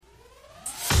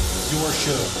your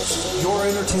shows, your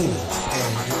entertainment,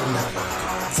 and your network.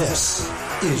 This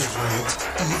is Rant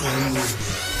EN Radio.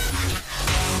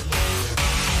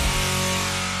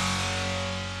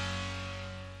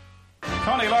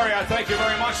 Tony Laurie, I thank you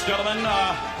very much, gentlemen.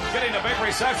 Getting a big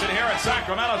reception here in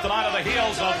Sacramento tonight on the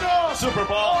heels of Super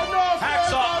Bowl.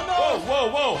 Hacksaw.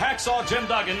 Whoa. Hacksaw Jim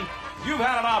Duggan. You've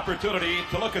had an opportunity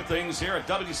to look at things here at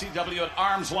WCW at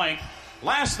arm's length.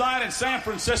 Last night in San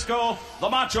Francisco, the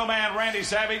Macho Man Randy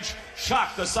Savage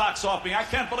shocked the socks off me. I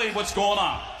can't believe what's going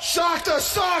on. Shocked the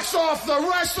socks off the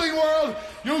wrestling world.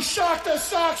 You shocked the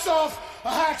socks off a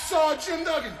Hacksaw Jim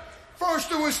Duggan.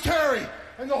 First it was Terry,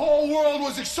 and the whole world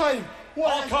was excited.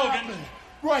 What Hulk Hogan. happened?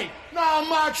 Right, now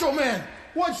Macho Man.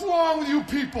 What's wrong with you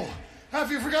people?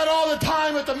 Have you forgot all the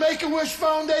time at the Make-A-Wish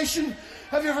Foundation?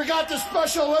 Have you forgot the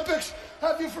Special Olympics?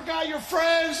 Have you forgot your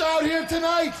friends out here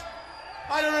tonight?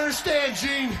 I don't understand,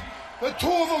 Gene. The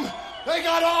two of them, they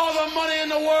got all the money in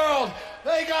the world.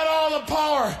 They got all the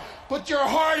power. But your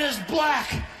heart is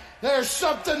black. There's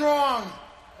something wrong.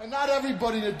 And not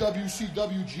everybody in the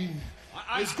WCW, Gene,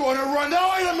 is going to run.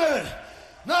 Now, wait a minute.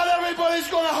 Not everybody's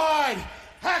going to hide.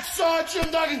 Hacksaw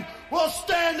Jim Duggan will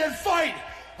stand and fight.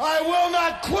 I will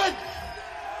not quit.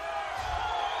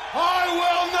 I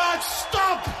will not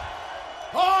stop.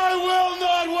 I will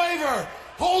not waver.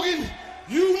 Hogan,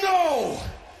 you know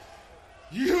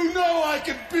I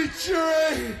can beat your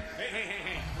A. Hey.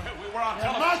 We're on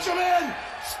television. Macho Man,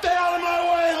 stay out of my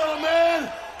way, little man,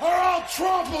 or I'll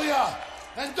trample ya.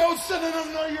 And don't send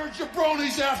none of your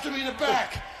jabronis after me in the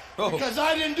back. Because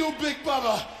I didn't do Big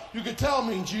Bubba. You could tell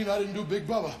me, Gene, I didn't do Big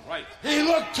Bubba. Right. He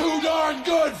looked too darn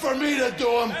good for me to do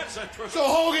him. That's the truth. So,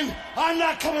 Hogan, I'm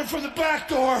not coming from the back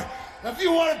door. If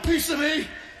you want a piece of me,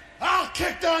 I'll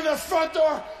kick down the front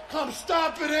door, come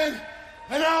stomp it in,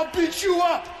 and I'll beat you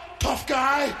up, tough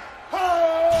guy.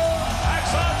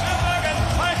 Hacksaw Jim Duggan,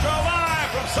 Nitro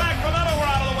live from Sacramento. We're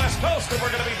out on the West Coast, and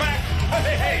we're going to be back.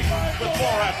 Hey, with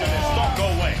more after this. Don't go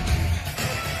away.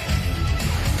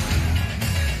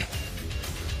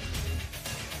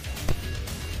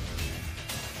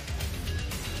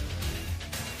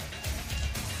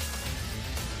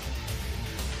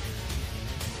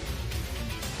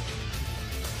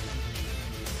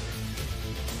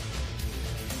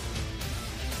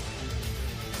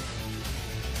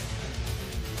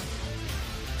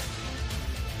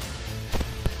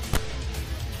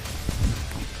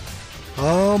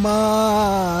 Oh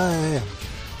my!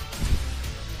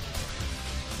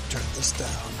 Turn this down.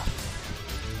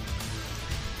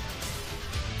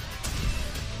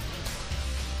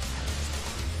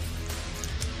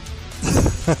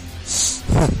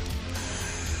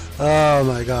 Oh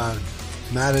my God!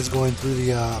 Matt is going through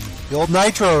the old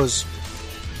nitros,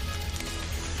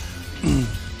 and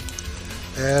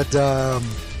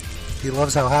he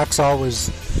loves how Hacksaw was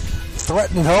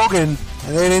threatening Hogan,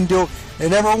 and they didn't do. They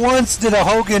never once did a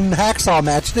Hogan-Hacksaw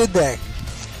match, did they?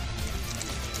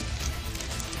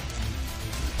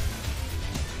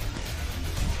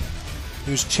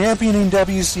 He was championing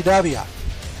WCW.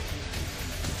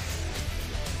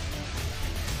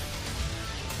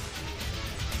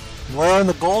 Wearing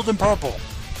the gold and purple.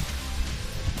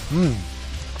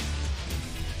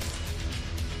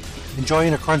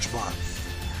 Enjoying a Crunch Bar.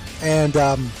 And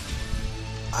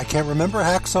I can't remember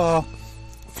Hacksaw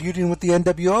feuding with the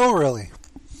NWO, really.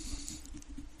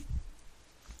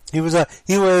 He was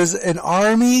an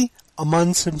army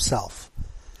amongst himself.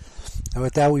 And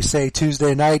with that, we say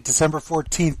Tuesday night, December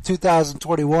 14th,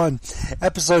 2021,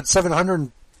 episode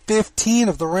 715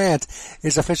 of The Rant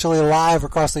is officially live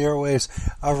across the airwaves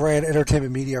of Rant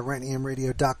Entertainment Media,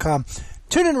 rantemradio.com.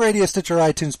 TuneIn Radio, Stitcher,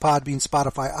 iTunes, Podbean,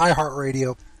 Spotify,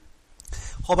 iHeartRadio,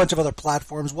 a whole bunch of other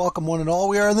platforms. Welcome one and all.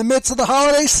 We are in the midst of the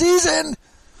holiday season.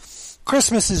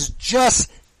 Christmas is just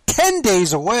 10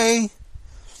 days away.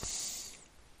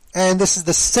 And this is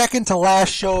the second to last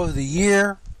show of the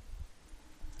year.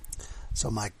 So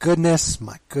my goodness.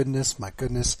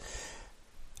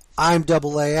 I'm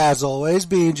Double A, as always,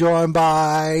 being joined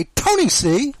by Tony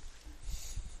C.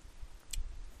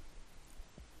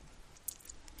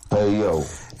 Hey, yo.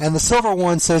 And the silver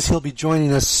one says he'll be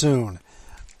joining us soon.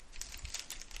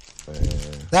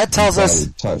 That tells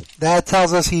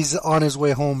us he's on his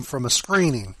way home from a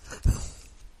screening.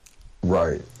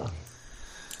 Right.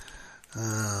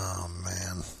 Oh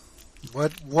man.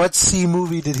 What C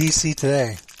movie did he see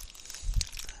today?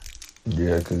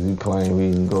 Yeah, because he claimed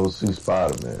he can go see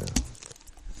Spider-Man.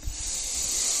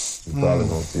 He's probably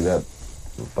going to see that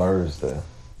Thursday.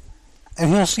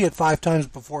 And he'll see it 5 times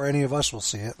before any of us will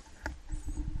see it.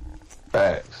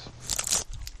 Facts.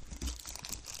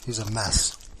 He's a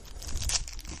mess.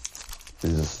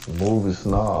 It's just movie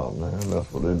snob, man.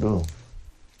 That's what they do.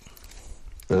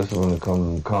 Especially when it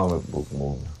comes to comic book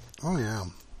movies. Oh, yeah.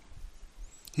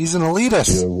 He's an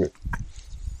elitist.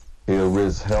 He'll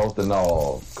risk health and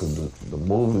all, because the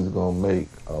movie's going to make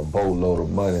a boatload of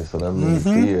money, so that means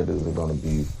theaters are going to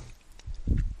be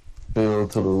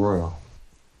filled to the rim.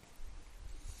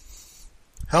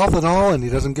 Health and all, and he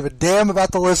doesn't give a damn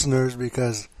about the listeners,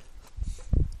 because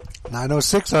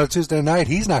 9:06 on a Tuesday night,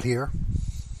 he's not here.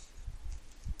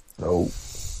 Nope.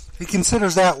 He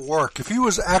considers that work. If he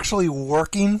was actually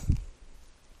working,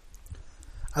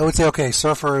 I would say, okay,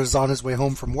 Surfer is on his way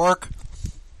home from work.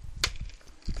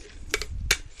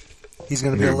 He's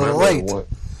going to be a little late.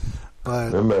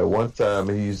 But remember at one time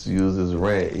he used to use his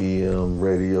Rant EM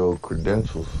radio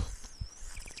credentials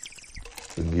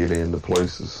to get into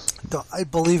places.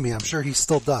 Believe me, I'm sure he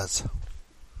still does.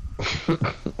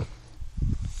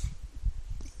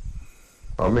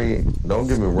 I mean, don't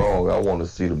get me wrong, I want to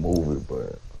see the movie,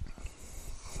 but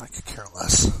I could care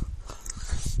less.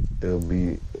 It'll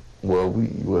be, you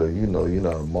know, you're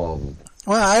not a Marvel.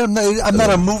 Well, I'm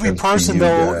not a movie person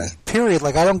though. Guy. Period.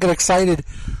 Like I don't get excited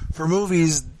for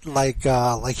movies like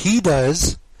he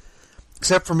does,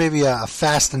 except for maybe a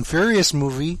Fast and Furious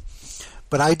movie.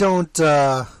 But I don't.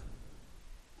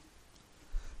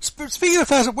 Speaking of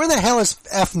Fast, where the hell is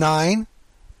F9?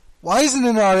 Why isn't it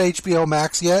on HBO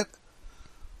Max yet?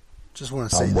 Just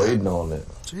want to say I'm waiting on it.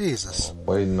 Jesus, I'm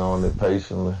waiting on it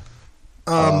patiently.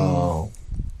 I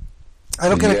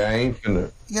don't get. I ain't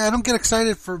finna. Yeah, I don't get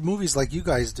excited for movies like you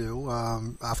guys do.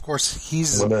 Of course,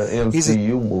 he's the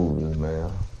MCU movies,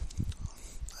 man.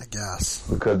 I guess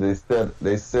because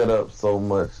they set up so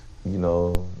much, you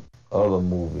know, other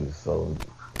movies. So,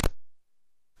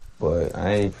 but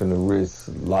I ain't finna risk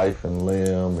life and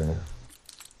limb and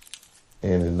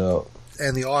ending up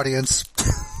and the audience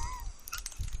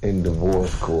in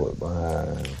divorce court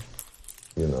behind,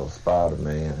 you know,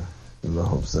 Spider-Man. You know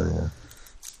what I'm saying?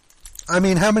 I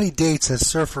mean, how many dates has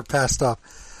Surfer passed up?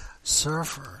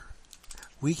 Surfer,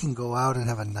 we can go out and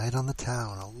have a night on the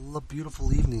town, a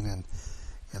beautiful evening, and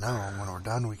you know, when we're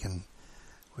done, we can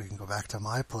go back to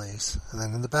my place. And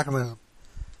then in the back of my,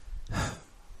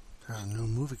 there's a new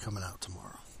movie coming out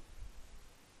tomorrow,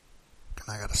 and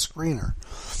I got a screener.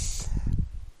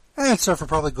 And Surfer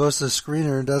probably goes to the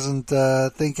screener and doesn't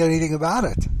think anything about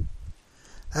it.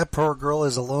 That poor girl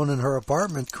is alone in her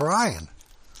apartment crying.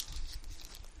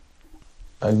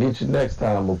 I'll get you next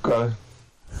time, okay?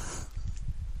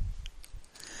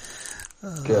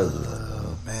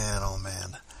 Oh, man, oh,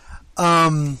 man.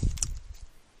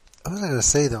 What was I going to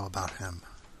say, though, about him?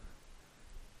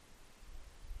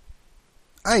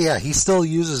 Oh, yeah, he still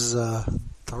uses the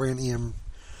Ranium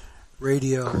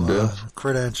radio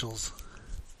credentials.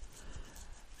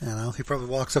 You know, he probably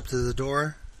walks up to the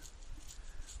door,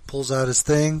 pulls out his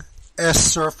thing, S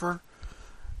Surfer,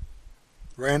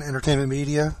 Rand Entertainment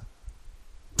Media,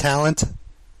 talent.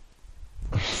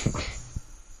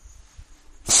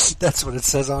 That's what it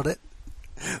says on it.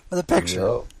 With a picture.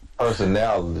 Yep.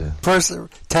 Personality.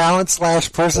 Talent /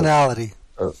 personality.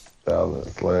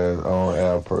 Talent /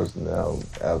 on-air personality.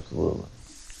 Absolutely.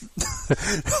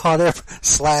 On-air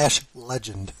 /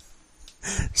 legend.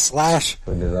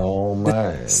 Put it on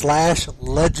mine. /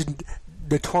 legend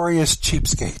notorious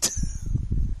cheapskate.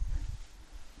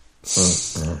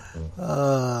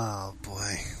 Oh,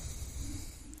 boy.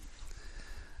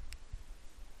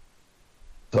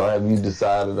 So have you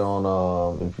decided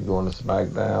on if you're going to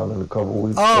SmackDown in a couple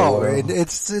weeks? Oh,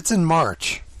 it's in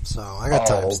March, so I got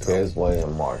time. Okay, still. It's way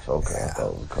in March. Okay, yeah. I thought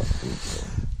it was a couple weeks.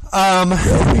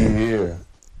 They'll be here.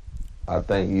 I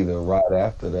think either right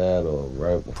after that or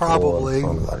right before.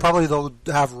 Probably they'll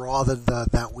have Raw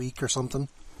that week or something.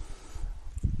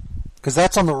 Because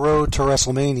that's on the road to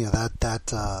WrestleMania. That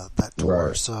tour.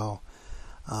 Right. So,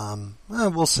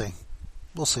 we'll see.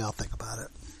 We'll see. I'll think about it.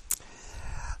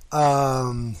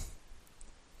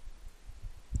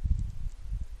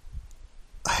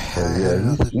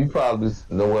 You probably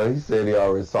know what he said. He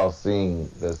already saw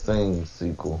the Sing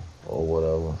sequel or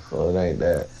whatever, so it ain't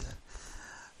that.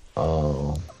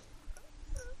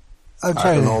 I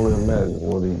can only imagine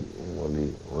what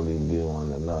he did on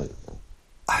that night.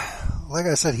 Like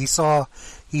I said, he saw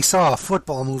a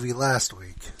football movie last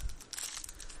week.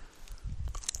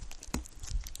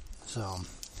 So.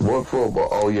 What football?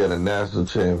 Oh yeah, the national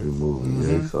champion movie.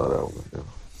 Mm-hmm. Yeah, he saw that one. Yeah.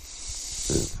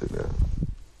 Did see that.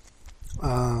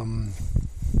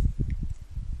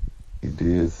 He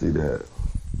did see that.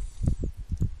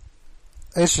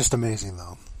 It's just amazing,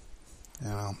 though. You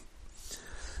know,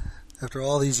 after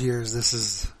all these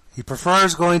years, he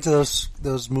prefers going to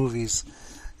those movies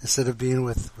instead of being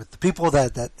with the people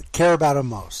that care about him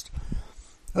most.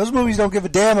 Those movies don't give a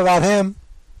damn about him.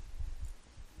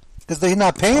 Because they're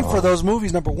not paying for those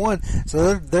movies, number one.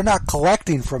 So they're not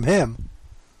collecting from him.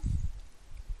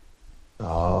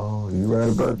 Oh, you right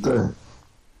about that.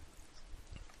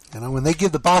 You know, when they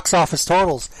give the box office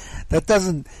totals, that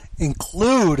doesn't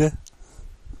include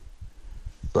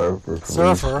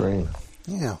Surfer.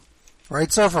 Yeah.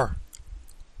 Right, Surfer?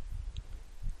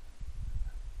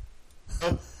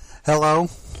 Hello?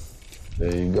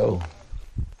 There you go.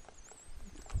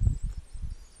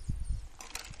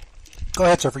 Go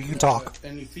ahead, Surfer. You can talk.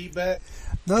 Any feedback?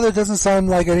 No, there doesn't sound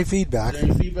like any feedback. Is there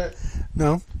any feedback?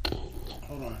 No.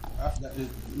 Hold on.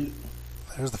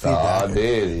 There's the feedback. Ah,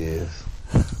 there it is.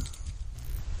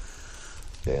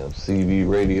 Damn CB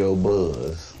radio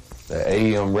buzz. The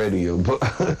AM radio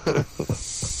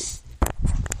buzz.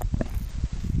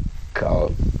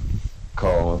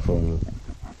 Calling from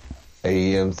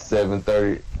AM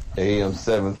 730. AM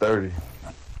 730.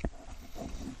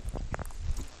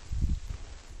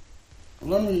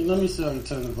 Let me see if I can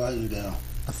turn the volume down.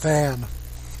 A fan.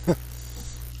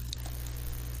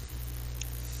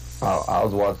 I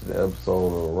was watching the episode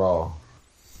of Raw,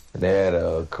 and they had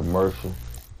a commercial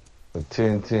for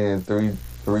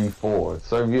 10-10-3-3-4.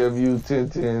 Sir, have you ever used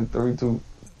 10-10-3-2?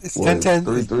 It's 10-10.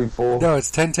 3-3-4? No,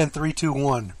 it's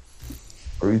 10-10-3-2-1.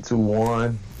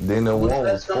 3-2-1. Then the one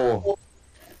was 4.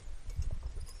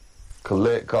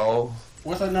 Collect calls.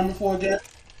 What's that number for again?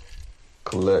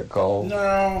 Collect calls.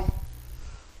 No.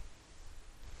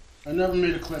 I never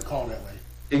made a collect call that way.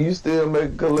 Can you still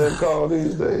make a collect call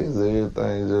these days?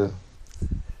 Everything just...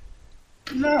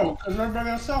 No, because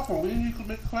everybody got a cell phone. We didn't need to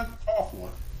make a collect call for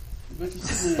it. But you're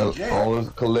sitting in jail. All those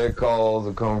collect calls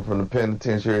are coming from the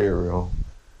penitentiary area.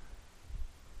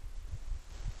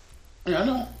 Yeah, I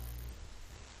know.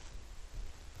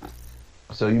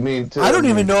 So you mean... I don't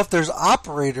even know if there's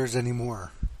operators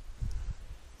anymore.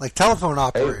 Like telephone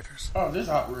operators. Oh, there's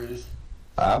operators.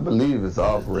 I believe it's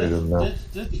operators now.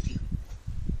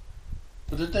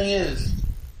 But the thing is,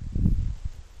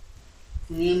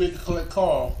 when you make a collect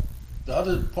call, the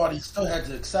other party still had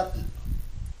to accept it.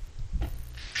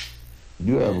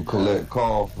 You have a collect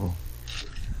call from...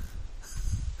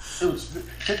 It was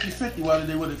 50-50 whether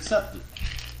they would accept it.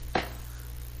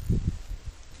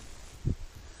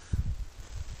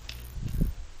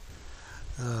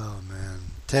 Oh, man.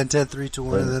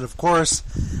 10-10-3-2-1. And then, of course,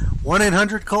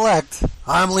 1-800-COLLECT.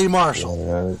 I'm Lee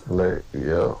Marshall.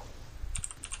 Yeah.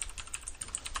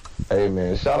 Hey,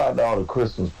 man, shout out to all the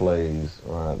Christmas plays,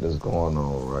 right, that's going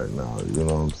on right now. You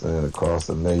know what I'm saying? Across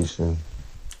the nation.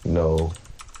 You know,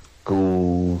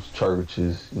 schools,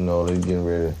 churches, you know, they getting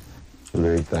ready to do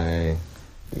their thing.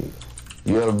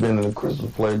 You ever been in a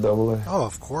Christmas play, Double A? Oh,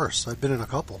 of course. I've been in a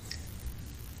couple.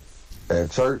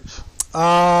 At church?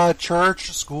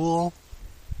 Church, school.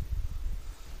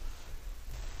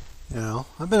 You know,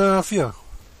 I've been in a few.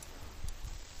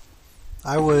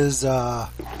 I was,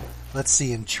 let's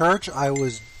see, in church, I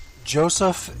was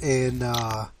Joseph in,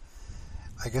 I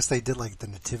guess they did like the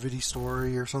Nativity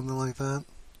Story or something like that.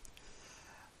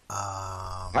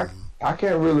 I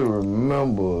can't really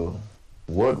remember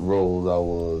what roles I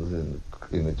was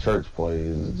in the church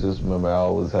plays. Just remember I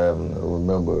always having to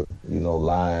remember, you know,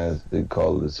 lines. They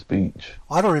call it a speech.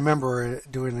 I don't remember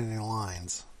doing any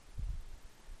lines.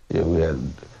 Yeah, we had,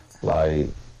 like,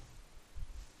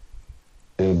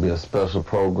 it would be a special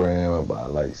program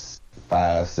about like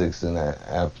 5, 6 in the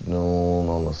afternoon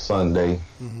on a Sunday.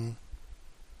 Mm-hmm.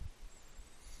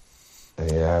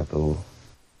 And you have to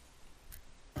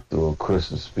do a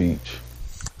Christmas speech.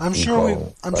 I'm sure we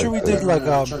did like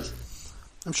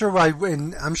I'm sure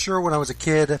when I was a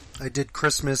kid I did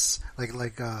Christmas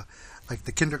like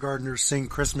the kindergartners sing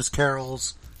Christmas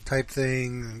carols type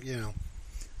thing, you know.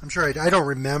 I'm sure I don't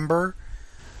remember,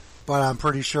 but I'm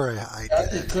pretty sure I did. I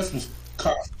did Christmas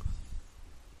cards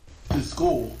in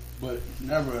school, but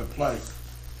never a play.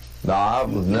 No, I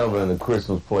was never in a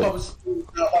Christmas play.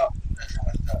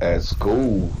 At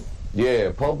school.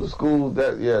 Yeah, public school,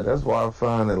 that's why I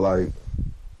find it like,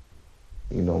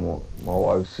 you know, my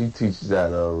wife, she teaches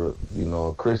at a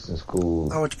Christian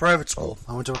school. I went to private school.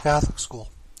 I went to a Catholic school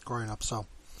growing up, so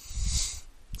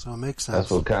it makes sense.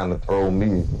 That's what kind of threw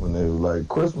me when they were like,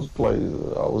 Christmas play.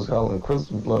 I was calling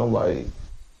Christmas play. I'm like,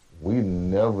 we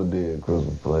never did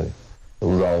Christmas play. It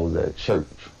was always at church.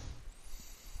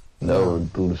 Never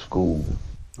through the school.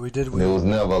 We did. It was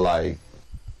never like...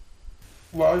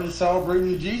 Why are you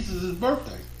celebrating Jesus'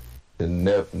 birthday? The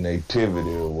nativity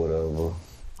or whatever.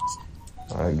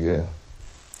 I guess.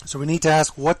 So we need to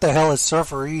ask, what the hell is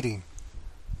Surfer eating?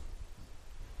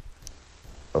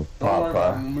 A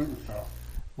Popeye.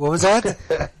 What was that?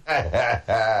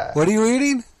 What are you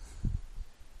eating?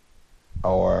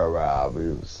 Or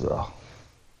Robbie.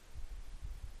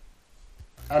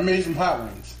 I made some hot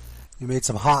wings. You made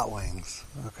some hot wings.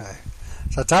 Okay.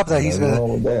 So on top of that, he's Nothing gonna.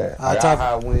 wrong with that. I got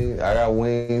hot wings. I got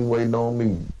wings waiting on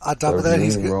me. On top of that,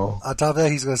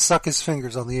 he's gonna suck his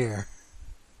fingers on the air.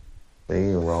 They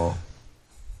ain't wrong.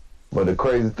 But the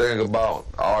crazy thing about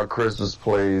our Christmas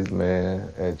plays,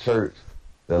 man, at church,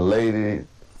 the lady,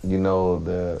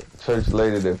 the church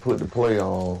lady that put the play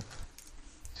on,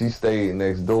 she stayed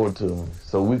next door to me,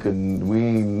 so we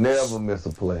never miss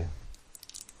a play.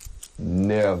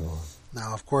 Never.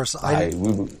 Now, of course, Go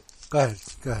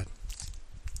ahead.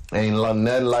 Ain't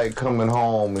nothing like coming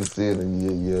home and seeing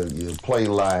your play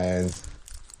lines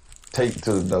taped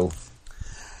to the door.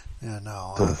 Yeah,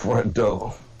 no. To the front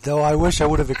door. Though I wish I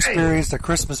would have experienced a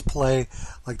Christmas play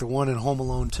like the one in Home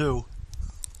Alone 2.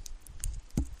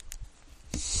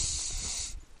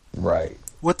 Right.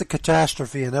 With the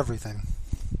catastrophe and everything.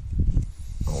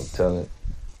 I'm telling you.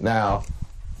 Now,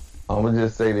 I'm going to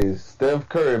just say this. Steph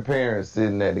Curry parents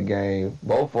sitting at the game,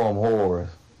 both of them whores,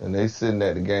 and they sitting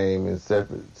at the game in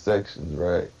separate sections,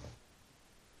 right?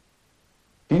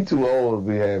 He too old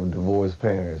to be having divorced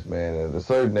parents, man. At a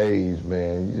certain age,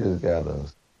 man, you just got to...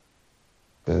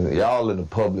 Y'all in the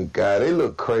public eye, they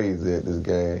look crazy at this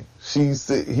game. He's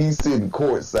sitting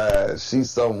courtside.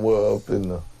 She's somewhere up in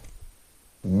the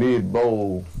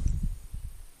mid-bowl.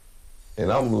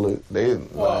 And I'm look.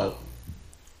 Well,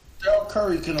 Steph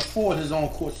Curry can afford his own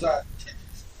courtside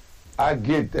tickets. I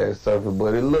get that, Surfer,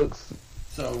 but it looks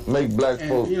make black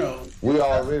folks. We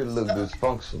already look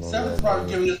dysfunctional. Steph is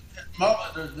probably giving his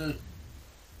mother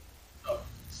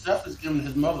Steph is giving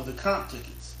his mother the comp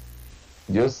tickets.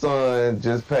 Your son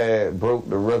just broke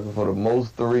the record for the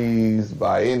most threes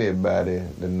by anybody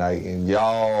tonight, and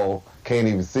y'all can't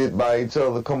even sit by each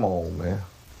other. Come on, man.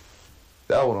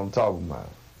 That's what I'm talking about.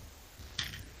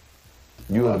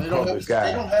 You in the public guy.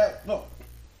 They don't have look.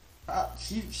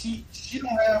 She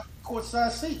don't have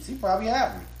courtside seats. He probably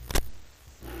have them.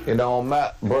 It don't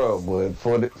matter, bro. But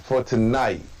for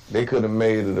tonight, they could have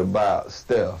made it about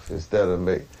Steph instead of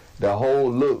the whole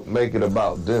look. Make it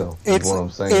about them. Is what I'm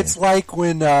saying. It's like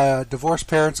when divorced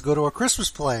parents go to a Christmas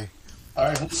play. All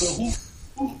right, so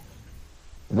who?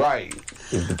 Right.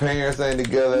 If the parents ain't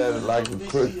together, like a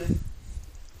Christmas.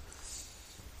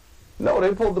 No, they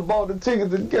supposed to bought the tickets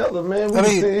together, man.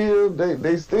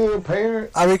 They still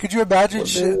parents. I mean, could you imagine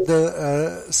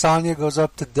Sonya goes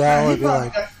up to Dell and be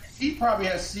like... He probably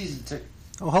has season tickets.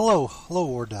 Oh, hello,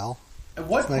 Wardell. And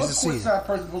what courtside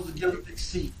person supposed to give a big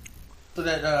seat so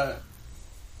that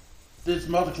his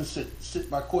mother can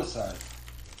sit by courtside?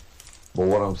 But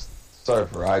what I'm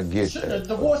Surfer, I get that.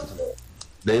 Divorced him.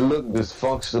 They look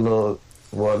dysfunctional.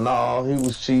 Well, no, he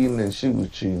was cheating and she was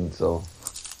cheating, so...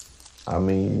 I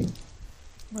mean...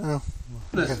 Well,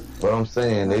 what I'm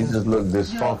saying, they just look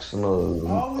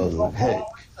dysfunctional as heck.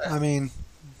 I mean,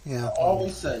 yeah. I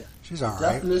always say, she's all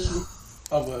right. The definition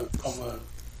of a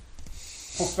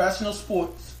professional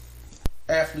sports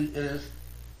athlete is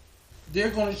they're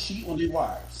going to cheat on their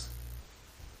wives.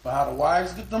 But how the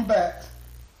wives get them back,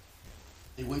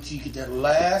 they wait till you get that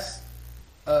last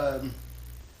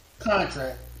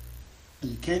contract,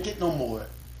 and you can't get no more.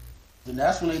 Then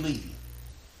that's when they leave you.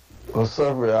 Well,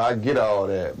 Surfer, I get all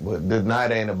that, but the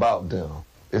night ain't about them.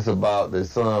 It's about their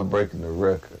son breaking the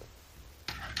record.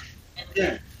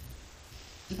 Yeah.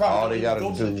 All they got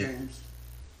to do.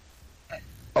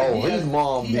 His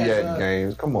mom be at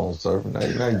games. Come on, Surfer.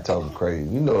 Now you talking crazy.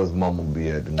 You know his mama be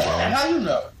at the games. How you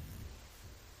know?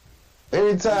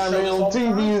 Anytime they on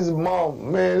TV, his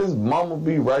mama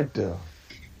be right there.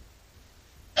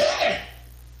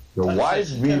 The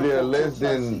wife be there less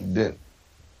than.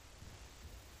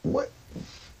 What?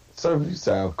 Surfer, you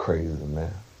sound crazy,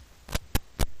 man.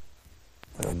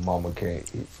 Mama can't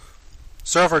eat.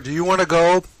 Surfer, do you want to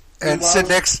go and sit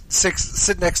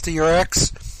next to your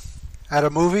ex at a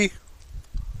movie?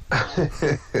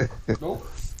 Nope.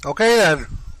 Okay then.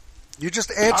 You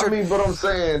just answered. I mean, but I'm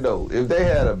saying though, if they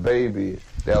had a baby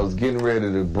that was getting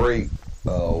ready to break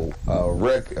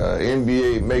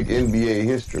NBA, make NBA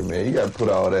history, man, you got to put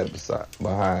all that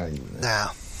behind you, man. Nah.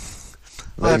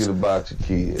 Make it about your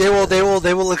kids.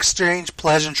 They will exchange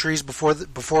pleasantries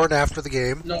before and after the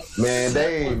game. No. Man,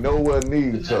 they ain't nowhere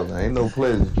near each other. Ain't no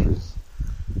pleasantries.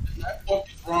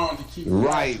 Wrong to keep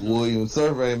right, William.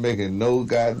 Surfer ain't making no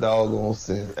doggone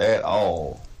sense at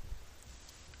all.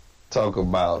 Talk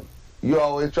about you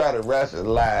always try to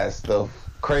rationalize stuff,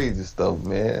 crazy stuff,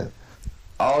 man.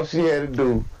 All she had to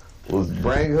do was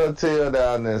bring her tail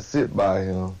down there and sit by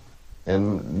him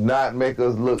and not make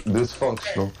us look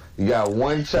dysfunctional. You got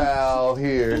one child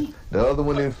here, the other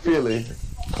one in Philly,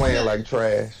 playing like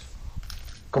trash.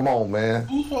 Come on, man.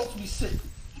 Who's supposed to be sitting?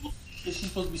 Is she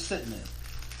supposed to be sitting there?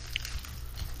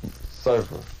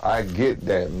 Surfer, I get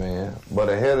that, man. But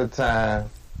ahead of time,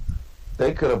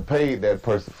 they could have paid that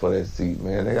person for that seat,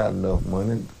 man. They got enough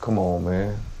money. Come on,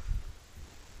 man.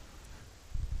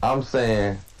 I'm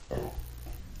saying,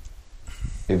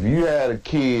 if you had a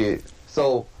kid,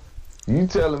 so you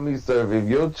telling me, Surfer, if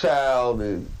your child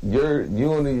is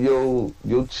you and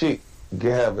your chick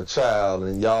can have a child,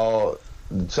 and the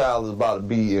child is about to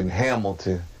be in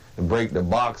Hamilton and break the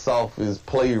box office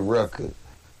play record.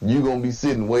 You gonna be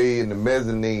sitting way in the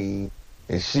mezzanine,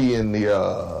 and she in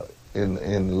the in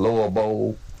the lower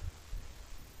bowl.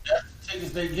 That's the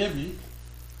tickets they give you.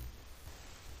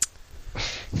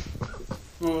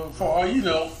 For all you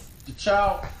know, the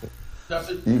child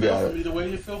doesn't feel for me the way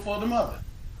you feel for the mother.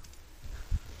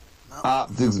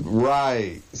 Optics,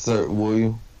 right, Sir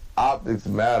William. Optics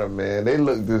matter, man. They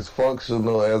look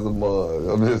dysfunctional as a mug.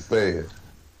 I'm just saying.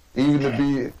 Even to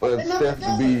be Steph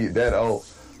to be that old.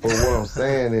 But what I'm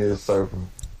saying is, Surfer,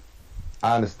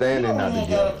 I understand they're not together.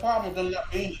 Got a problem with them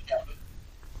not being together.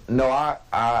 No, I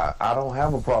don't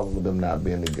have a problem with them not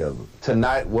being together.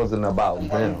 Tonight wasn't about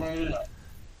them.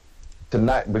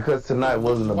 Tonight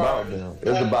wasn't about them. It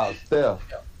was about Steph.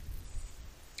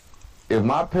 If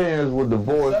my parents were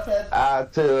divorced,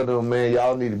 I'd tell them, man,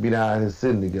 y'all need to be down here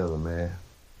sitting together, man.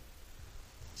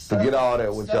 Forget all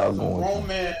that what y'all going through. A grown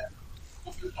man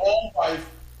with his own wife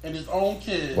and his own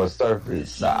kids. What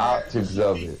surface? The optics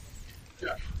of it.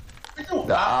 Yeah.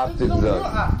 The optics of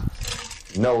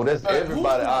it. No, that's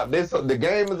everybody. The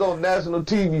game is on national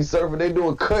TV, Surfer. They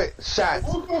doing cut shots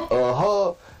of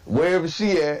her wherever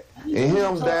she at and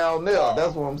him down there.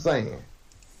 That's what I'm saying.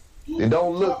 They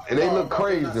don't look. They look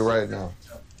crazy right now.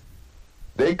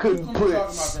 They couldn't put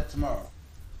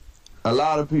a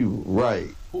lot of people right.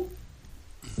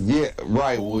 Yeah,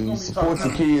 right. Well, you support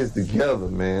your kids together,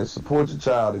 man. Support your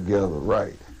child together,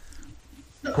 right?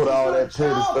 Put all that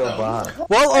petty stuff behind.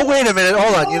 Well, wait a minute.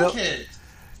 Hold on. You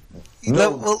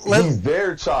know, no, he's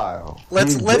their child.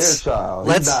 He's their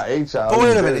child. He's not a child. But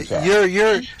wait a minute.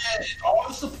 You're all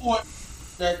the support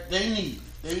that they need.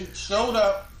 They showed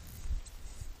up.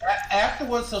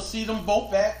 Afterwards, he'll see them both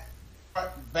back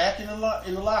in the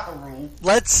locker room.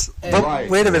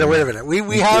 Wait a minute.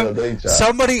 We have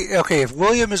somebody. Okay, if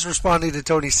William is responding to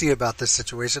Tony C about this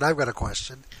situation, I've got a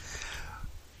question.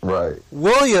 Right.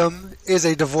 William is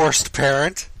a divorced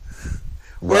parent.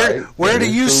 Where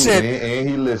do you sit? And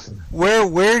he listened.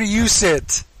 Where do you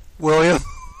sit, William?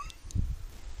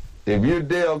 If you're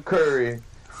Dale Curry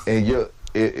and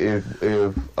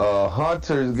if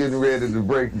Hunter's getting ready to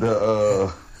break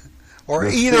the or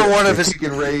either one of his,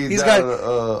 he's got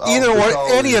either one,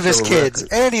 any of his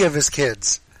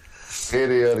kids,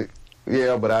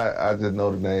 yeah, but I just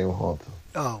know the name Hunter.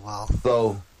 Oh wow.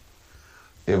 So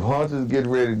if Hunter's getting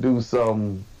ready to do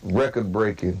some record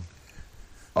breaking,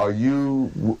 are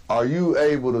you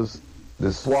able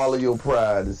to swallow your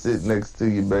pride to sit next to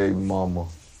your baby mama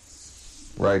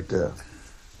right there?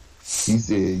 He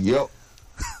said, "Yep,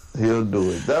 he'll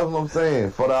do it." That's what I'm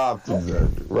saying for the optics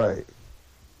of it, right?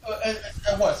 And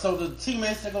what? So the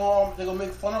teammates they're gonna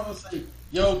make fun of him and say,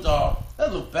 "Yo, dog,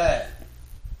 that look bad."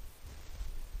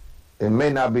 It may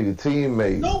not be the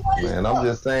teammates, man. I'm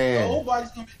just saying.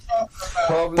 Nobody's gonna be talking about.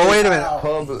 Public, but wait a minute.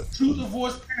 Two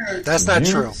divorced parents. That's not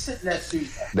true. Sitting next to each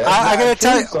other. I gotta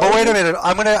tell you. But wait a minute.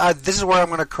 This is where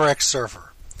I'm gonna correct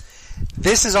Surfer.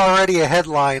 This is already a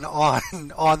headline on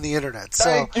the internet.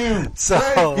 Thank you.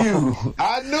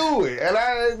 I knew it, and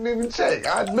I didn't even check.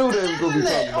 I knew they was gonna be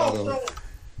talking about it.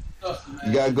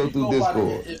 You gotta go through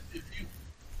Discord.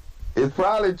 It's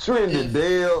probably trending,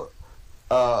 Dale.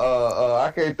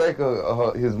 I can't think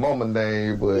of his mama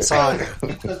name, but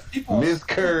Miss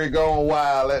Curry going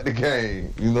wild at the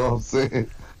game. You know what I'm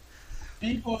saying?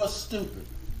 People are stupid.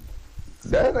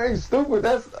 That ain't stupid.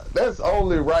 That's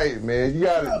only right, man. You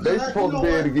got they supposed to be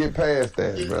able to get past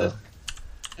that, bro.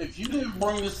 If you didn't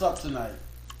bring this up tonight,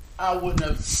 I wouldn't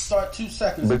have started 2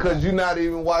 seconds. Because you're not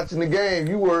even watching the game.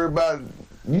 You worry about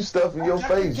you stuffing your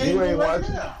face. You ain't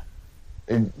watching.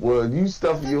 And, well, you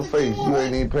stuffing your face. You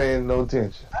ain't even paying no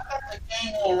attention. I got the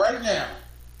game on right now.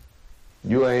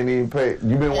 You ain't even paying.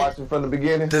 You been watching from the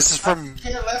beginning? This is from. I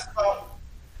care less about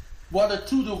whether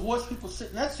two divorced people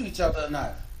sit next to each other or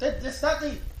not. That's not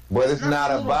the. But it's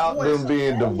not about them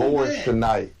being divorced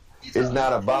tonight. It's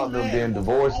not about them being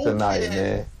divorced tonight,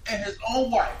 man. And his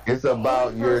own wife. It's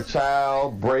about your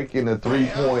child breaking a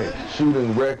 3-point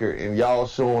shooting record and y'all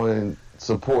showing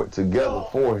support together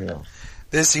for him.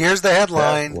 Here's the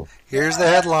headline. Here's the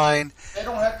headline. They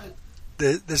don't have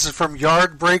to. This is from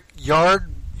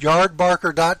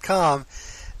yardbarker.com.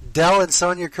 Dell and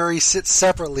Sonia Curry sit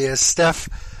separately as Steph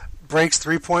breaks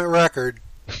 3-point record.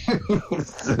 You know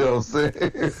what I'm saying?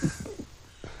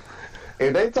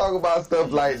 If they talk about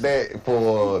stuff like that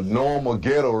for normal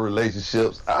ghetto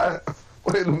relationships,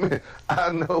 wait a minute.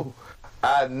 I know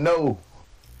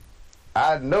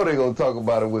they're gonna talk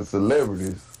about it with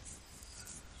celebrities.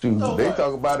 Shoot, No, they right.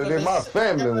 talk about it in my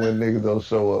family when niggas don't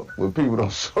show up, when people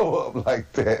don't show up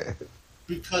like that.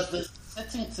 Because they're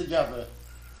sitting together,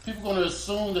 people going to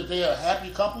assume that they're a happy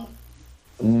couple?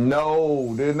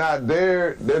 No, they're not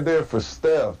there. They're there for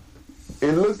Steph.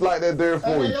 It looks like they're there for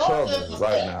And they each are other there for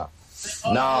right Steph. now.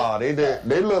 They Nah, are they there for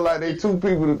they look like they two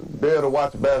people there to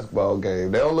watch a basketball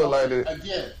game. They don't look like they Steph.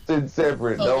 Again. sitting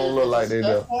separate. So Don't look like they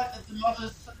there. Steph fault that the mother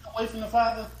is sitting away from the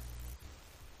father?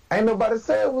 Ain't nobody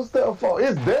said it was their fault.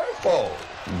 It's their fault.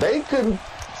 They couldn't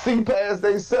see past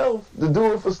themselves to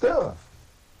do it for Steph.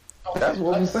 Okay, That's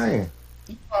what I'm saying.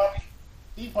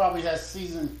 He probably has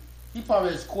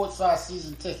courtside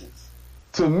season tickets.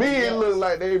 To me, it Yes. looks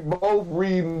like they both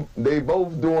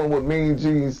doing what Mean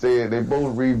Gene said. They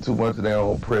both reading too much of their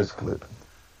own press clip.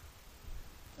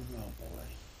 Oh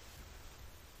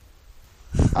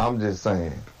boy. I'm just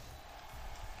saying.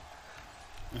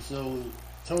 And so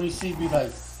Tony C be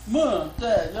like, Mom,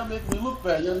 Dad, y'all make me look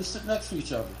bad. Y'all just sit next to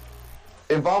each other.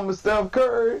 If I'm a Steph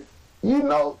Curry, you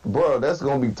know, bro, that's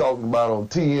gonna be talked about on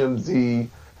TMZ,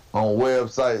 on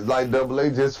websites like AA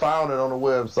just found it on the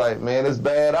website. Man, it's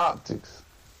bad optics.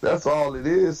 That's all it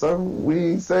is. So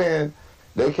we ain't saying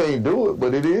they can't do it,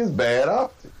 but it is bad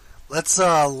optics.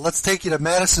 Let's take you to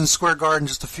Madison Square Garden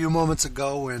just a few moments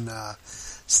ago when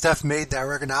Steph made that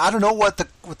record. Now I don't know what the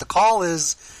call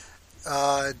is.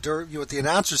 What the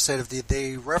announcer said, if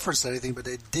they referenced anything, but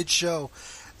they did show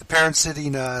the parents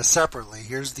sitting separately.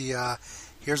 Here's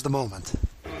the moment.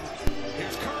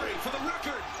 Here's Curry for the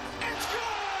record. It's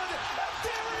good!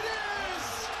 There it is!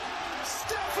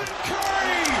 Stephen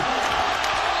Curry!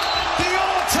 The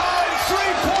all-time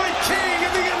three-point king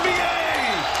in the NBA!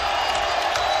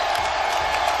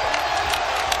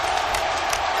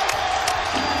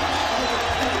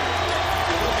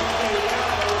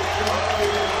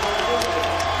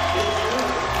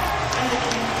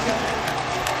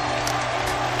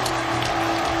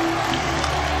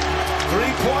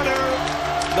 Three-pointer,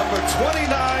 number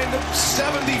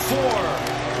 2974.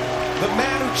 The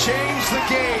man who changed the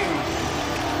game.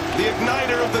 The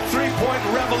igniter of the three-point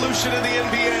revolution in the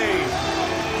NBA.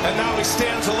 And now he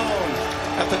stands alone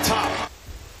at the top.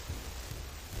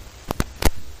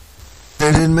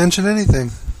 They didn't mention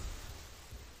anything.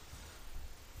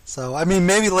 So, I mean,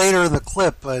 maybe later in the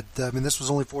clip, but, I mean, this was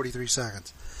only 43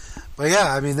 seconds. But,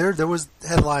 yeah, I mean, there was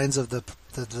headlines of the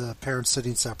parents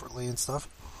sitting separately and stuff.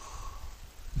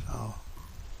 So.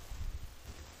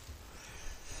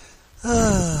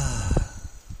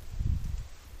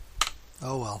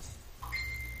 Oh, well.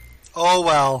 Oh,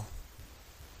 well.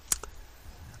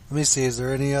 Let me see, is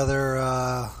there any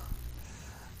other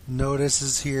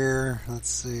notices here? Let's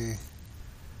see.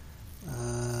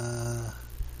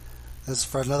 This is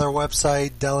for another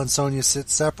website. Dell and Sonia sit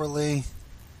separately.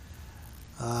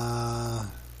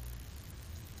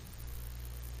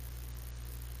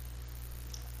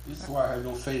 This is why I have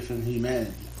no faith in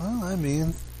humanity. Well, I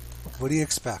mean, what do you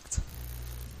expect?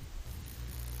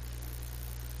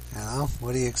 You know,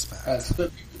 what do you expect? I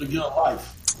expect people to get a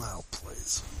life. Oh,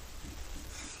 please.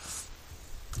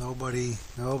 Nobody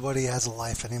has a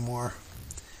life anymore.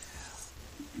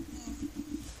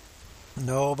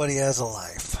 Nobody has a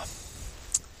life.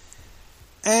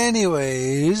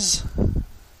 Anyways,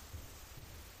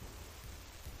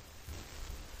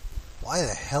 why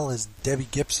the hell is Debbie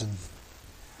Gibson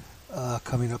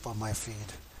coming up on my feed?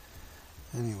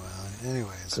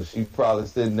 Anyways. So she probably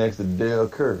sitting next to Dell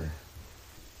Curry.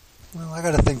 Well, I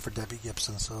got a thing for Debbie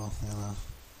Gibson, so,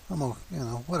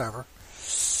 whatever.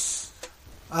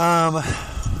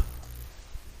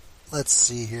 Let's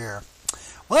see here.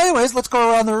 Well, anyways, let's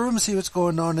go around the room and see what's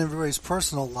going on in everybody's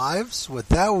personal lives. With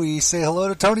that, we say hello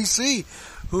to Tony C,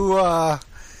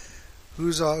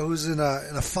 who's in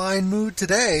a fine mood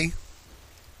today.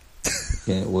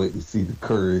 Can't wait to see the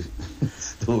Curry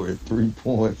story. 3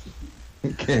 points.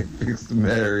 Can't fix the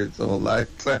marriage on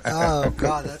Lifetime. Oh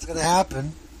God, that's gonna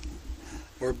happen.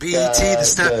 Or BET,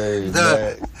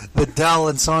 God, the Dell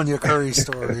and Sonia Curry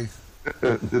story.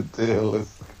 The deal is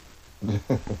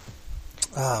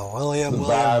Oh, William.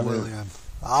 Surviving-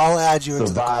 I'll add you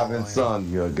into the call, Surviving William.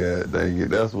 Sonya. God dang it.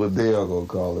 That's what they're gonna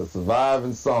call it.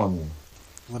 Surviving Sonya.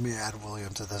 Let me add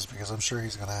William to this because I'm sure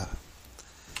he's gonna.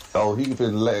 Oh, he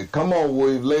can lay. Come on,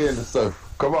 William. Lay in the surf.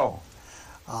 Come on.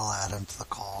 I'll add him to the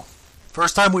call.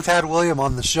 First time we've had William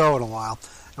on the show in a while.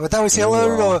 And with that, we say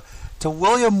hello to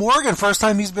William Morgan. First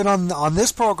time he's been on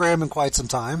this program in quite some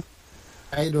time.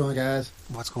 How you doing, guys?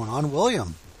 What's going on,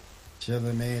 William?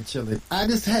 Chilling, man, chilling. I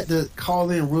just had to call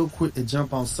in real quick to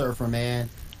jump on Surfer, man.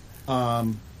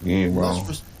 You ain't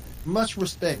wrong. Much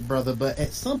respect, brother, but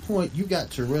at some point you got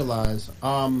to realize,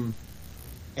 and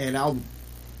I'll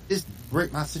just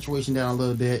break my situation down a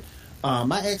little bit.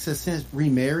 My ex has since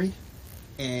remarried,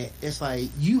 and it's like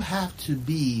you have to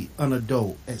be an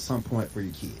adult at some point for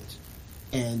your kids,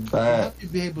 and you have to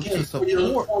be able to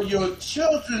support for your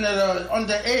children that are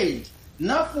underage,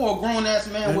 not for a grown ass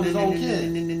man with his own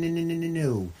kid.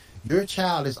 No. Your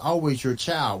child is always your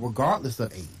child, regardless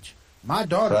of age. My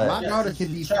daughter can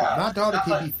be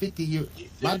 50 years.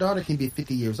 My daughter can be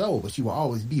 50 years old, but she will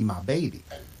always be my baby.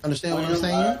 Understand what I'm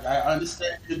saying? I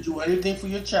understand you do anything for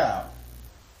your child,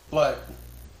 but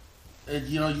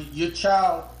your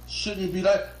child shouldn't be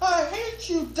like, I hate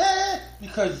you, Dad,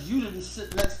 because you didn't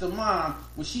sit next to Mom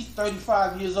when she's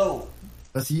 35 years old.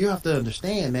 But see, you have to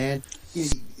understand, man.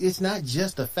 It's not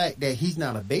just the fact that he's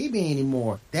not a baby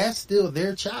anymore. That's still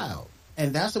their child,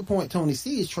 and that's the point Tony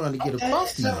C is trying to get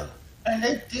across to you. And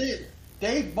they did.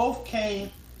 They both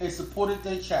came and supported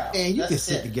their child. And you can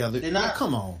sit together.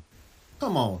 Come on.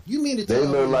 You mean to They tell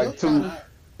me look like two.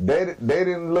 They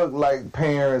didn't look like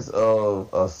parents of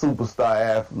a superstar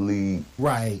athlete,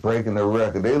 right? Breaking the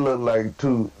record. They look like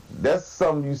two. That's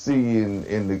something you see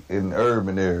in the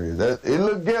urban areas. It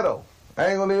look ghetto. I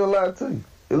ain't gonna even lie to you.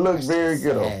 It looks very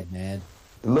ghetto, man.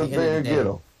 It looks very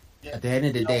ghetto. At the end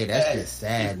of the day, that's just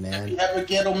sad, man. If you have a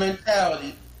ghetto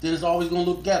mentality, then it's always gonna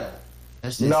look ghetto.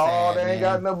 No, they ain't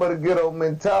got nothing but a ghetto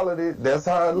mentality. That's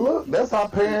how it look. That's how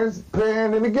parents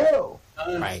parent in the ghetto.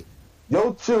 Right.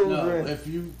 Your children, if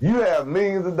you have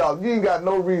millions of dollars. You ain't got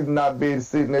no reason not be able to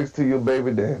sit next to your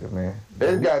baby daddy, man.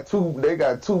 They got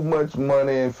too much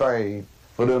money and fame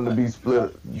for them to be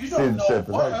split, sitting separate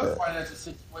like that. Financial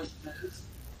situation is.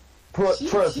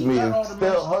 Trust me, her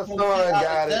son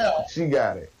got it. She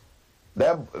got it.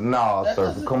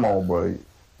 Surfer. Come on, bro.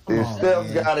 If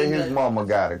Steph got it, his mama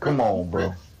got it. Come on,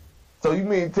 bro. So you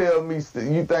mean tell me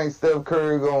you think Steph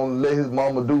Curry gonna let his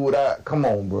mama do without? Come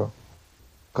on, bro.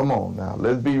 Come on now.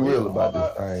 Let's be real about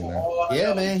this thing now.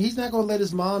 Yeah, man. He's not gonna let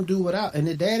his mom do without, and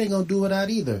the dad ain't gonna do without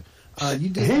either.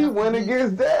 He went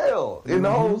against Dale in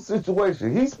the whole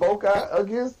situation. He spoke out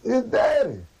against his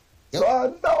daddy. Yep. So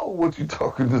I know what you're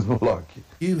talking this malarkey.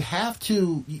 You have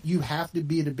to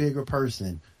be the bigger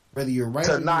person, whether you're right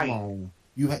or wrong.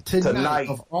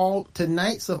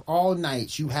 Tonight's of all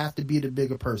nights, you have to be the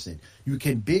bigger person. You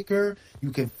can bicker,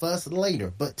 you can fuss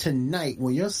later, but tonight,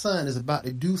 when your son is about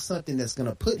to do something that's going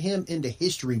to put him in the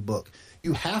history book,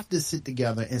 you have to sit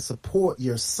together and support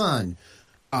your son.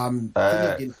 You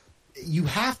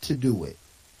have to do it.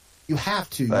 You have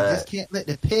to. You just can't let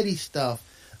the petty stuff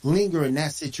linger in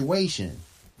that situation.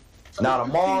 Now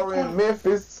tomorrow in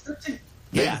Memphis,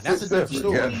 that's a different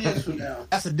story.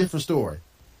 That's a different story.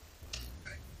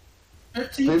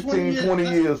 15, 20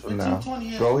 years from now.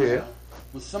 Go ahead.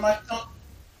 When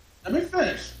let me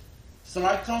finish.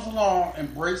 Somebody comes along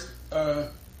and breaks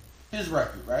his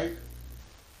record, right?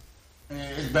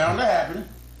 And it's bound to happen.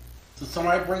 So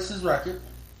somebody breaks his record,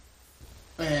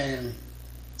 and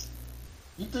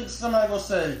you think somebody gonna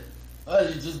say, "Oh,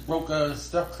 you just broke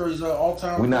Steph Curry's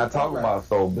all-time"? We're not talking about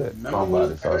so bad. Remember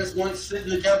when parents weren't sitting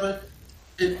together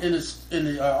in the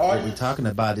audience? What we're talking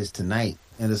about is tonight.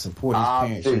 And to support his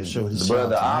parents should show his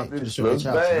child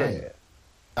tonight.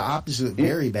 The optics look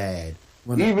very bad.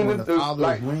 Even if the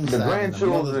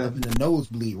grandchildren up in the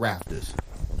nosebleed rafters.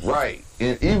 Right.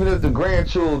 And even if the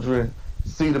grandchildren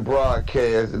see the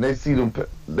broadcast and they see them,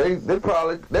 they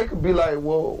could be like,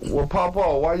 well,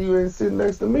 Papa, why you ain't sitting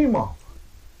next to me, Mom?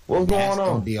 What's going on? That's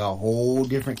gonna be a whole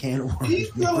different can of worms. You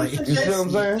see what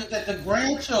I'm saying? The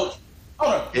grandchildren.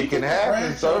 It can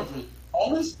happen, sir.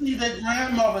 Only see their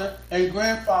grandmother and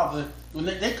grandfather when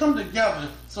they come together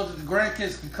so that the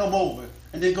grandkids can come over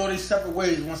and they go their separate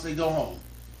ways once they go home.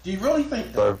 Do you really think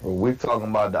that? Surfer, we're talking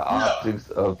about the optics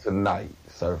of tonight,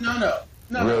 Surfer. No.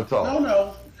 Real talk.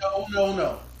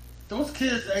 No. Those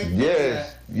kids ain't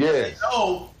Yes. They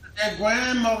know that their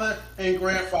grandmother and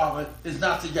grandfather is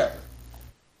not together.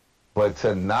 But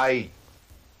tonight,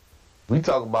 we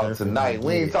talking about tonight.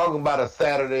 We ain't talking about a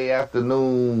Saturday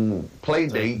afternoon play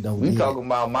date. We talking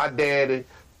about my daddy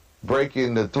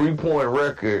breaking the 3-point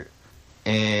record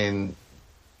and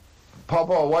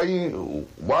Papa,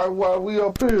 why we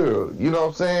up here? You know what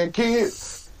I'm saying?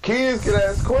 Kids can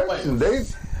ask questions.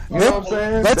 You know what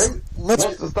I'm saying?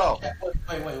 What's the stop?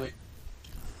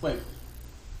 Wait.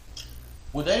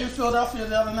 Were they in Philadelphia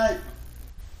the other night?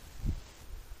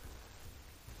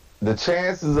 the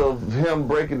chances of him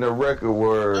breaking the record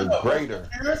were greater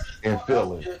in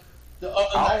Philly.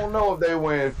 I don't know if they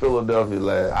were in Philadelphia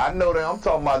last. I know that I'm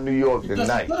talking about New York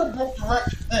tonight. He could have broke the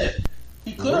record then.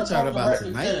 He could have talking broke the about record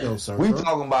tonight, then. though, Surfer. We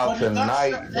talking about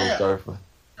tonight, though, Surfer.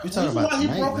 We talking about he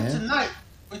tonight, broke it man. tonight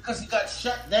because he got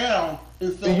shut down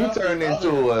in See, you Philadelphia. turned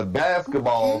into a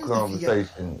basketball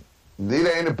conversation.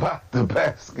 It ain't about the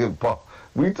basketball.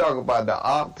 We talking about the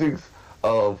optics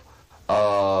of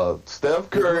Steph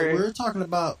Curry. We're talking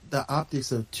about the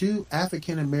optics of two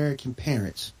African American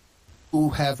parents who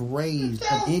have raised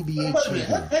an NBA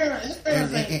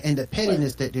champion, and the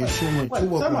pettiness that they're showing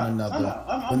toward one another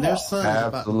when their son is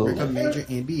about to break a major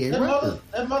NBA record.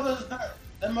 That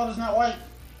mother's not white.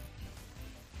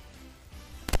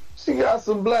 She got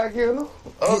some black in her.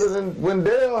 Other than when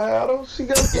Dale had her, she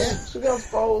got some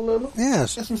soul in her.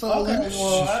 Yes. That's some soul in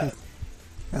Okay,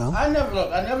 well, it. I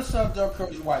never saw Dirk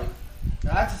Curry's white.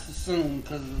 I just assumed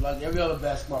because like every other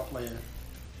basketball player,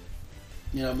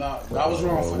 you know, I was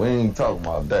wrong. We ain't talking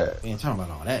about that. We ain't talking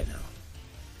about all that now.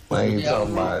 We ain't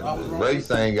talking about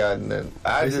race. Ain't got nothing.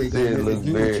 I just did look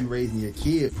you big. you raising your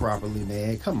kid properly,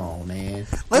 man. Come on, man.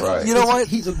 Right. You know what?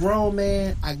 He's a grown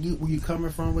man. I get where you're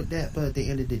coming from with that, but at the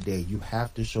end of the day, you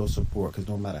have to show support because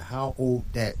no matter how old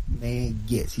that man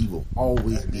gets, he will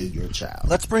always be your child.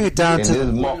 Let's bring it down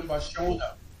to. By showing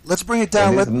up. Let's bring it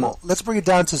down. Let's bring it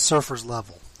down to Surfer's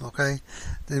level, okay?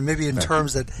 Then maybe in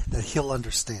terms that he'll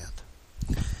understand.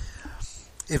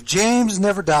 If James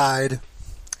never died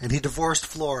and he divorced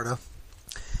Florida,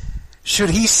 should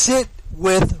he sit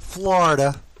with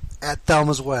Florida at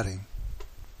Thelma's wedding?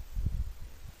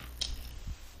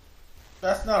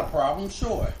 That's not a problem,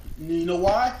 sure. You know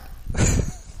why?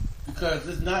 Because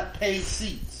it's not paid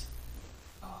seats.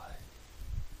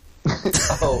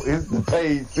 Oh, it's the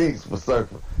paid seats for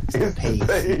Surfer. It's Paid the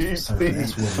paid seats, sir.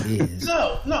 That's seats. what it is.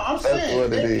 No, I'm saying what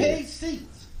they it is. paid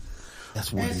seats.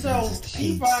 That's what And it is. so It's the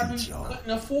he paid probably seats, y'all. couldn't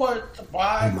afford to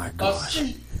buy Oh my a gosh.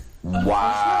 seat.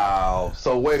 Wow.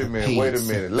 So wait a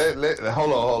minute. Let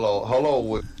hold on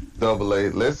with Double A.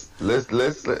 Let's get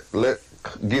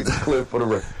the clip for the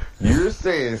record. You're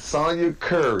saying Sonya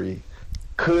Curry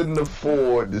couldn't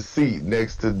afford the seat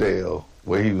next to Dale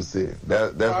where he was sitting.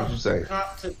 That's what you're saying.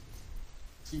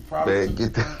 She probably Man, took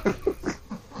get that.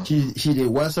 She did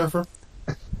what, Surfer?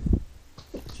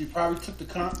 She probably took the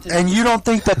comp. And you don't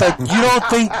think that you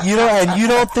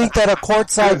don't think that a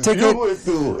courtside ticket.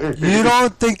 You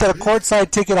don't think that a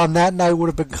courtside ticket on that night would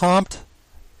have been comped?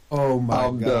 Oh my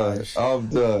I'm done. I'm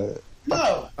done.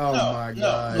 No. Oh no, my no.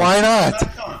 God. Why not?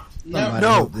 Comped. Never.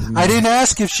 No, I didn't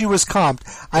ask if she was comped.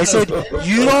 I said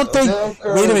you don't think.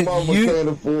 Wait a minute. Can't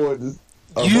afford this.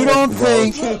 You don't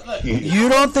think Look, you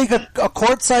don't think a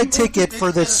courtside ticket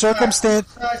for the circumstance.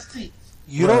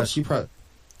 You Well, don't. She probably.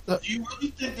 Do you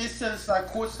really think they set aside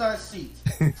courtside seats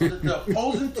so that the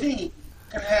opposing team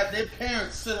can have their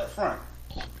parents sit up front?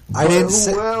 I didn't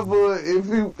say. Whoever, if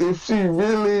she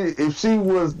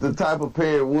was the type of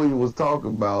parent William was talking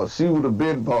about, she would have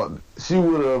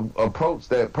approached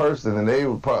that person, and they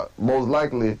would most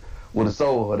likely would have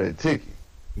sold her that ticket.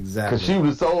 Exactly. Because she would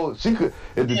have sold. She could,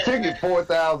 if the ticket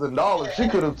 $4,000, she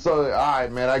could have said, "All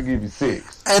right, man, I give you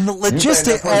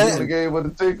 $6,000." And Gave her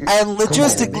the ticket. and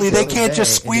logistically, they can't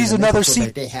just squeeze another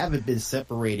seat. They haven't been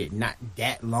separated not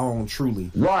that long, truly.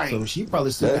 Right. So she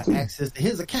probably still That's got it. access to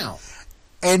his account.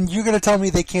 And you're going to tell me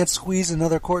they can't squeeze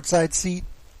another courtside seat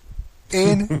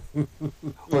in?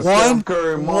 For Steph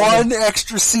Curry, mama. one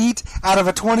extra seat out of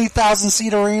a 20,000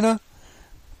 seat arena?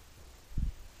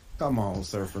 Come on,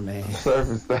 Surfer, man.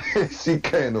 Surface, she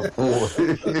can't afford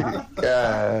it.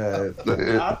 God.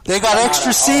 They got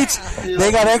extra seats.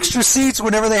 They got extra seats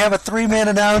whenever they have a 3-man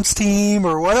announce team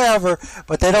or whatever,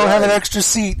 but they don't have an extra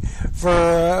seat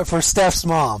for Steph's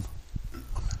mom.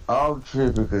 I'm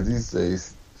tripping because he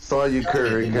says Sonya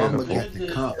Curry can't Mama afford got it.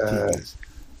 the comp tickets.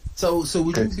 So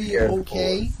would you be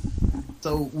okay?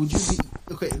 So would you be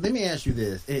okay? Let me ask you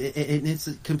this, and it's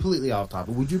completely off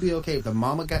topic. Would you be okay if the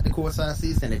mama got the courtside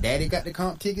seats and the daddy got the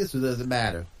comp tickets, or does it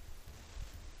matter?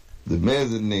 The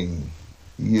mezzanine.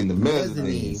 You in the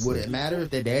mezzanine. Would it matter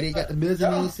if the daddy got the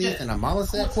mezzanine seats and the mama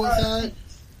sat courtside?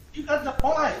 You got to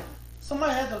buy it.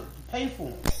 Somebody had to pay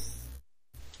for them.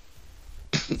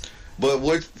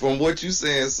 But from what you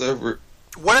saying, Surfer,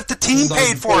 What if the team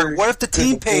paid for it? What if the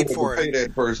team paid for pay it?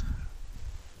 that person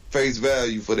face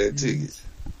value for that ticket?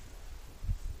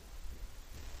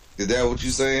 Is that what you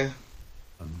saying?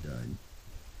 I'm done.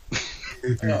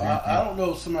 I don't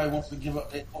know if somebody wants to give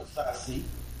up their courtside seat.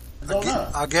 I don't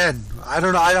know. Again, I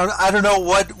don't know. I don't know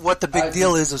what the big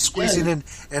deal is of squeezing in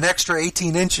an extra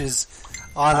 18 inches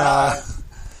on the.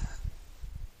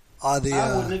 I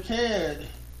wouldn't have cared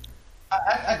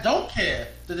I don't care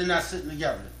that they're not sitting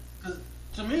together. Because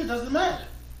to me, it doesn't matter.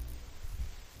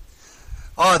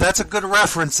 Oh, that's a good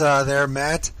reference there,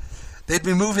 Matt. They'd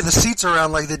be moving the seats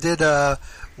around like they did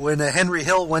when Henry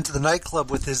Hill went to the nightclub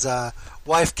with his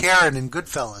wife Karen in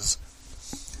Goodfellas.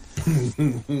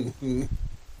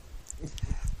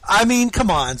 I mean,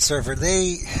 come on, Surfer.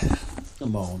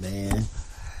 Come on, man.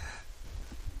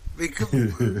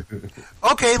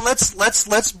 Okay,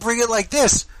 let's bring it like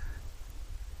this.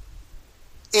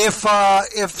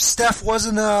 If Steph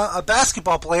wasn't a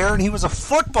basketball player and he was a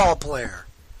football player,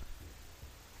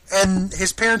 and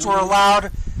his parents were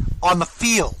allowed on the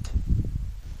field,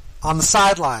 on the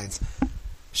sidelines,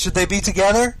 should they be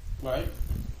together? Right.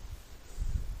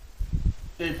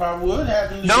 They probably would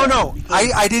have. No.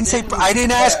 I didn't say. I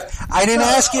didn't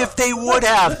ask if they would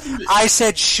have. I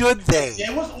said should they.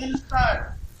 They was on the side.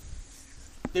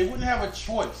 They wouldn't have a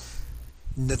choice.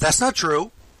 No, that's not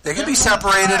true. They could be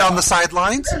separated on the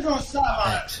sidelines. They're on the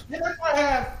sidelines. They're not going to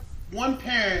have one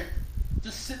parent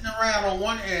just sitting around on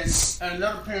one end and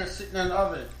another parent sitting on the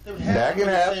other. That can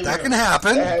happen. That can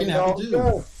happen.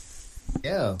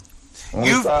 Yeah.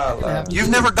 You've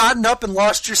never gotten up and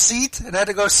lost your seat and had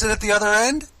to go sit at the other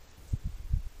end?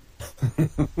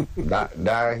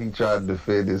 Now he tried to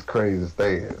defend his crazy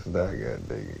stance. Now I got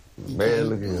it. Man,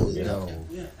 look at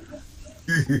him.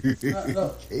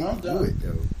 I'm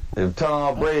done. If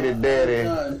Tom Brady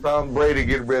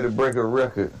getting ready to break a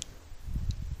record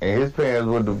and his parents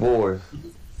were divorced,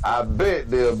 I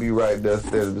bet they'll be right there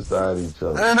standing beside each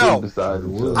other. I don't know. Beside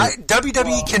each other.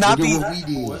 WWE cannot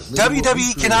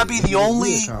be the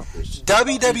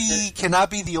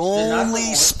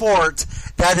only sport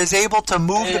that is able to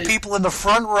move the people in the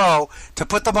front row to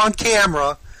put them on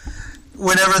camera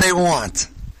whenever they want.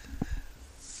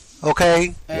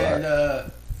 Okay? And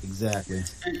exactly.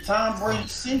 And Tom Brady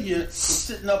Sr. was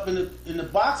sitting up in the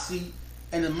box seat,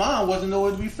 and the mom wasn't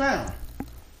nowhere to be found.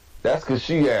 That's because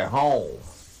she at home.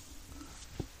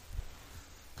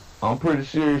 I'm pretty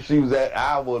sure she was at.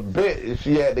 I would bet if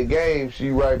she at the game,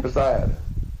 she right beside her.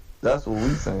 That's what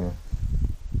we saying.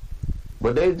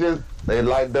 But they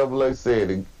like Double A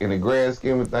said, in the grand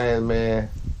scheme of things,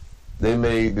 man, they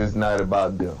made this night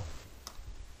about them.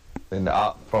 And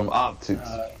from optics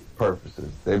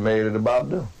purposes, they made it about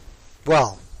them.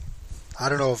 Well, I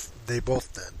don't know if they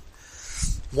both did.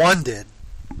 One did.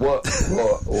 Well,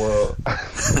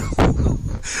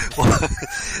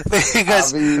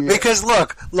 because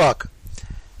look,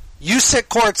 you sit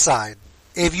courtside.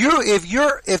 If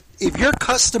your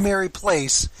customary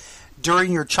place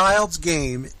during your child's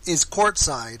game is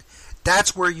courtside,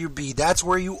 that's where you be. That's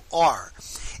where you are.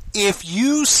 If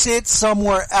you sit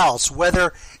somewhere else,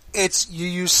 whether it's you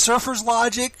use surfer's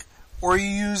logic or you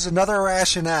use another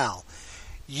rationale,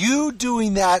 you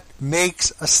doing that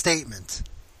makes a statement.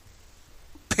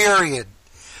 Period.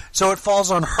 So it falls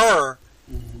on her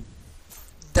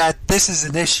that this is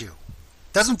an issue.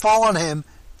 Doesn't fall on him,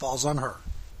 falls on her.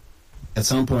 At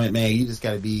some point, man, you just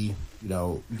got to be,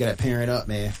 you got to parent up,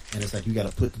 man. And it's like you got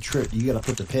to put the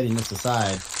pettiness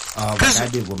aside. Like I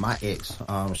did with my ex.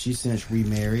 She's since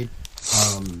remarried.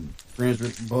 Friends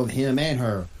with both him and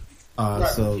her. Right.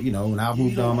 So, when I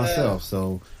moved on myself.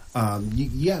 So,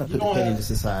 you got to put the pettiness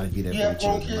aside and be there for your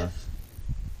children.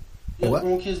 You have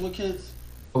grown kids with kids?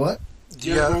 What?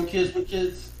 You have grown kids with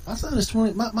kids? My son is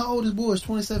 20. My oldest boy is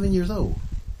 27 years old.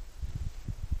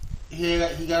 He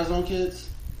got his own kids?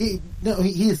 He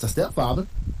is a stepfather.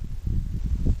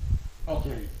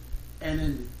 Okay. And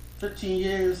in 15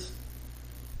 years,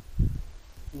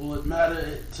 will it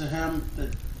matter to him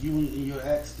that you and your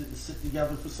ex didn't sit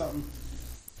together for something?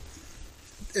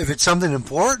 If it's something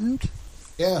important.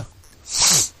 Yeah.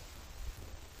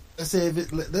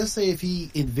 Let's say if he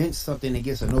invents something and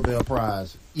gets a Nobel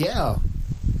Prize. Yeah.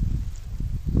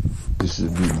 This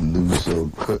should be the news show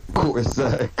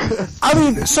courtside. I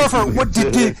mean, Surfer, what do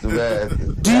you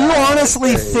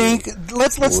honestly think?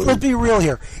 Let's be real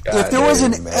here. If there was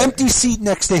an empty seat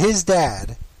next to his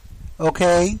dad,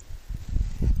 okay,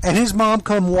 and his mom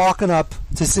come walking up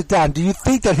to sit down, do you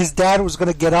think that his dad was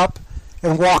going to get up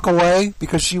and walk away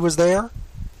because she was there?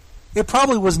 It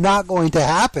probably was not going to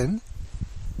happen.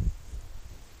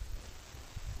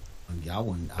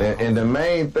 And the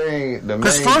main thing,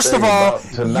 because first of all,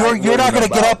 you're not going to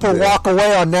get up and walk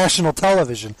away on national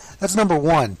television. That's number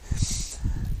one.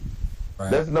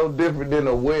 Right. That's no different than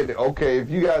a wedding. Okay, if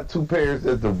you got two parents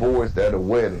that's divorced at a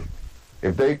wedding,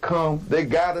 if they come, they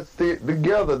gotta stick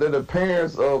together. They're the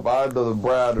parents of either the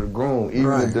bride or the groom,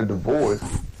 even if they're divorced.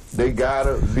 They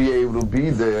gotta be able to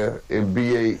be there and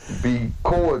be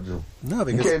cordial. No,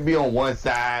 because you can't be on one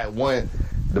side, one.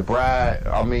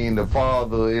 the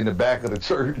father in the back of the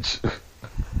church.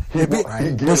 He get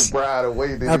the bride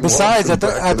away. Besides, at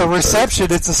the reception,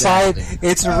 it's a side.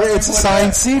 It's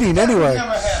assigned seating anyway.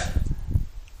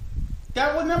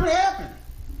 That would never happen.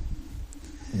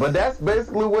 But that's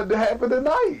basically what happened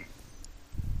tonight.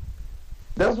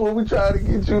 That's what we try to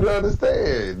get you to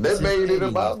understand. They made it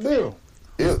about them.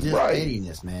 It's just right.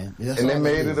 pettiness, man. And they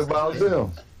made it about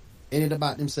them. And it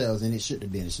about themselves, and it shouldn't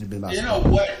have been. It should have been about. You know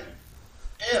what?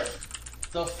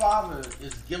 If the father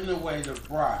is giving away the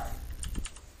bride,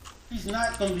 he's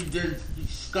not going to be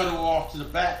scuttle off to the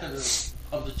back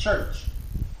of the church.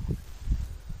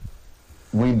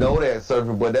 We know that,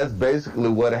 Surfer, but that's basically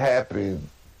what happened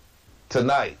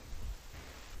tonight.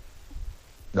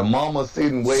 The mama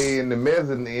sitting way in the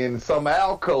mezzanine in some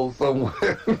alcove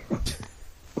somewhere.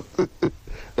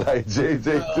 Like JJ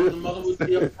the mother would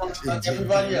be up front like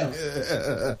everybody else.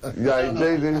 Like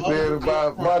JJ said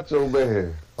about Macho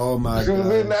Man. Oh my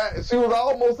God. She was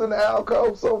almost in the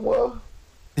alcove somewhere.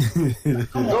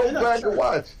 Go back and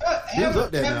watch.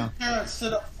 Have parents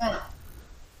sit up front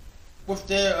with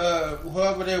their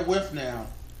whoever they're with now.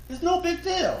 It's no big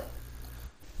deal.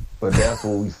 But that's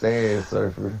what we saying,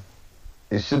 Surfer.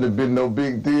 It should have been no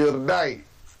big deal tonight.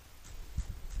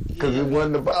 Because it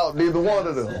wasn't about neither one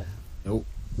of them. Nope.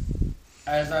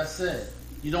 As I said,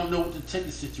 you don't know what the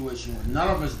ticket situation was. None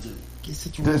of us do. The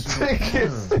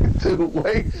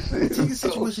ticket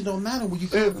situation don't matter when you.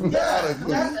 It matters.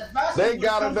 They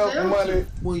got enough money.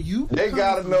 They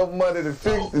got enough money to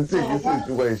fix the ticket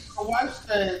situation. The wife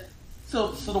said,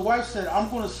 so the wife said, I'm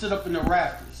going to sit up in the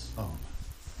rafters. Oh.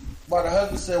 But the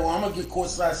husband said, well, I'm going to get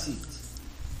courtside seats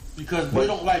because we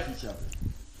don't like each other.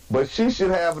 But she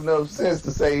should have enough sense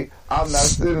to say, I'm not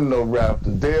sitting in no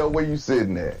rafters. Dale, where you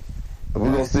sitting at? We're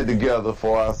going to sit together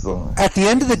for our son. At the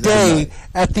end of the day,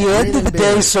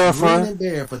 Surfer. Grin and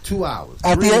bear for 2 hours.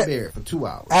 At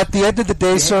the end of the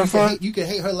day, Surfer. You can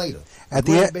hate her later.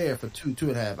 Grin and bear for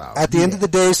 2.5 hours. At the end of the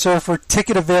day, Surfer,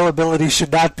 ticket availability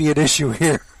should not be an issue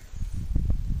here.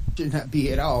 Should not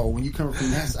be at all. When you come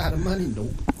from that side of money,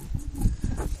 nope.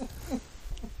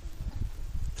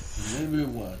 Maybe it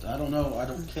was. I don't know. I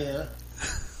don't care.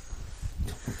 I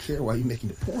don't care why you making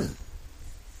the point.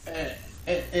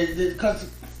 Because,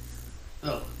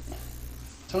 look,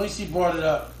 Tony C brought it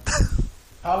up.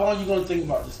 How long are you going to think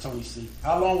about this, Tony C?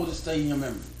 How long will it stay in your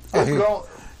memory?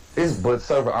 But,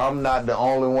 Surfer, I'm not the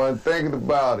only one thinking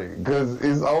about it because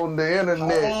it's on the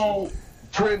internet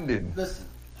trending. Listen,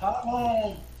 how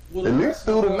long will at least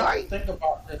through the night think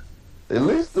about this? At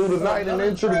least through the night and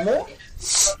into the morning.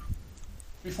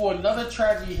 Before another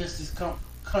tragedy hits this country.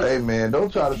 Hey man,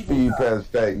 don't try to speed past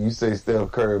fact. You say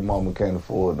Steph Curry mama can't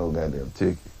afford no goddamn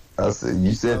ticket. I said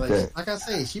you said that. Like I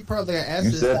said, she probably got asked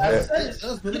you said that.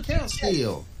 Husband account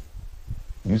still.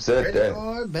 You said credit that.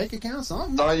 Card, bank account,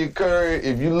 something. Sonya Curry,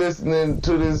 if you listening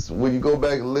to this, when you go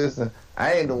back and listen,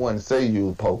 I ain't the one to say you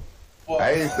a Pope. Well,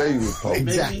 I ain't say you a Pope.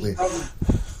 Exactly.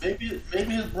 Maybe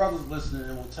his brother's listening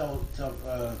and will tell.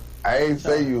 I ain't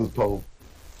say you was Pope.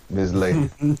 Miss Lady.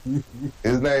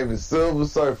 His name is Silver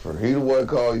Surfer. He the one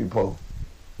call you Pope.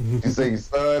 You say your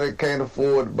son that can't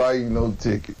afford to buy you no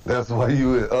ticket. That's why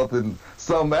you up in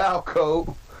some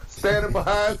alcove standing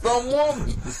behind some woman.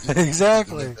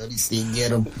 Exactly. Let me see,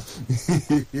 get him.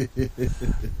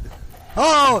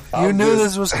 Oh, you knew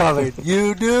this was coming.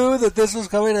 You knew that this was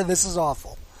coming, and this is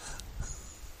awful.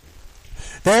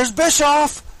 There's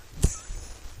Bischoff.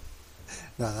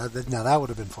 No, that would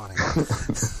have been funny.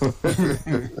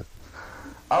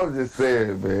 I was just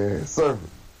saying, man, Surfer.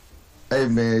 Hey,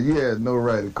 man, you had no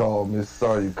right to call Miss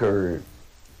Sonya Curry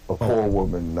a poor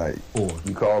woman tonight.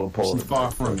 You called her poor. She's far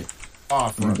from it.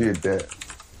 Far from you it. did that.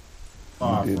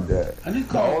 Far you did that. I didn't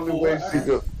the call only poor. way she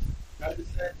could.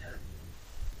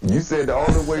 You said the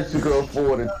only way she could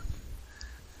afford to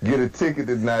get a ticket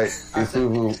tonight if it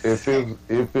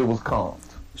was comped.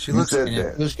 She looks said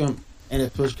that. And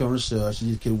if push comes to shove, she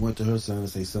just could have went to her son and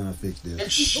say, "Son, fix this."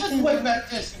 And she way back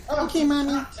there. Okay,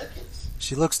 mommy.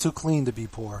 She looks too clean to be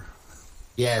poor.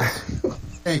 Yes.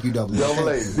 Thank you, Double A. Double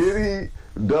A.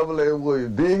 Double A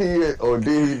Williams, did he or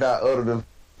did he not utter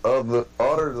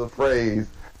the phrase,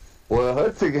 well,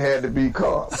 her ticket had to be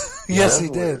comped? Yes, he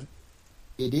did.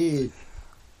 It did.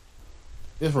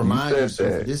 Just remind you,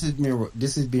 sir, this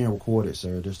is being recorded,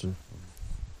 sir. Just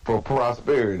for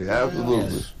prosperity,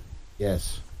 absolutely.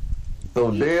 Yes.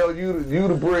 So Dale, you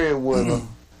the breadwinner.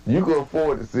 You can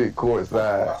afford to sit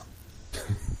courtside.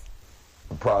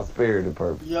 For prosperity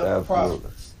purpose. Yep,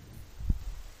 absolutely.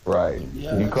 Right.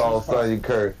 Yeah, you call Sonya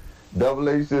Curry. Double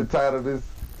A should title this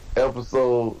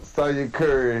episode Sonya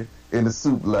Curry in the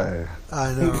soup line.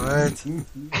 I know, right? In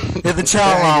the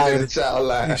chow line. In the chow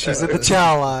line. She's in the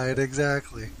chow line,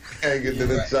 exactly. Hanging in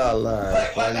the chow line. I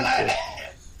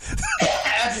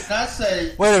did not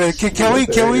say. Wait a minute. Can we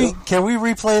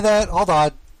replay that? Hold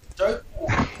on. Chow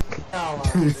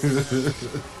line.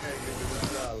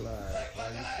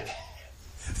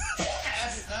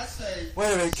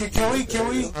 Wait a minute. Can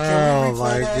we? Oh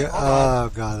my god! Oh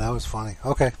god, that was funny.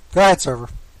 Okay, go ahead, server.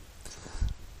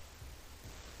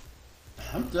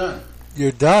 I'm done.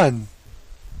 You're done.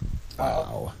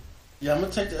 Wow. Yeah, I'm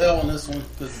gonna take the L on this one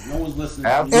because no one's listening.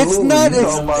 Absolutely. It's not.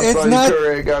 It's not.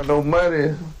 Curry ain't got no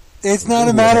money. It's not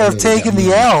a matter of taking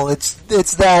the L. It's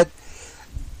that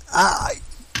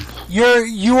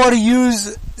you want to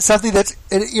use something that's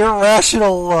an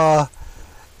irrational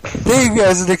thing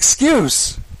as an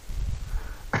excuse.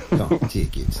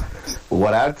 Tickets.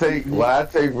 What I take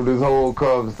from this whole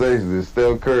conversation is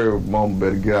Steph Curry mama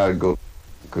better get out and go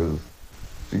because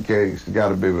she got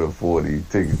to be able to afford these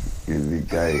tickets in these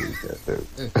games.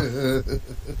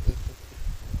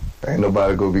 Ain't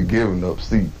nobody gonna be giving up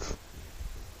seats.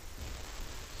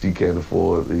 She can't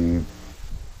afford to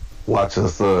watch her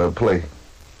son play.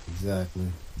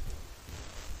 Exactly.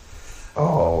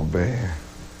 Oh man,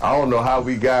 I don't know how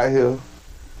we got here.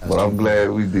 But I'm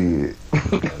glad we did.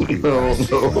 That was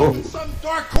just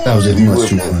much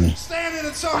too funny.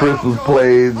 Christmas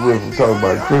plays, we're talking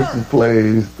about Christmas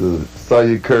plays, the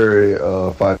Sonya Curry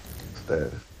fight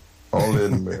status. Only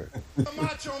in America.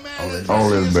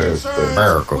 Only in America.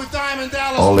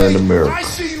 Only in America. I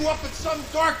see you up at some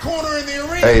dark corner in the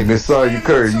arena. Hey, Miss Sonya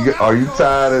Curry, are you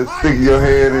tired of sticking your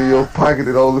hand in your pocket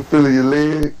and only feeling your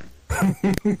leg?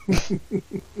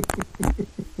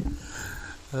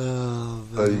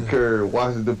 Sonya Curry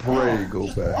watching the parade go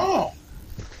by. Oh.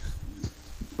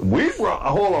 We wrong.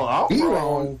 Hold on, I'm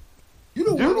wrong. You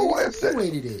the one that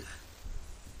insinuated it.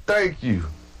 Thank you.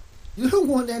 You the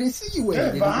one that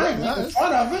insinuated it. But I ain't making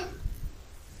fun of it.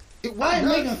 I ain't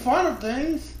making fun of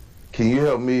things. Can you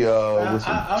help me? I'm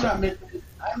not making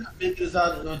this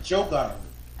out of a joke out of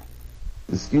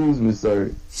it. Excuse me,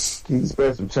 sir. Can you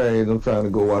spare some change? I'm trying to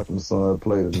go watch my son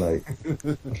play tonight.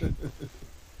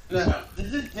 Now, they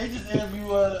just interview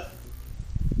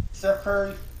Steph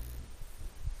Curry.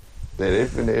 They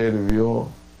finna interview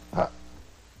him.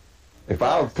 If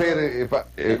I was petty, if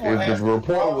the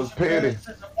reporter was petty,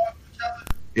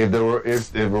 if the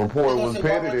reporter was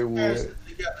petty, they would.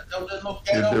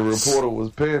 If the reporter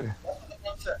was petty,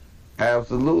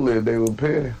 absolutely, if they were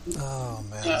petty. Oh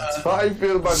man! So how you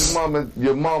feel about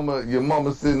your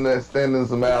mama sitting there standing in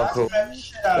some alcove,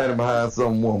 standing behind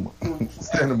some woman,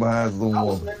 standing behind some I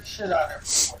woman. was the shit out of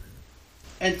her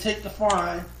and take the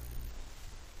fine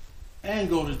and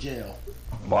go to jail.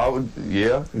 Why would?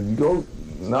 Yeah, you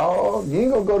ain't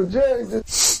gonna go to jail.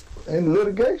 Just in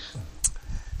litigation.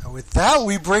 And with that,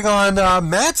 we bring on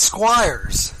Matt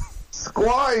Squires.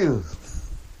 Squires.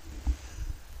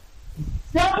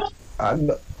 I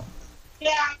know.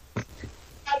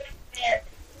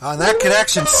 That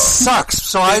connection sucks.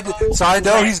 So I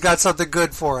know he's got something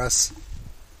good for us.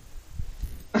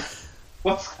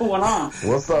 What's going on?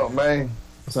 What's up, man?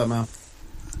 What's up, man?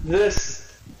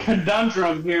 This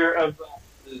conundrum here of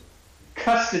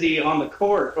custody on the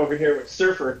court over here with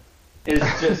Surfer is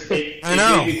just I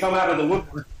know. You come out of the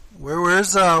woodwork.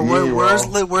 Where's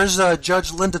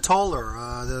Judge Linda Toller,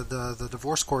 the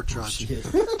divorce court judge?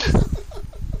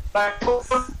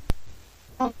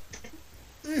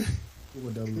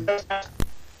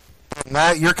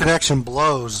 Matt, your connection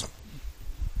blows.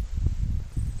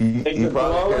 You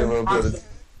probably came up with it.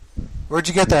 Where'd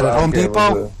you get that, at Home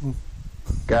Depot?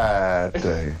 God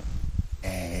dang.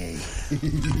 Hey.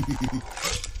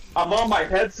 I'm on my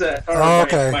headset. Or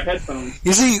okay. my headphones.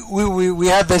 You see, we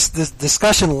had this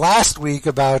discussion last week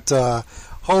about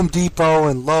Home Depot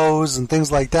and Lowe's and things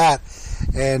like that,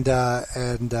 and I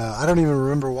don't even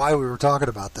remember why we were talking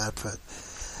about that,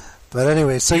 but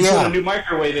anyway, so you yeah. put a new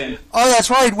microwave in. Oh, that's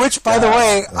right. Which, by the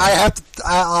way, I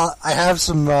have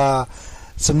some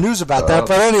news about that.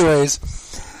 But anyways,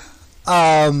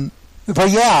 but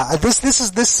yeah,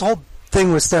 this whole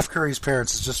thing with Steph Curry's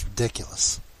parents is just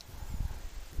ridiculous.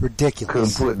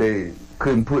 Ridiculous.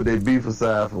 Couldn't put their beef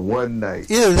aside for one night.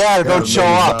 Either that or don't show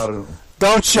up.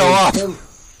 Don't show up.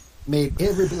 Made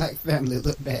every black family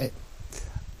look bad.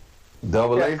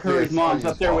 Double A Curry's mom's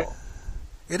up there with.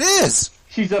 It is.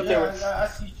 She's up there with.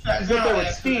 She's up there with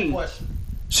Sting.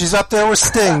 She's up there with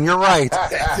Sting. You're right.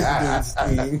 I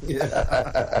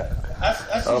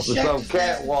Up see for some Shaq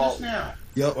catwalk. just now.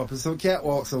 Yup, up in some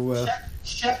catwalk somewhere.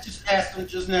 Shaq just asked him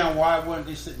just now why weren't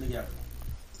they sitting together.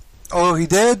 Oh, he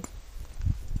did?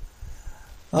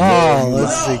 Oh,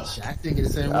 let's see. Shaq thinking the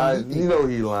same way. You know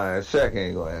he lying. Shaq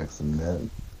ain't gonna ask him that.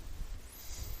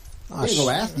 Oh, He ain't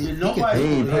gonna ask you. Nobody He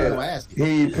ain't He ain't gonna petty. ask you.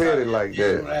 He ain't petty like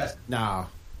You're that. gonna ask. Nah.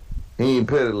 He ain't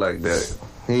petty like that.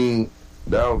 He ain't.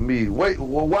 That was me. Wait,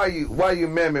 well, why your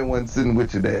mammy wasn't sitting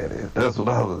with your daddy? That's what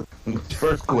I was.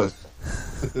 First question.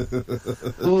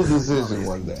 Whose decision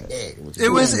was that? It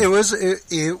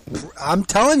was. I'm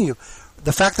telling you,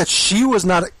 the fact that she was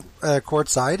not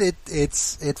courtside,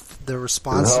 it's the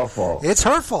response. It's her fault. It's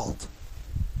her fault.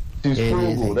 She's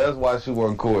frugal. That's why she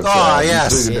wasn't courtside. Oh You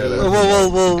yes. figured that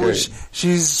out. Well. Okay.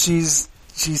 She's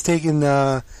taking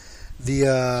the. She's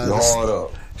hard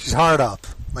up. She's hard up,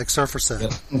 like Surfer said.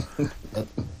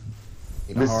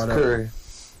 Mrs. Curry,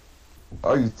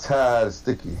 are you tired of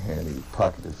sticking your hand in your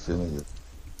pocket and feeling it?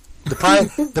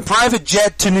 The private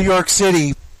jet to New York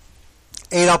City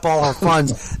ate up all her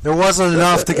funds. There wasn't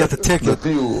enough to get the The ticket.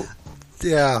 fuel.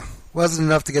 Yeah, wasn't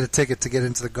enough to get a ticket to get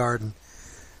into the garden.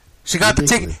 She got the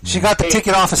ticket. She got the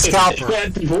ticket off a scalper.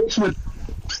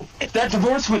 If that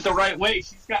divorce went the right way,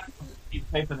 she's got to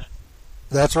pay for that.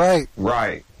 That's right.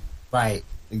 Right. Right.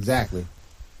 Exactly.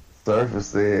 Surfer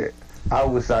said, I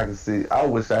wish I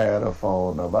had her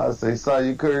phone number. I say,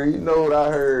 Sonya Curry, you know what I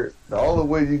heard? The only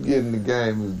way you get in the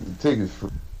game is the tickets free.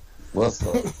 What's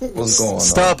up? What's going on?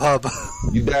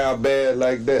 StubHub. You down bad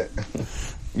like that?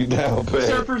 You down bad?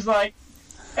 Surfer's like,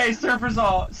 hey, Surfer's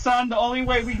all, son, the only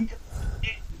way we can get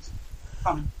is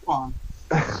come on.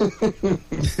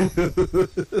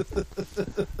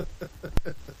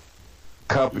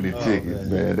 Company tickets,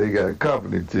 man. They got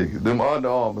company tickets. Them Under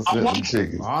Armour sent them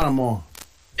tickets. Audemars.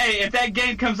 Hey, if that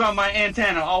game comes on my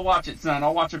antenna, I'll watch it, son.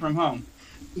 I'll watch it from home.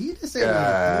 He just said God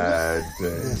that. damn.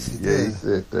 Yes, he Yeah, he did.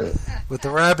 said that. With the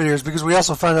rabbit ears, because we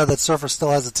also found out that Surfer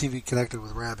still has a TV connected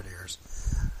with rabbit ears.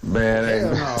 Man,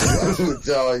 ain't Hell no. with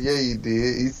y'all. Yeah, he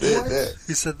did. He said What? that.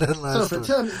 He said that last Surfer,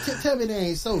 week. tell me they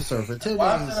ain't so, Surfer. Tell me they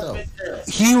ain't so.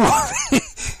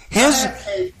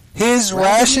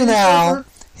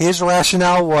 His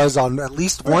rationale was on at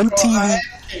least one TV.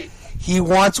 He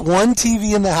wants one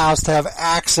TV in the house to have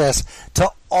access to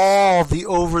all the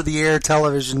over-the-air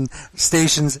television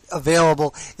stations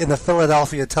available in the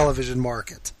Philadelphia television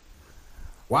market.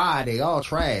 Why? They all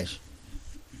trash.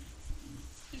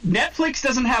 Netflix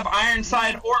doesn't have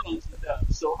Ironside or Elizabeth,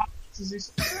 so how does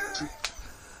he?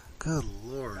 Good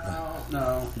Lord.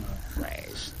 No.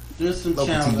 Trash. There's some Local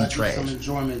channels TV I get trash. some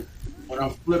enjoyment when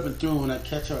I'm flipping through and I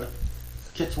catch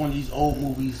one of these old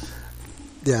movies.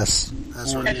 Yes,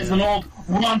 that's right. It's an old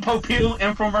Ron Popeil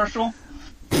infomercial.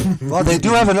 Well, they do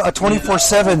have a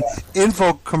 24/7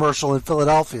 info commercial in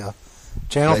Philadelphia.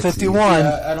 Channel Lexi. 51.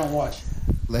 Yeah, I don't watch.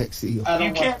 Lexi. I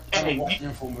You don't can't- watch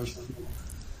infomercials.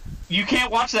 You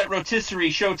can't watch that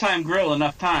rotisserie Showtime Grill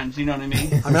enough times. You know what I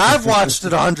mean? I mean, I've watched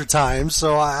it 100 times,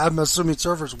 so I'm assuming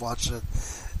Surfer's watched it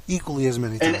equally as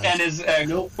many times. And his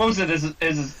what was it?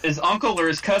 His uncle or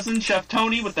his cousin, Chef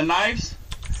Tony, with the knives.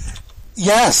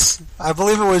 Yes, I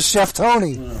believe it was Chef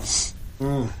Tony.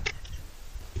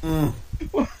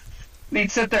 He'd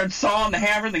sit there and saw on the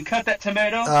hammer, then cut that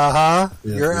tomato. Uh-huh.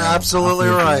 Yes, You're ma'am. absolutely I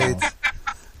feel right.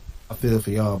 I feel for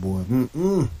y'all, boy.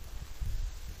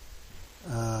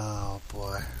 Oh,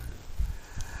 boy.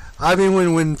 I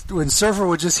mean, when Surfer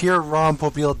would just hear Ron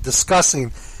Popeil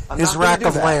discussing his rack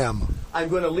of lamb. I'm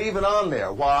going to leave it on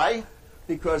there. Why?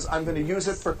 Because I'm going to use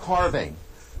it for carving.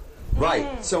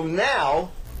 Right. So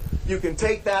now you can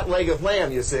take that leg of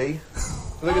lamb, you see.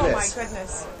 Look at this. Oh, my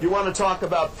goodness. You want to talk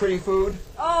about pretty food?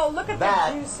 Oh, look at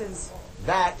That- the juices.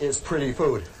 That is pretty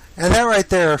food. And that right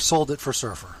there sold it for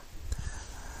Surfer.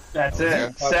 That's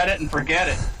it. Set it and forget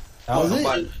it. That was it.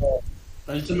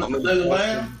 Are you talking about the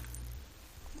lamb?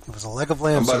 It was a leg of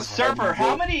lamb, Surfer. Surfer,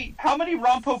 how many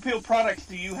Ron Popeil products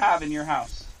do you have in your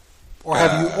house? Or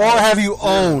have you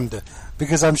owned?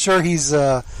 Because I'm sure he's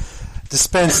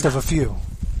dispensed of a few.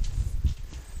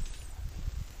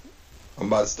 I'm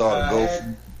about to start a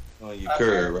GoFundMe on your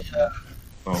Curry right now.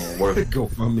 Go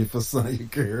from me for Sonya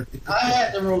Curry. I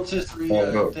had the rotisserie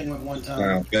thing with one time.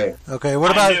 Okay. Okay,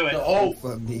 what about The old.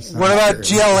 Fuck me, Sonya what about Curry.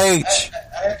 GLH?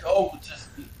 I had the old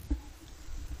rotisserie.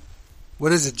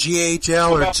 What is it,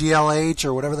 GHL or GLH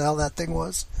or whatever the hell that thing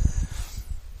was?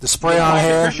 The spray on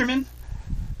hair. Fisherman?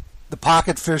 The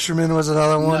Pocket Fisherman was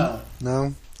another one.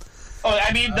 No. Oh,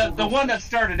 I mean the one that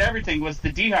started everything was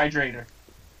the dehydrator.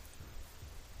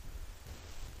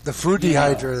 The food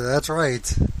dehydrator. That's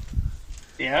right.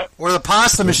 Yep. Or the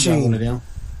pasta One of machine. them.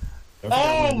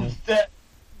 Oh,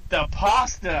 the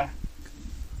pasta.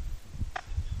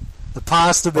 The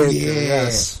pasta maker. yeah.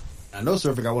 Yes. I know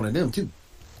Surfer got one of them too.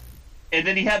 And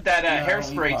then he had that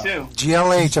hairspray too.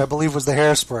 GLH, I believe, was the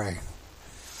hairspray.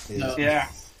 No, Yeah.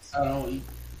 I don't eat.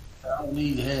 I don't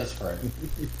need hairspray.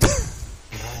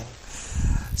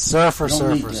 Surfer.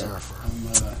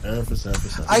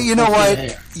 You know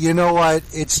what? You know what?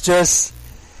 It's just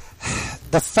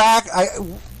the fact.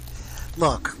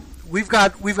 Look. We've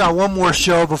got one more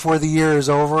show before the year is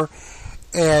over,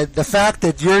 and the fact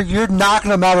that you're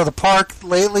knocking them out of the park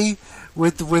lately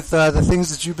with the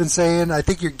things that you've been saying. I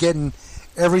think you're getting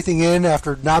everything in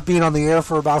after not being on the air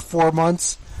for about 4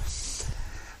 months.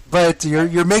 But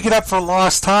you're making up for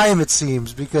lost time, it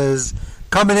seems, because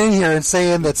coming in here and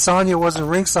saying that Sonya wasn't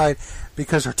ringside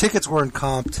because her tickets weren't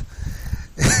comped,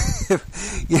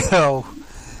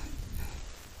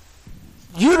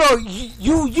 you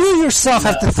yourself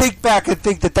have to think back and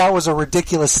think that was a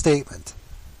ridiculous statement.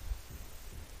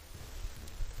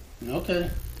 Okay.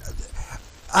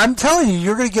 I'm telling you,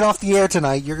 you're going to get off the air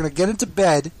tonight. You're going to get into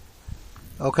bed.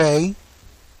 Okay.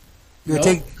 You're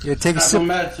going to take a sip. Don't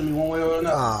matter to me one way or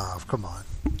another. Ah, come on.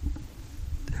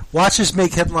 Watch us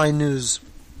make headline news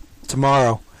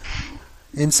tomorrow.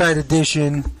 Inside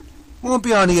Edition. Won't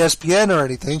be on ESPN or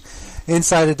anything.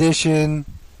 Inside Edition,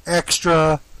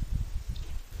 Extra,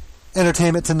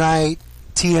 Entertainment Tonight,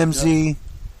 TMZ.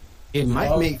 It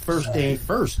might make first day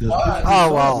first. Why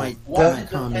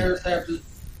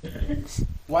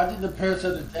did the parents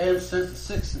have the damn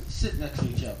sit next to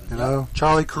each other? You know,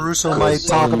 Charlie Caruso might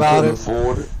talk about it.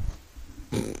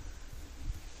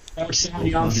 Or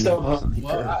somebody on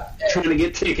StubHub trying to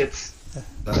get tickets.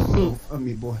 I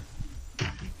mean, boy.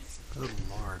 Good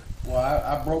Lord. Well,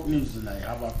 I broke news tonight.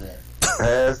 How about that?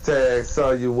 Hashtag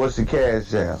saw you. What's your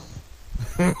cash out?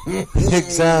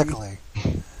 Exactly.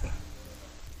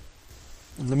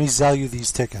 Let me sell you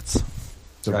these tickets.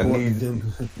 You need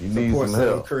some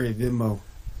help. Curry Venmo.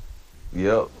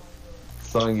 Yep.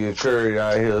 Sonya Curry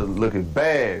out here looking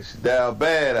bad. She's down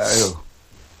bad out here.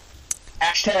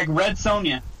 Hashtag Red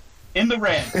Sonya. In the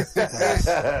red.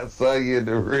 Sonya in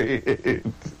the red.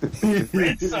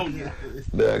 Red Sonya.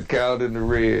 The account in the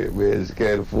red, man. She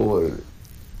can't afford it.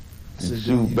 She's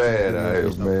too bad out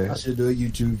here, man. I should do a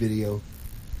YouTube video.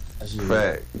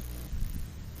 Fact.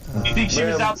 You think she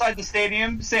was outside the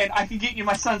stadium saying, "I can get you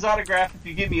my son's autograph if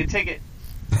you give me a ticket"?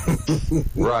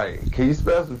 Right. Can you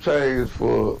spell some change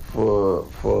for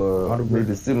me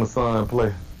to see my son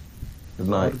play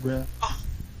tonight? Autograph.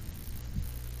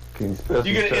 Can you spell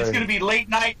some change? It's gonna be late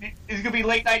night. It's gonna be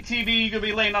late night TV. You're gonna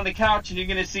be laying on the couch and you're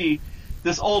gonna see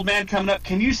this old man coming up.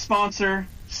 Can you sponsor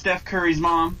Steph Curry's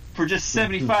mom for just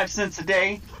 75 cents a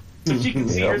day so she can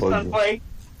see her son play?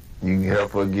 You can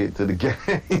help her get to the game.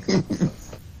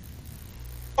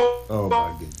 Oh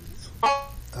my goodness.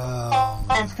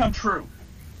 Dreams come true.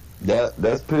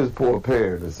 That's piss poor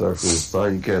parents, sir. So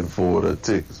you can't afford her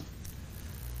tickets.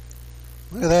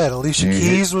 Look at that. Alicia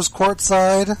Keys was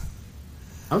courtside.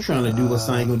 I'm trying to do what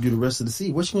Sonya gonna do the rest of the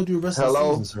season. What you gonna do the rest of the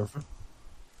season, Surfer?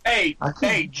 Hey,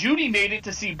 Judy made it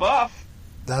to see Buff.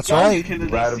 That's right.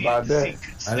 Right about that.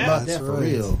 Right about that for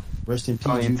real. Rest in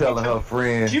peace. You telling her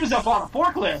friend. She was up on a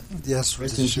forklift. Yes,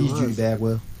 rest in peace, Judy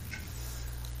Bagwell.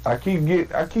 I keep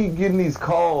getting these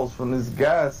calls from this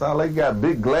guy. Sound like he got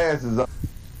big glasses on.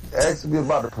 Asking me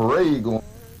about the parade going.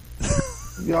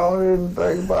 Y'all heard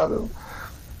anything about him?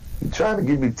 He trying to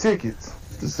give me tickets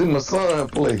to see my son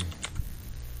play.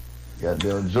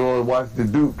 Goddamn George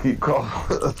Washington Duke keep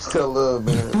calling. Tell her,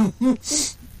 man.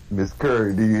 Miss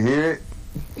Curry, do you hear it?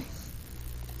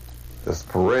 There's a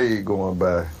parade going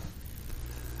by.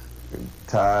 You're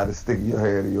tired of sticking your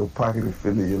hand in your pocket and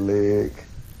feeling your leg.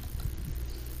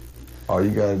 All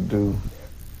you gotta do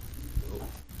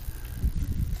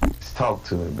is talk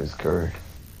to me, Miss Curry.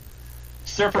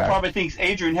 Surfer probably thinks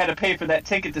Adrian had to pay for that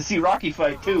ticket to see Rocky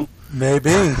fight too.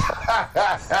 Maybe.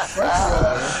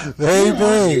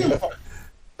 Maybe.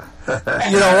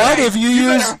 You know what? If you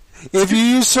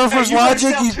use Surfer's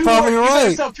logic, he's probably right.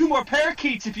 You sell 2 more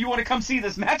parakeets if you want to come see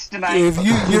this match tonight. If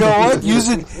you know what?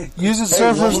 Using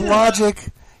Surfer's logic.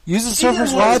 Using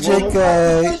Surfer's logic.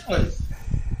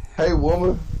 Hey,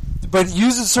 woman. But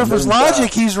using Surfer's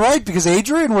logic, he's right because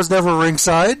Adrian was never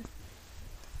ringside.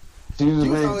 She was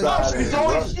ringside.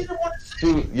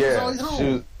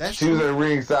 She was at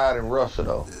ringside in Russia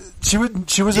though. She was.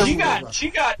 She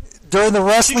got during the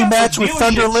wrestling match with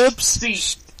Thunder Lips.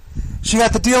 She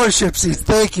got the dealership seats.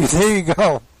 Thank you. There you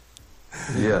go.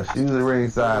 Yeah, she was at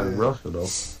ringside in Russia though.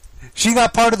 She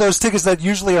got part of those tickets that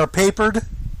usually are papered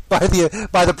by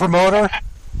the promoter.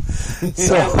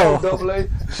 So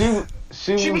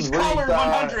she was caller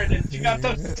 100 and she got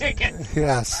those tickets.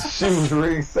 Yes. She was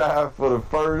ringside for the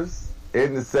first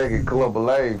and the second Clubber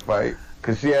Lane fight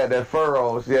because she had that fur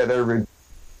on. She had that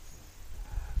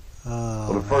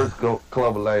for the first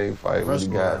Clubber Lane fight when he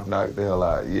got knocked the hell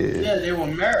out. Yeah, they were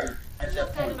married. at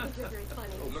that point.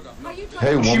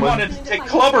 Hey, She woman. wanted to take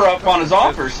Clubber up on his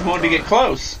offer. She wanted to get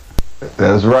close.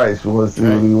 That's right. She wants to see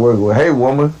who you work with. Hey,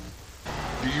 woman.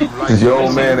 Cause your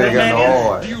old man ain't got no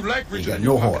heart. He got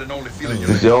no heart.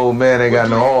 Cause your old man ain't got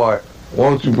no heart. Why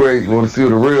don't you want to see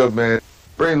the real man?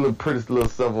 Bring a little pretty little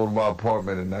stuff over to my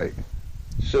apartment tonight.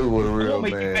 Show you what a real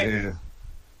man is.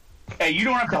 Hey, you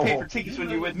don't have to pay for tickets when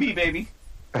you're with me, baby.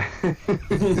 Living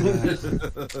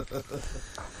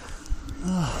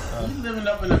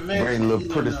up in the mansion. Bring a little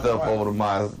pretty stuff over to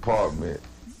my apartment.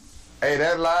 Hey,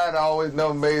 that line always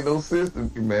never made no sense to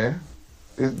me, man.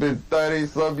 It's been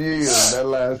 30-some years, and that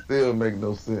line still make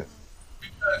no sense.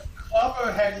 Because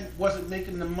Clubber wasn't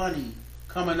making the money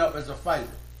coming up as a fighter.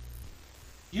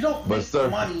 You don't make the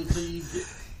money until you get...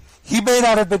 He may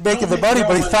not have been making the money,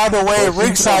 but he found a way at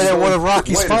ringside at one of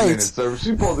Rocky's fights. Sir. She's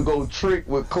supposed to go trick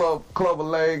with Clubber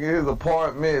Lang in his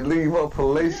apartment, leave her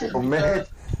palatial, man.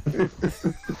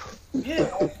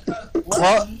 Yeah,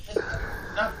 Rocky is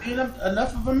not being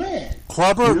enough of a man.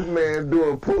 Clubber, this man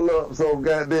doing pull-ups on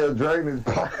goddamn drainage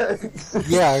pipes.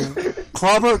 Yeah,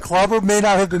 Clubber may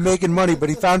not have been making money, but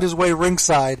he found his way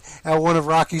ringside at one of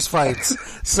Rocky's fights.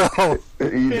 So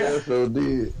he so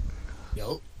did.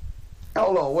 Yo.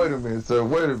 Hold on, wait a minute, sir.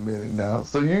 Wait a minute now.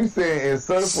 So you saying in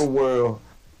Surfer World,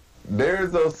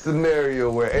 there's a scenario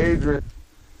where Adrian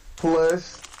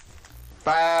plush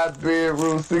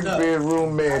 5-bedroom,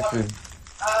 6-bedroom mansion.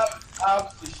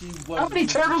 How many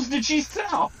turtles did she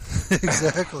sell?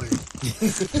 Exactly.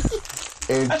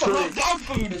 And That's a lot of dog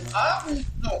food.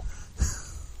 No.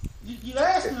 You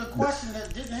asked me a question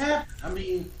that didn't happen. I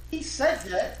mean, he said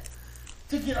that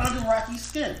to get under Rocky's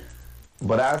skin.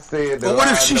 But I said that. But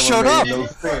what if she showed up?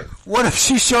 What if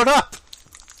she showed up?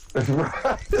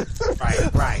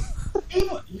 Right. He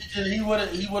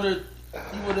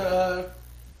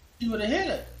would have hit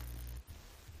it.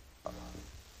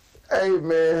 Hey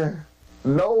man,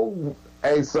 no.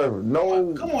 Hey sir,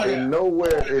 no. Come on now.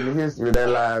 Nowhere in history that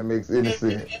line makes any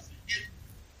sense.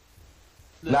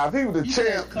 Now if he was the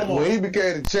champ, when he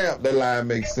became the champ, that line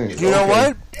makes sense. You know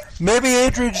what? Maybe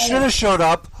Adrian should have showed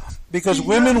up because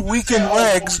women weaken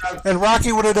legs, and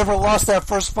Rocky would have never lost that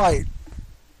first fight.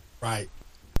 Right.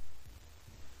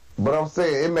 But I'm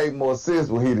saying it make more sense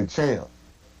when he the champ.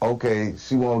 Okay,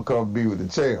 she want to come be with the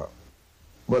champ.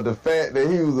 But the fact that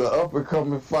he was an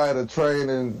up-and-coming fighter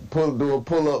training, doing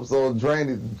pull-ups on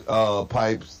drainage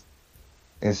pipes,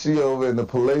 and she over in the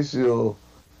palatial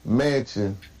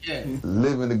mansion,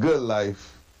 living the good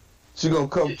life, she gonna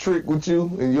come trick with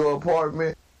you in your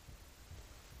apartment?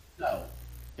 No.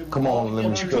 Come on, let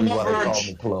me show you why they call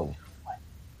me Clubber.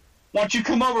 Why don't you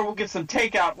come over? We'll get some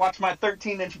takeout. Watch my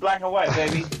 13-inch black and white,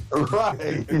 baby.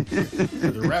 Right.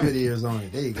 The rabbit ears on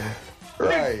it. There you go.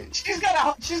 Right. She's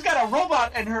got a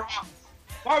robot in her house.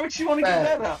 Why would she want to give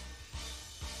that up?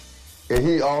 And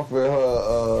he offered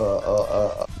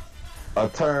her a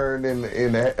turn in the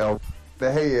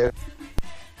head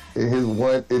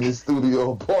in his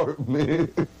studio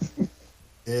apartment.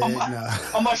 I'm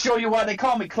gonna show you why they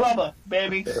call me Clubber,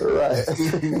 baby. Right.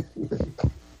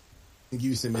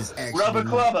 Use him as action. Rubber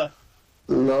Clubber.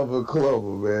 Rubber Clubber,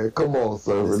 man. Come on,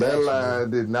 sir. That line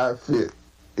did not fit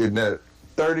in that.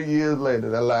 30 years later,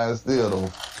 that line still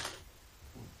don't.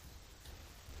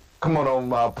 Come on over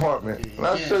my apartment. And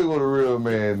I'll show you what a real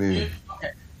man is.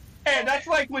 Hey, that's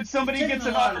like when somebody gets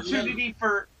an opportunity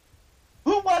for.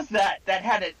 Who was that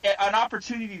had an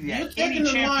opportunity at any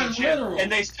championship,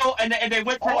 and they still and they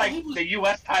went for like the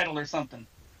U.S. title or something?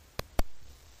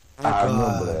 I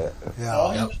remember that.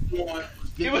 Yeah.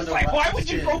 It was like, why would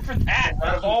you go for that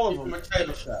out of all of them?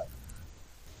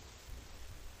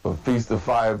 A Feast of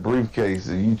Fire briefcase,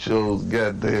 and you chose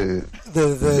the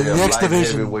X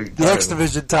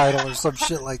Division title or some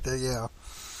shit like that. Yeah.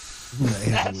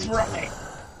 That's right.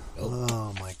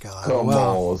 Oh my God! Come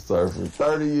on, Surfer.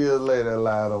 30 years later, that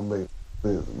line don't make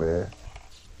sense, man.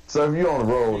 Surfer, you on the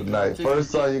road tonight.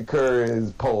 First saw your Curry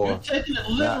is poor. You're taking it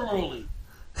literally.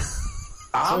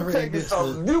 I'm taking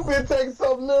something. You've been taking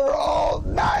something literal all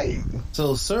night.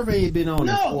 So Surfer ain't been on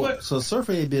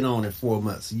Surfer ain't been on in 4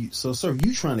 months. Surfer,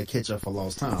 you trying to catch up for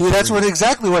lost time? Yeah, that's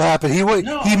exactly what happened. He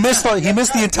missed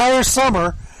the entire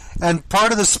summer and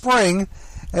part of the spring,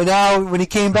 and now when he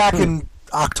came back in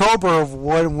October of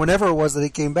whenever it was that he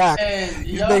came back,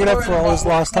 he's making up for all his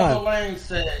lost time. Lang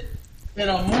said in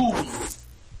a movie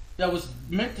that was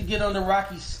meant to get under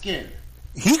Rocky's skin.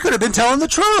 He could have been telling the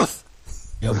truth.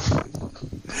 Yep.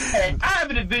 Hey, I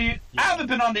haven't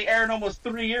been on the air in almost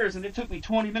 3 years, and it took me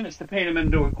 20 minutes to paint him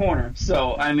into a corner.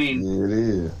 So I mean, Yeah, it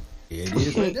is. Yeah, it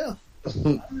is right now.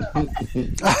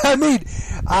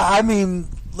 I mean,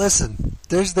 listen.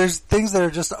 There's things that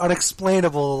are just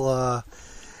unexplainable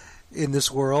in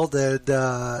this world,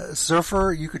 and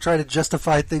Surfer, you could try to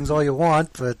justify things all you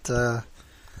want, but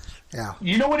yeah.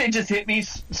 You know what? It just hit me.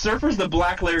 Surfer's the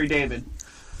Black Larry David.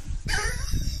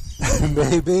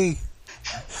 Maybe.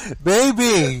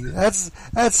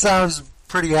 That sounds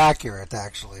pretty accurate,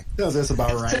 actually. That's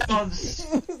about right. Sounds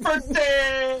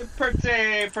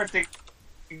pretty.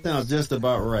 Sounds just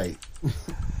about right.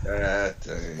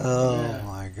 Oh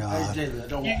my God!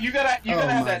 You gotta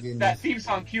have that theme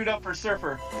song queued up for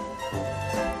Surfer.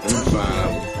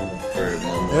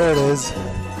 There it is.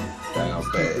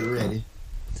 Sounds bad. Ready.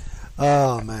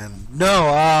 Oh man,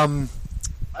 no.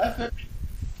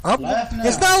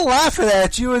 It's not laughing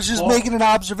at you. It's just making an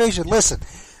observation. Listen,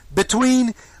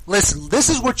 this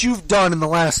is what you've done in the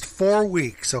last 4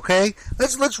 weeks. Okay,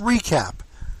 let's recap.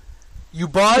 You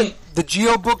bought the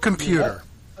GeoBook computer.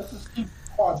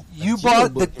 You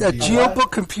bought a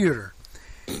GeoBook computer.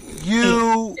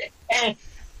 It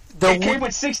came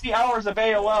with 60 hours of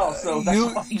AOL. So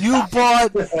you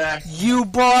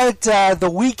bought the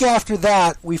week after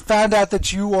that. We found out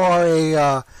that you are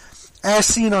a as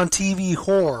seen on TV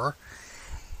whore.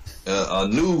 A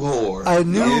new whore.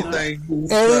 Anything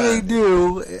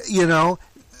new, you know.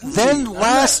 Then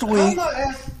last week. I'm not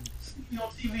asking on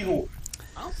TV whore.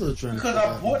 I'm still trying because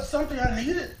I bought something I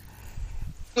needed.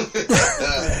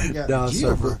 No,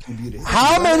 Surfer.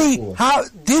 How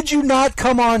did you not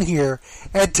come on here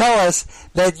and tell us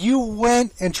that you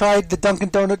went and tried the Dunkin'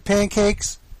 Donut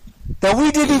pancakes that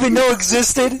we didn't even know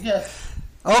existed? Yes.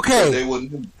 Okay. They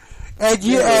wouldn't. And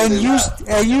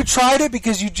you tried it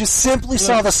because you just simply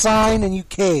saw the sign and you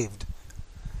caved.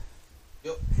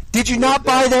 Yep. Did you not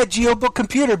buy that GeoBook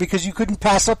computer because you couldn't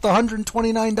pass up the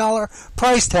 $129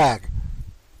 price tag?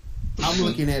 I'm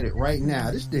looking at it right now.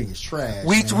 This thing is trash.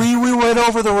 We went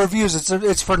over the reviews.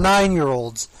 It's for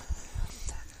 9-year-olds.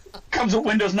 Comes with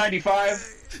Windows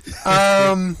 95.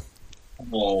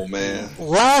 Oh man.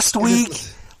 Last week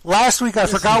I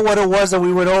forgot what it was that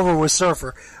we went over with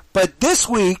Surfer. But this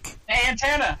week, the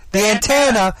antenna.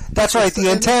 That's right, the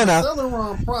antenna. The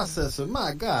Celeron processor.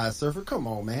 My God, Surfer, come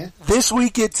on, man. This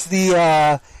week it's this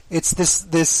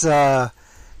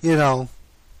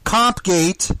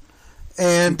Compgate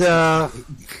and and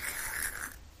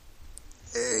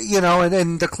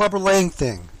the Clubber Lang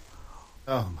thing.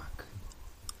 Oh my God.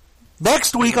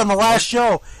 Next week on the last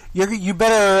show, you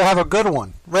better have a good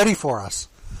one ready for us.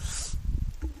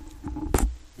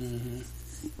 Mm-hmm.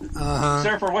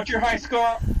 Surfer, what's your high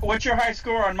score? What's your high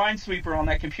score on Minesweeper on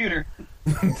that computer?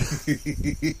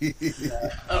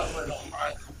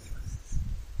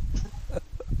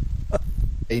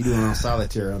 They doing on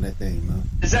solitaire on that thing, man.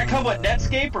 Does that come with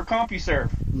Netscape or CompuServe?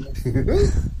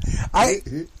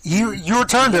 You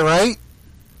returned it, right?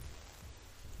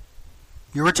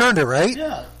 You returned it, right?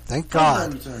 Yeah. Thank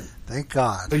God. Thank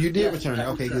God. So you did return it.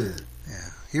 Okay, good. Yeah,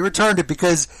 he returned it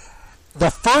because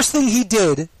the first thing he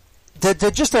did,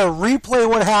 just to replay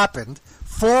what happened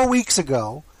 4 weeks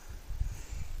ago,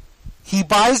 he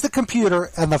buys the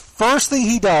computer and the first thing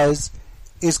he does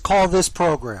is call this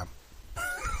program.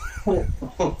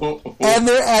 and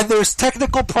there's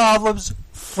technical problems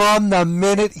from the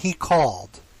minute he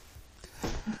called.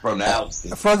 From the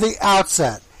outset. From the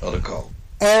outset. Of the call.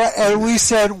 And we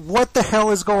said, what the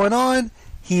hell is going on?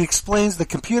 He explains the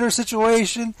computer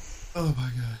situation. Oh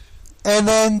my God. And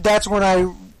then that's when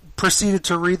I proceeded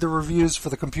to read the reviews for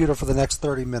the computer for the next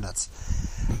 30 minutes.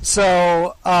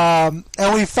 So, and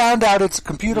we found out it's a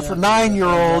computer for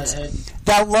 9-year-olds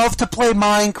that love to play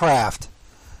Minecraft.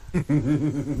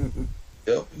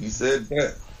 Yep, he said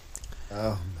that.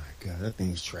 Oh my God, that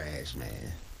thing's trash, man.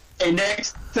 And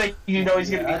next thing you know, he's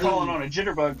going to be calling on a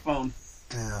jitterbug phone.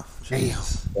 Yeah,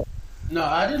 jeez. No,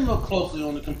 I didn't look closely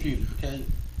on the computer. Okay.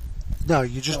 No,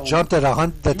 you just jumped at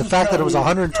the fact that it was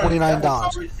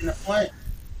 $129.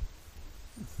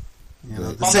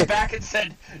 On the back it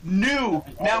said new,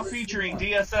 now featuring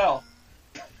DSL.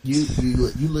 You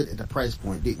looked at the price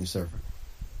point, didn't you, Surfer?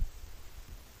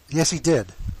 Yes, he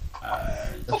did.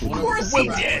 Of course he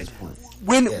did.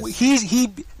 When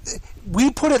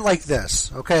we put it like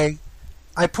this, okay?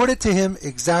 I put it to him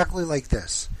exactly like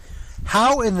this.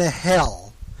 How in the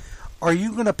hell are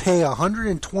you going to pay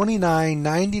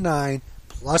 $129.99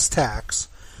 plus tax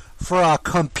for a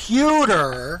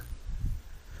computer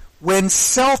when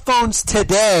cell phones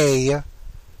today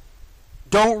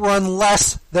don't run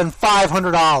less than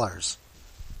 $500?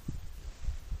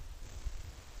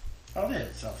 Oh, they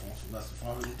have cell phones for less than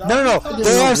 $500. No.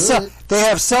 They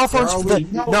have cell phones.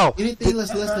 No, anything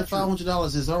less than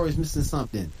 $500 is always missing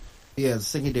something. Yeah, the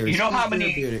secondary. You know how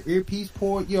many? The earpiece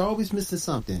port. You're always missing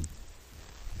something.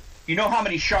 You know how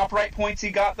many ShopRite points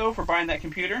he got though for buying that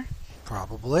computer?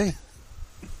 Probably.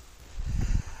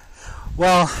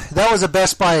 Well, that was a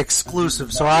Best Buy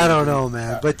exclusive, so I don't know,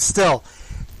 man. But still,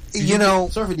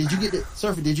 Surfer, did you get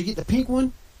the pink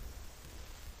one?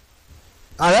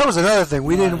 That was another thing.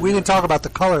 We didn't talk about the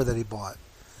color that he bought.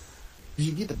 Did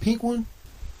you get the pink one?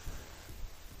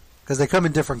 Because they come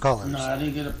in different colors. No, I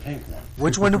didn't get a pink one.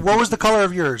 Which one? What was the color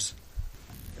of yours?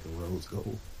 Rose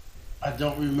gold. I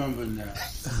don't remember now.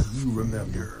 You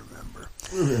remember.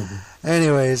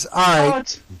 Anyways, all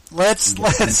right.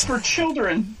 Let's for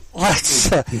children. Let's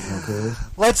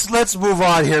move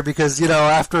on here because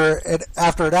after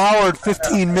an hour and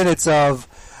 15 minutes of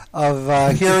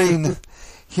hearing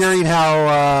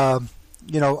how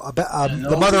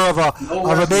the mother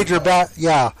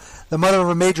of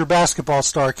a major basketball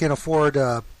star can't afford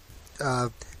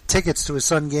tickets to his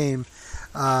son game.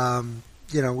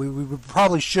 We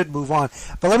probably should move on.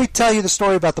 But let me tell you the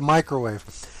story about the microwave.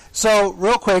 So,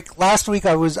 real quick, last week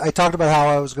I talked about how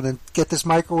I was going to get this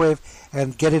microwave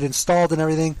and get it installed and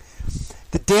everything.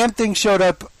 The damn thing showed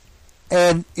up,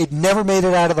 and it never made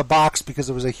it out of the box because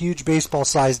there was a huge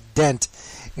baseball-sized dent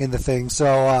in the thing.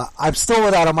 So, I'm still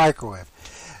without a microwave.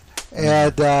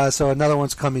 And so another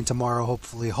one's coming tomorrow,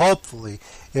 hopefully.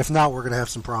 If not, we're going to have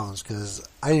some problems because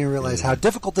I didn't realize how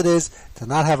difficult it is to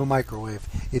not have a microwave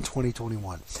in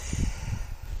 2021.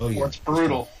 Oh, yeah. It's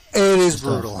brutal. It is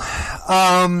brutal.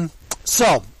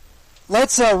 So,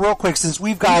 let's real quick, since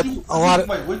we've got a lot of...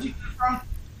 Wait, where'd you get it from?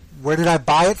 Where did I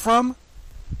buy it from?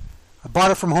 I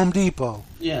bought it from Home Depot.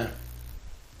 Yeah.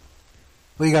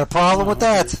 Well, you got a problem with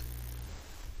that?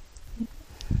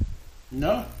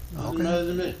 No. Doesn't matter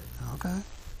to me. Okay.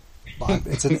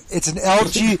 It's an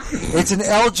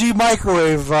LG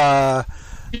microwave,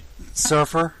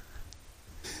 Surfer.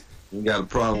 You got a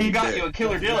problem. He got you a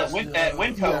killer deal at Winco.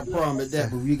 You got a problem with that,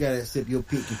 but you got to accept your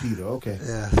pink computer. Okay.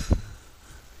 Yeah.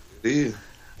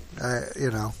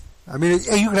 Yeah. I mean,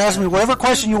 you can ask me whatever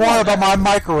question you want about my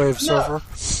microwave, Surfer.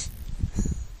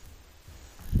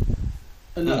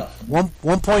 Enough.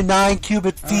 1.9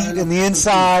 cubic feet in the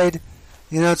inside.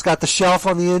 It's got the shelf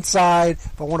on the inside.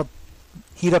 If I want to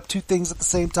heat up two things at the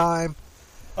same time.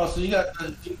 Oh, so you got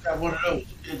one of those.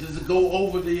 Does it go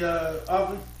over the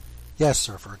oven? Yes,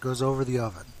 Surfer. It goes over the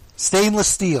oven. Stainless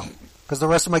steel. Because the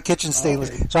rest of my kitchen's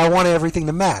stainless. So I wanted everything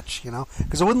to match,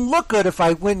 Because it wouldn't look good if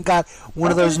I went and got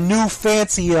one of those new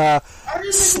fancy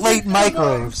slate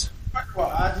microwaves. Well,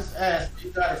 I just asked where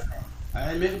you got it from.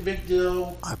 I didn't make a big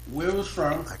deal where it was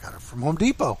from. I got it from Home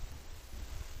Depot.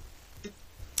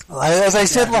 As I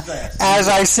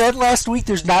said last week,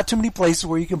 there's not too many places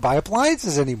where you can buy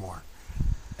appliances anymore.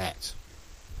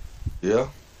 Yeah.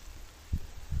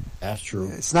 That's true.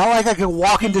 It's not like I can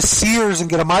walk into Sears and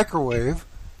get a microwave.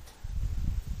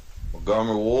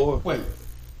 Montgomery Ward. Wait.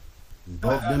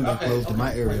 Both them been close to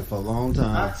my area for a long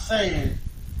time.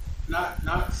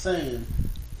 Not saying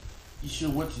you should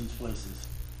have went to these places.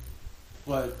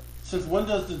 But since when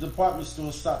does the department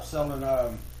store stop selling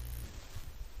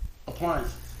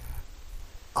appliances?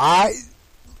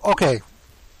 Okay.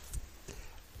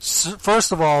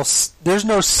 First of all, there's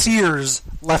no Sears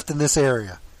left in this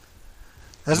area.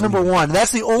 That's number one.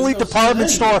 That's the only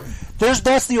department store.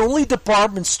 That's the only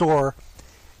department store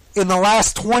in the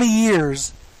last 20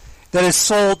 years that has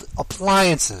sold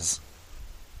appliances.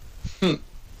 Okay?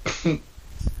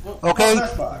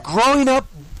 Growing up,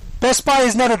 Best Buy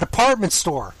is not a department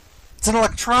store. It's an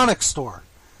electronics store.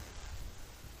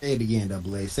 Say it again,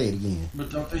 Double A. Say it again. But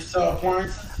don't they sell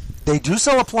appliances? They do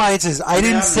sell appliances.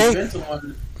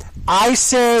 I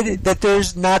said that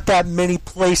there's not that many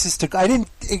places to go. I didn't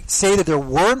say that there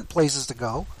weren't places to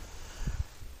go.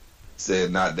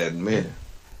 Said not that many.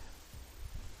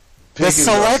 The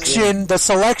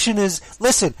selection is,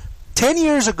 listen, 10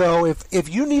 years ago, if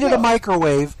you needed a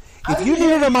microwave, 10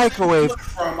 years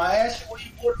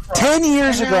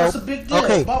ago,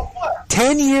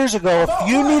 10 years ago, if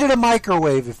you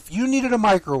needed a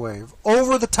microwave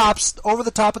over the top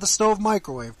of the stove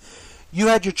microwave, you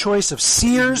had your choice of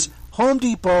Sears, Home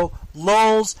Depot,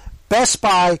 Lowe's, Best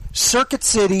Buy, Circuit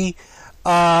City,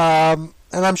 and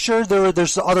I'm sure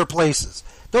there's other places.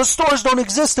 Those stores don't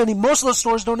exist anymore. Most of those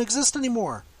stores don't exist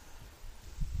anymore.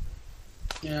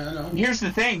 Yeah, I know. Here's the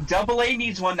thing. AA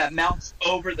needs one that mounts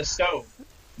over the stove.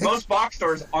 Most box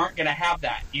stores aren't going to have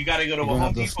that. You got to go to a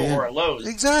Home Depot or a Lowe's.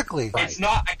 Exactly. It's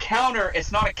not a counter.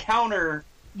 It's not a counter.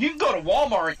 You can go to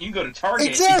Walmart. You can go to Target.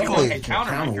 Exactly. You can go to a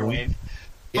counter microwave.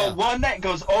 But one that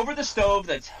goes over the stove,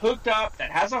 that's hooked up,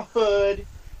 that has a hood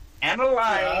and a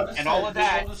light and all of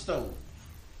that.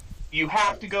 you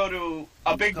have to go to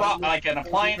a big box, like an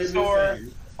appliance store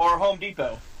or Home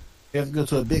Depot. You have to go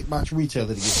to a big box retailer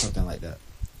to get something like that.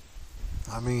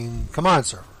 I mean, come on,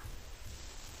 Server.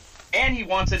 And he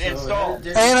wants it installed.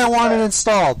 And I want it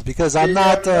installed because I'm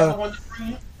not.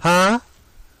 Huh?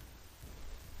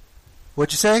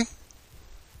 What'd you say?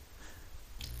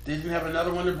 Did you have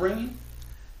another one to bring you?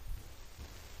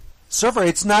 Server,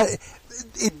 it's not.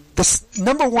 The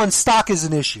number one, stock is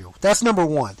an issue. That's number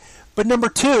one. But number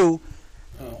two,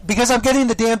 because I'm getting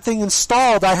the damn thing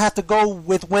installed, I have to go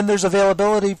with when there's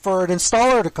availability for an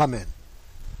installer to come in.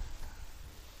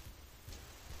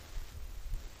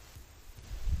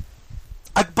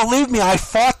 Believe me, I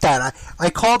fought that. I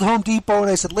called Home Depot and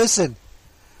I said, listen,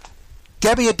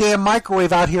 get me a damn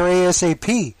microwave out here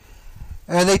ASAP.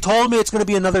 And they told me it's going to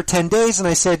be another 10 days, and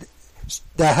I said,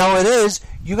 the hell it is.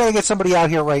 You got to get somebody out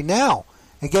here right now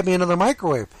and get me another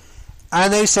microwave.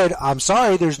 And they said, I'm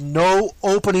sorry, there's no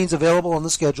openings available on the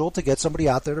schedule to get somebody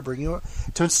out there to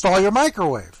install your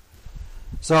microwave.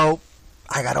 So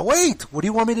I got to wait. What do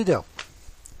you want me to do?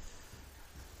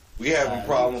 We having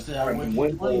problems finding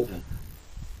windows.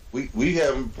 We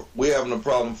having a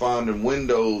problem finding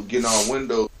windows, getting our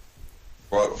windows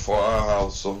for our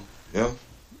house. So yeah,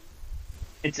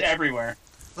 it's everywhere.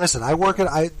 Listen, I work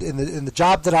in the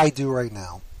job that I do right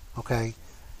now. Okay,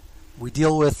 we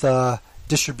deal with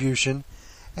distribution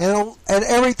and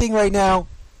everything right now.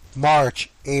 March,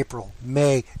 April,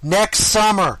 May, next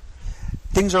summer,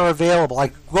 things are available.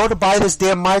 I go to buy this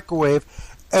damn microwave,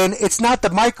 and it's not the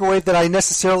microwave that I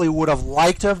necessarily would have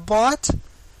liked to have bought,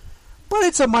 but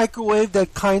it's a microwave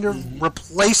that kind of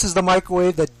replaces the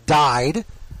microwave that died.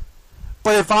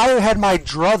 But if I had my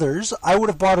druthers, I would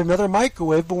have bought another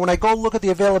microwave. But when I go look at the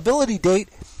availability date,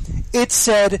 it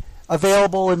said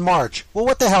available in March. Well,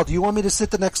 what the hell? Do you want me to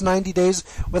sit the next 90 days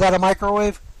without a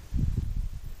microwave?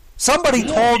 Somebody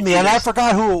told me, and I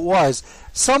forgot who it was,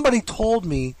 somebody told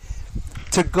me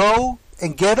to go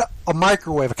and get a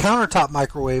microwave, a countertop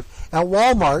microwave, at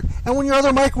Walmart, and when your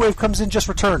other microwave comes in, just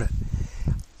return it.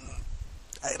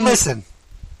 Listen,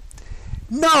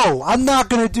 no, I'm not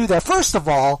going to do that. First of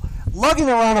all, lugging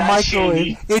around a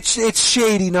microwave, it's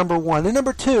shady, number one. And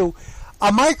number two,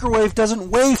 a microwave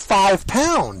doesn't weigh 5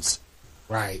 pounds.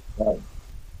 Right.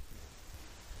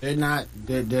 They're not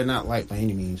light by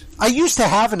any means. I used to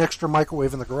have an extra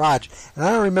microwave in the garage, and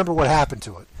I don't remember what happened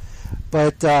to it.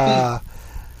 But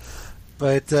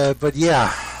yeah.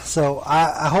 So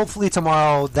I hopefully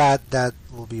tomorrow that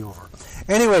will be over.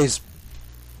 Anyways,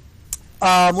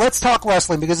 let's talk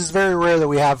wrestling because it's very rare that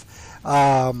we have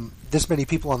this many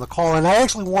people on the call. And I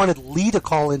actually wanted Lee to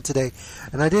call in today,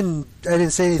 and I didn't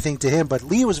say anything to him, but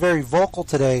Lee was very vocal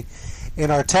today in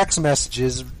our text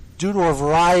messages due to a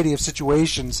variety of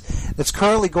situations that's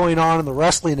currently going on in the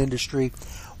wrestling industry.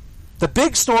 The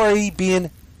big story being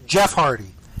Jeff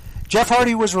Hardy. Jeff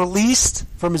Hardy was released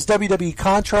from his WWE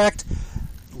contract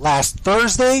last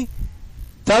Thursday.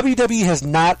 WWE has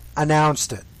not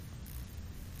announced it.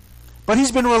 But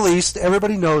he's been released.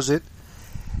 Everybody knows it.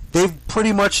 They've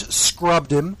pretty much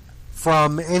scrubbed him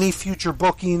from any future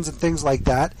bookings and things like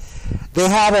that. They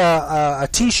had a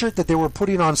T-shirt that they were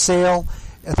putting on sale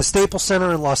at the Staples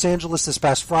Center in Los Angeles this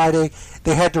past Friday.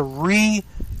 They had to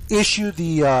reissue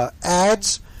the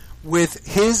ads with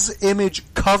his image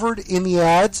covered in the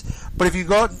ads. But if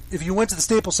you went to the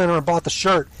Staples Center and bought the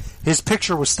shirt, his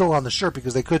picture was still on the shirt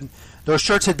because they couldn't. Those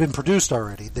shirts had been produced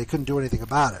already. They couldn't do anything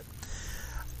about it.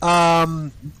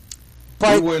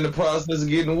 But we were in the process of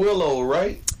getting Willow,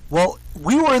 right? Well,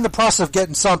 we were in the process of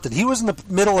getting something. He was in the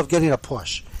middle of getting a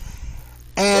push,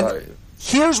 and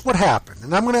here's what happened.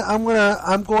 And I'm going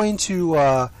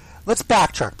to let's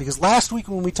backtrack because last week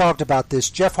when we talked about this,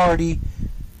 Jeff Hardy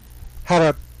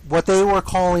had what they were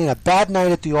calling a bad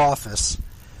night at the office,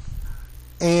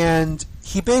 and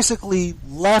he basically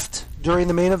left during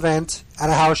the main event at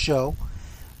a house show,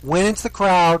 went into the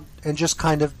crowd, and just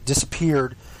kind of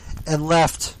disappeared, and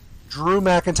left Drew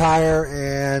McIntyre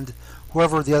and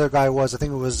whoever the other guy was. I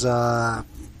think it was Drew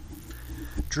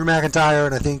McIntyre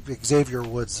and I think Xavier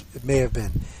Woods. It may have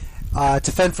been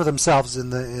to fend for themselves in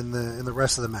the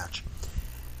rest of the match.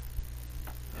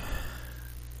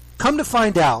 Come to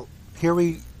find out, here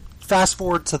we fast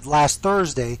forward to last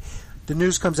Thursday. The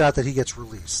news comes out that he gets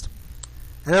released,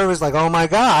 and everybody's like, "Oh my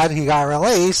God, he got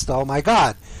released! Oh my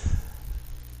God!"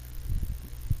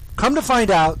 Come to find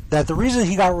out that the reason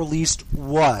he got released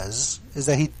is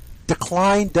that he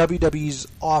declined WWE's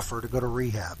offer to go to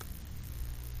rehab.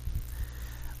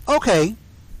 Okay.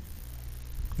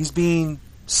 He's being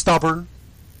stubborn,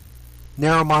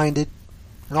 narrow-minded,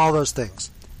 and all those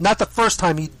things. Not the first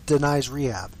time he denies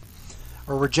rehab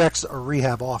or rejects a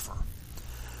rehab offer.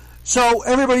 So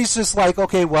everybody's just like,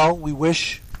 okay, well, we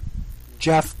wish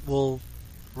Jeff will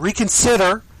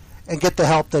reconsider and get the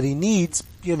help that he needs,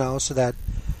 so that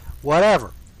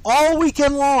whatever. All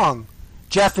weekend long,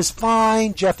 Jeff is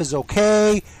fine, Jeff is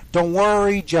okay, don't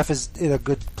worry, Jeff is in a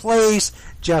good place,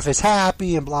 Jeff is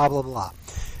happy, and blah, blah, blah.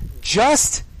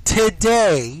 Just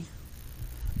today,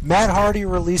 Matt Hardy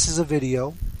releases a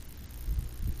video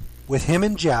with him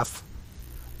and Jeff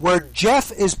where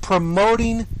Jeff is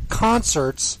promoting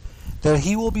concerts that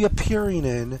he will be appearing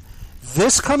in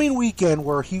this coming weekend,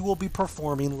 where he will be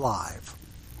performing live.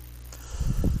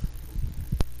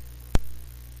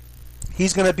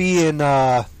 He's going to be in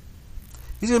a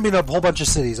whole bunch of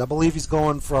cities. I believe he's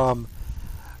going from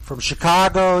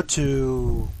Chicago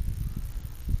to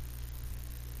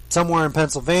somewhere in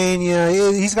Pennsylvania.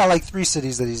 He's got like 3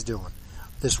 cities that he's doing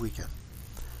this weekend.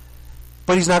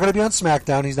 But he's not going to be on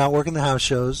SmackDown. He's not working the house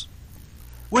shows.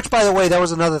 Which, by the way, that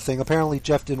was another thing. Apparently,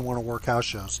 Jeff didn't want to work house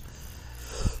shows.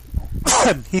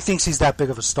 He thinks he's that big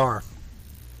of a star.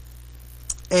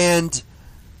 And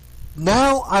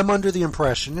now I'm under the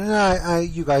impression, and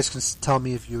you guys can tell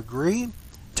me if you agree.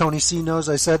 Tony C knows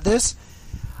I said this.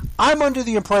 I'm under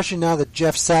the impression now that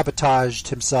Jeff sabotaged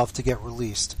himself to get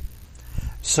released,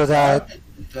 so that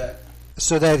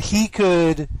he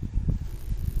could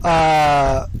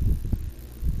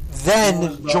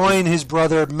then join his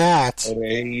brother Matt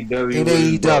in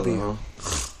AEW.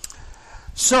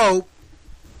 So,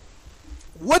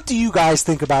 what do you guys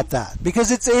think about that?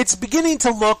 Because it's beginning to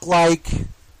look like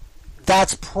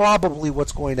that's probably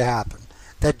what's going to happen.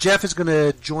 That Jeff is going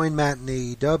to join Matt in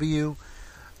AEW,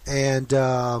 and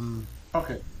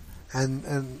okay,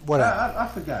 and whatever. I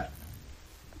forgot.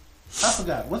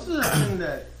 What's the thing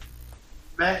that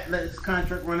Matt let his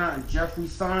contract run out and Jeff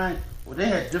resigned? Well, they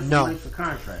had different lengths of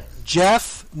contracts.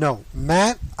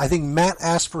 Matt. I think Matt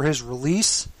asked for his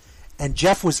release, and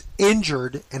Jeff was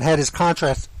injured and had his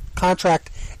contract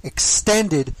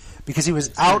extended because he was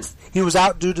out. He was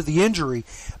out due to the injury.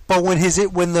 But when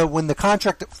the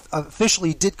contract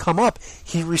officially did come up,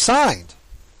 he resigned.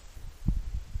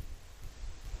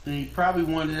 And he probably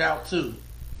wanted it out too,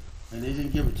 and they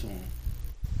didn't give it to him.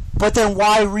 But then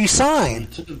why resign?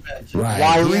 Right.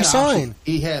 Why resign?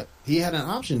 He had an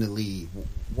option to leave.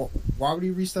 Why would he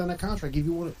resign that contract if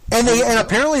you wanted? And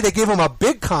apparently they gave him a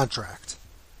big contract.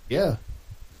 Yeah.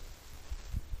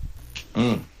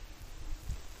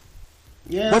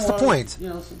 Yeah. What's the point?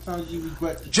 Sometimes you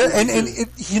regret.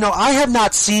 I have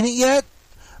not seen it yet,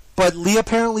 but Lee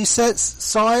apparently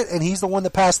saw it, and he's the one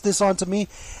that passed this on to me.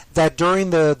 That during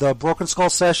the Broken Skull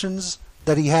sessions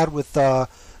that he had with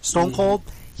Stone Cold,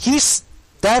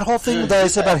 that whole thing that I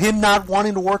said about him not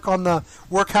wanting to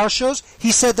work house shows.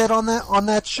 He said that on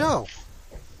that show.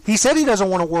 He said he doesn't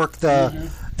want to work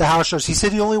the house shows. He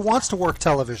said he only wants to work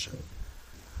television.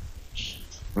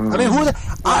 I mean,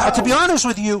 to be honest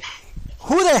with you,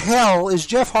 who the hell is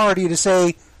Jeff Hardy to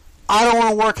say, I don't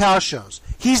want to work house shows?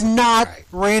 He's not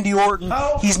Randy Orton.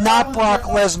 He's not Brock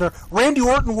Lesnar. Randy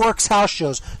Orton works house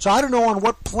shows. So I don't know on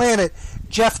what planet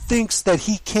Jeff thinks that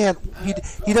he can't. He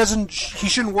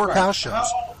shouldn't work house shows.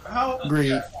 How old is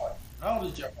Jeff Hardy? How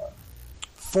old is Jeff Hardy?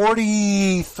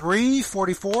 43,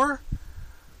 44?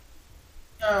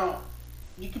 Now,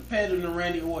 you compare him to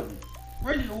Randy Orton.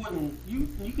 Randy Orton, you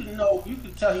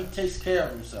can tell he takes care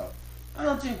of himself. I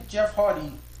don't think Jeff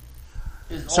Hardy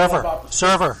is all about the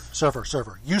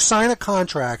server. You sign a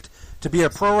contract to be a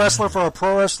pro wrestler for a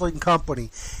pro wrestling company.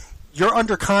 You're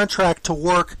under contract to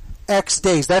work X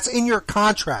days. That's in your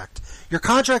contract. Your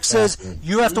contract says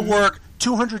you have to work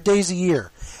 200 days a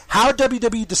year. How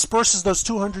WWE disperses those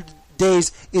 200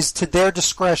 days is to their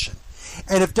discretion.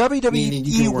 And if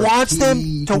WWE wants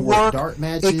them to work dark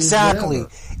matches, exactly,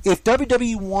 whatever. If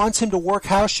WWE wants him to work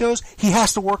house shows, he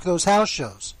has to work those house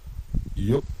shows.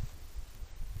 Yep.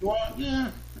 Well,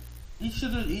 yeah, he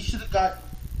should have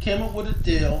came up with a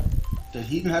deal that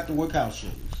he didn't have to work house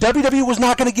shows. WWE was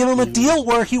not going to give him a deal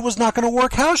where he was not going to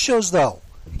work house shows, though.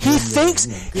 He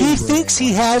thinks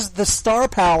he has the star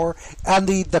power and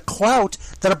the clout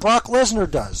that a Brock Lesnar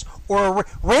does, or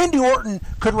Randy Orton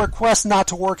could request not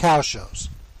to work house shows.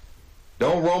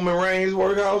 Don't Roman Reigns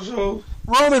work house shows?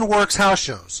 Roman works house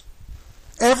shows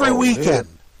every weekend.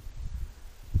 Yeah.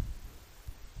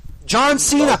 John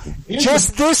Cena,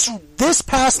 just this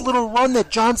past little run that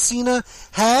John Cena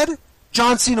had,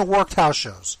 John Cena worked house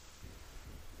shows.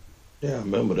 Yeah, I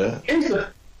remember that.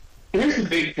 Here's the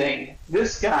big thing.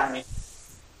 This guy,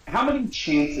 how many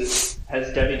chances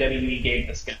has WWE gave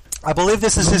this guy? I believe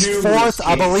this is his fourth.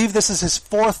 I believe this is his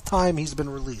fourth time he's been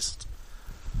released.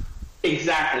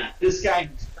 Exactly. This guy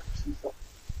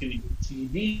doing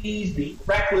TVs, being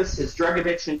reckless, his drug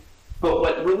addiction. But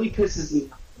what really pisses me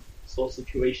off in this whole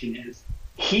situation is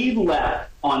he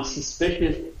left on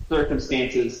suspicious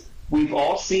circumstances. We've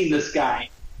all seen this guy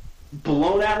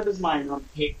blown out of his mind on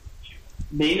pay-per-view,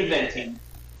 main eventing,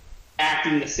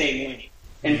 acting the same way.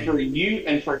 And for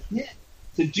him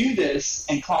to do this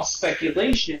and cause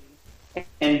speculation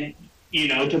and,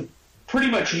 to pretty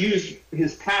much use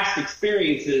his past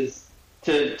experiences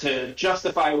to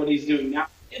justify what he's doing now,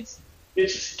 it's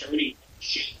just dirty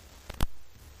shit.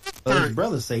 Well, his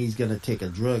brother say he's going to take a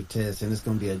drug test, and it's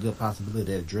going to be a good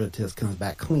possibility that a drug test comes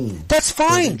back clean. That's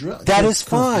fine. That is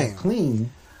fine.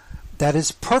 Clean. That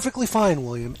is perfectly fine,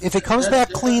 William. If it comes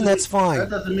back clean, that's fine. That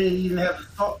doesn't mean he didn't have the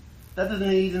sauce. That doesn't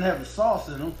mean he didn't have the sauce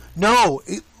in him. No,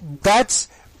 that's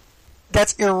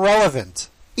irrelevant.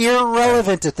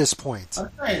 Irrelevant at this point. I'm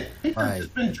saying, he's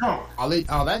just been drunk. All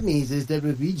that means is that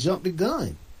if he jumped the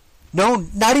gun. No,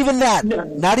 not even that.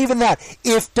 Not even that.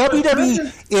 If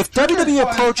WWE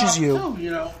approaches you,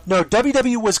 no,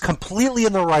 WWE was completely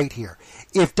in the right here.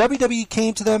 If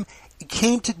WWE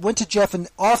went to Jeff and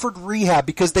offered rehab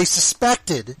because they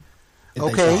suspected,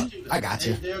 I got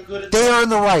you. They are in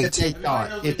the right.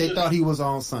 If they thought he was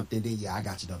on something, then I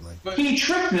got you, double A. But he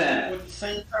tricked them. At the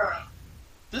same time,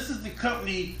 this is the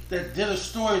company that did a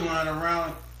storyline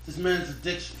around this man's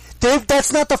addiction.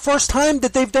 That's not the first time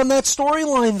that they've done that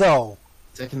storyline, though.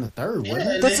 Second or third,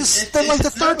 wasn't it? That's like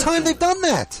the third time they've done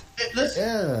that.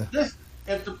 Listen,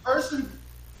 if the person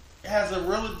has a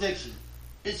real addiction,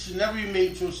 it should never be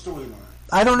made to a storyline.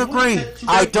 I don't agree.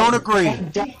 I don't agree.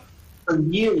 For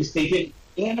years, they did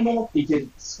Animal, they did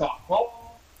Scott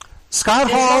Hall.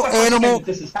 Animal,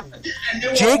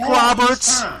 Jake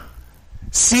Roberts.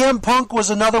 CM Punk was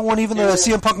another one, even though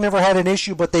CM Punk never had an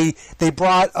issue, but they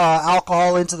brought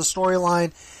alcohol into the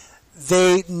storyline.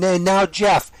 Now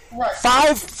Jeff,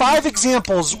 five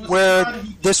examples where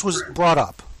this was brought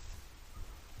up.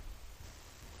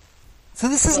 So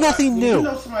this is nothing new.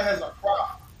 Somebody has a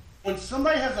problem. When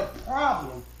somebody has a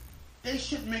problem, they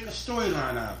should make a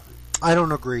storyline out of it. I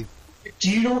don't agree.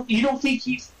 You don't think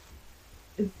he's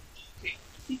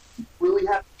really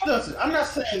happy? Listen, I'm not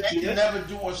saying they can never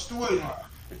do a storyline.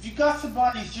 If you got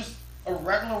somebody who's just a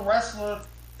regular wrestler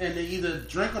and they either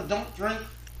drink or don't drink,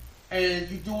 and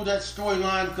you do that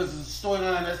storyline because it's a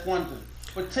storyline, that's one thing.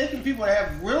 But taking people that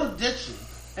have real addiction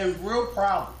and real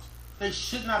problems, they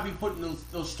should not be putting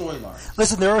those storylines.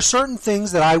 Listen, there are certain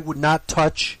things that I would not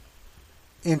touch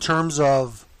in terms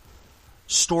of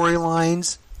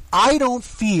storylines. I don't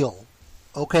feel,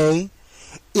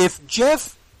 if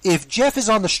Jeff is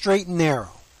on the straight and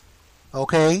narrow,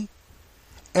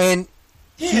 and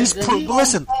listen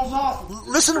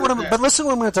to what I'm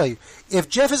going to tell you. If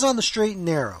Jeff is on the straight and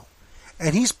narrow,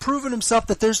 and he's proven himself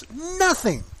that there's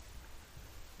nothing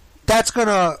that's going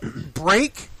to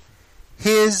break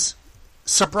his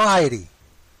sobriety,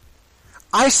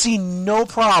 I see no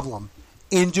problem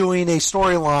in doing a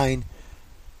storyline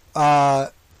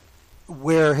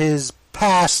where his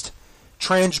past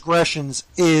transgressions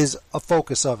is a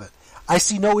focus of it. I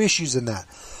see no issues in that.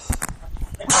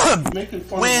 Making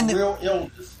fun of real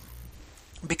illness.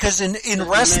 Because in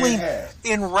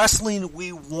wrestling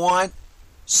we want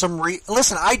some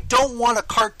listen, I don't want a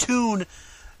cartoon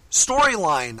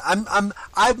storyline.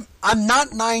 I'm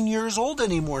not 9 years old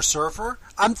anymore, Surfer.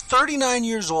 I'm 39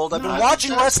 years old. I've been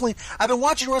watching wrestling. I've been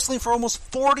watching wrestling for almost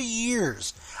 40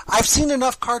 years. I've seen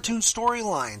enough cartoon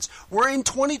storylines. We're in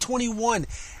 2021.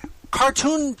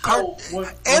 Animated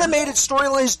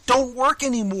storylines don't work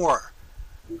anymore.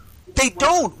 They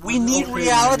don't. We need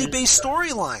reality-based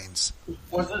storylines.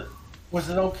 Was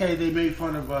it okay they made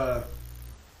fun of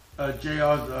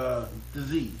JR's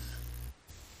disease?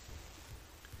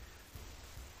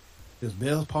 Is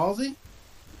Bell's palsy?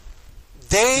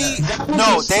 They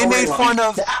made fun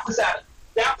of. That was out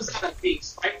of being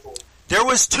spiteful.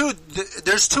 There's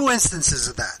two instances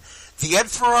of that. The Ed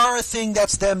Ferrara thing,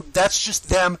 that's just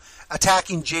them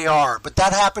attacking JR, but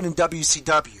that happened in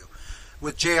WCW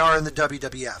with JR and the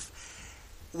WWF.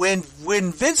 When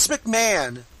Vince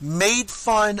McMahon made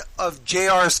fun of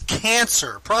JR's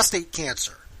prostate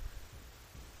cancer,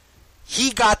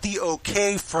 he got the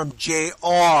okay from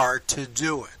JR to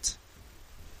do it.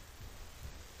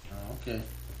 Okay.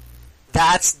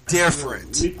 That's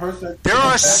different. There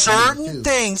are certain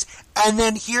things, and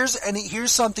then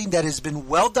here's something that has been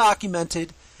well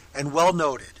documented and well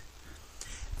noted.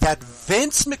 That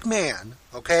Vince McMahon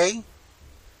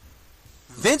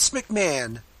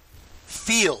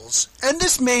feels, and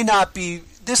this may not be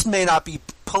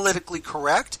politically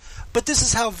correct, but this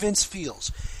is how Vince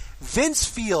feels. Vince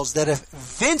feels that if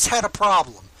Vince had a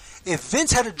problem, if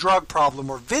Vince had a drug problem,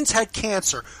 or Vince had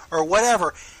cancer, or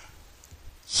whatever,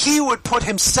 he would put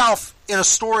himself in a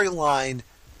storyline.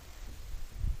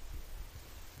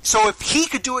 So if he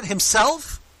could do it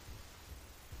himself,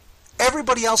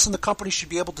 everybody else in the company should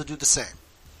be able to do the same.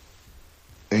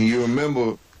 And you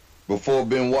remember, before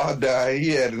Benoit died, he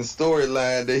had a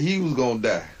storyline that he was going to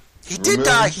die. He did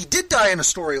die. He did die in a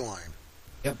storyline.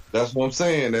 Yep. That's what I'm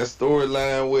saying. That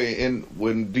storyline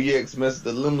when DX messed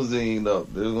the limousine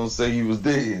up, they were going to say he was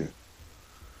dead.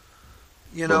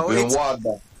 You know, so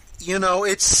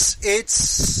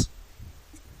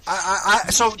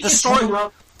the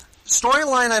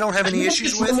storyline I don't have any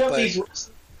issues with, but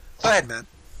go ahead, man.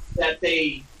 That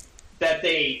they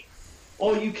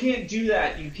you can't do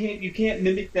that. You can't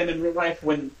mimic them in real life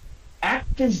when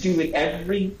actors do it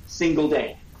every single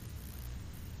day.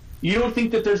 You don't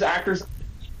think that there's actors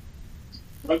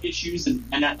drug issues and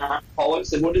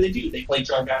alcoholics, and what do? They play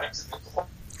drug addicts.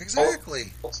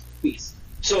 Exactly.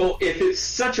 So if it's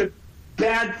such a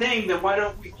bad thing, then why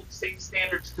don't we hold the same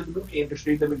standards to the movie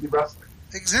industry that we do wrestling?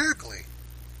 Exactly.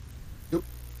 Yep.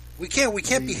 We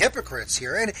can't be hypocrites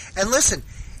here. And listen,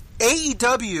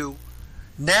 AEW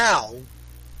now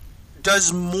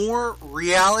does more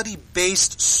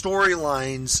reality-based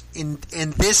storylines in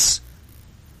this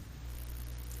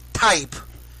type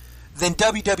than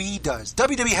WWE does.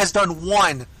 WWE has done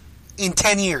one in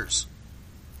 10 years.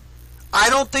 I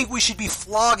don't think we should be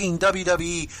flogging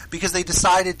WWE because they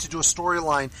decided to do a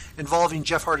storyline involving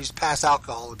Jeff Hardy's past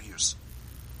alcohol abuse.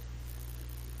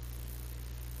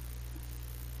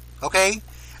 Okay?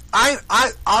 I'm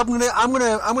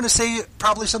gonna say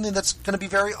probably something that's gonna be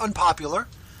very unpopular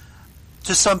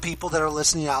to some people that are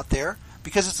listening out there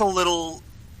because it's a little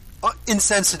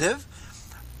insensitive,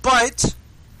 but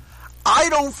I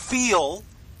don't feel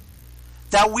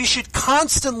that we should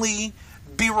constantly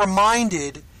be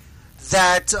reminded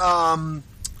that that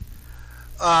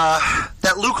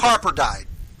Luke Harper died.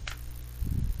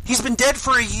 He's been dead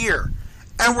for a year,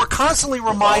 and we're constantly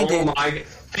reminded. Oh my!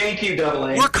 Thank you, Double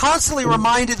A. We're constantly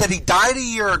reminded that he died a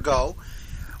year ago.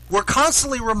 We're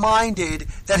constantly reminded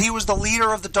that he was the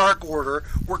leader of the Dark Order.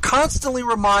 We're constantly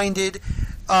reminded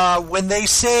when they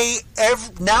say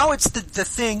now it's the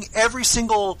thing. Every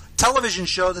single television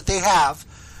show that they have.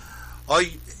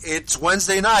 It's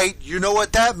Wednesday night. You know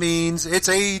what that means. It's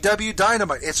AEW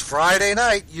Dynamite. It's Friday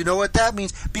night. You know what that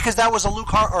means because that was a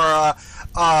Luke a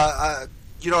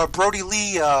Brody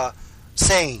Lee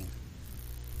saying.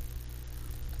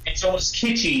 It's almost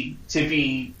kitschy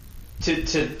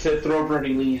to throw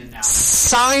Brody Lee in now.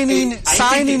 Signing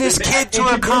his kid to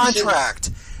a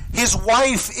contract. His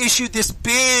wife issued this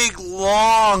big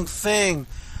long thing.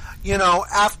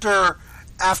 After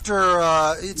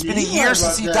it's been a year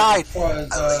since he died.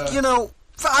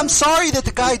 I'm sorry that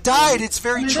the guy died. It's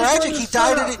very tragic. He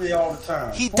died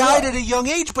at a young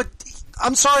age, but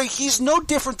I'm sorry, he's no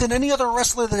different than any other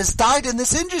wrestler that has died in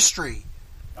this industry.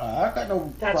 I got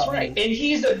no That's problem. right. And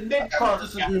he's a mid-card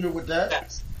disagreement with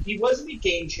that. He wasn't a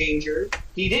game changer.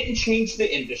 He didn't change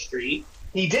the industry.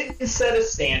 He didn't set a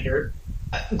standard.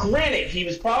 Granted, he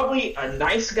was probably a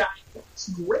nice guy. That's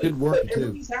great. Good work, but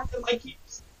everybody's acting like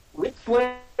he's Ric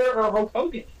Flair or Hulk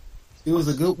Hogan. He was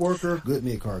a good worker, good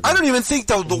mid-card. I don't even think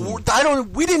though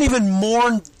we didn't even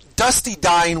mourn Dusty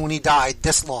dying when he died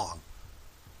this long.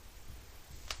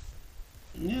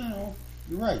 You're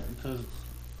right because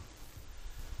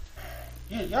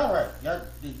y'all right.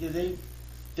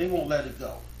 They won't let it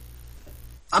go.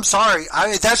 I'm sorry.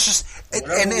 That's just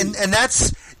and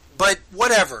that's but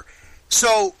whatever.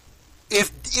 So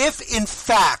if in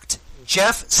fact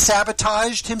Jeff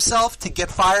sabotaged himself to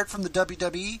get fired from the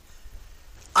WWE,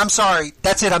 I'm sorry.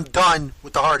 That's it. I'm done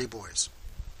with the Hardy Boys.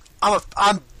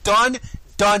 I'm done.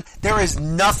 There is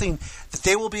nothing that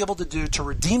they will be able to do to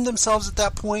redeem themselves at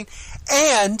that point.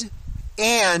 And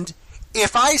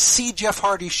if I see Jeff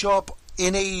Hardy show up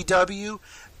in AEW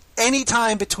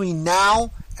anytime between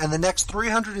now and the next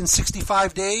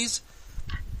 365 days,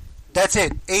 that's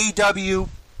it. AEW,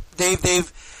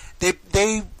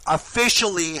 they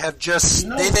officially have just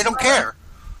they don't care,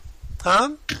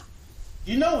 huh?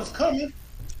 You know it's coming.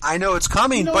 I know it's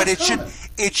coming, but it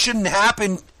shouldn't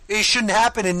happen. It shouldn't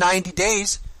happen in 90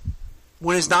 days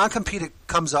when his non-compete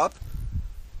comes up.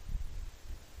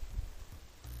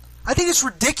 I think it's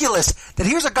ridiculous that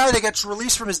here's a guy that gets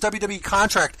released from his WWE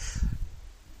contract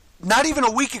not even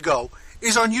a week ago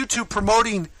is on YouTube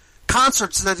promoting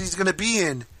concerts that he's going to be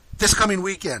in this coming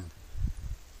weekend.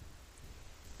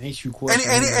 And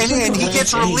he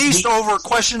gets released over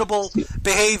questionable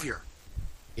behavior.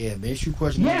 Yeah, makes you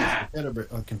question a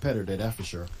competitor, that's for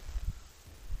sure.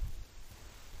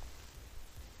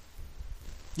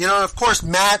 And of course,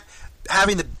 Matt,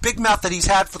 having the big mouth that he's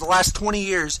had for the last 20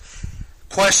 years,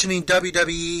 questioning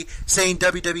WWE, saying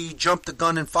WWE jumped the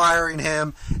gun in firing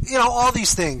him. You know, all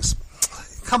these things.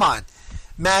 Come on.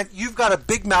 Matt, you've got a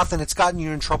big mouth and it's gotten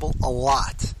you in trouble a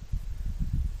lot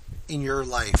in your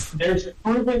life. There's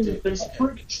proven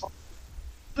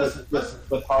Listen,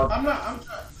 with Harvey.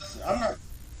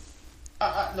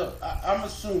 I'm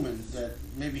assuming that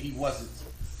maybe he wasn't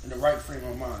in the right frame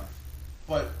of mind.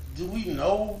 But do we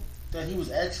know that he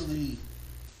was actually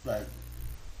like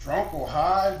drunk or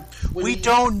high? We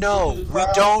don't know. We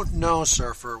don't know,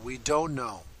 Surfer. We don't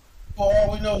know. For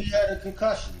all we know, he had a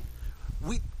concussion.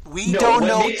 We don't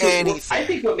know anything. I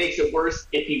think what makes it worse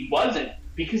if he wasn't,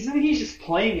 because then he's just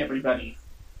playing everybody.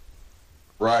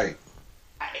 Right.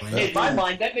 In my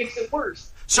mind, that makes it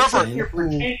worse. Surfer, You're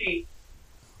pretending.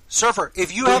 Surfer,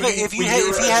 if he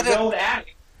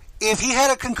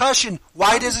had a concussion,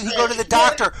 why doesn't he go to the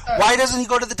doctor? Why doesn't he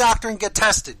go to the doctor and get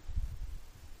tested?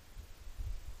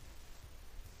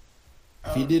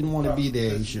 If he didn't want to be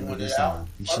there, he shouldn't have resigned.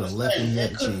 He should have left when he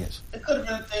had a chance. It could have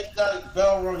been a thing. He got his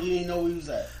bell rung. He didn't know where he was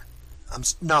at.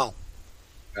 No.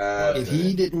 If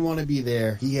he didn't want to be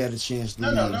there, he had a chance to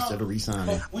leave instead of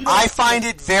resigning. I find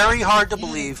it very hard to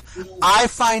believe. I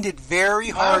find it very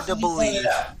hard to believe.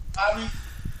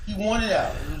 He wanted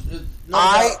out.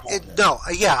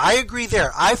 I agree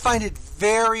there. I find it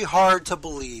very hard to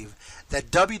believe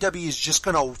that WWE is just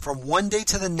going to, from one day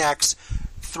to the next,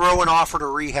 throw an offer to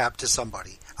rehab to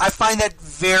somebody. I find that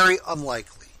very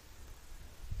unlikely.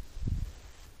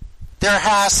 There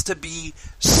has to be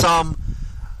some,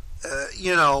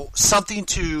 something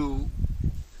to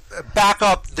back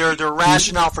up their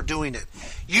rationale for doing it.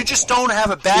 You just don't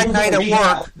have a bad night at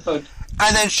work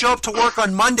and then show up to work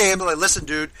on Monday and be like, listen,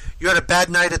 dude, you had a bad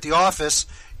night at the office.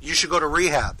 You should go to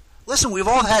rehab. Listen, we've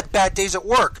all had bad days at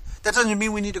work. That doesn't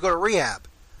mean we need to go to rehab.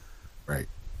 Right.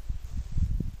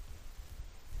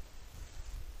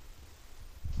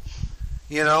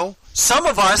 You know, some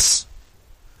of us,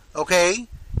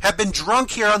 have been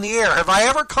drunk here on the air. Have I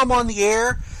ever come on the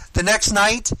air the next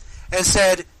night and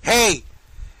said, hey,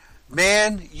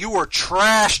 man, you were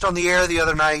trashed on the air the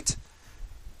other night.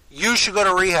 You should go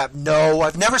to rehab. No,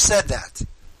 I've never said that.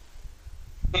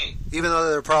 Even though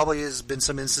there probably has been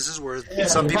some instances where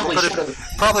some people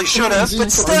probably should have,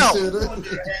 but still. There's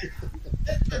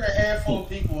been a handful of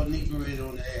people inebriated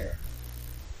on the air.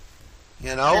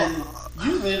 You know? And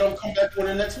usually they don't come back for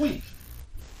the next week.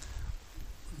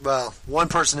 Well, one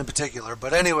person in particular.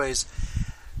 But anyways,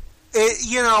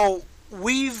 so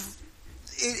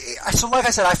like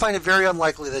I said, I find it very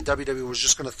unlikely that WWE was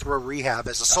just going to throw rehab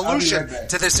as a solution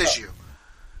to this issue.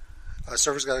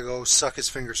 Server's got to go suck his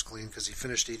fingers clean because he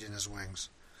finished eating his wings.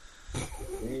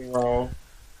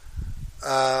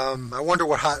 I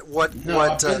wonder I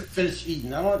finished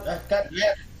eating. I got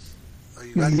napkins. Oh,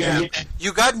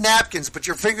 you got napkins, but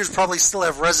your fingers probably still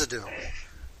have residue.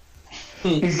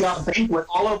 He's got banquet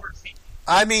all over.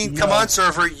 I mean, come on,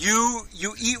 Surfer. You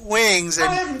eat wings,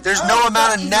 and there's no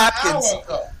amount of napkins.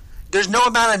 There's no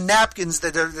amount of napkins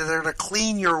that are going to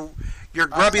clean your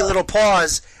grubby little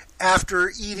paws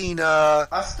after eating.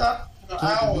 I stopped an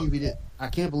hour. I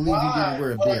can't believe you didn't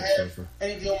wear a bib, Surfer.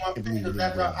 Anything on my fingers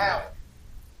after an hour.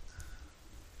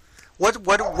 What?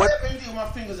 Anything on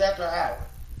my fingers after an hour.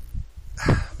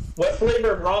 What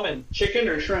flavor of ramen? Chicken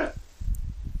or shrimp?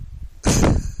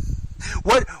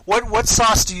 What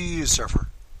sauce do you use, Surfer?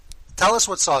 Tell us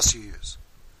what sauce you use.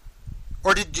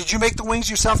 Or did you make the wings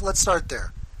yourself? Let's start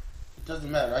there. It doesn't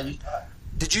matter.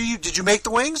 Did you make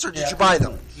the wings or did you buy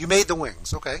them? You made the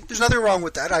wings. Okay. There's nothing wrong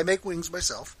with that. I make wings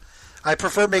myself. I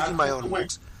prefer making my own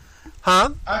wings. Huh?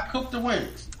 I cook the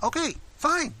wings. Okay,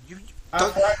 fine. I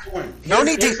fry the wings. No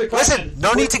need to listen.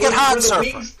 No need to get hot, Surfer. Were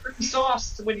the wings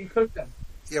pre-sauced when you cooked them?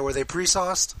 Yeah, were they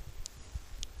pre-sauced?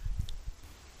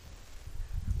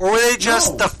 Or were they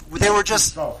just they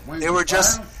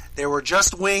were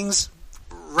just wings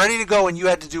ready to go and you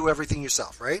had to do everything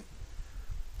yourself, right?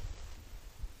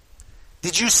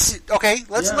 Did you see,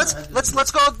 let's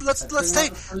go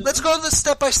the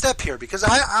step by step here because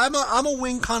I'm a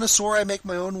wing connoisseur. I make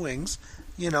my own wings,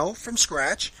 from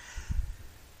scratch.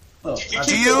 Look, I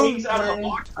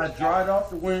dried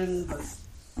off the wings.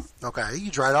 Okay,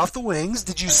 you dried off the wings.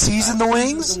 Did you season the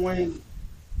wings?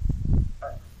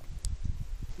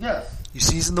 Yes. You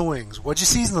seasoned the wings. What'd you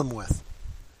season them with?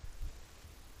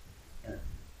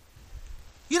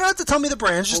 You don't have to tell me the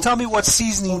brands. Just tell me what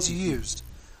seasonings you used.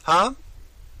 Huh?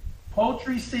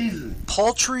 Poultry seasoning.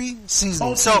 Poultry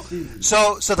seasoning.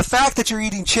 So the fact that you're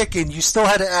eating chicken, you still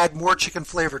had to add more chicken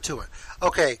flavor to it.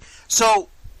 Okay. So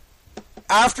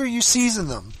after you season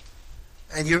them,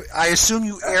 and I assume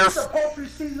you That's what the poultry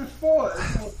seasoning's for.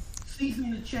 It's for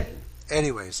seasoning the chicken.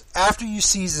 Anyways, after you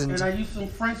seasoned... And I use some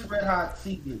French Red Hot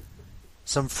seasoning.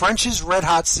 Some French's Red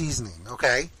Hot seasoning,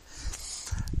 okay?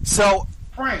 So...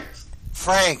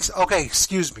 Frank's. Okay,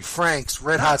 excuse me. Frank's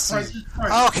Red Hot seasoning.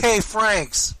 Okay,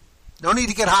 Frank's. No need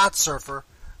to get hot, Surfer.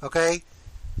 Okay?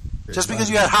 Just because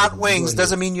you had hot wings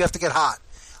doesn't mean you have to get hot.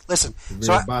 Listen.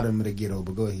 So bottom of the ghetto,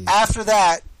 but go ahead. After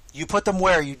that, you put them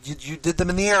where? You did them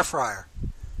in the air fryer.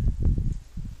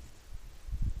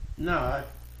 No, I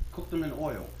cooked them in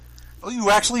oil. Oh,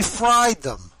 you actually fried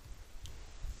them.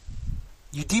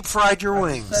 You deep fried your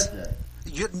wings. Said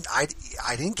that.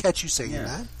 I didn't catch you saying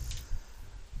that.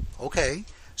 Okay.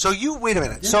 So you wait a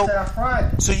minute. I didn't say I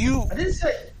fried them. So you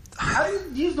I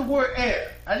didn't use the word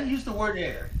air. I didn't use the word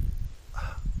air.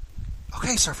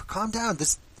 Okay, Surfer, calm down.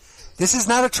 This is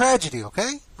not a tragedy,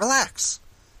 okay? Relax.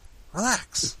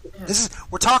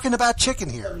 We're talking about chicken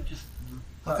here.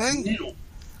 Okay?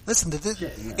 Listen to this.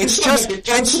 It's just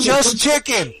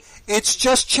chicken. It's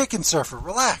just chicken, Surfer.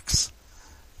 Relax.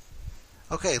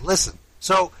 Okay, listen.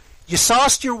 So you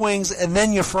sauced your wings and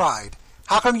then you fried.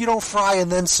 How come you don't fry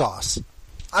and then sauce?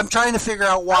 I'm trying to figure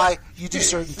out why you do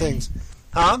certain things.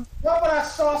 Huh? Why would I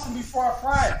sauce them before I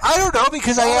fry them? I don't know,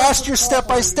 because I asked you step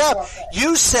by step.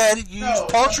 You said you used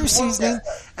poultry seasoning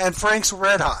and Frank's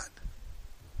Red Hot.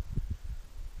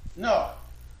 No.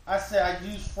 I said I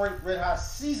used Frank Red Hot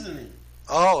seasoning.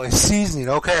 Oh, it's seasoning,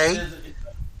 okay.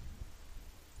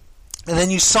 And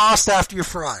then you sauced after you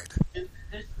fried.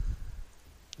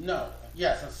 No.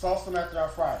 Yes, I sauced them after I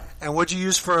fried them. And what'd you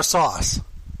use for a sauce?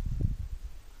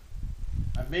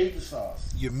 I made the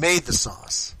sauce. You made the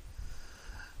sauce.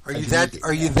 Are you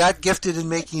that gifted in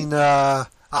making a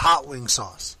hot wing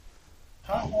sauce?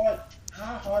 How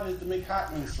hard is to make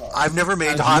hot wing sauce? I've never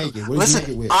made hot.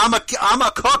 Listen, I'm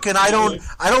a cook and I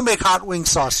don't make hot wing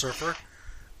sauce, Surfer.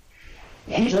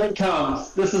 Here it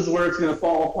comes. This is where it's going to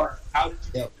fall apart.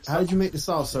 How did you make the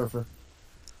sauce, Surfer?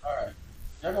 All right,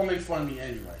 y'all gonna make fun of me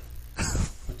anyway.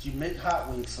 But you make hot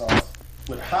wing sauce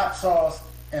with hot sauce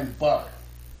and butter.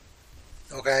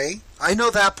 Okay, I know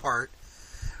that part.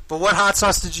 But what hot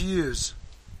sauce did you use?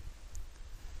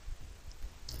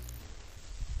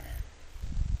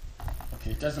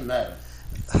 Okay, it doesn't matter.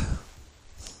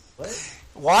 What?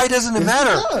 Why doesn't it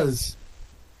matter? It does.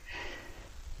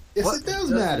 Yes, it does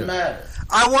matter.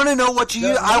 I want to know what you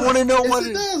use. I want to know what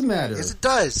it does matter. Yes, it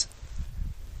does.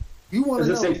 You want to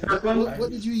know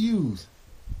what did you use?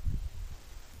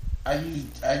 I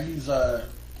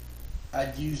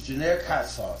use generic hot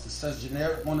sauce. It says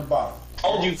generic on the bottom.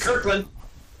 Told you, Kirkland.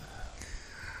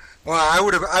 Well,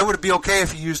 I would be okay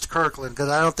if you used Kirkland because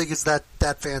I don't think it's that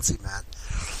fancy, Matt.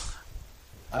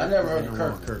 I never heard of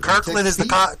Kirkland. Kirkland is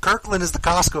the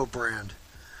Costco brand.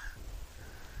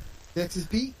 Texas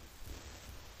Pete?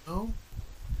 No.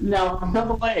 No,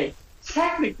 Double A.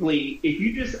 Technically, if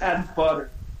you just add butter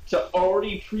to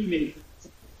already pre-made,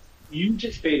 you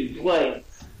just made glaze,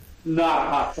 not a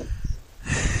hot sauce.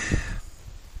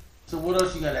 So what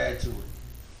else you got to add to it?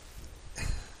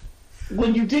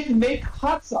 When you didn't make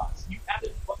hot sauce, you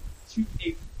added butter to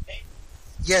a base.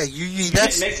 Yeah, you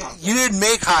didn't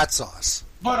make hot sauce.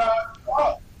 But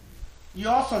you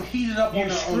also heated up on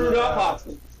the screwed up hot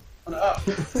sauce.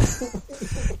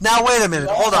 Now wait a minute.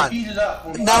 Hold on.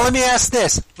 Now let me ask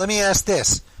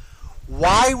this.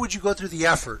 Why would you go through the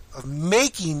effort of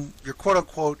making your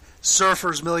quote-unquote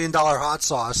Surfer's $1 million hot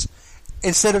sauce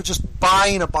instead of just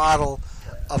buying a bottle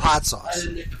of hot sauce? I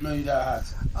didn't make $1 million hot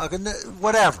sauce. Okay,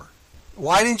 whatever.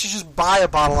 Why didn't you just buy a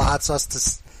bottle of hot sauce to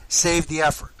save the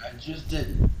effort? I just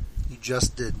didn't. You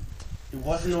just didn't. It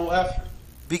wasn't no effort.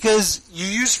 Because you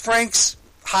used Frank's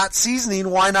hot seasoning,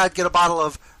 why not get a bottle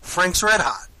of Frank's Red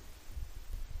Hot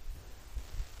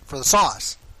for the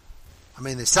sauce? I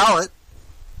mean, they sell it.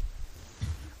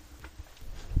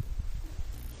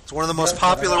 It's one of the most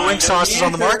popular wing sauces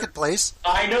on the marketplace.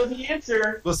 I know the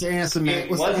answer. What's the answer, man?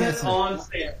 It wasn't on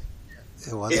sale.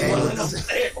 It wasn't on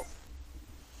sale.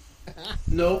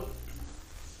 Nope.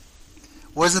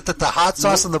 Was it that the hot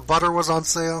sauce and the butter was on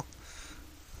sale?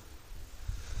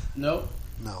 Nope.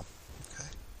 No. Okay.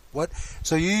 What?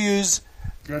 So you use...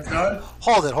 You're done?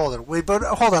 Hold it. Wait, but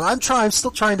hold on. I'm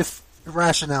still trying to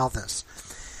rationale this.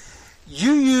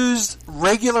 You used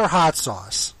regular hot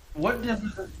sauce. What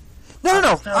difference?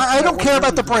 No. I don't care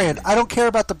about the brand. I don't care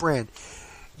about the brand.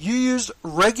 You used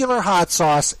regular hot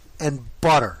sauce and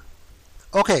butter.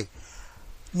 Okay.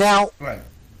 Now,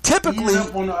 typically,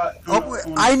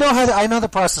 I know how the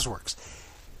process works.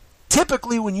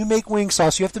 Typically, when you make wing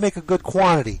sauce, you have to make a good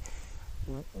quantity.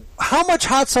 How much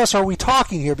hot sauce are we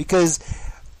talking here? Because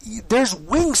there's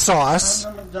wing sauce.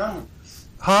 I'm done.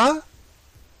 Huh?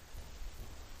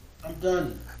 I'm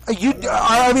done.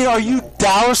 Are you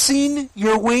dousing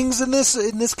your wings in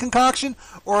this concoction,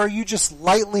 or are you just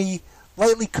lightly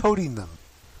coating them?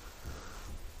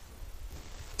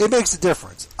 It makes a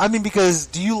difference. I mean, because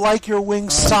do you like your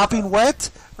wings sopping wet,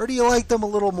 or do you like them a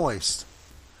little moist?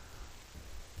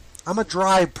 I'm a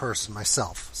dry person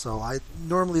myself, so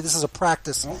normally this is a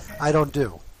practice I don't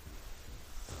do.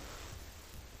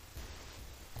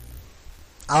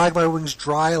 I like my wings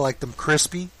dry. I like them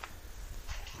crispy.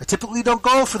 I typically don't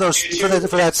go for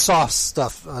that soft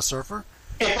stuff, Surfer.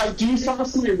 If I do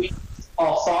sauce my wings,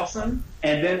 I'll sauce them,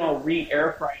 and then I'll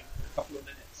re-air fry them for a couple of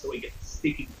minutes so it gets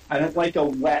sticky. I don't like a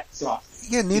wet sauce.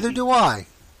 Yeah, neither do I.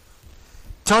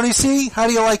 Tony C., how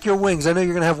do you like your wings? I know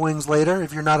you're going to have wings later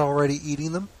if you're not already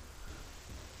eating them.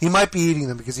 He might be eating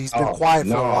them because he's been quiet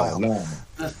for a while. No.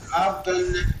 I've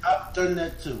done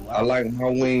that too. I like my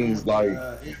wings like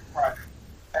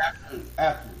afterwards.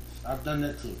 I've done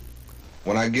that too.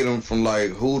 When I get them from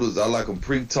like Hooters, I like them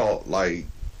pre-taught, like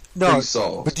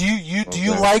pre-sauce. But do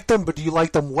you like them? But do you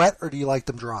like them wet or do you like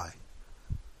them dry?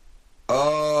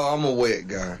 I'm a wet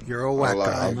guy. You're a wet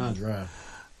guy. I'm not dry.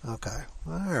 Okay,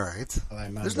 all right.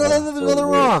 There's dry. nothing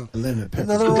wrong.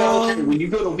 Nothing wrong. When you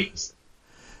go to wings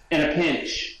in a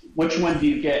pinch, which one do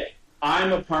you get?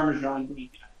 I'm a Parmesan wing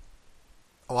guy.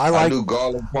 Oh, I do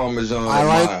garlic Parmesan.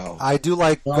 I do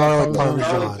like garlic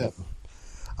Parmesan.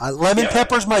 Lemon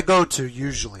pepper's my go-to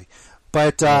usually,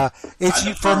 but it's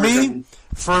for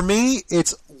me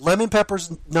it's lemon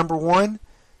pepper's number 1,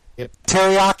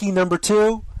 teriyaki number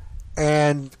 2,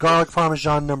 and garlic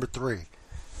Parmesan number 3.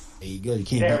 There you go. You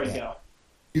can't beat that.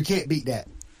 You can't beat that.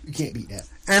 You can't beat that.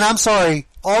 And I'm sorry,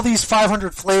 all these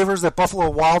 500 flavors that Buffalo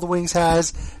Wild Wings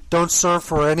has don't serve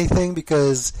for anything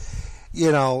because,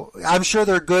 I'm sure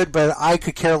they're good, but I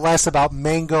could care less about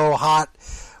mango, hot,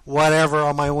 whatever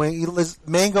on my wing.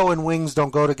 Mango and wings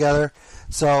don't go together.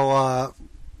 So,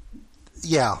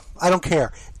 yeah, I don't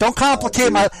care. Don't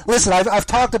complicate listen, I've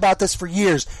talked about this for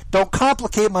years. Don't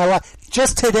complicate my life.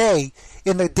 Just today,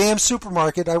 in the damn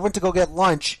supermarket, I went to go get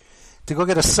lunch, to go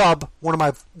get a sub, one of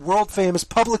my world-famous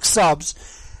Publix subs,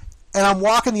 and I'm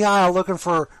walking the aisle looking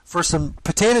for some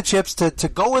potato chips to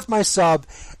go with my sub,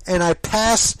 and I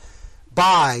pass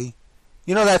by,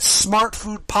 that Smart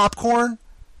Food popcorn,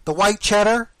 the white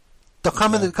cheddar, that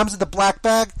comes in the black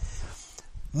bag,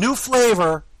 new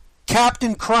flavor,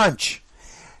 Captain Crunch.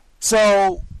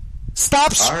 So,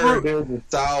 stop I heard there's a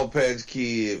Sour Patch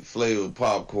Kid flavored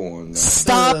popcorn.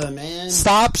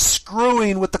 Stop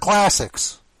screwing with the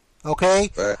classics. Okay?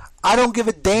 Right. I don't give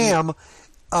a damn.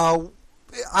 I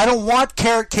don't want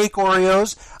carrot cake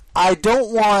Oreos. I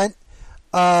don't want,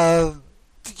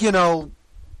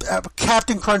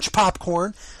 Captain Crunch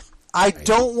popcorn. I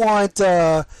don't want,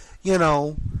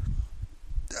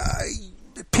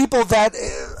 people that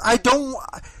I don't.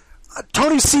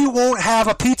 Tony C won't have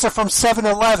a pizza from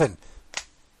 7-Eleven.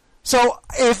 So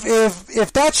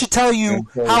if that should tell you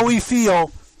how we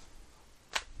feel,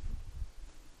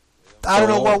 I don't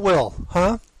know what will,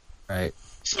 huh? Right.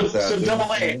 So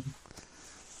Double A,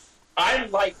 I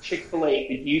like Chick-fil-A.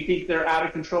 Do you think they're out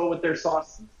of control with their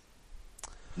sauces?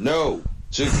 No.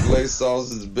 Chick-fil-A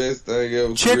sauce is the best thing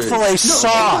ever. Chick-fil-A sauce.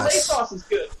 Chick-fil-A sauce is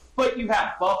good, but you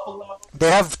have buffalo.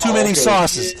 They have too many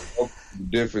sauces.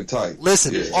 Different types.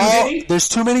 Listen, there's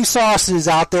too many sauces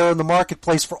out there in the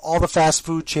marketplace for all the fast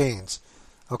food chains.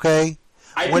 Okay?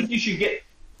 I think you should get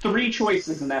 3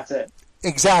 choices and that's it.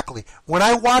 Exactly. When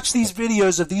I watch these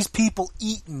videos of these people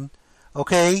eating,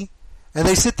 okay, and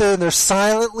they sit there and they're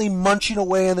silently munching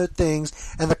away on their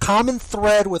things, and the common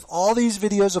thread with all these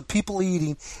videos of people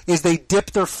eating is they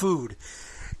dip their food.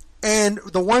 And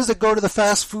the ones that go to the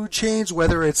fast food chains,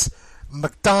 whether it's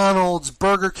McDonald's,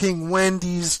 Burger King,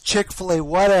 Wendy's, Chick-fil-A,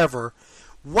 whatever,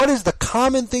 what is the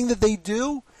common thing that they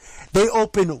do? They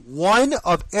open one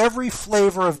of every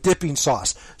flavor of dipping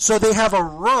sauce. So they have a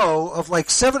row of like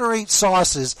 7 or 8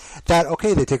 sauces that,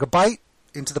 okay, they take a bite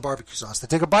into the barbecue sauce. They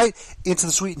take a bite into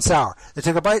the sweet and sour. They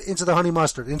take a bite into the honey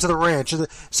mustard, into the ranch,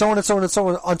 so on and so on and so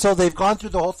on, until they've gone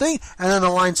through the whole thing, and then the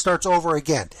line starts over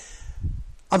again.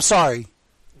 I'm sorry.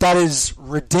 That is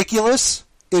ridiculous.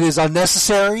 It is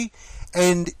unnecessary.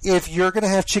 And if you're going to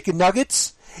have chicken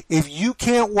nuggets, if you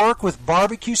can't work with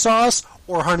barbecue sauce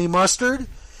or honey mustard,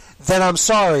 then I'm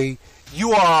sorry.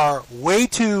 You are way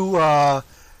too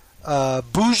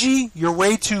bougie. You're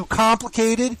way too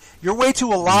complicated. You're way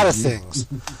too a lot of things.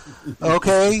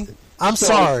 Okay? I'm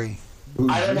sorry.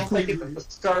 I don't think it's a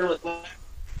scarlet line,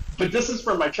 but this is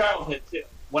from my childhood, too.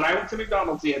 When I went to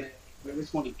McDonald's the other day, there was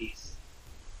 20 piece,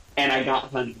 and I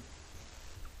got honey.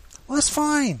 Well, that's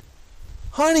fine.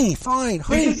 Honey, fine.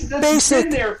 Honey,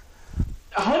 basic.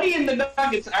 Honey in the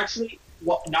nuggets actually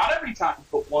well, not every time,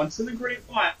 but once in a great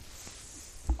while,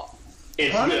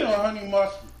 it's honey good. or honey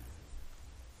mustard?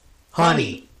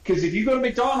 Honey. Because if you go to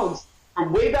McDonald's,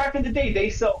 from way back in the day, they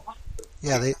sell honey.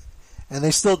 Yeah,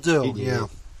 they still do. Yeah.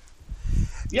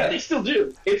 Yeah, they still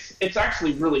do. It's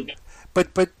actually really good.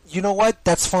 But you know what?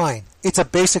 That's fine. It's a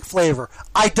basic flavor.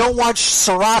 I don't want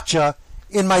sriracha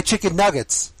in my chicken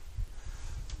nuggets.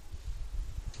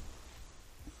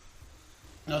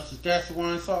 No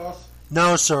Szechuan sauce?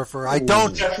 No, Surfer. I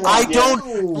don't.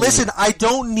 Listen, I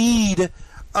don't need.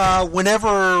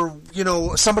 Whenever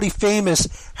somebody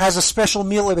famous has a special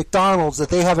meal at McDonald's, that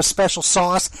they have a special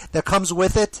sauce that comes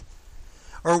with it.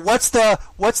 Or what's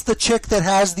the chick that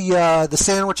has the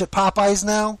sandwich at Popeyes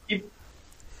now?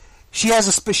 She has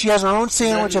her own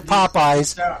sandwich at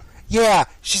Popeyes. Yeah,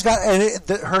 she's got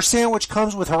her sandwich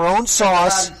comes with her own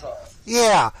sauce.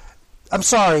 Yeah, I'm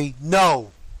sorry,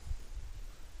 no,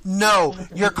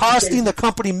 you're costing the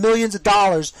company millions of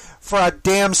dollars for a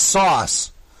damn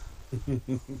sauce.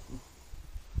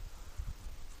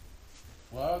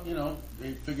 Well,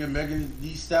 they figure Megan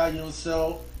Thee Stallion will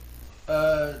sell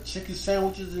chicken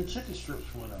sandwiches and chicken strips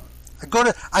for them.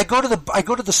 I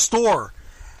go to the store.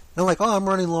 And I'm like, I'm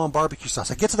running low on barbecue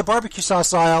sauce. I get to the barbecue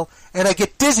sauce aisle and I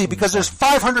get dizzy because there's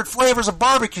 500 flavors of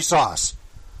barbecue sauce.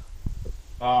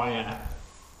 Oh yeah,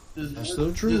 That's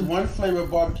so true. There's one flavor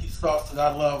of barbecue sauce that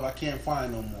I love. I can't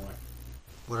find no more.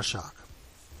 What a shock!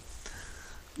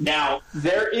 Now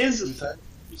there is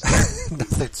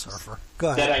nothing, Surfer. Go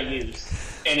ahead. that I use,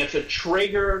 and it's a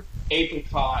Traeger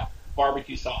apricot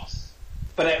barbecue sauce,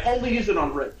 but I only use it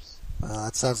on ribs.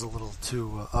 That sounds a little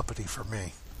too uppity for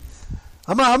me.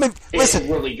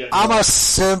 Listen, really good. I'm a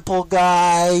simple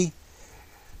guy.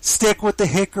 Stick with the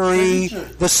hickory,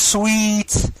 the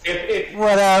sweet,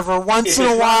 whatever. Once in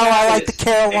a while, I like the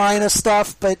Carolina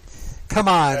stuff, but come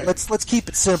on, let's keep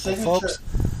it simple, folks.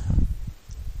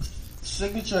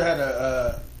 Signature had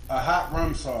a hot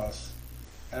rum sauce,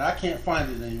 and I can't find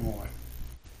it anymore.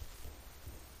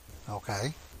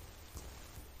 Okay,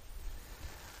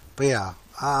 but yeah,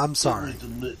 I'm sorry.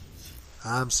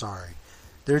 I'm sorry.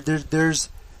 There's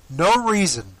no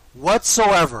reason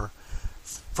whatsoever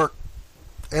for,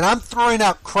 and I'm throwing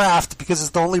out Kraft because it's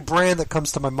the only brand that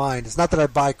comes to my mind. It's not that I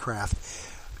buy Kraft.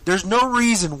 There's no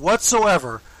reason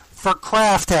whatsoever for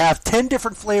Kraft to have 10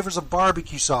 different flavors of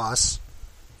barbecue sauce.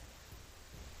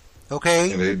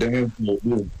 Okay? And they damn sure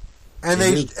do. And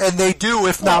they do,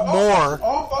 if not more.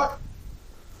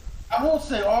 I won't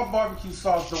say all barbecue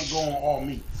sauce don't go on all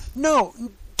meats. No.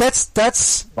 That's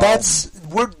a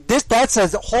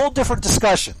whole different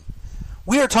discussion.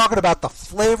 We are talking about the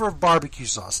flavor of barbecue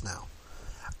sauce now.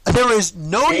 There is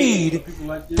no need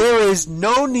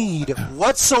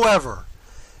whatsoever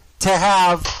to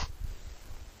have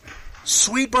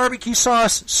sweet barbecue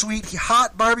sauce, sweet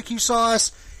hot barbecue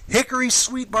sauce, hickory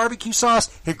sweet barbecue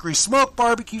sauce, hickory smoked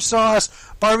barbecue sauce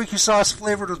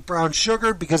flavored with brown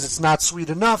sugar because it's not sweet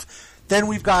enough. Then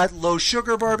we've got low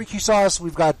sugar barbecue sauce.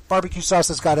 We've got barbecue sauce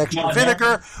that's got extra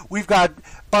vinegar. We've got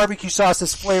barbecue sauce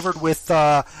that's flavored with,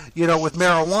 with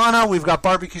marijuana. We've got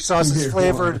barbecue sauce that's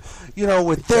flavored,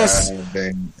 with this.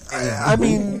 I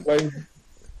mean,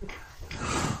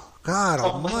 God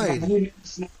Almighty.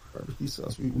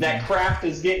 That Kraft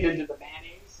is getting into the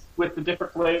mayonnaise with the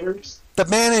different flavors. The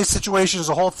mayonnaise situation is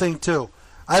a whole thing too.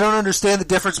 I don't understand the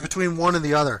difference between one and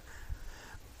the other.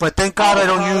 But thank God I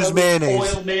don't use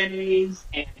mayonnaise. Oil mayonnaise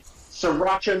and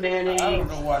sriracha mayonnaise. I don't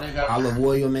know why they got olive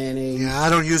oil mayonnaise. Yeah,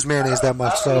 I don't use mayonnaise that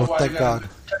much, so thank God.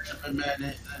 Ketchup and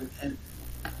mayonnaise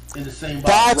in the same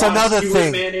bottle. That's another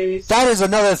thing. That is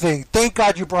another thing. Thank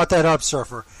God you brought that up,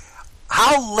 Surfer.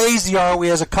 How lazy are we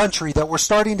as a country that we're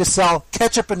starting to sell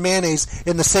ketchup and mayonnaise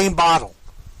in the same bottle?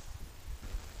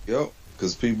 Yep,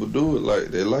 because people do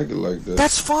it they like it like that.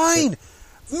 That's fine.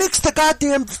 Mix the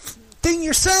goddamn thing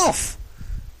yourself.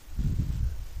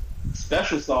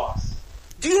 Special sauce.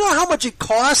 Do you know how much it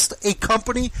costs a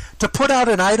company to put out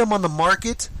an item on the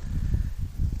market?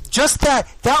 Just that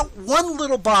one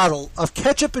little bottle of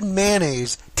ketchup and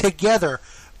mayonnaise together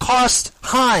cost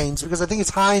Heinz, because I think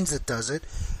it's Heinz that does it,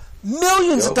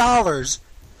 millions of dollars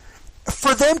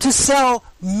for them to sell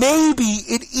maybe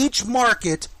in each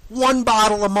market one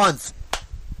bottle a month.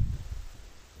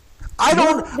 I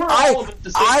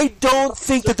don't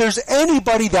think that there's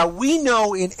anybody that we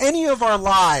know in any of our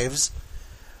lives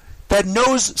that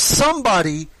knows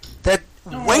somebody that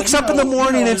wakes up in the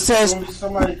morning and says,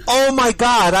 "Oh my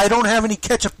God, I don't have any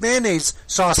ketchup mayonnaise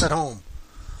sauce at home."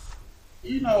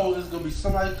 There's going to be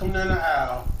somebody come down the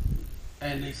aisle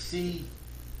and they see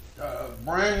a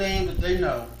brand name that they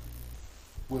know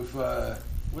with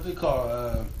what they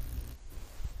call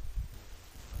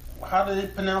how do they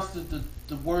pronounce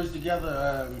the words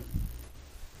together?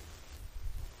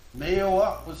 Mayo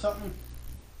up or something?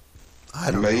 I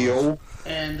don't know.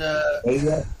 And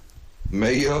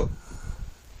Mayo.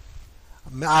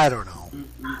 I don't know.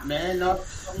 Man up.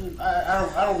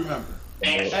 I don't remember.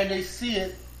 And they see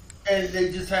it, and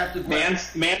they just have to man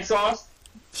sauce.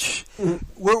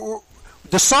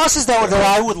 The sauces that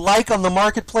I would like on the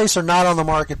marketplace are not on the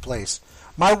marketplace.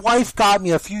 My wife got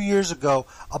me a few years ago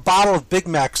a bottle of Big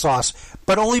Mac sauce,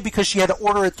 but only because she had to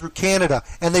order it through Canada,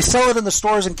 and they sell it in the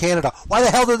stores in Canada. Why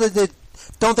the hell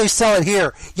don't they sell it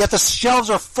here? Yet the shelves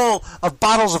are full of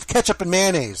bottles of ketchup and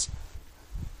mayonnaise.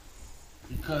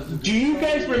 Do you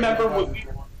guys remember when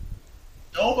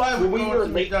nobody would go to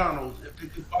McDonald's if they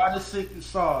could buy the secret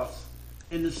sauce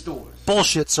in the stores?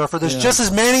 Bullshit, Surfer. There's just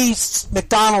as many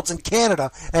McDonald's in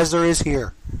Canada as there is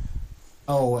here.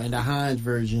 Oh, and the Heinz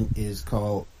version is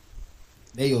called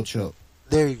Mayo Chuck.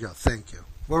 There you go. Thank you.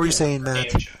 What were you saying,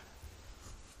 Matt?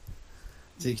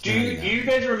 Do you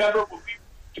guys remember when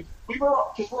we were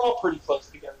all, because we're all pretty close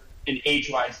together in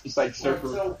age-wise, besides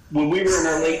Surfer, when we were in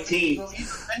our late teens?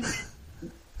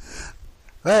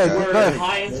 Where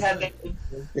Heinz had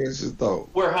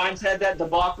that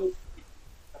debacle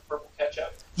of purple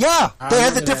ketchup. Yeah, they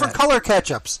had the different color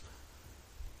ketchups.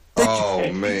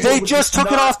 Man. They just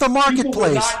took it off the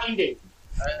marketplace.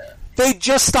 They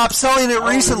just stopped selling it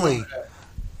recently.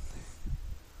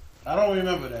 I don't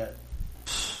remember that.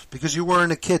 Because you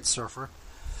weren't a kid, Surfer.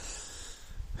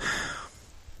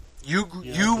 You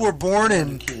were born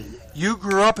and you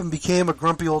grew up and became a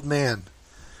grumpy old man.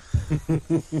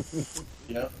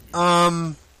 Yep.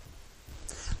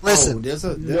 Listen. There's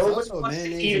also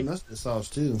mayonnaise and mustard sauce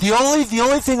too. The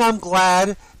only thing I'm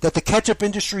glad that the ketchup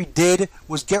industry did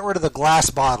was get rid of the glass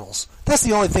bottles. That's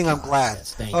the only thing I'm glad.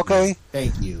 Yes, thank you.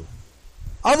 Thank you.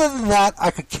 Other than that,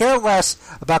 I could care less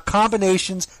about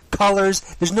combinations, colors.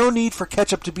 There's no need for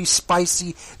ketchup to be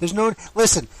spicy. There's no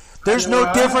difference.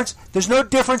 There's no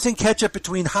difference in ketchup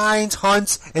between Heinz,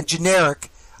 Hunt's, and generic.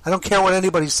 I don't care what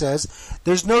anybody says.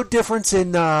 There's no difference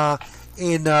in I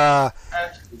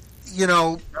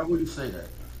wouldn't say that.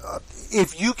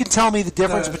 If you can tell me the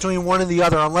difference between one and the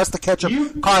other, unless the ketchup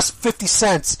costs 50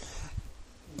 cents,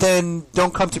 then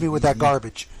don't come to me with that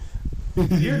garbage.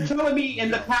 You're telling me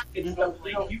in the package, you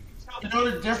can tell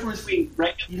the difference between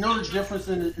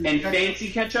and fancy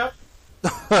ketchup?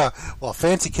 Well,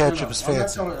 fancy ketchup is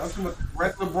fancy. I'm talking about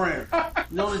regular brand.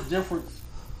 You know the difference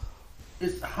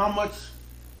is how much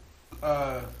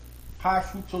high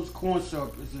fructose corn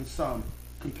syrup is in some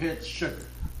compared to sugar.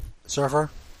 Surfer,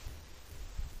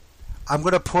 I'm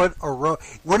going to put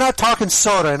we're not talking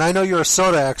soda, and I know you're a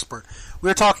soda expert.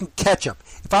 We're talking ketchup.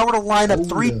 If I were to line up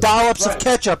 3 dollops of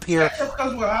ketchup here... Ketchup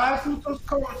comes with high fructose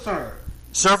corn syrup.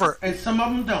 Surfer. And some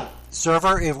of them don't.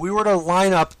 Surfer, if we were to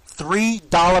line up 3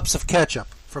 dollops of ketchup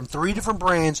from 3 different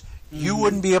brands, you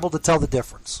wouldn't be able to tell the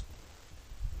difference.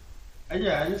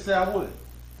 Yeah, I didn't say I would.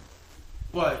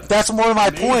 But that's more of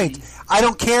my point. I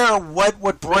don't care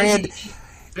what brand...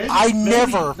 Maybe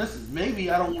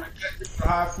I don't want ketchup for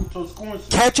high fructose corn syrup.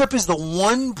 Ketchup is the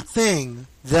one thing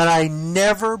that I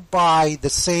never buy the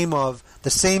same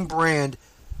brand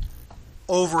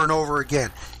over and over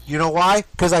again. You know why?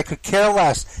 Because I could care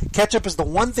less. Ketchup is the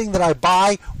one thing that I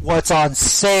buy what's on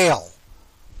sale.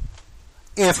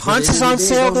 If Hunt's is on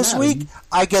sale this week,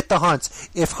 I get the Hunt's.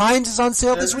 If Heinz is on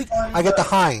sale this week, I get the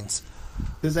Heinz.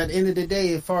 Because at the end of the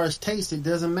day, as far as taste, it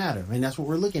doesn't matter. And that's what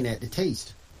we're looking at, the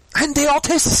taste. And they all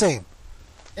taste the same.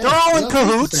 Yeah, they're all in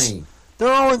cahoots.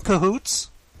 They're all in cahoots.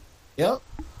 Yep.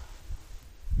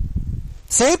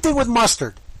 Same thing with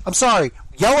mustard. I'm sorry.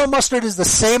 Yellow mustard is the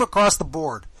same across the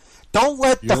board. Don't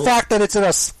let the fact that it's in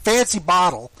a fancy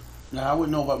bottle... No, I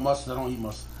wouldn't know about mustard. I don't eat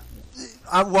mustard.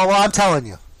 Well, I'm telling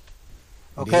you.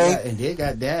 Okay? They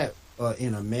got that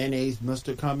in a mayonnaise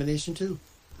mustard combination, too.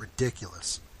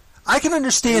 Ridiculous. I can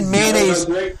understand mayonnaise...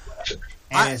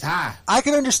 And it's high. I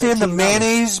can understand the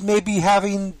mayonnaise maybe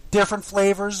having different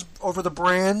flavors over the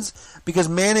brands because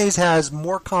mayonnaise has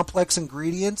more complex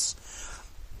ingredients,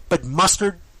 but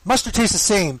mustard tastes the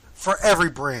same for every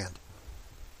brand.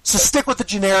 So stick with the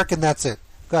generic and that's it.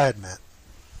 Go ahead, Matt.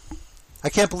 I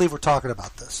can't believe we're talking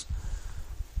about this.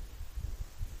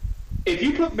 If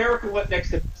you put Miracle Whip next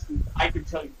to I can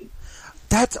tell you.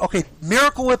 That's okay.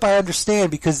 Miracle Whip I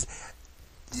understand because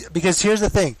here's the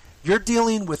thing. You're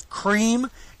dealing with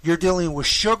cream, you're dealing with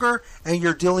sugar, and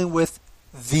you're dealing with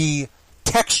the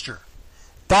texture.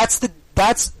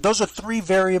 Those are 3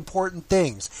 very important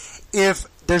things. If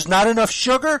there's not enough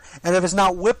sugar, and if it's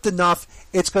not whipped enough,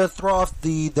 it's going to throw off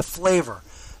the flavor.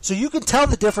 So you can tell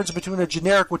the difference between a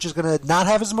generic, which is going to not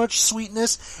have as much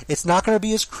sweetness. It's not going to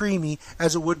be as creamy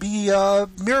as it would be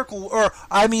Miracle, or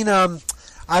I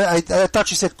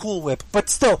thought you said Cool Whip, but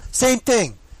still, same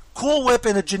thing. Cool Whip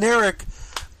and a generic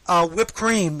whipped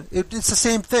cream, it's the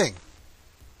same thing.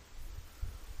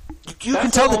 You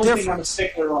can tell the difference. I'm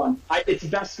stickler on. It's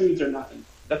Best Foods or nothing.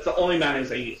 That's the only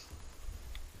mayonnaise I use.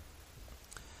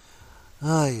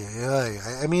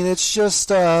 I mean, it's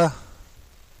just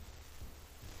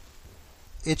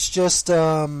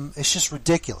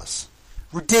ridiculous.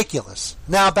 Ridiculous.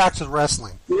 Now back to the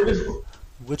wrestling,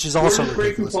 which is also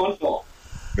ridiculous.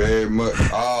 Very much.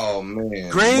 Oh man.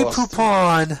 Grey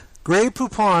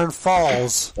Poupon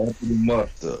falls. Uppity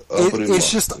mustard.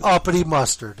 It's just uppity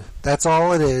mustard. That's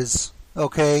all it is.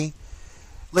 Okay?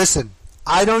 Listen,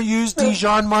 I don't use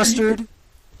Dijon mustard,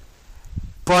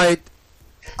 but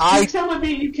You're telling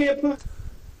me you can't put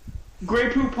Grey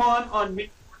Poupon on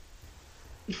meat?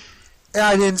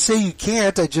 I didn't say you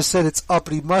can't. I just said it's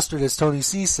uppity mustard, as Tony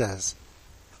C says.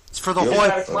 It's for the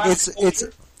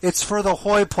it's for the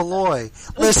hoi polloi.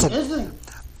 Listen,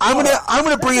 I'm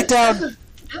gonna bring it down.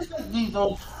 Isn't these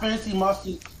old fancy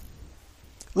mustard?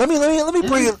 Let me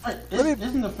bring it.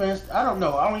 Isn't the fancy? I don't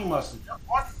know. I don't eat mustard.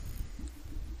 What?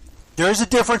 There is a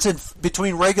difference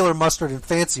between regular mustard and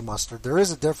fancy mustard. There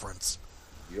is a difference.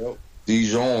 Yep.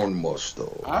 Dijon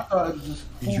mustard. I thought it was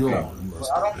just Dijon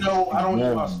mustard. I don't know. I don't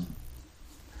eat mustard.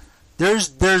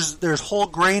 There's whole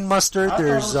grain mustard.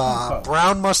 There's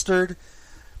brown mustard,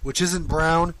 which isn't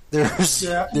brown. There's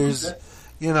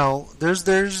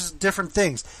different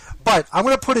things. But I'm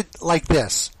going to put it like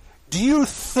this: do you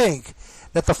think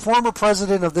that the former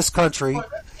president of this country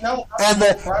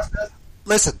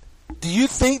do you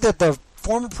think that the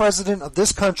former president of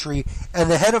this country and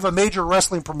the head of a major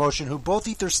wrestling promotion, who both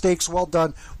eat their steaks well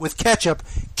done with ketchup,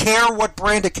 care what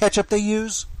brand of ketchup they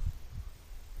use?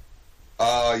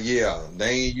 Yeah, they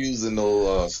ain't using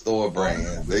no store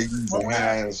brand. They using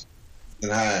Heinz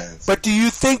and Heinz. But do you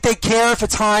think they care if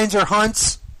it's Heinz or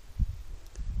Hunt's?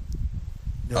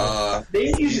 They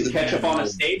ain't using ketchup on a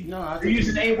steak. No, they're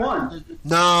using A1.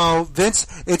 No, Vince.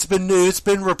 It's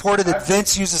been reported that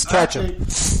Vince uses ketchup.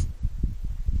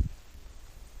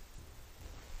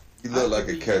 He look like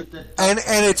a ketchup. And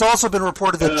it's also been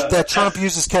reported that Trump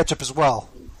uses ketchup as well.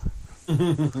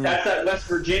 That's West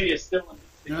Virginia still.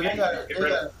 They got a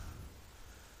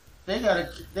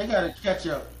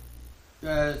ketchup.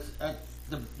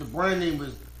 The brand name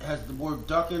has the word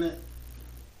duck in it,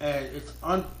 and it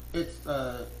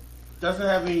doesn't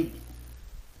have any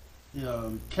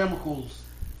chemicals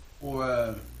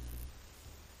or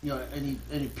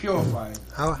any purifiers.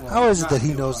 How is it that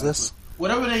he knows this?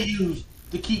 Whatever they use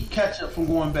to keep ketchup from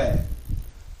going bad.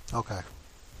 Okay.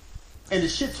 And the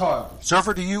shit's horrible.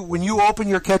 Surfer, when you open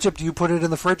your ketchup, do you put it in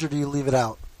the fridge or do you leave it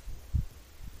out?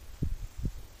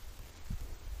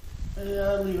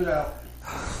 Yeah, I leave it out.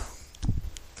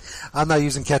 I'm not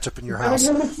using ketchup in your house.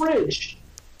 Put it in the fridge.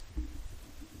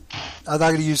 I'm not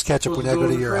going to use ketchup when I go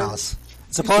to your house.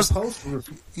 You're supposed to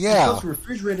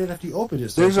refrigerate it after you open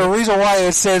it. There's a reason why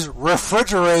it says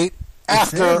refrigerate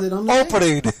after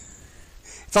opening.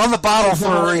 It's on the bottle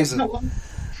for a reason.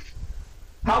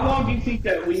 How long do you think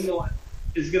that wheel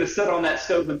is going to sit on that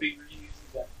stove and be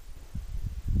reused again?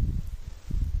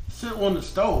 Sit on the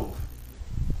stove?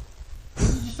 What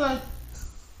did you say?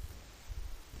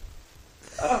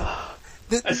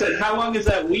 I said, how long is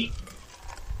that wheat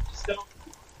stove?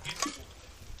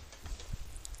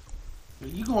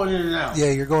 You're going in and out.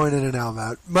 Yeah, you're going in and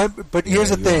out, Matt. But here's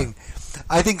the thing.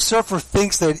 I think Surfer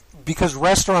thinks that because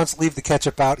restaurants leave the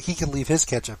ketchup out, he can leave his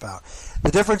ketchup out.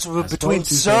 The difference between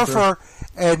Surfer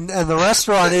and the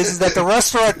restaurant is that the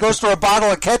restaurant goes through a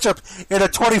bottle of ketchup in a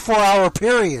 24-hour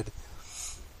period.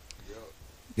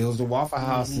 Goes to Waffle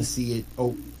House and see it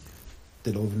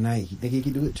overnight. You think he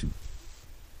can do it too?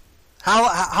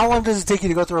 How long does it take you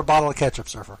to go through a bottle of ketchup,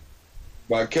 Surfer?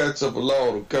 By ketchup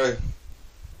alone, okay?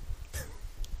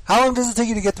 How long does it take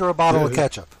you to get through a bottle of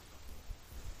ketchup?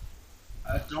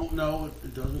 I don't know.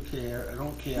 It doesn't care. I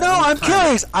don't care. No, I'm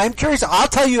curious. I'm curious. I'll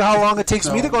tell you how long it takes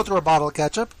me to go through a bottle of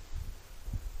ketchup.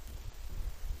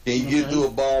 Can you get through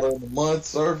a bottle in a month,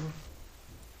 Surfer?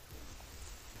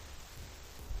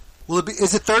 Will it be?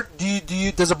 Is it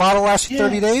 30? Does a bottle last you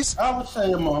 30 days? I would say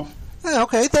a month. Yeah,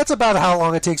 okay, that's about how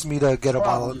long it takes me to get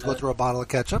go through a bottle of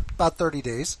ketchup. About 30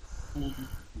 days.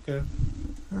 Okay.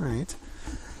 All right.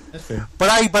 That's fair. But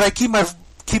I keep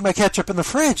my ketchup in the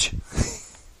fridge.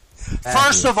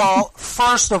 First of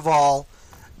all,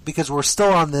 because we're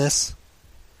still on this,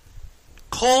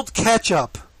 cold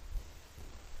ketchup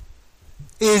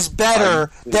is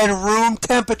better than room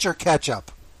temperature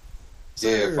ketchup.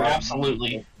 Yeah,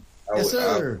 absolutely. Yes,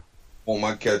 sir. I want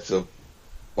my ketchup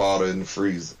bottle in the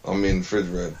freezer. I'm in the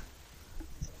refrigerator.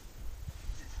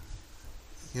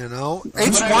 You know,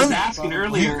 what I was asking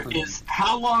earlier is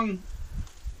how long.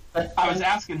 I was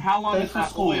asking how long is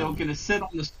that oil going to sit on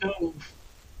the stove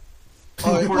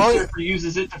before Chipper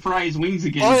uses it to fry his wings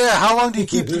again? Oh yeah, how long do you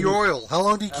keep the oil? How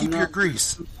long do you keep your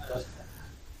grease?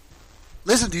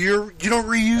 Listen, you don't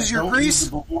reuse your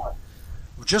grease?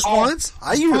 Just once?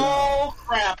 Oh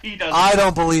crap, he doesn't. I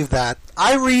don't believe that.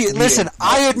 Listen,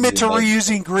 I admit to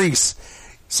reusing grease.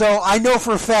 So I know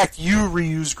for a fact you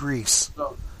reuse grease.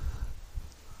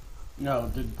 No,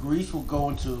 the grease will go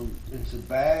into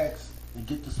bags and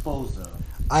get disposed of.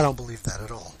 I don't believe that at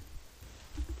all.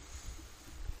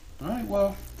 All right,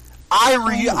 well,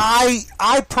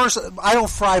 I don't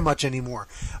fry much anymore,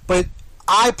 but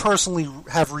I personally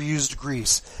have reused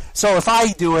grease. So if I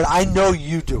do it, I know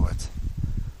you do it.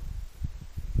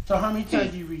 So how many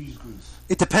times do you reuse grease?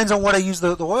 It depends on what I use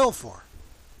the oil for.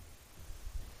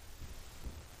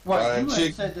 Well, you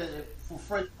had said that for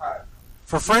French fries.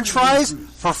 For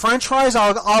French fries,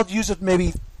 I'll use it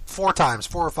maybe 4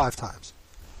 or 5 times.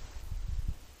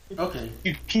 Okay.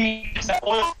 You can't use that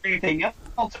oil for anything else,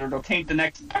 or it'll taint the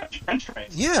next batch of French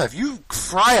fries. Yeah, if you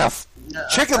fry a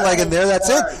chicken leg in there, that's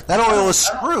it. That oil is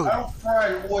screwed. I don't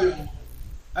fry oil.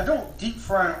 I don't deep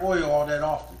fry oil all that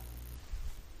often.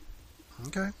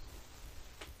 Okay.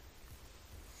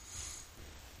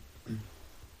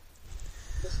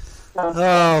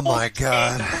 Oh my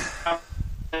God.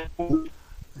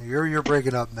 You're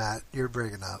breaking up, Matt. You're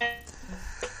breaking up.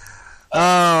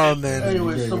 Oh man.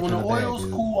 Anyway, so when the oil's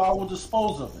cool, I will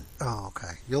dispose of it. Oh,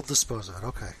 okay. You'll dispose of it.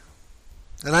 Okay.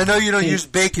 And I know you don't use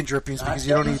bacon drippings because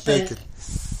you don't eat bacon.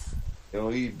 You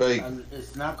don't eat bacon.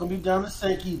 It's not going to be down the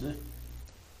sink either.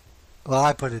 Well,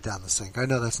 I put it down the sink. I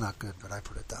know that's not good, but I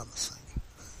put it down the sink.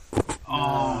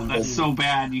 Oh, that's so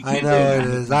bad. You I can't know it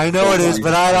is. I know it is,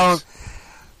 but I don't.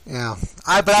 Yeah.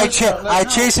 I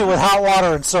chase it with hot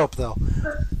water and soap though.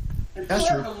 That's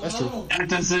true. That's true.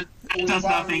 It does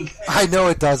nothing. I know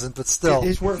it doesn't, but still.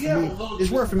 It's worked for me. It's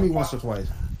worked for me once or twice.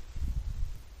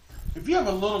 If you have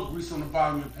a little grease on the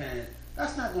bottom of your pan,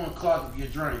 that's not going to clog up your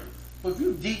drain. But if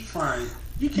you deep frying,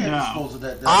 you can't dispose of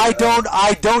that. I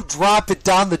don't drop it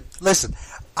down the. Listen,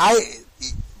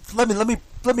 let me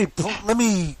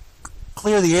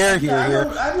clear the air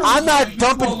here. I'm not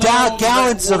dumping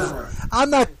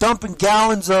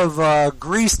gallons of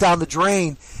grease down the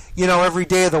drain, every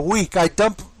day of the week. I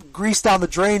dump grease down the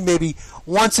drain maybe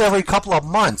once every couple of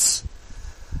months.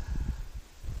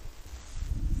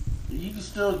 You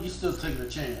still taking a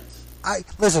chance. I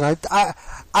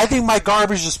think my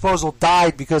garbage disposal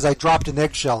died because I dropped an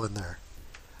eggshell in there.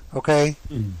 Okay?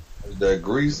 Is that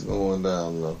grease going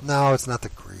down though? No, it's not the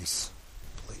grease.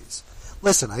 Please.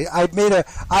 Listen, I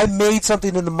made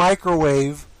something in the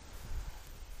microwave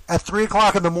at 3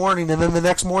 o'clock in the morning, and then the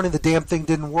next morning the damn thing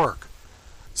didn't work.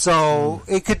 So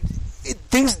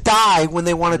things die when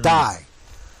they want to die.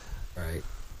 Right.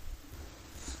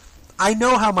 I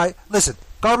know how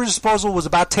garbage disposal was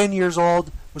about 10 years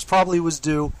old, was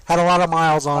due, had a lot of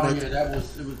miles on it. Yeah, it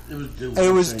was due.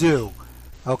 It was due.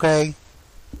 Okay?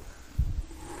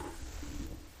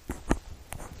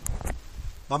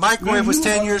 My microwave was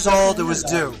 10 years old, it was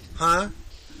due. Huh?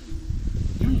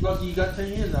 You was lucky you got 10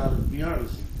 years out of it, to be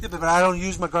honest. Yeah, but I don't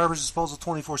use my garbage disposal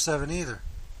 24/7 either.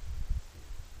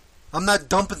 I'm not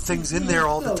dumping things in there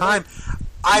all the time.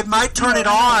 I might turn it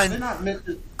on.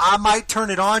 I might turn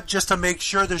it on just to make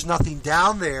sure there's nothing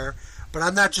down there, but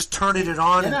I'm not just turning it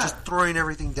on and just throwing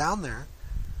everything down there.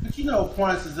 But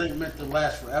appliances ain't meant to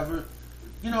last forever.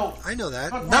 I know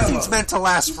that. Nothing's meant to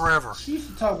last forever. She used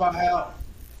to talk about how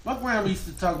my grandma used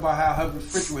to talk about how her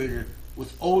refrigerator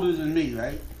was older than me,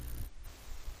 right?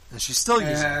 And she still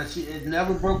uses it. It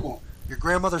never broke on. Your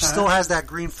grandmother still has that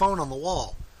green phone on the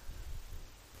wall.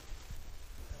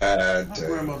 My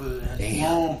grandmother had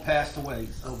long passed away.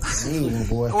 So.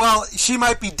 Boy. Well, she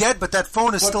might be dead, but that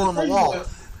phone is still on the wall.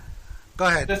 Go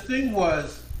ahead. The thing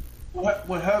was,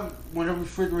 when her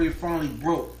refrigerator finally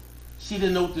broke, she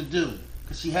didn't know what to do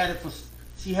because she had it for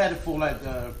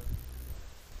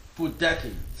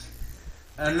decades.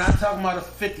 And I'm not talking about a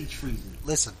 50s freezer.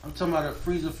 Listen, I'm talking about a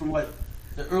freezer from like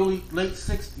the late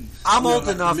 60s. I'm old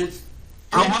enough. Do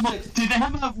they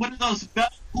have one of those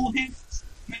cool hands?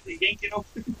 They yank it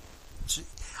open.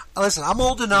 Listen, I'm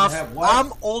old enough.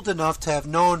 I'm old enough to have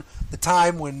known the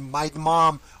time when my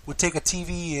mom would take a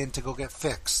TV in to go get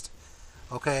fixed.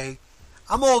 Okay,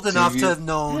 I'm old enough to have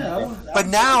known. But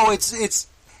now it's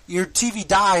your TV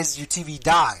dies. Your TV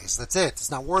dies. That's it.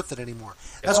 It's not worth it anymore.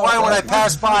 That's why when I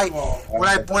pass by,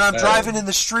 when I'm driving in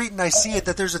the street and I see it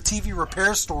that there's a TV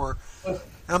repair store, and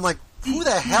And I'm like, who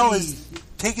the hell is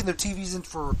taking their TVs in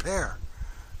for repair?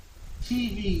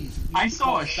 TVs. I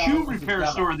saw a shoe repair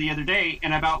store the other day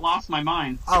and about lost my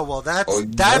mind. Oh, well,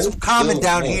 that's common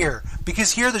down here.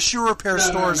 Because here the shoe repair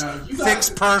stores fix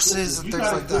purses and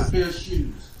things like that. Pair of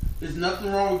shoes. There's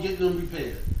nothing wrong with getting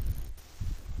them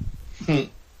repaired.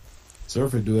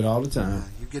 Surfer do it all the time.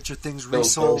 You get your things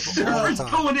resold all the time.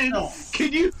 Going in.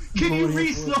 Can you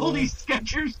resell these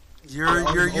Skechers?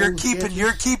 You're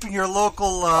keeping your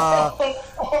local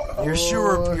your shoe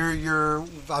your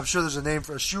I'm sure there's a name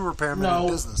for a shoe repairman in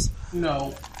business.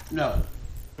 No. Still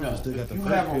got the You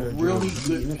have a really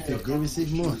good every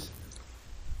 6 months.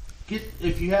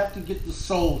 If you have to get the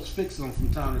soles, fix them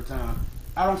from time to time.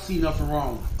 I don't see nothing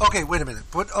wrong with it. Okay, wait a minute.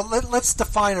 But let's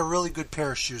define a really good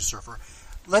pair of shoes, Surfer.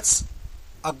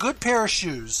 A good pair of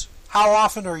shoes. How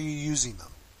often are you using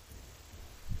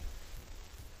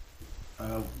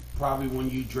them? Probably when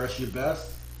you dress your best.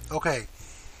 Okay.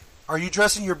 Are you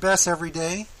dressing your best every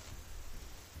day?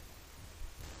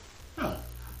 No.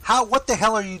 What the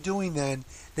hell are you doing then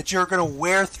that you're going to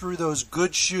wear through those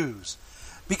good shoes?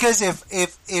 Because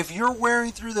if you're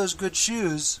wearing through those good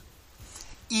shoes,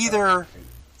 either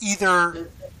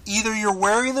you're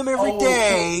wearing them every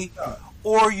day,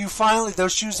 or you finally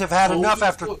those shoes have had enough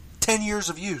after 10 years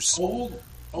of use. Over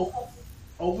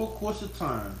a course of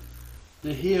time,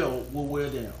 the heel will wear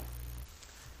down.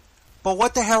 But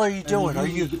what the hell are you doing?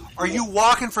 Are you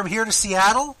walking from here to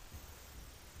Seattle?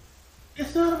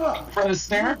 It's not about For the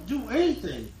snare? do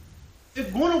anything.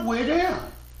 It's going to wear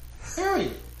down.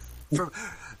 Period.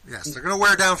 Yes, they're going to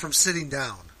wear down from sitting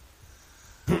down.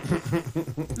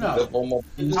 No.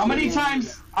 How many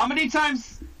times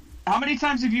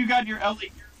have you got your LA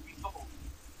gear resold?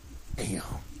 Damn,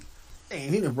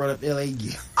 he done brought up LA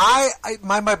gear.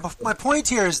 My point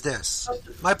here is this.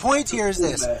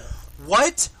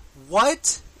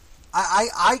 What?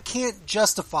 I can't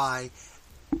justify,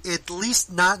 at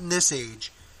least not in this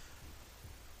age,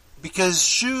 because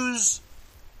shoes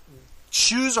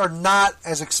are not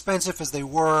as expensive as they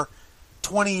were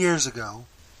 20 years ago.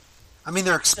 I mean,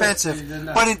 they're expensive,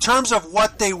 but in terms of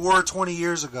what they were 20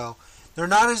 years ago, they're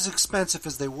not as expensive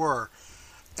as they were.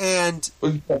 And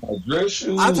dress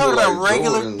shoes. I'm talking about like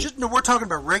regular. Jordan? We're talking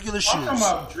about regular shoes. I'm talking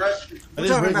about dress shoes.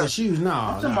 Regular shoes, no.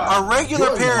 A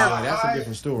regular pair. That's a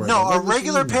different story. No, a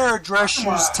regular pair of dress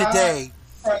shoes today.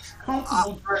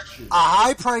 Comfortable dress shoes. A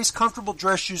high price, comfortable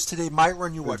dress shoes today might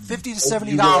run you what, $50 to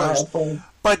 $70.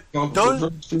 But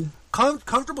those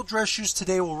comfortable dress shoes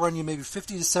today will run you maybe $50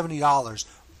 to $70.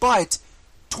 But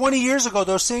 20 years ago,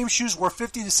 those same shoes were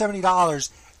 $50 to $70,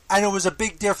 and it was a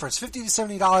big difference. $50 to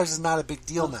 $70 is not a big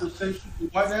deal now.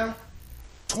 What now?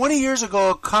 20 years ago,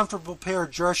 a comfortable pair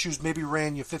of dress shoes maybe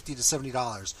ran you $50 to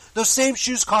 $70. Those same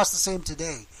shoes cost the same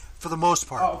today, for the most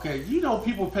part. Oh, okay, you know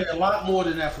people pay a lot more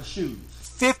than that for shoes.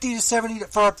 50 to 70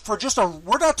 for just a.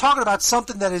 We're not talking about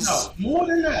something that is. No, more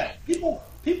than that. People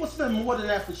spend more than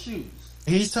that for shoes.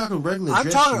 He's talking regular. I'm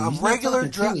dress talking shoes. a regular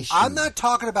dress. I'm not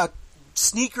talking about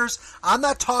sneakers. I'm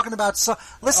not talking about some.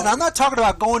 Listen, I'm not talking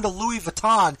about going to Louis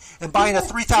Vuitton and buying a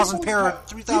 $3,000 pair of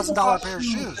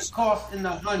shoes. That cost in the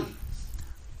hundreds.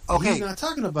 Okay, he's not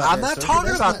talking about. I'm not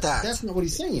talking about that. That's not what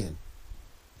he's saying.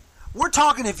 We're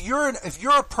talking if you're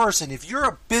a person, if you're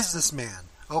a businessman,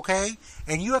 okay,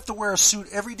 and you have to wear a suit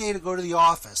every day to go to the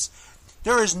office,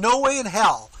 there is no way in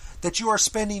hell that you are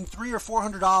spending $300 or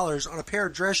 $400 on a pair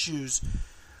of dress shoes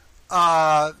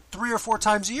 3 or 4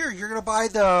 times a year. You're going to buy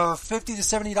the $50 to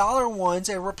 $70 ones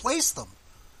and replace them.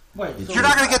 Wait, so you're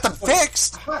not going to get them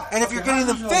fixed. And if you're getting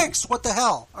them fixed, what the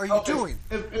hell are you doing?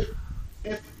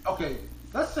 Okay,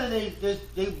 let's say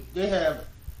they have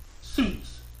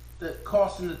suits that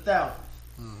cost in the thousands.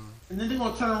 And then they're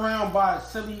going to turn around and buy a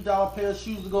 $70 pair of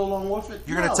shoes to go along with it.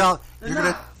 You're going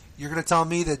to tell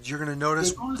me that you're going to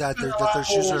notice that those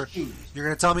shoes are. You're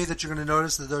going to tell me that you're going to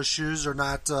notice that those shoes are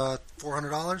not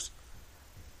 $400.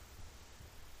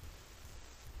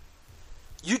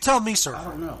 You tell me, sir. I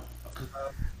don't know.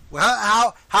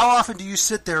 Well, how often do you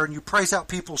sit there and you price out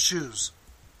people's shoes?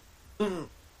 I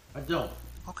don't.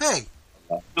 Okay.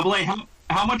 Double A,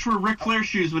 how much were Ric Flair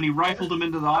shoes when he rifled them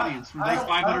into the audience? Were they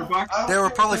 $500? They were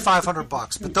probably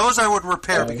 $500, but those I would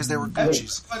repair because they were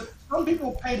Gucci's. But some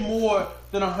people pay more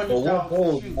than $100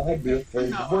 for shoes.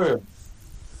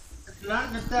 It's not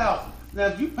in the thousands. Now,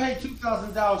 if you pay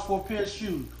 $2,000 for a pair of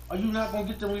shoes, are you not going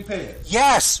to get them repaired?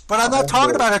 Yes, but I'm not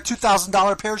talking about a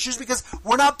 $2,000 pair of shoes because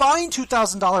we're not buying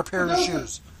 $2,000 pair of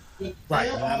shoes. They are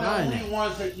the only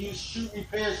ones that use shoe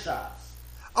repair shops.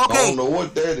 Okay. I don't know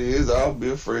what that is. I'll be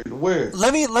afraid to wear it.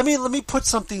 Let me put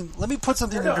something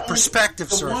into perspective,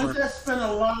 The Surfer. ones that spend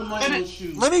a lot of money on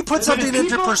shoes. Let me put something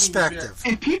into perspective.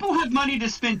 If people have money to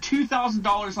spend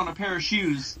 $2,000 on a pair of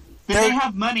shoes, then they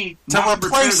have money to not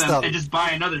replace repair them and just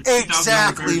buy another $2,000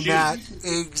 Exactly, pair of Matt.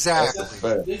 shoes.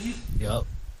 Exactly. Yep.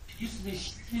 It used to be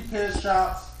street repair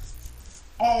shops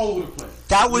all over the place.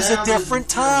 That was Now a different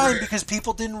time rare. because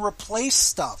people didn't replace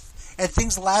stuff and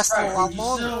things lasted a lot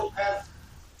longer.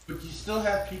 But you still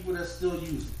have people that still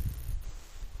use it.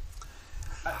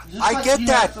 I get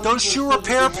that. Those shoe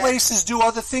repair places do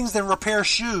other things than repair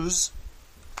shoes.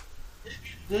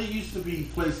 There used to be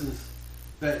places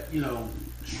that,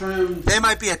 trim. They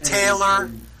might be a tailor.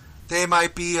 They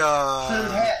might be trim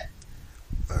hat.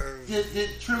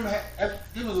 Trim hat.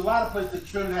 There was a lot of places that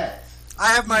trim hats.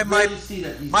 I have my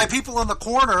my people on the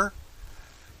corner.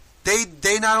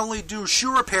 They not only do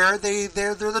shoe repair, they're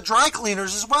the dry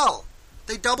cleaners as well.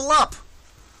 They double up.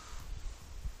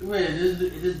 Wait, it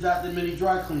is not that many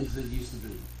dry cleaners as it used to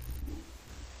be.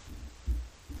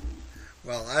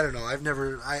 Well, I don't know. I've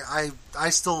never. I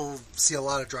still see a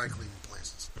lot of dry cleaning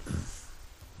places.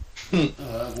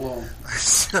 Well,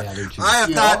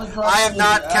 I have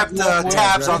not kept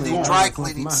tabs on the dry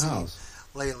cleaning scene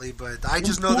lately, but I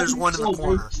just know there's one in the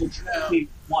corner.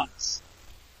 Once.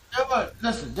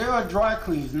 Listen, there are dry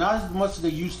cleans, not as much as they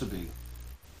used to be.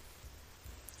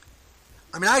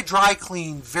 I mean, I dry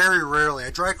clean very rarely. I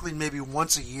dry clean maybe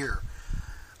once a year.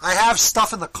 I have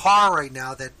stuff in the car right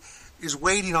now that is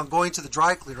waiting on going to the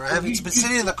dry cleaner. It's been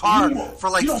sitting in the car for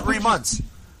like 3 months.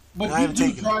 But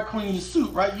you do dry clean your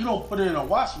suit, right? You don't put it in a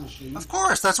washing machine. Of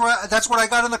course, that's what I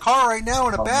got in the car right now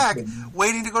in a bag,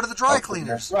 waiting to go to the dry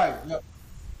cleaners. Right. Yep.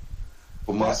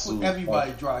 For my That's what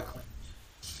everybody dry clean.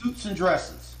 Suits and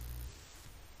dresses.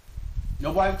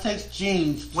 Nobody takes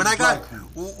jeans to dry clean.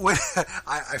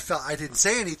 I felt I didn't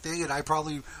say anything, and I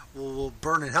probably will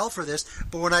burn in hell for this.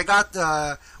 But when I got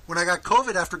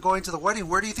COVID after going to the wedding,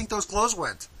 where do you think those clothes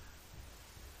went?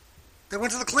 They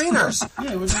went to the cleaners.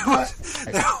 Yeah, it was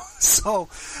so,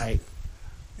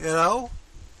 you know.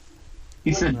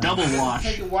 He said double wash.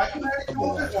 Take it while you had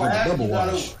COVID or after you got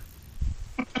over?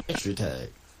 Extra tag.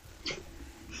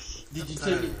 Did you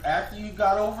take it after you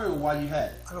got over it or while you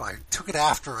had it? Oh, I took it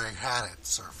after I had it,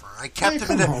 Surfer. I kept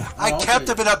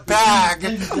them in a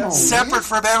bag separate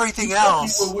from everything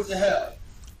else. What the hell?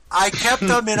 I kept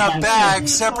them in a bag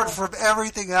separate from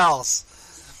everything else.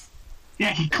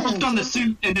 Yeah, he clicked on the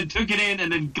suit and then took it in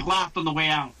and then laughed on the way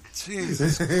out.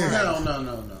 Jesus.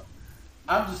 No.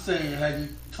 I'm just saying, had you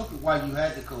took it while you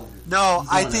had the COVID? No,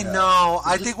 I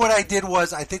think what I did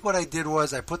was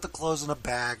I put the clothes in a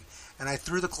bag and I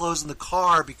threw the clothes in the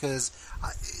car because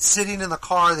sitting in the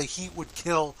car, the heat would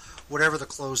kill whatever the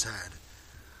clothes had.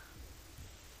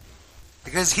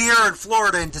 Because here in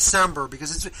Florida in December,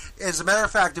 because as a matter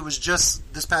of fact, it was just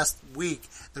this past week,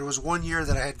 there was 1 year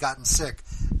that I had gotten sick.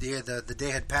 The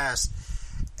day had passed.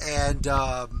 And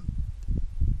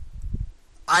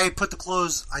I put the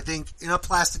clothes, I think, in a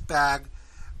plastic bag.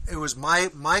 It was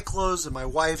my clothes and my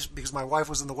wife's, because my wife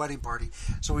was in the wedding party.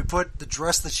 So we put the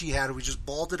dress that she had, and we just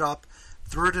balled it up,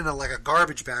 threw it in a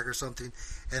garbage bag or something,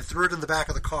 and threw it in the back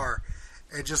of the car.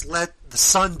 And just let the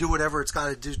sun do whatever it's got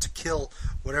to do to kill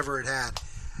whatever it had.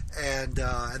 And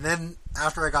then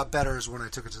after I got better is when I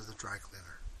took it to the dry cleaner.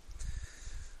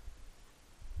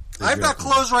 I've got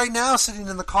clothes right now sitting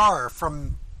in the car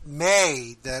from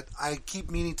May that I keep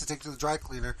meaning to take to the dry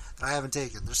cleaner that I haven't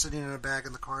taken. They're sitting in a bag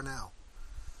in the car now.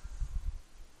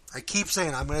 I keep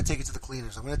saying, I'm going to take it to the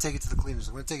cleaners. I'm going to take it to the cleaners.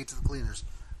 I'm going to take it to the cleaners.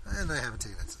 And I haven't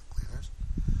taken it to the cleaners.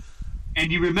 And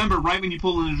you remember right when you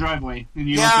pull in the driveway and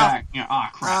you look back.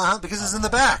 Crap. Because it's in the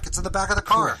back. It's in the back of the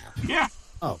car. Crap. Yeah.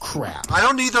 Oh, crap. I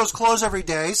don't need those clothes every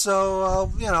day,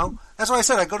 so, that's why I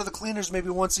said I go to the cleaners maybe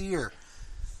once a year.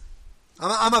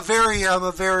 I'm a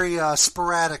very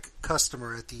sporadic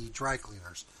customer at the dry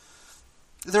cleaners.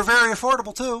 They're very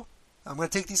affordable, too. I'm going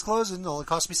to take these clothes and it'll only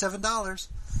cost me $7.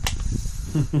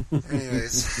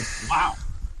 Anyways. Wow.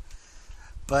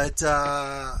 But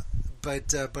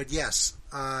yes,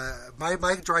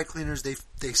 my dry cleaners, they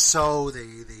sew, they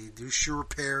do shoe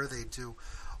repair, they do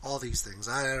all these things.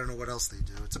 I don't know what else they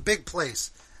do. It's a big place.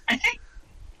 I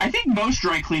think most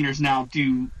dry cleaners now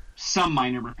do some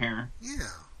minor repair. Yeah.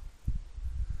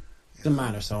 The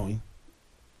minor sewing.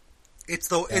 It's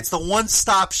the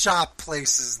one-stop shop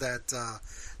places that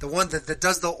the one that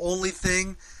does the only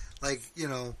thing, like,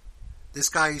 this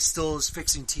guy still is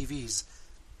fixing TVs.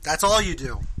 That's all you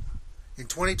do. In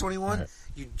 2021, right.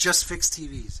 You just fix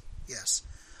TVs. Yes.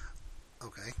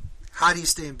 Okay. How do you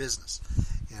stay in business?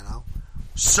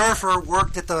 Surfer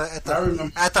worked at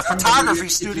the photography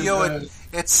studio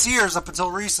at Sears up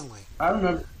until recently. I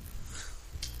remember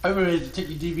you had to take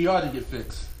your DVR to get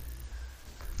fixed.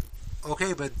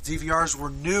 Okay, but DVRs were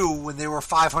new when they were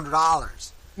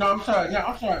 $500. No, I'm sorry.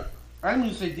 I didn't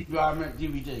mean to say DVR. I meant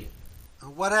DVD.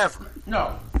 Whatever.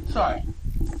 No, sorry.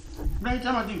 Every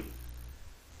time I do,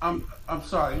 I'm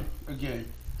sorry again.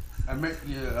 I meant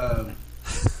your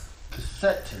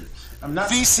cassette tapes. I'm not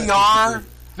VCR.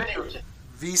 Video tape.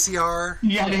 VCR.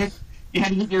 You had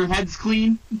to get your heads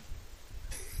clean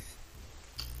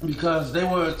because they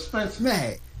were expensive.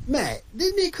 Matt,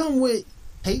 didn't they come with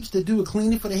tapes to do a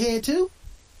cleaning for the head too?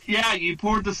 Yeah, you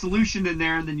poured the solution in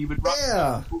there and then you would rub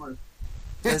Yeah.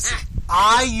 Yes,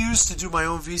 I used to do my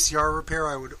own VCR repair.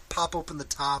 I would pop open the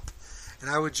top, and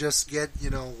I would just get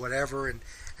whatever and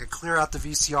clear out the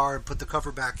VCR and put the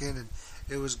cover back in, and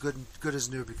it was good as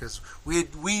new because we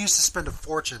used to spend a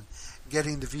fortune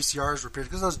getting the VCRs repaired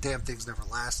because those damn things never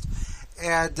last.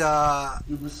 And but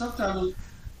sometimes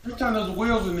those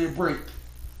wheels in there break.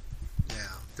 Yeah,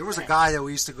 there was a guy that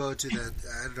we used to go to that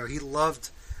I don't know. He loved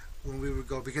when we would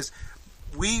go because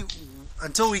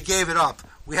until we gave it up.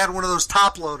 We had one of those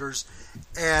top loaders,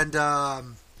 and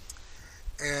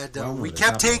we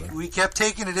kept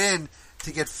taking it in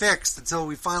to get fixed until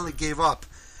we finally gave up.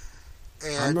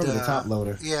 And, I remember the top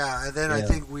loader. Yeah, and then I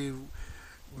think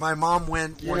my mom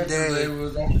went one day.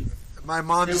 My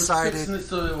mom decided.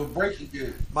 So they would break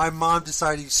again. My mom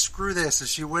decided, screw this, and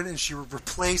she went and she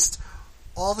replaced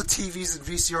all the TVs and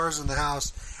VCRs in the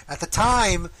house. At the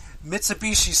time,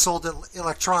 Mitsubishi sold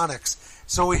electronics.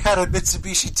 So we had a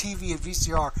Mitsubishi TV and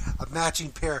VCR, a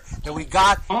matching pair that we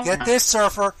got. Get this,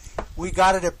 Surfer, we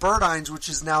got it at Burdines, which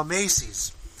is now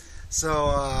Macy's. So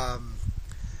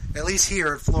at least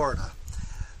here in Florida.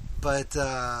 But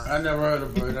I never heard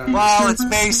of Burdines. Well, it's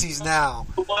Macy's now.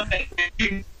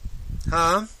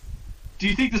 Huh? Do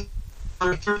you think this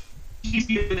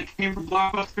TV that came from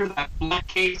Blockbuster, that black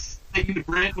case that you could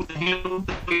rent with the handle?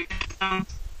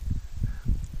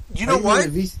 You know what?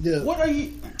 What are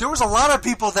you? There was a lot of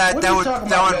people that would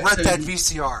rent that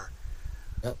VCR.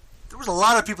 Yep. There was a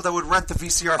lot of people that would rent the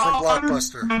VCR from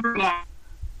Blockbuster.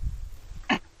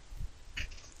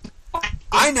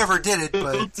 I never did it,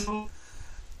 but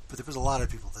there was a lot of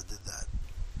people that did that.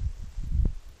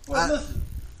 Well, listen,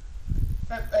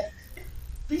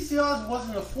 VCRs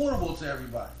wasn't affordable to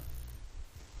everybody.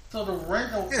 So the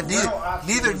rental,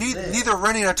 neither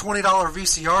renting a $20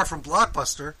 VCR from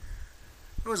Blockbuster.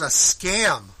 It was a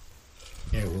scam.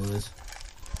 It was.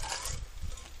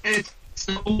 It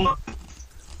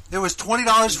was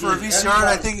 $20 for a VCR, and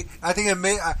I think it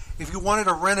made. If you wanted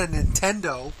to rent a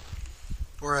Nintendo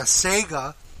or a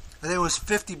Sega, I think it was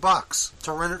 $50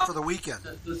 to rent it for the weekend.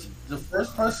 The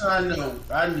first person I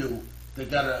knew that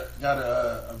got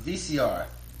a VCR,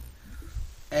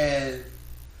 and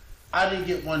I didn't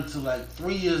get one till like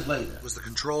 3 years later. Was the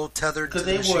control tethered to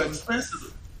the machine? Because they were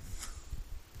expensive.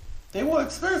 They were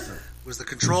expensive. Was the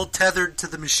control tethered to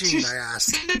the machine? I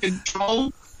asked.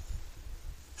 Control.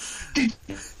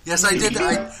 Yes, I did.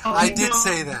 I did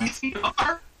say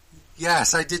that.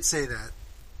 Yes, I did say that.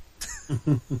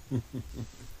 You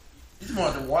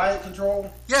want the wired control?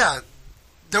 Yeah,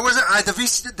 there was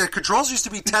the controls used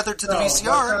to be tethered to the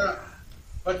VCR.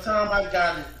 By the time I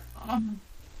got it,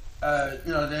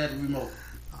 they had the remote.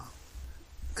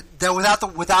 That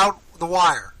without the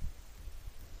wire.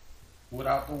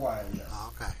 Without the wire, yes.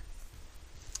 Okay.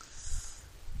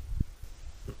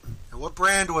 And what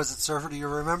brand was it, Surfer? Do you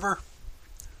remember?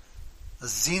 A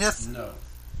Zenith? No.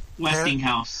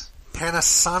 Westinghouse.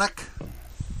 Panasonic?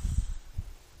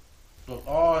 But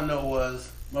all I know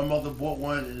was my mother bought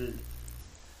one, and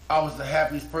I was the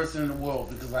happiest person in the world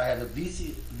because I had a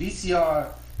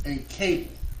VCR and cable,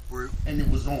 and it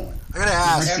was on. I gotta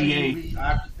ask. Every movie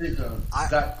I could think of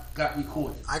got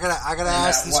recorded. I gotta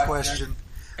ask this question.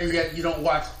 And yet you don't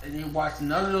watch, and you watch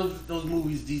none of those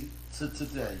movies to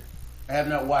today. I have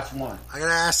not watched one. I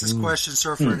gotta ask this question,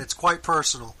 Surfer, and it's quite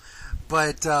personal.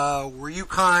 But were you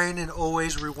kind and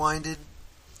always rewinded?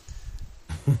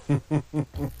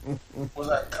 Was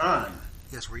I kind?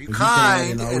 Yes, were you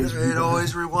kind and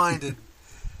always rewinded?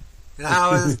 You know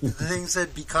how the thing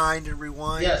said, "Be kind and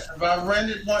rewind." Yes, if I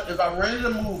rented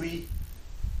a movie,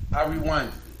 I rewinded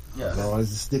it. Yes.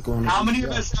 Always a stick on. How many of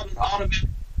us have an automatic?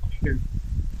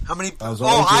 How many?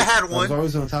 I had one. I was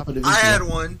always on top of the VCR. I had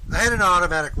one. I had an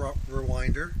automatic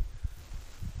rewinder.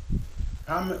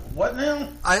 What now?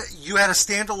 You had a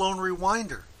standalone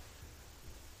rewinder.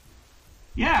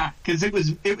 Yeah, because it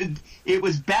was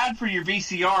bad for your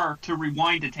VCR to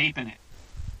rewind a tape in it.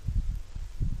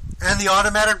 And the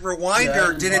automatic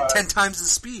rewinder did it 10 times the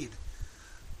speed.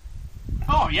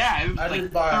 Oh yeah, it was I like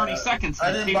didn't buy 30 seconds.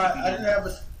 I didn't have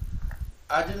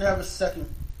a second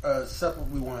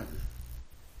separate rewinder.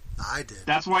 I did.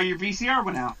 That's why your VCR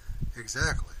went out.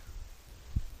 Exactly.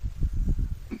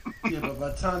 Yeah, but by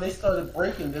the time they started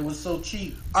breaking, they were so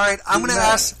cheap. All right, I'm gonna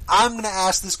ask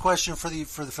this question for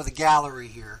the gallery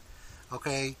here.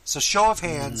 Okay, so show of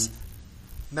hands,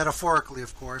 metaphorically,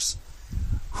 of course.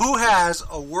 Who has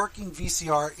a working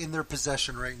VCR in their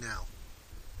possession right now?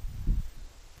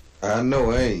 I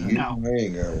know, I ain't got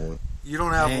one. You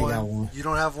don't have one. You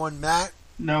don't have one, Matt?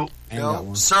 No.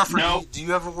 No. Surfer, do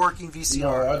you have a working VCR?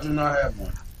 No, I do not have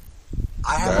one.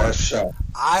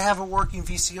 I have a working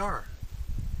VCR.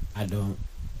 I don't.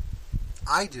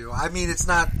 I do. I mean, it's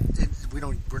not.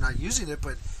 We're not using it,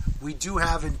 but we do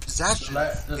have in possession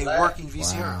a working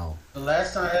VCR. Wow. The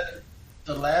last time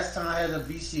I had a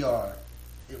VCR,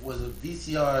 it was a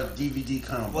VCR DVD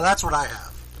combo. Well, that's what I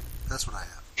have.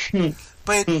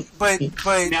 But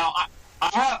now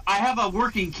I have a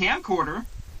working camcorder.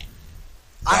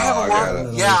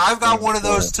 I've got one of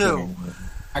those too.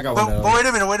 I got one of those.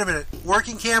 But wait a minute.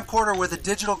 Working camcorder with a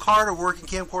digital card or working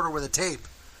camcorder with a tape?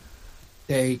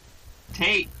 Tape.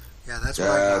 Yeah, that's what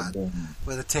I got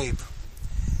with a tape.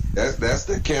 That's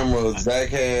the camera Zach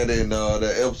had in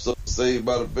the episode Saved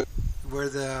by the Bell. Where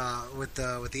with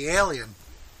the alien,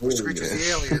 where Screecher's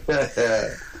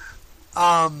the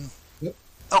alien.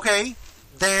 Okay,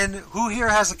 then who here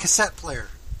has a cassette player?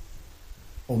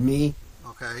 Oh, me.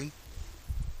 Okay.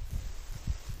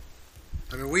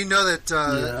 I mean, we know that.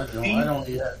 I don't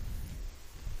yet.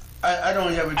 I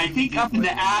don't have a DVD. I think up in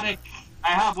the attic,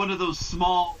 I have one of those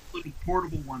small, little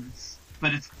portable ones,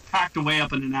 but it's packed away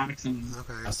up in an attic somewhere.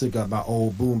 Okay. I still got my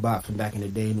old boombox from back in the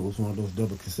day, and it was one of those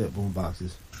double cassette boom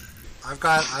boxes. I've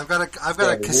got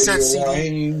a cassette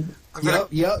CD. Yep.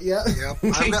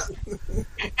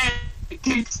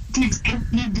 Takes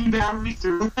batteries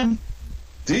to run.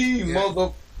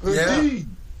 motherfucker.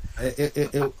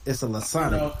 It's a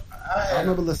Lasonic. I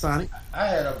remember Lasonic. I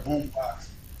had a boombox.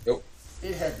 Yep.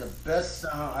 It had the best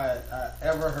sound I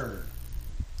ever heard.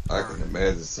 I can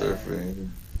imagine surfing.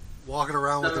 Walking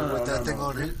around with that thing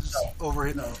on his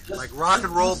overhead, like rock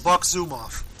and roll Buck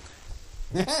Zumoff.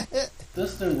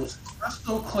 This thing was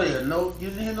crystal clear. No, you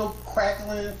didn't hear no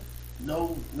crackling,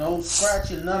 no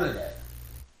scratching, none of that.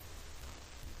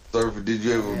 Surfer, did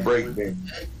you ever break that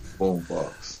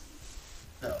boombox?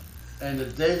 No. And the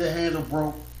day the handle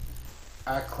broke,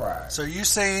 I cried. So are you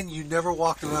saying you never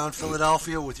walked around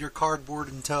Philadelphia with your cardboard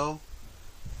in tow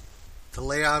to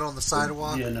lay out on the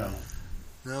sidewalk? Yeah, no.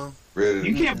 No?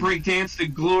 You can't break dance to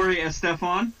Gloria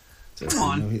Estefan. Come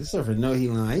on. Surfer, no, he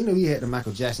lying. You know he had the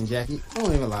Michael Jackson jacket.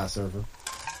 Don't even lie, Surfer.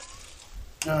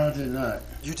 No, I did not.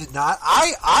 You did not?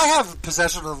 I have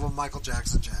possession of a Michael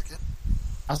Jackson jacket.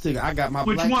 I got my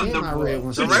Which black one? and my red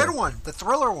one. The red one. The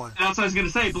Thriller one. That's what I was going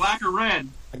to say, black or red.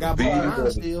 I got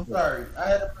both still. Sorry. I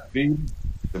had a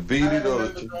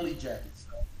members only jacket.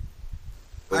 So.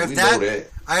 I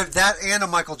have that and a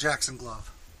Michael Jackson glove.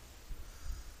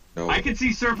 No. I could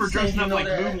see Surfer dressing up like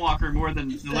Moonwalker more than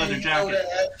the leather jacket.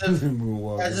 As if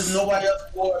nobody else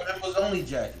wore a members only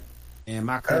jacket. And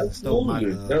my cousin stole my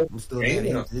glove. I'm still mad at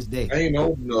him to this day. I ain't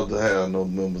old enough to have no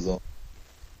members on.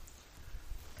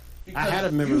 Because I had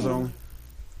a members only.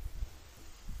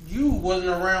 You wasn't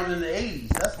around in the 80s.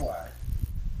 That's why.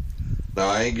 No,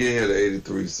 I ain't get here to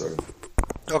 83, sir.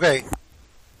 Okay.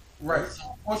 Right. So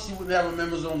of course you wouldn't have a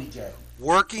members only jacket.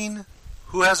 Working.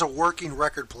 Who has a working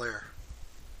record player?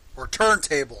 Or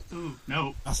turntable? Ooh,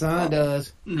 no. My son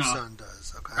does. No. My son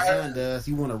does. Okay. My son does.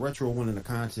 He won a retro one in the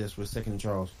contest with Second and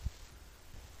Charles.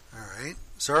 All right.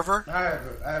 Surfer? I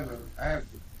have a player.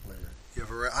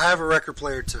 I have a record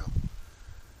player too.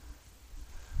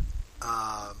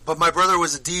 But my brother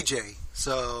was a DJ,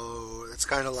 so it's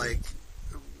kind of like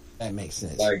that makes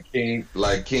sense. Like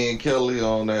King Kelly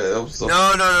on that episode.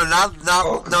 No, not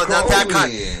that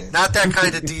kind. Not that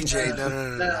kind of DJ.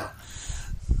 No.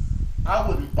 I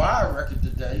wouldn't buy a record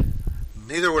today.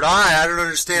 Neither would I. I don't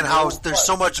understand how there's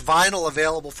so much vinyl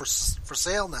available for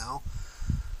sale now.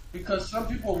 Because some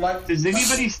people like. Does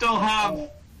anybody still have?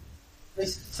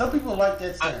 Some people like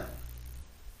that sound.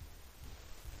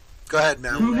 Go ahead,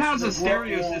 Mel. Who has a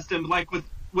stereo system like with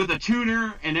a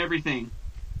tuner and everything?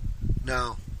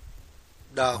 No,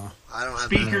 I don't have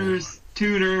speakers,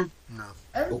 tuner. No.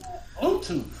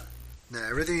 Bluetooth. No,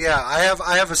 everything. Yeah,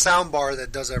 I have a sound bar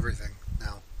that does everything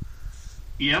now.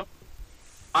 Yep.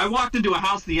 I walked into a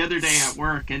house the other day at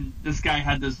work, and this guy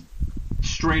had this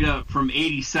straight up from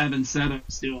 '87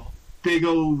 setup still. Big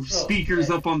old speakers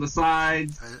up on the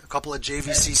sides. A couple of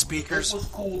JVC speakers. It was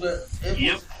cool. It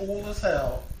was cool as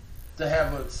hell to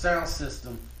have a sound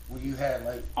system where you had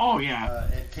like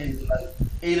it came with like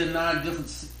 8 or 9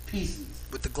 different pieces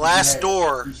with the glass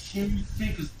door. Huge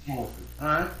speakers,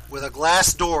 huh? With a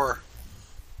glass door.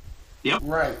 Yep.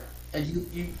 Right, and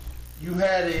you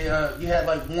had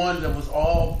like one that was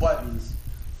all buttons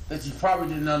that you probably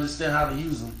didn't understand how to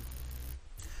use them.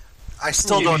 I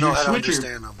still don't know how to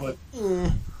understand them. But,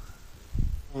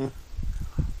 no,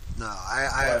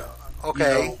 I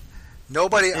okay. You know,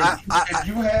 nobody. If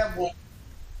you have one,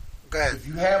 go ahead. If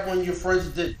you have one, your friends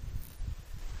did.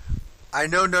 I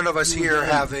know none of us here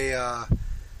have a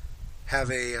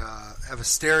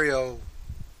stereo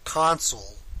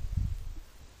console,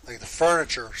 like the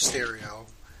furniture stereo.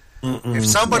 If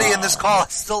somebody in this call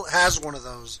still has one of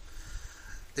those,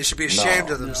 they should be ashamed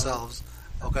of themselves.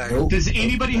 Okay. Does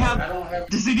anybody have a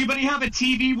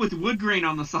TV with wood grain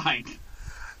on the side?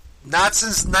 Not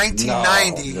since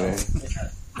 1990.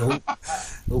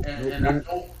 Nope. And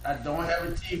I don't have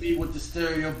a TV with the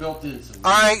stereo built into it.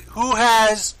 All right, who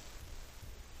has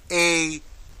a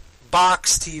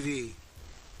box TV?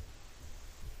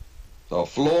 A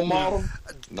floor model?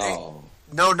 No.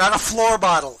 No, not a floor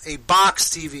model. A box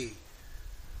TV.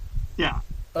 Yeah.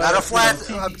 Not a flat.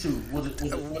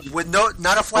 With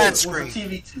not a flat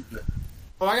screen.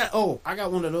 I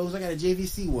got one of those. I got a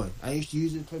JVC one. I used to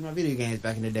use it to play my video games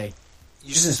back in the day.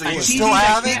 You still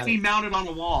have it? Can't be mounted on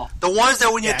a wall. The ones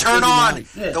that when you turn on,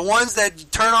 the ones that you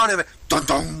turn on, and dun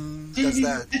dun. Does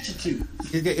that?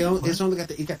 It's only got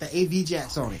the AV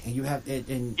jacks on it, and you have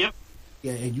and yep.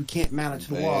 Yeah, and you can't mount it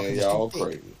to the wall. Y'all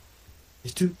crazy.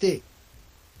 It's too thick.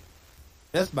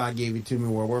 Best Buy gave it to me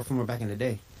where I worked from back in the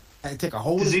day. I had to take a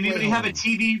whole. Does anybody have a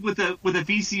TV with a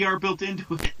VCR built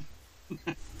into it?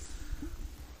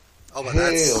 Oh, but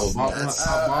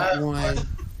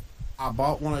I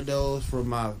bought one of those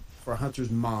for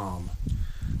Hunter's mom.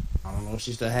 I don't know if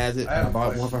she still has it, but I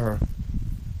bought one for her.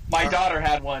 My daughter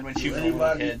had one when she was a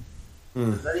little kid.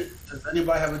 Does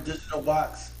anybody have a digital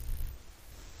box?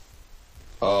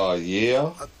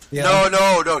 Yeah.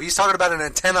 No. He's talking about an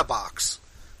antenna box.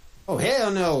 Oh,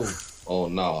 hell no. Oh,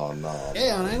 no.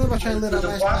 Hell no. Ain't nobody trying to live a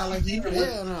lifestyle like you.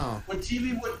 Hell no. When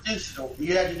TV went digital,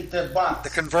 you had to get that box.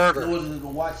 The converter. In order to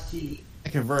watch TV. A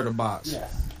converter box.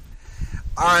 Yes.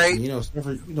 All right.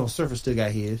 Surfer still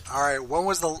got his. All right. When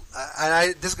was the...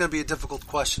 this is going to be a difficult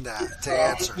question to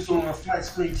answer. It was on a flat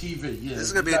screen TV. Yeah, this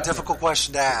is going to be a difficult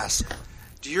question to ask.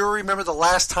 Do you remember the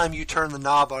last time you turned the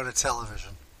knob on a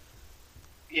television?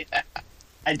 Yeah,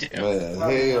 I do.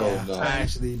 Hell no. I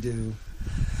actually do.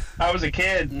 I was a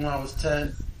kid when I was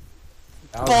 10.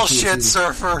 Bullshit,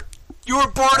 Surfer. You were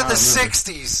born in the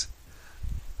 60s.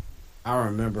 I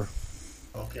remember.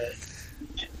 Okay.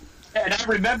 And I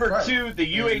remember, too,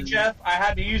 the UHF, I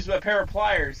had to use a pair of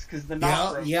pliers because the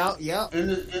knob broke. Yeah. In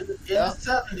the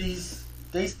 70s,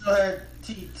 they still had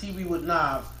TV with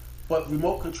knobs, but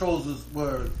remote controls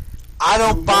were... I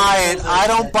don't buy it. I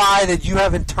don't buy that you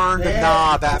haven't turned the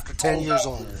knob after 10 years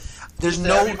old. There's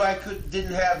no... Everybody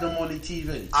didn't have them on the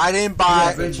TV. I didn't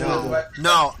buy...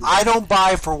 No, I don't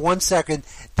buy for 1 second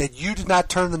that you did not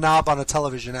turn the knob on a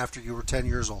television after you were 10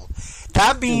 years old.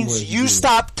 That means you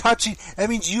stopped touching... That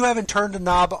means you haven't turned a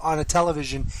knob on a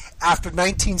television after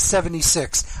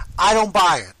 1976. I don't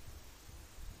buy it.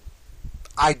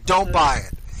 I don't buy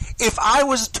it. If I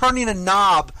was turning a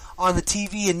knob on the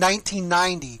TV in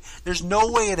 1990, there's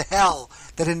no way in hell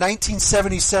that in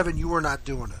 1977 you were not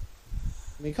doing it.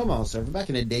 I mean, come on, sir. Back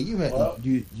in the day, you had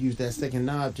you used that second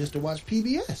knob just to watch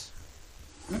PBS.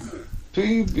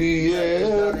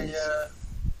 PBS.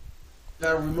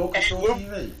 Got a remote control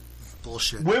TV.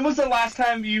 Bullshit. When was the last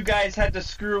time you guys had to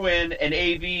screw in an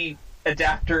AV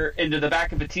adapter into the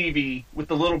back of a TV with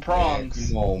the little prongs?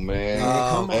 Come on, man.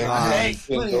 Hey,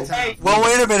 well,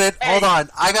 wait a minute. Hold on.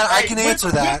 I can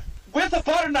answer that. With a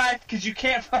butter knife, because you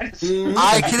can't find a screw.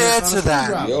 I can answer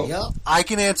that. I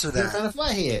can answer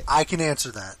that. I can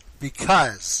answer that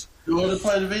because you want to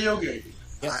play the video game.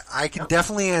 I can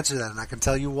definitely answer that, and I can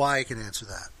tell you why I can answer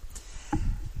that.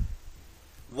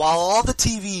 While all the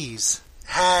TVs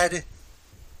had,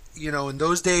 in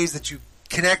those days that you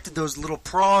connected those little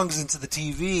prongs into the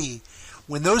TV,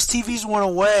 when those TVs went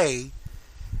away,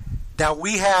 that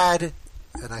we had,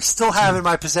 and I still have in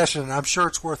my possession, and I'm sure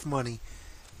it's worth money,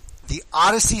 the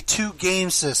Odyssey 2 game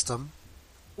system.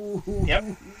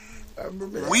 Yep.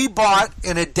 We bought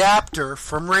an adapter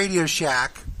from Radio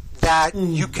Shack that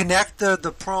you connect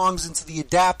the prongs into the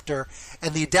adapter,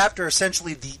 and the adapter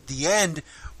essentially the end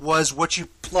was what you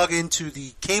plug into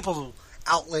the cable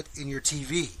outlet in your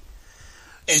TV.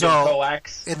 In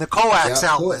the coax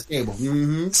outlet.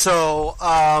 Mm-hmm. So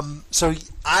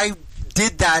I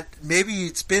did that. Maybe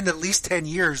it's been at least 10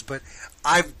 years, but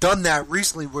I've done that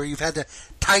recently where you've had to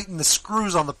tighten the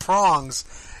screws on the prongs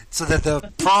so that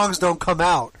the prongs don't come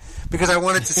out. Because I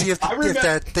wanted to see if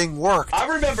that thing worked.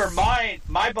 I remember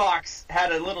my box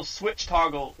had a little switch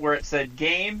toggle where it said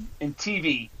game and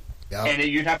TV. Yep. And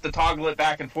you'd have to toggle it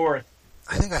back and forth.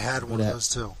 I think I had one of those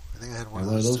too. I think I had one of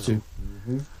those too.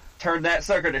 Mm-hmm. Turn that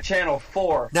sucker to channel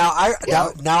 4. Now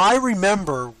I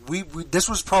remember we this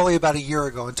was probably about a year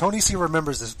ago, and Tony C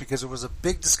remembers this because it was a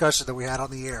big discussion that we had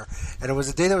on the air, and it was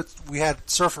a day that we had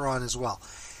Surfer on as well.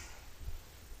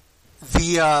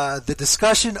 The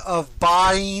discussion of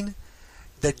buying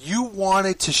that you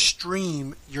wanted to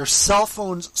stream your cell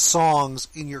phone's songs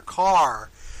in your car,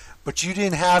 but you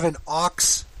didn't have an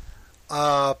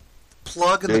aux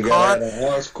plug in the car.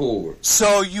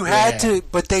 So you had to,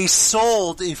 but they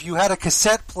sold, if you had a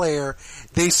cassette player,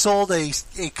 they sold a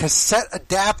cassette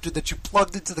adapter that you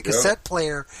plugged into the cassette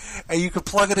player, and you could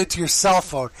plug it into your cell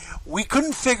phone. We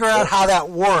couldn't figure out how that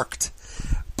worked,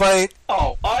 but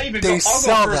I'll go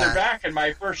further back. In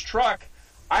my first truck,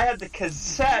 I had the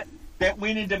cassette that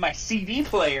went into my CD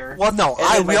player. Well, no,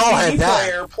 we all had that. My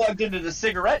CD player plugged into the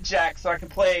cigarette jack so I could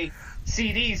play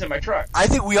CDs in my truck. I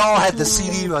think we all had the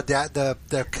CD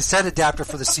the cassette adapter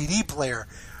for the CD player,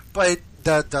 but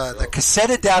the cassette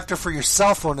adapter for your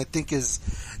cell phone, I think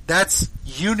that's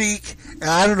unique. And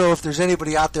I don't know if there's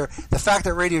anybody out there. The fact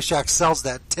that Radio Shack sells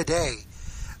that today,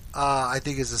 I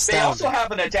think is astounding. They also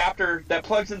have an adapter that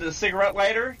plugs into the cigarette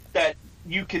lighter that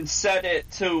you can set it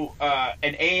to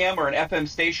an AM or an FM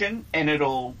station, and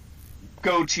it'll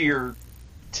go to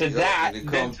that,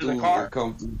 then to the car.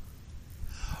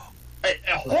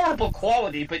 A horrible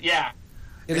quality, but yeah.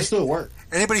 It'll still work.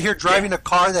 Anybody here driving a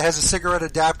car that has a cigarette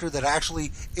adapter that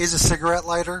actually is a cigarette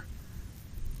lighter?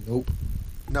 Nope.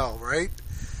 No, right?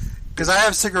 Because I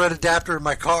have a cigarette adapter in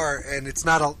my car, and it's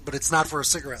not but it's not for a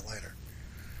cigarette lighter.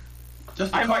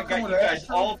 I might get you guys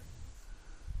all.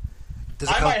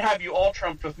 I might have you all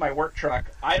trumped with my work truck.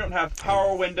 I don't have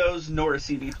power windows nor a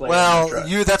CD player. Well,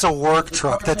 that's a work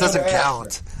truck. That doesn't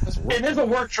count. It is a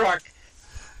work truck,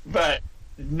 but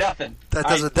nothing. That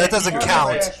doesn't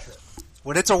count.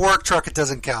 When it's a work truck, it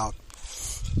doesn't count.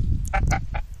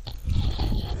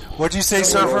 What'd you say,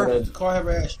 Surfer? The car have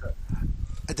an ashtray.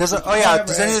 It doesn't. Oh yeah.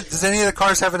 Does any of the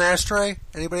cars have an ashtray?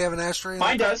 Anybody have an ashtray?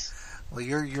 Mine does. Well,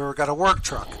 you're got a work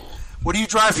truck. What do you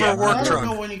drive for a work truck?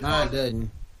 No, it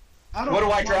doesn't. What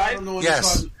do I drive?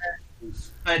 Yes.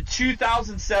 A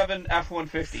 2007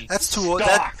 F-150. That's too old.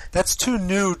 That's too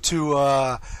new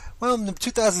to.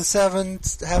 2007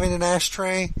 having an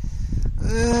ashtray.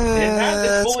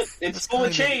 It's full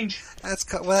of change. That's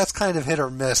kind of hit or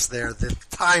miss there. The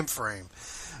time frame,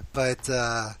 but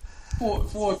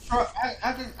for a truck,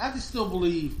 I can still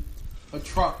believe a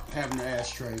truck having an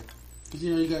ashtray because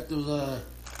you got those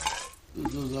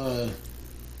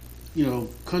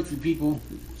country people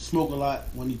smoke a lot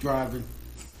when you're driving.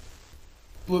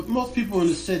 But most people in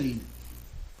the city,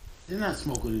 they're not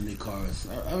smoking in their cars.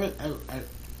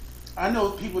 I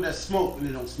know people that smoke and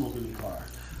they don't smoke in their car.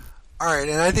 All right,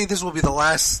 and I think this will be the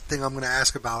last thing I'm going to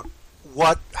ask about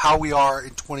how we are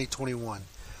in 2021.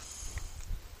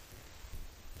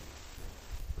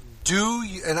 Do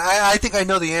you, and I think I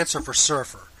know the answer for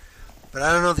Surfer, but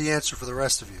I don't know the answer for the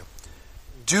rest of you.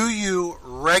 Do you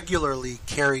regularly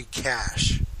carry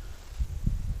cash?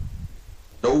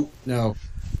 Nope. No.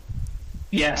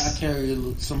 Yes. I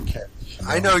carry some cash.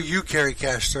 I know you carry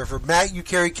cash, Surfer. Matt, you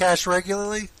carry cash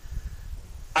regularly?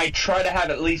 I try to have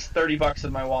at least $30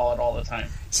 in my wallet all the time.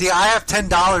 See, I have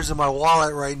 $10 in my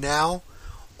wallet right now,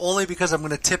 only because I'm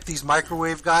going to tip these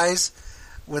microwave guys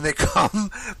when they come.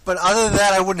 But other than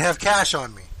that, I wouldn't have cash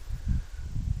on me.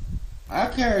 I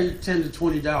carry $10 to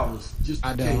 $20 just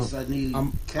in case I need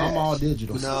cash. I'm all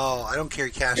digital. No, I don't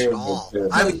carry cash at all.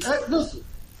 Listen,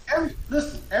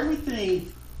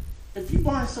 everything. If you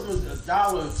buy something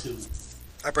 $1 or $2,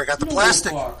 I break out the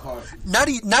plastic. Not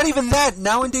even that.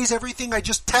 Nowadays, everything, I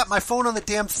just tap my phone on the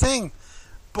damn thing.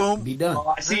 Boom. Be done.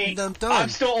 See, I'm done. I'm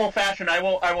still old-fashioned. I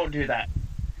won't do that.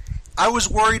 I was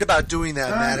worried about doing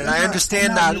that, Matt, and I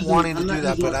understand not wanting to do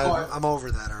that, but I'm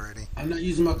over that already. I'm not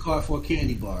using my card for a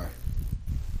candy bar.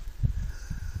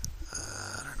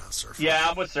 I don't know, Surfer. Yeah,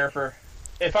 I'm with Surfer.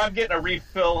 If I'm getting a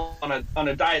refill on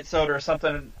a diet soda or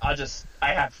something, I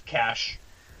have cash.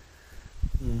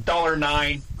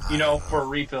 $1.09, for a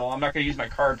refill. I'm not going to use my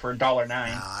card for $1.09.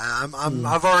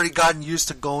 I've already gotten used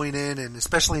to going in, and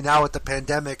especially now with the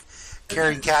pandemic,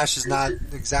 carrying cash is not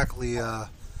exactly the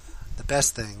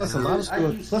best thing. Plus, a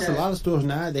lot of stores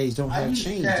nowadays don't have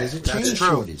change. There's a change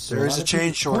shortage. There is a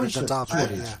change shortage on top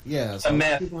of it. Yeah, a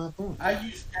myth.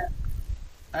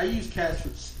 I use cash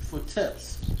for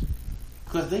tips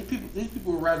because these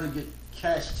people would rather get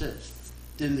cash tips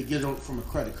than to get it from a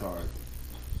credit card.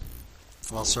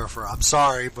 Well, Surfer, I'm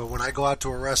sorry, but when I go out to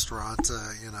a restaurant,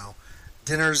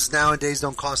 dinners nowadays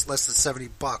don't cost less than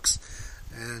 $70,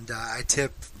 and I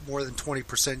tip more than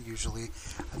 20% usually.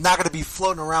 I'm not going to be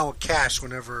floating around with cash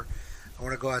whenever I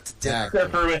want to go out to dinner.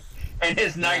 Surfer and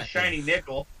his nice shiny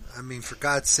nickel. I mean, for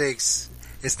God's sakes,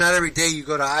 it's not every day you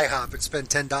go to IHOP and spend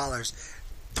 $10.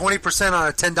 20% on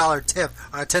a $10 tip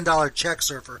on a $10 check,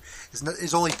 Surfer,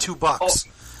 is only $2. Oh.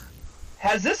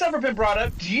 Has this ever been brought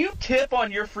up? Do you tip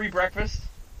on your free breakfast?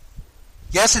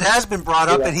 Yes, it has been brought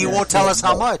up, and he won't tell us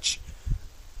how much.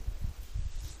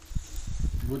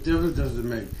 What difference does it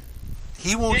make?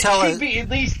 He won't tell us. It should be at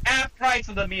least half price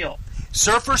of the meal.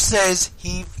 Surfer says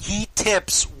he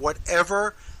tips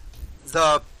whatever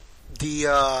the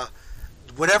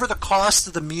whatever the cost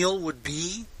of the meal would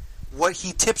be. What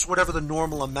he tips whatever the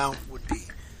normal amount would be.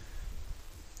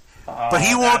 But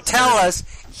he won't tell us.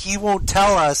 He won't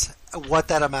tell us what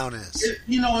that amount is.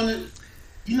 In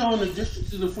the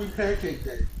district of the Free Pancake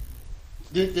Day,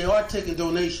 they are taking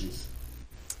donations.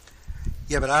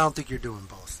 Yeah, but I don't think you're doing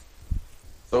both.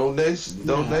 Donation.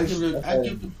 I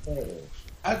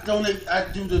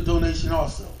do the donation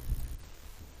also.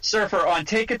 Surfer, on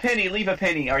take a penny, leave a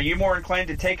penny. Are you more inclined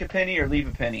to take a penny or leave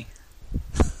a penny?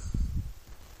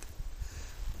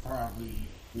 Probably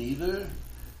neither.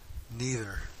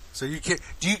 Neither. So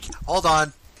hold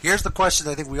on. Here's the question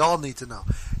I think we all need to know.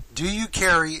 Do you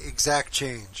carry exact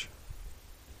change?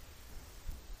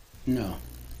 No.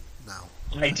 No.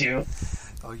 I do.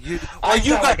 Oh, you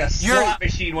sound like a slot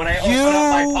machine when I open up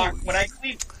my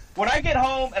pocket. When I get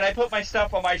home and I put my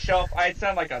stuff on my shelf, I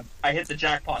sound like I hit the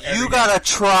jackpot. You got a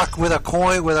truck with a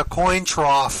coin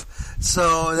trough,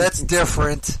 so that's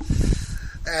different.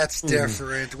 That's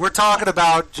different. We're talking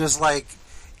about just like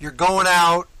you're going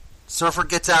out. Surfer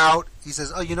gets out. He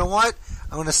says, "Oh, you know what?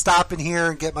 I'm going to stop in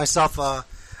here and get myself a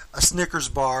Snickers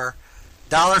bar.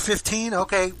 $1.15.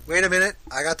 Okay, wait a minute.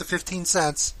 I got the 15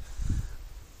 cents."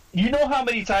 You know how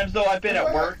many times, though, I've been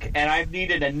at work and I've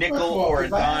needed a nickel or a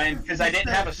dime because I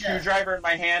didn't have a screwdriver in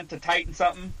my hand to tighten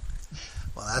something?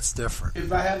 Well, that's different.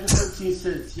 If I have the 15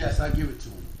 cents, yes, I give it to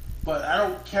him. But I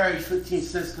don't carry 15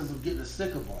 cents because I'm getting a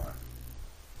Snicker bar.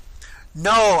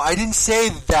 No, I didn't say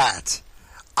that.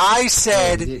 I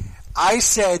said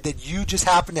that you just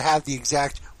happen to have the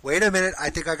exact... Wait a minute, I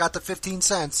think I got the 15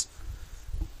 cents.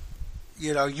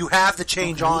 You have the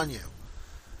change on you.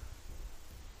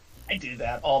 I do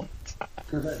that all the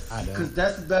time. Because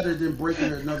that's better than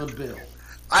breaking another bill.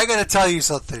 I got to tell you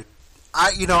something.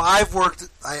 I've worked.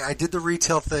 I did the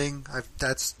retail thing.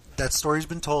 That story's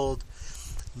been told.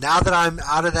 Now that I'm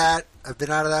out of that, I've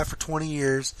been out of that for 20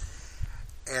 years.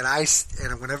 And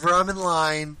whenever I'm in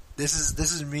line, this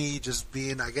is me just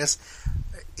being, I guess,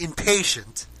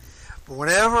 impatient. But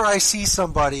whenever I see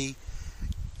somebody,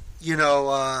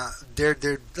 let's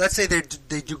say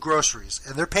they do groceries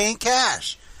and they're paying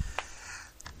cash.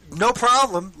 No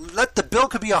problem. The bill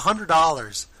could be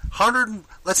 $100.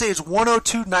 Let's say it's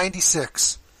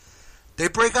 $102.96. They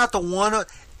break out the one.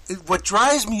 What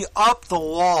drives me up the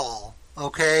wall,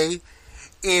 okay,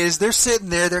 is they're sitting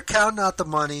there, they're counting out the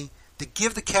money. They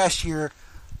give the cashier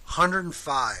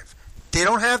 $105. They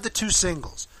don't have the two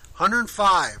singles,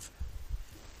 $105,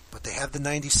 but they have the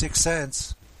 96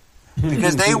 cents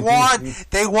because they want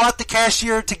the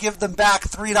cashier to give them back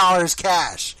 $3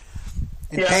 cash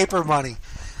in paper money.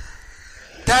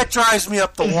 That drives me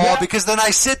up the wall because then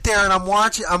I sit there and I'm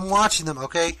watching them.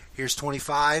 Okay, here's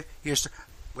 25.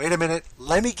 Wait a minute.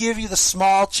 Let me give you the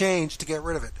small change to get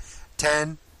rid of it.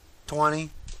 10, 20,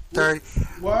 30.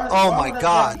 Oh my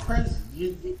God!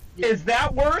 Is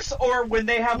that worse, or when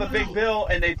they have a big bill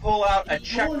and they pull out a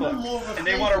checkbook and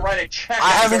they want to write a check?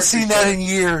 I haven't seen that in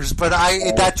years, but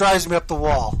that drives me up the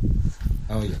wall.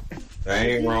 Oh yeah, that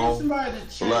ain't wrong.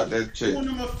 Somebody to doing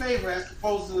them a favor as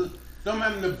opposed to them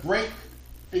having to break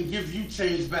and give you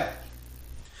change back.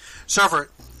 Surfer,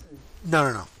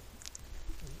 no.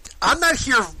 I'm not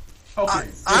here. Okay.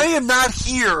 I am not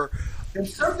here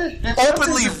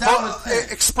openly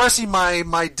expressing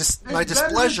my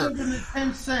displeasure. Give them the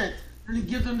 10 cents and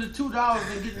give them the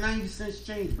 $2 and get 90 cents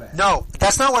change back. No,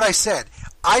 that's not what I said.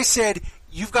 I said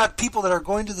you've got people that are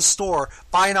going to the store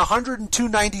buying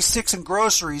 $102.96 in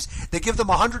groceries. They give them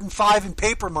 $105 in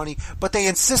paper money, but they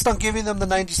insist on giving them the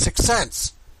 96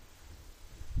 cents.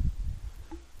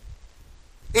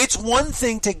 It's one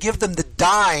thing to give them the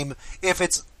dime if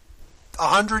it's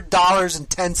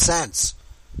 $100.10.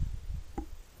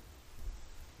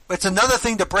 But it's another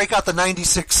thing to break out the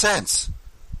 96 cents.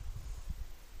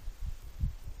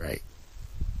 Right.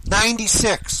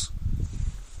 96.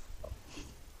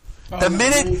 The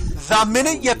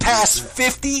minute you pass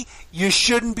 50, you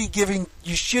shouldn't be giving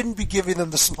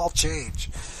them the small change.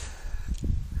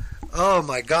 Oh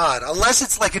my God! Unless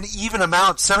it's like an even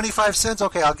amount, 75 cents.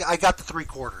 Okay, I got the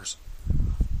 3/4.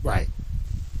 Right.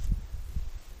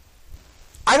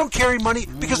 I don't carry money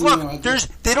because look,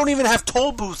 they don't even have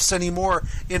toll booths anymore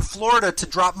in Florida to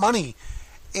drop money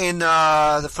in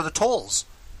for the tolls.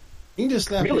 You can just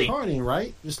slap your card in,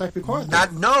 right? Just slap your card.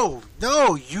 No.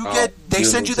 They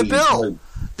send you the bill.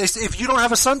 If you don't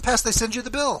have a Sun Pass, they send you the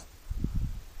bill.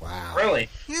 Wow. Really?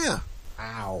 Yeah.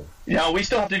 Wow. No, we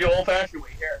still have to do old-fashioned way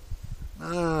here.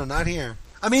 No, not here.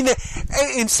 I mean,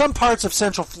 in some parts of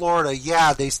Central Florida,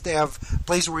 yeah, they have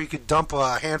places where you could dump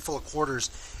a handful of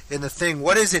quarters in the thing.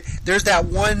 What is it? There's that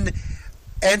one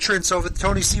entrance over.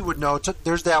 Tony C would know.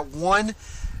 There's that one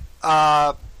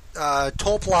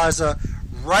toll plaza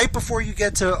right before you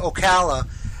get to Ocala,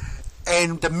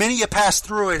 and the minute you pass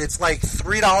through it, it's like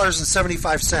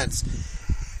 $3.75.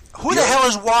 Who the hell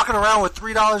is walking around with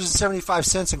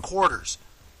 $3.75 in quarters?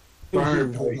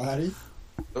 Nobody.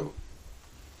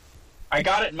 I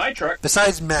got it in my truck.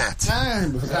 Besides Matt.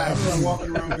 I'm not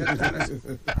walking around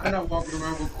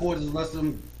with quarters unless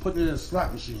I'm putting it in a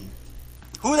slot machine.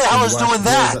 Who the hell is doing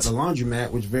that? At the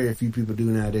laundromat, which very few people do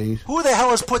nowadays. Who the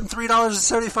hell is putting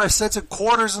 $3.75 in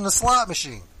quarters in a slot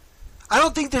machine? I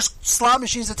don't think there's slot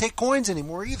machines that take coins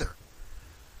anymore either.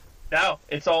 No,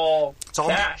 it's all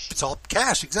cash. It's all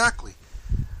cash, exactly.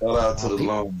 Shout out to the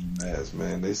laundromats,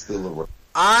 man. They still around.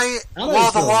 The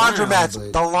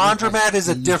laundromat is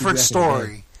a different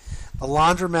story. The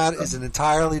laundromat is an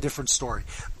entirely different story.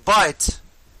 But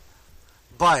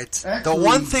actually, the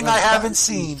one thing I haven't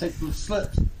seen. Take some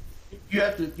slips. You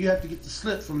have to get the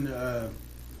slip from the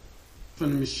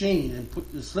machine and put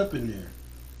the slip in there.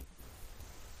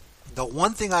 The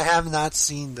one thing I have not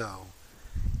seen though,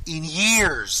 in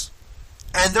years,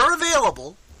 and they're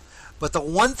available, but the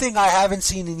one thing I haven't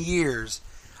seen in years,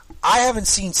 I haven't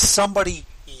seen somebody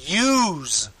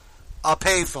use a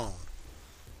payphone.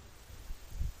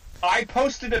 I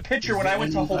posted a picture when I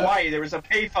went to Hawaii. There was a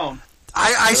payphone.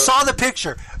 I saw the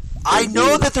picture. I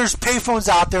know that there's payphones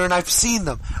out there, and I've seen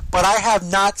them, but I have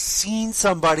not seen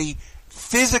somebody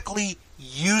physically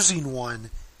using one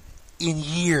in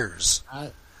years.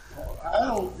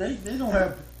 They don't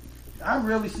have. I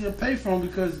rarely see a payphone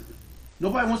because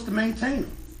nobody wants to maintain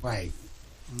them. Right.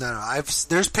 No,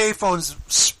 there's payphones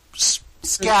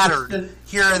scattered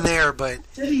here and there, but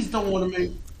cities don't want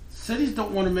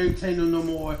to maintain them no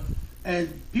more.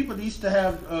 And people used to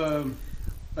have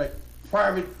like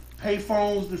private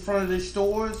payphones in front of their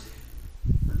stores.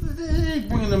 They ain't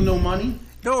bringing them no money.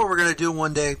 You know what we're gonna do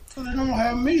one day? So they don't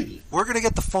have them either. We're gonna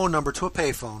get the phone number to a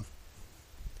payphone,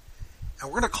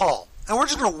 and we're gonna call, and we're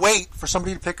just gonna wait for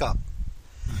somebody to pick up.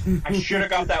 I should have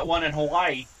got that one in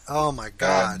Hawaii. Oh my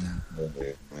God!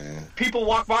 Man. People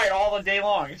walk by it all the day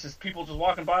long. It's just people just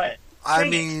walking by it. I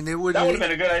mean, that would have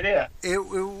been a good idea.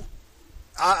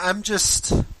 I'm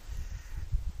just,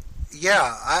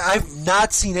 I've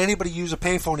not seen anybody use a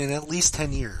payphone in at least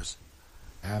 10 years.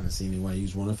 I haven't seen anyone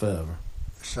use one in forever.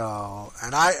 So,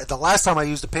 and the last time I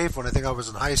used a payphone, I think I was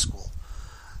in high school.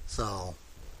 So,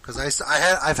 because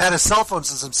I've had a cell phone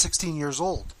since I'm 16 years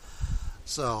old.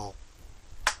 So,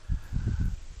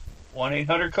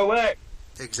 1-800-COLLECT.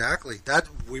 Exactly. That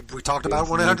we talked about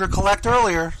 1-800-COLLECT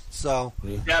earlier. So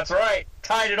that's right.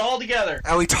 Tied it all together.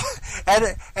 And we and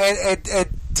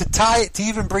to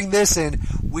even bring this in,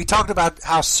 we talked about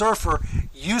how Surfer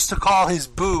used to call his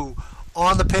boo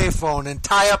on the payphone and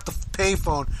tie up the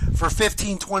payphone for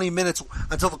 15-20 minutes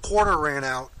until the quarter ran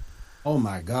out. Oh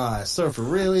my God, Surfer,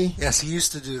 really? Yes, he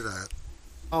used to do that.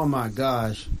 Oh my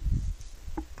gosh.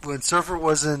 When Surfer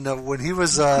was when he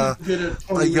was a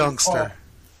youngster.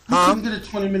 You couldn't get a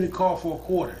 20-minute call for a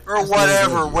quarter. Or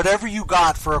whatever you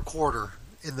got for a quarter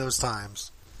in those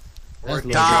times. Or a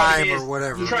dime or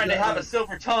whatever. He's trying to have a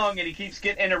silver tongue and he keeps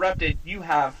getting interrupted. You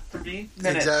have 3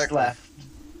 minutes left.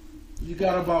 You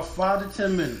got about 5 to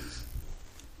 10 minutes.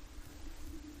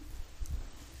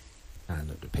 I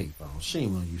know the payphone.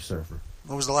 Shame on you, Surfer.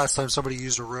 When was the last time somebody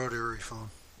used a rotary phone?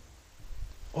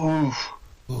 Oh,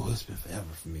 it's been forever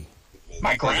for me.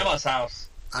 My grandma's house.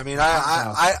 I mean,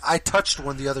 I touched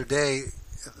one the other day,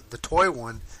 the toy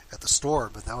one, at the store,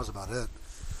 but that was about it.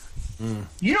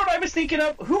 You know what I was thinking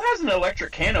of? Who has an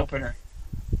electric can opener?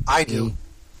 I do.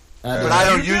 But I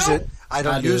don't use it. I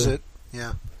don't use it.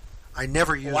 Yeah. I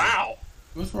never use it. Wow.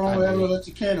 What's wrong with having an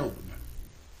electric can opener?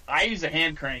 I use a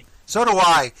hand crank. So do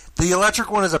I. The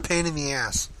electric one is a pain in the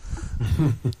ass.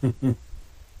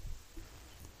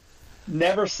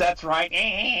 never sets right.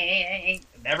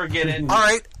 Never get it. All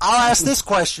right, I'll ask this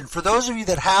question. For those of you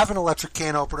that have an electric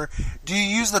can opener, do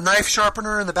you use the knife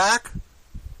sharpener in the back?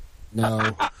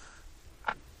 No.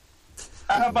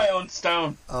 I have my own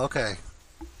stone. Okay.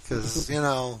 Because,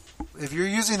 if you're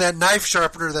using that knife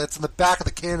sharpener that's in the back of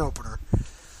the can opener,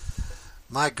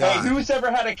 my God. Hey, who's ever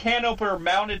had a can opener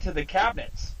mounted to the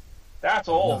cabinets? That's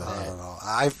old. No.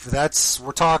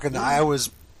 We're talking, I was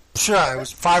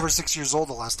 5 or 6 years old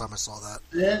the last time I saw that.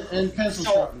 And pencil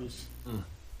sharpeners.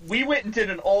 I went into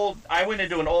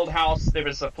an old house. There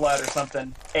was a flood or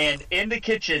something, and in the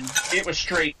kitchen, it was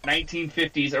straight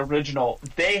 1950s original.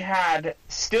 They had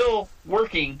still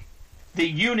working the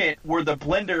unit where the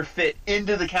blender fit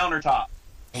into the countertop.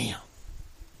 Damn.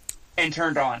 And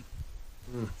turned on.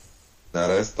 Now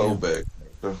that's throwback.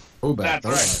 That's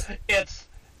right.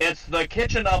 It's the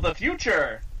kitchen of the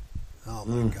future. Oh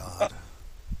my God.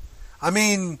 I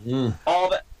mean,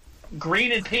 all that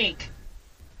green and pink.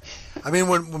 I mean,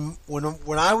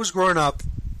 when I was growing up,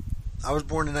 I was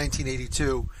born in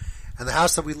 1982, and the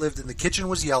house that we lived in, the kitchen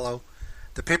was yellow.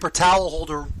 The paper towel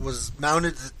holder was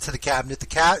mounted to the cabinet.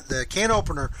 The can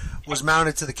opener was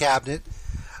mounted to the cabinet.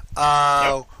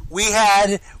 Yep. We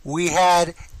had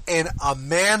an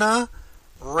Amana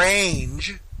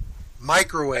Range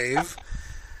microwave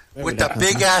with the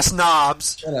big ass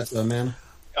knobs. Shout out to Amana.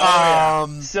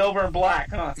 Silver and black,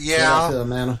 huh?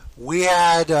 Yeah. We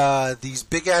had these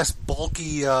big ass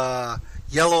bulky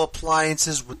yellow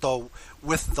appliances with the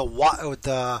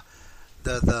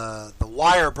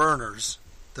wire burners,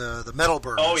 the metal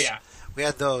burners. Oh yeah. We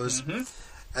had those. Mm-hmm.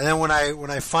 And then when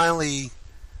I finally,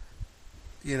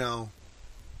 when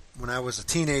I was a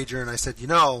teenager and I said,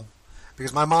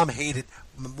 because my mom hated,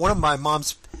 one of my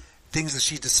mom's things that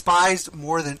she despised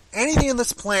more than anything on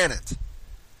this planet,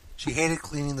 she hated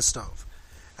cleaning the stove.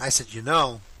 And I said, you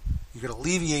could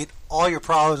alleviate all your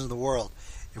problems in the world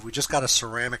if we just got a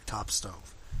ceramic top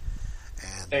stove.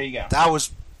 And there you go. That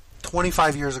was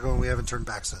 25 years ago, and we haven't turned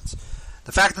back since.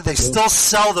 The fact that they still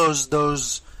sell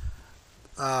those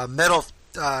metal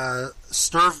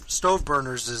stove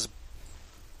burners is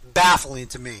baffling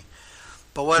to me.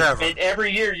 But whatever. And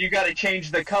every year you got to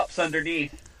change the cups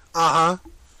underneath. And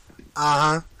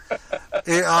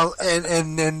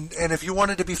if you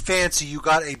wanted to be fancy, you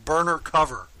got a burner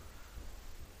cover.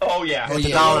 Oh yeah, at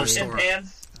the dollar store. Tin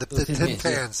pans. The tin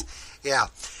pans. Yeah.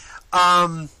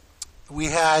 We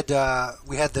had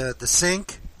the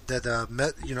sink,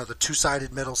 the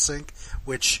two-sided metal sink,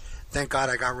 which thank God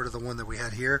I got rid of the one that we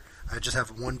had here. I just have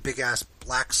one big ass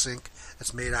black sink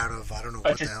that's made out of, I don't know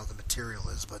what the hell the material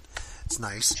is, but it's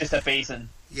nice. Just a basin.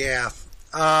 Yeah.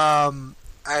 The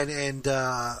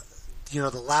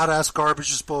loud ass garbage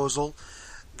disposal,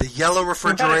 the yellow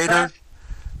refrigerator.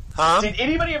 Huh? Did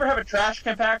anybody ever have a trash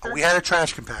compactor? We had a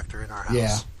trash compactor in our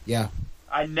house. Yeah.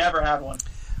 I never had one.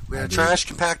 We had a trash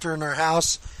compactor in our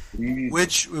house,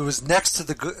 which it was next to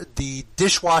the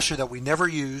dishwasher that we never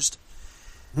used.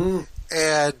 And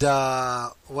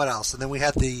what else? And then we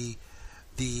had the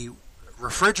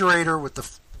refrigerator with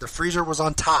the freezer was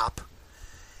on top.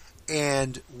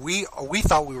 And we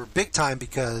thought we were big time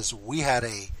because we had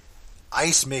a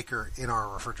ice maker in our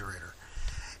refrigerator.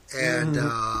 And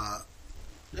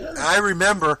I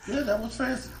remember. Yeah, that was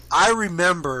fancy. I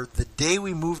remember the day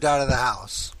we moved out of the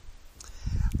house.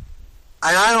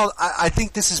 And I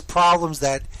think this is problems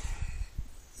that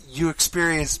you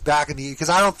experienced back in the, because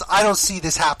I don't see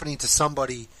this happening to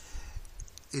somebody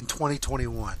in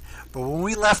 2021. But when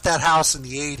we left that house in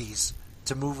the 80s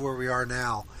to move where we are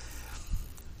now,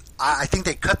 I think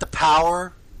they cut the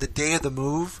power the day of the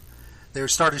move. They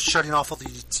started shutting off all the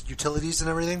utilities and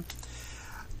everything.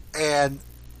 And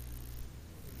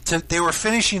they were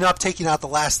finishing up taking out the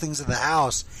last things in the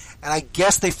house. And I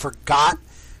guess they forgot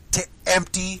to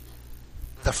empty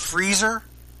the freezer.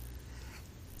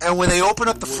 And when they opened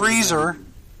up the freezer,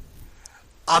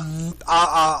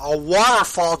 a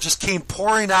waterfall just came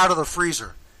pouring out of the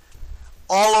freezer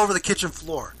all over the kitchen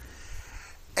floor.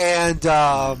 And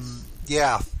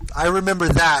yeah, I remember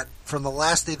that from the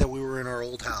last day that we were in our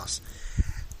old house.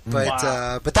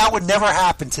 But but that would never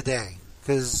happen today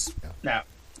because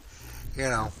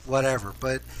whatever.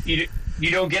 But you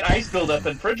don't get ice buildup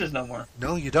in fridges no more.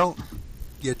 No, you don't.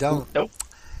 You don't. Nope.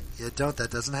 You don't. That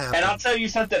doesn't happen. And I'll tell you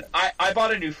something. I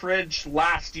bought a new fridge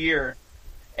last year,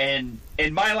 and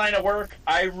in my line of work,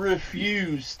 I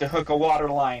refuse to hook a water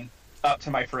line up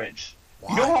to my fridge.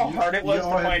 Why? You know how hard it was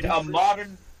to find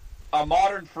a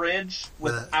modern fridge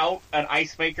without an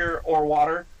ice maker or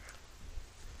water?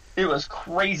 It was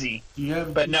crazy.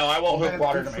 But no, I won't hook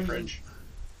water to my fridge.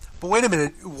 But wait a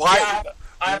minute. Why?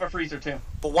 I have a freezer too.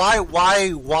 But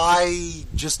why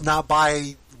just not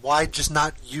buy? Why just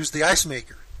not use the ice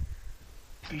maker?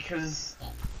 Because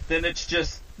then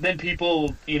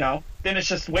people, then it's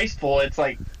just wasteful. It's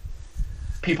like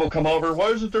people come over. Why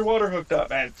isn't their water hooked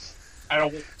up? And I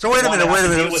don't. So wait a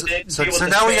minute. So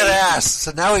now we gotta ask.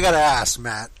 So now we gotta ask,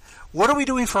 Matt. What are we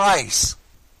doing for ice?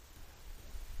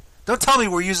 Don't tell me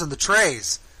we're using the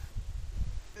trays.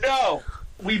 No,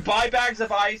 we buy bags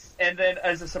of ice, and then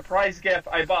as a surprise gift,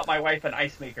 I bought my wife an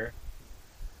ice maker.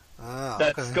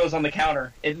 That goes on the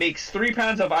counter. It makes 3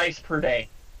 pounds of ice per day.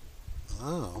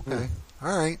 Oh, okay.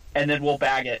 All right. And then we'll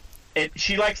bag it.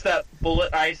 She likes that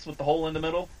bullet ice with the hole in the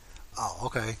middle. Oh,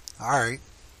 okay. All right.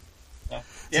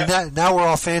 Yeah. So now we're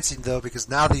all fancy, though, because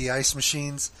now the ice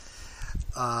machines...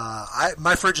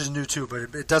 my fridge is new, too,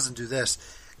 but it doesn't do this.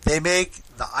 They make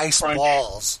the ice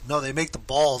balls. No, they make the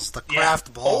balls, the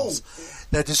craft balls.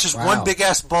 That is just one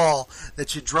big-ass ball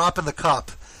that you drop in the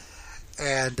cup.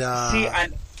 And see,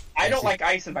 I don't like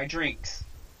ice in my drinks.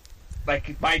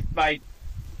 Like, my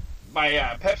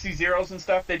Pepsi Zeros and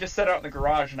stuff, they just sit out in the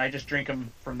garage, and I just drink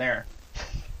them from there.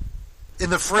 In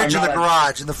the fridge in the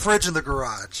garage. In the fridge in the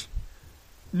garage.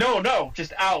 No,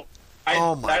 just out. I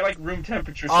like room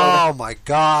temperature soda. Oh, my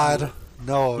God.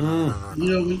 No.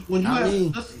 When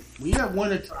you have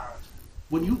winter times,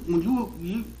 when you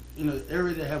in an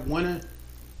area that have winter,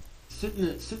 sitting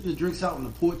the drinks out on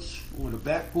the porch or the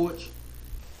back porch,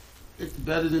 it's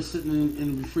better than sitting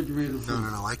in the refrigerator.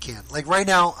 No, I can't. Like right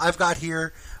now, I've got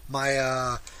here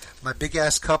my my big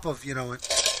ass cup of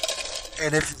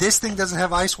and if this thing doesn't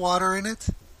have ice water in it,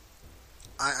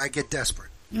 I get desperate.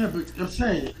 Yeah, but I'm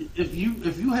saying if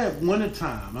you have winter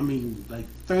time, I mean like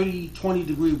 30, 20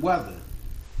 degree weather,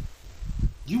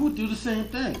 you would do the same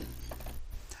thing.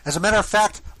 As a matter of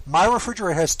fact, my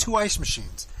refrigerator has 2 ice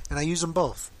machines, and I use them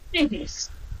both.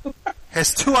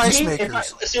 Has 2 ice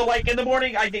makers. So, like, in the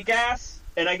morning, I get gas,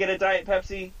 and I get a Diet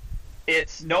Pepsi.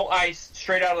 It's no ice,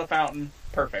 straight out of the fountain.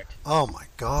 Perfect. Oh, my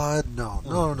God. No.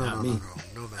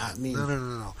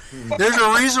 There's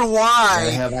a reason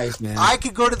why have ice, man. I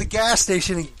could go to the gas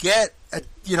station and get a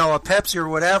Pepsi or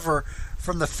whatever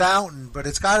from the fountain, but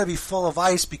it's got to be full of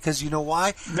ice because you know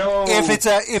why? No.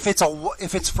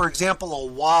 If it's for example a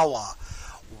Wawa.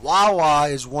 Wawa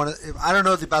is one of, I don't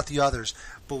know about the others,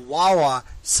 but Wawa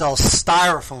sells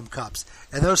styrofoam cups,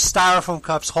 and those styrofoam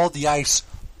cups hold the ice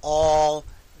all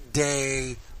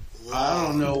day long. I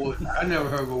don't know. I never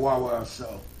heard of a Wawa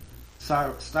sell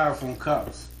styrofoam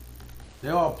cups.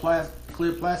 They're all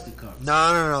clear plastic cups.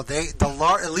 No.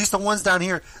 At least the ones down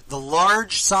here, the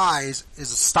large size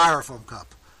is a styrofoam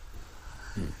cup.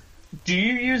 Do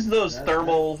you use those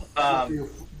thermal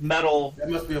metal that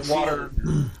must be a water?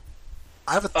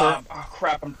 I have a oh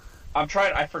crap! I'm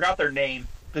trying. I forgot their name.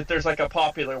 But there's like a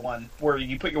popular one where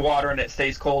you put your water and it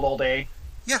stays cold all day.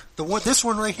 Yeah, this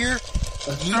one right here. A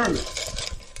thermos.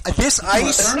 This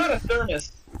ice. It's not a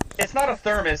thermos. It's not a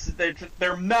thermos.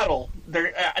 They're metal.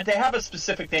 They have a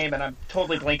specific name, and I'm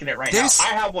totally blanking it right now.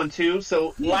 I have one too.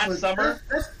 So last summer.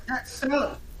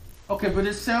 Okay, but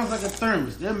it sounds like a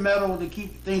thermos. They're metal to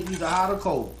keep things either hot or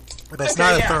cold. But it's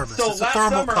not a thermos. So it's a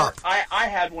thermal cup. I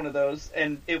had one of those,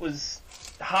 and it was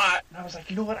hot. And I was like,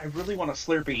 you know what? I really want a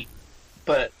Slurpee.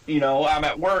 But, I'm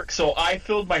at work, so I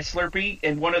filled my Slurpee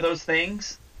in one of those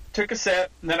things, took a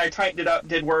sip, and then I tightened it up,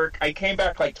 did work. I came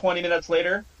back like 20 minutes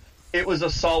later. It was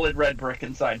a solid red brick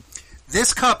inside.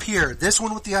 This cup here, this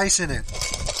one with the ice in it,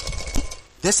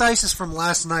 this ice is from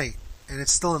last night, and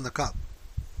it's still in the cup.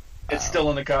 It's still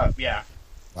in the cup, yeah.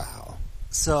 Wow.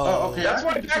 So okay. That's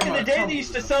why back in the day they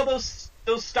used to sell those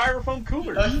styrofoam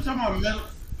coolers. Are you talking about metal?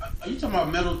 Are you talking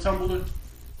about metal tumblers?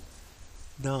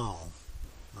 No.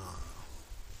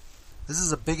 This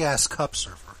is a big ass cup,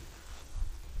 Surfer.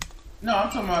 No, I'm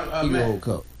talking about metal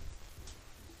cup.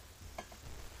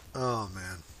 Oh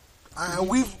man,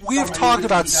 we've talked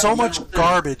about so much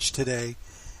garbage today,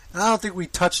 and I don't think we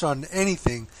touched on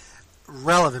anything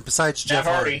relevant besides Jeff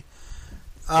Hardy.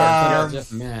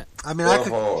 Jeff Matt. I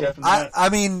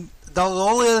mean, the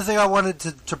only other thing I wanted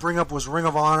to bring up was Ring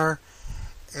of Honor,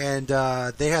 and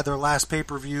they had their last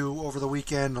pay-per-view over the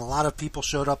weekend. A lot of people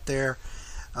showed up there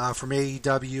from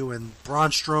AEW, and Braun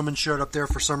Strowman showed up there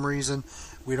for some reason.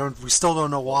 We still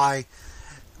don't know why,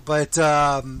 but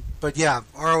yeah,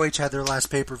 ROH had their last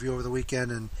pay-per-view over the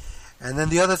weekend, and then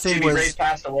the other thing was Rave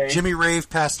passed away. Jimmy Rave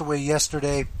passed away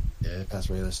yesterday. Yeah, he passed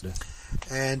away yesterday.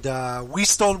 And we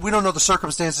don't know the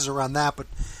circumstances around that, but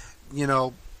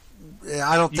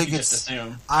I don't think it's.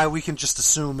 We can just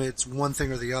assume it's one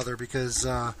thing or the other because.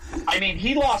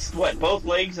 He lost both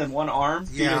legs and one arm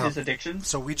due to his addiction.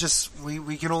 So we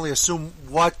can only assume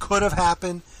what could have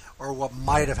happened or what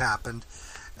might have happened.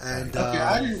 And okay,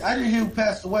 I didn't hear who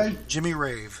passed away. Jimmy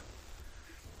Rave.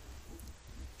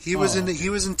 He was in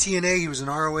TNA. He was in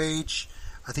ROH.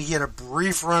 I think he had a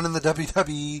brief run in the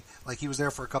WWE. Like he was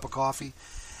there for a cup of coffee.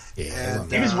 Yeah,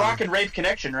 he was rocking Rave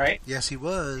Connection, right? Yes, he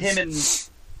was. Him and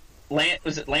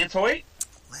was it Lance Hoyt?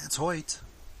 Lance Hoyt.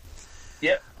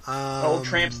 Yep. Old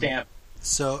tramp stamp.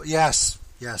 So yes,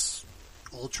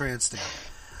 old tramp stamp.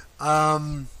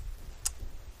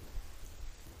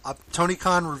 Tony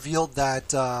Khan revealed that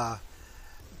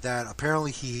that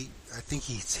apparently he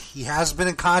has been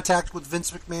in contact with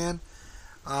Vince McMahon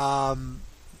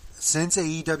since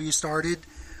AEW started.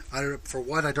 I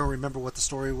don't remember what the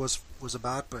story was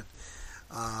about, but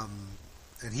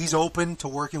and he's open to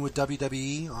working with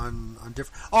WWE on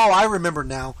different. Oh, I remember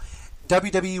now.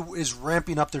 WWE is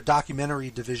ramping up their documentary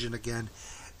division again,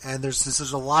 and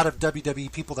there's a lot of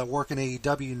WWE people that work in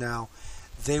AEW now.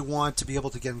 They want to be able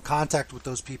to get in contact with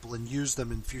those people and use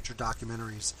them in future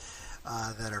documentaries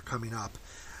that are coming up.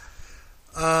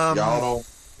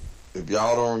 If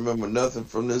y'all don't remember nothing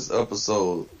from this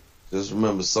episode, just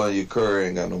remember Sonya Curry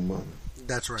ain't got no money.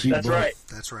 That's right. That's right.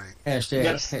 That's right.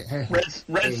 Hashtag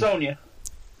Red Sonja.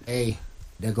 Hey,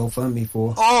 that GoFundMe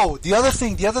for. Oh, the other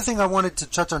thing I wanted to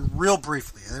touch on real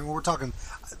briefly, and we're talking.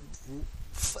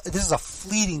 This is a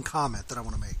fleeting comment that I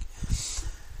want to make.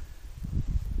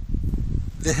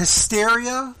 The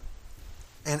hysteria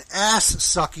and ass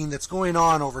sucking that's going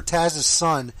on over Taz's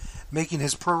son making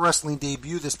his pro wrestling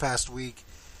debut this past week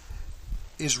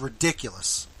is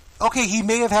ridiculous. Okay, he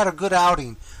may have had a good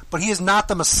outing, but he is not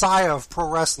the messiah of pro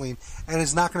wrestling and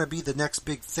is not going to be the next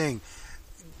big thing.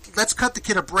 Let's cut the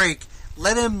kid a break.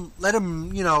 Let him,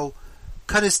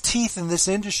 cut his teeth in this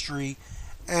industry,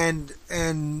 and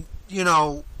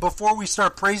before we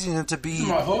start praising him to be.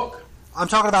 Hook? I'm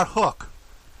talking about Hook.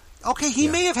 Okay, he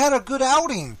may have had a good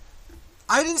outing.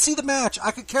 I didn't see the match.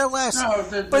 I could care less. No,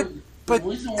 but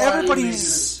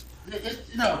everybody's.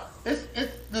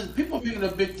 People are making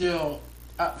a big deal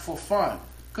for fun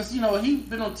because he's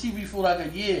been on TV for like a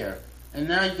year. And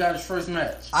now he got his first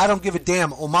match. I don't give a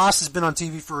damn. Omos has been on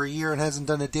TV for a year and hasn't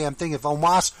done a damn thing. If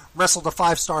Omos wrestled a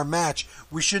 5-star match,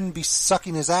 we shouldn't be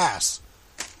sucking his ass.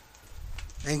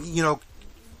 And,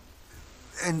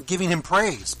 and giving him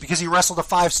praise because he wrestled a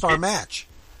 5-star match.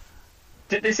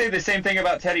 Did they say the same thing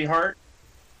about Teddy Hart?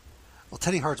 Well,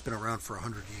 Teddy Hart's been around for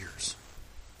 100 years.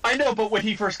 I know, but when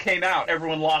he first came out,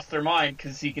 everyone lost their mind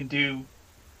because he can do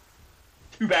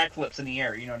 2 backflips in the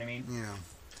air. You know what I mean? Yeah.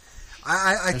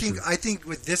 I think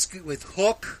with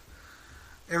Hook,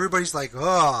 everybody's like,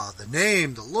 oh, the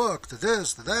name, the look, the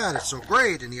this, the that, it's so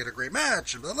great, and he had a great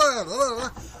match, and blah, blah, blah, blah.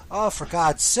 Oh, for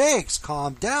God's sakes,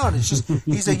 calm down. It's just,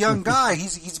 he's a young guy.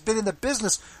 He's been in the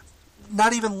business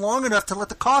not even long enough to let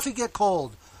the coffee get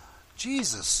cold.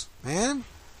 Jesus, man.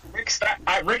 Rick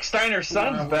Steiner's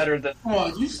son's better than. Come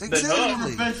on, you sat on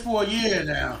the bench for a year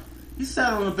now. He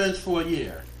sat on the bench for a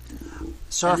year.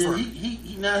 Surfer.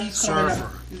 Now he's coming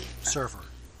out. Surfer.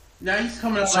 Now he's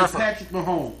coming out like Patrick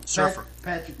Mahomes. Surfer.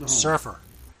 Patrick Mahomes. Surfer.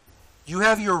 You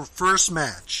have your first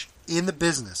match in the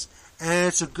business, and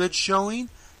it's a good showing.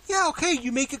 Yeah, okay,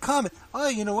 you make a comment. Oh,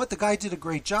 you know what? The guy did a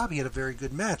great job. He had a very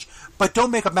good match. But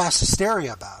don't make a mass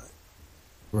hysteria about it.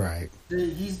 Right.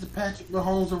 He's the Patrick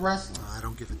Mahomes of wrestling. I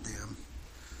don't give a damn.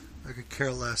 I could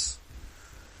care less.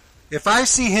 If I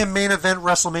see him main event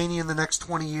WrestleMania in the next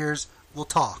 20 years, we'll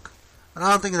talk. And I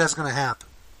don't think that's going to happen.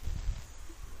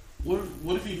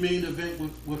 What if he main event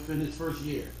within his first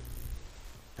year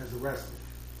as a wrestler?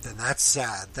 Then that's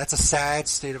sad. That's a sad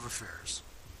state of affairs.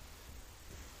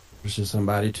 Pushing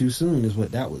somebody too soon is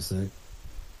what that would say.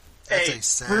 Hey,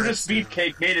 Brutus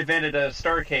Beefcake main event at a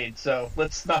Starrcade, so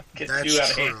let's not get too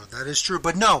out of hand. That is true.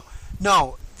 But no.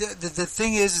 The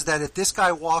thing is that if this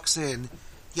guy walks in,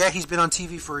 yeah, he's been on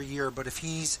TV for a year, but if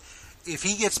he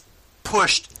gets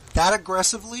pushed that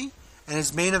aggressively and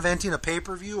is main eventing a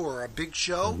pay-per-view or a big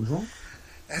show,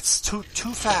 that's too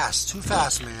fast. Too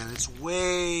fast, man. It's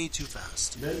way too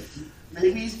fast.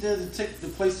 Maybe he's there to take the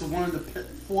place of one of the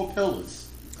 4 pillars.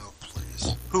 Oh,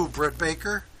 please. Who, Britt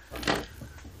Baker?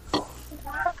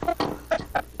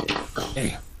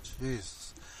 Damn.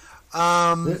 Jesus.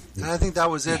 And I think that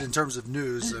was it in terms of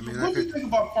news. What do you think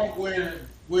about Punk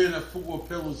wearing a 4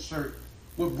 pillars shirt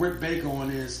with Britt Baker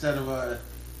on it instead of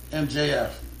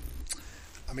MJF?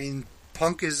 I mean,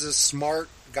 Punk is a smart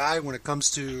guy when it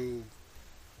comes to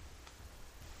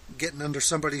getting under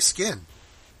somebody's skin.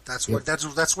 That's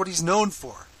what he's known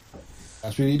for.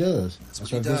 That's what he does.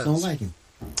 That's why Vince don't like him.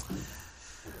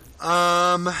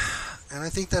 And I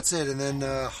think that's it. And then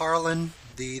Harlan,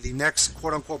 the next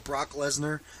quote unquote Brock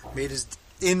Lesnar, made his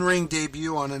in-ring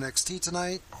debut on NXT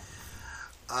tonight.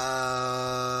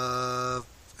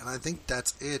 And I think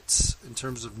that's it in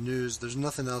terms of news. There's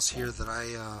nothing else here that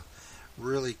I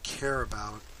really care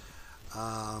about.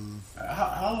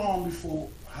 How long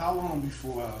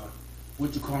before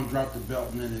Winter Khan dropped the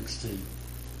belt in NXT?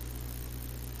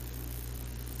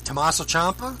 Tommaso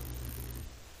Ciampa?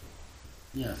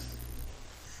 Yes.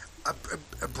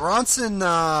 Bronson,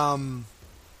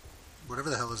 whatever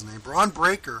the hell his name, Braun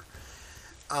Breaker,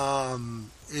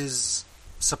 is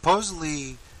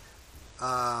supposedly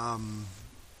going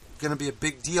to be a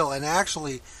big deal. And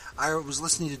actually, I was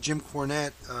listening to Jim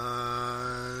Cornette,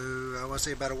 I want to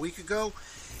say about a week ago.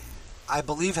 I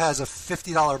believe has a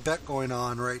 $50 bet going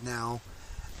on right now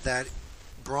that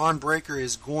Braun Breaker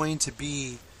is going to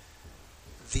be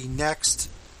the next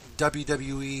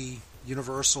WWE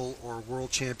Universal or World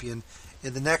Champion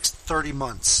in the next 30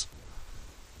 months.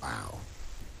 Wow.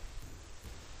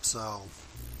 So,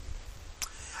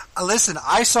 listen,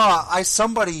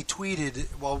 somebody tweeted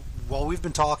while we've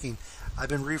been talking. I've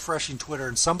been refreshing Twitter,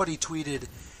 and somebody tweeted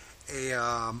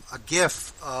a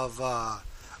GIF of a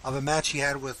match he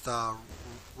had with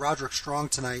Roderick Strong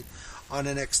tonight on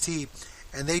NXT,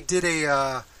 and they did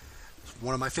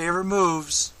one of my favorite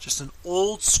moves, just an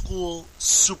old school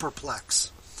superplex,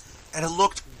 and it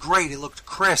looked great. It looked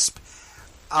crisp.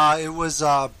 It was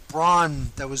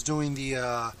Braun that was doing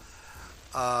the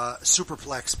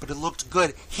superplex, but it looked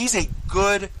good. He's a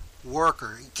good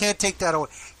worker. You can't take that away.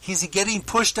 Is he getting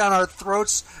pushed down our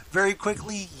throats very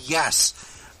quickly? Yes.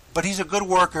 But he's a good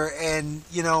worker, and,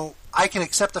 I can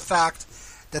accept the fact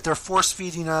that they're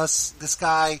force-feeding us this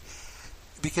guy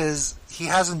because he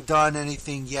hasn't done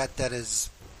anything yet that is,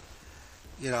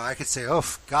 I could say, oh,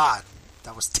 God,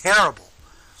 that was terrible.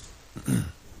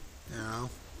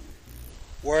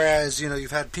 Whereas,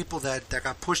 you've had people that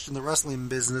got pushed in the wrestling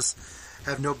business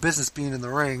have no business being in the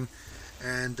ring,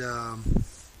 and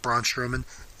Braun Strowman,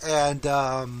 and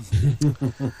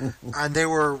and they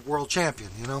were world champion,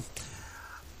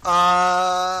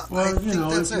 I think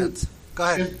that's it. Go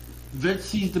ahead. Vince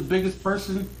sees the biggest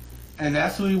person, and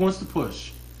that's who he wants to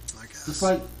push. I guess.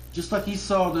 Just like he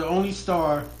saw the only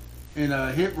star in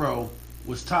Hit Row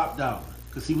was Top Dollar,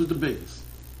 because he was the biggest.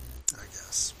 I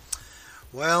guess.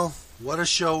 Well, what a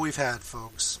show we've had,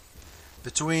 folks.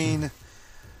 Between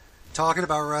talking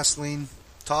about wrestling,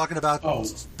 talking about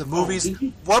the movies.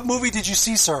 What movie did you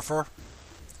see, Surfer?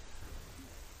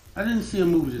 I didn't see a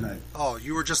movie tonight. Oh,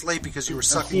 you were just late because you were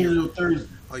sucking.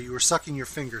 You were sucking your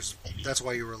fingers. That's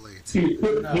why you were late.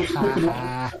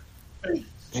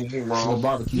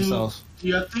 Barbecue sauce.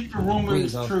 Yeah, I think the rumor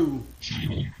is true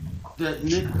that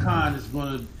Nick Khan is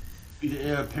going to be the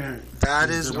heir apparent. That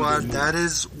is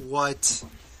what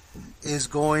is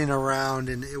going around,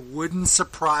 and it wouldn't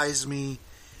surprise me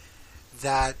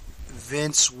that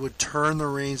Vince would turn the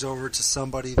reins over to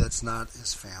somebody that's not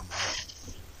his family.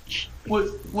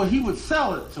 Well, he would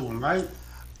sell it to him, right?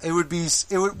 He would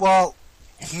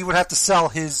have to sell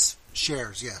his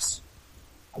shares, yes.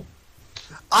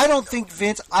 I don't think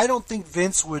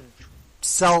Vince would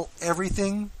sell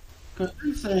everything. Because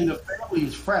he's saying the family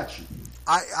is fractured.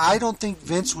 I don't think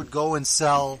Vince would go and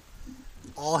sell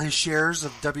all his shares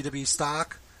of WWE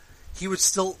stock. He would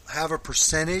still have a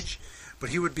percentage, but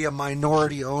he would be a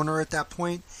minority owner at that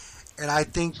point. And I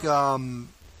think I'm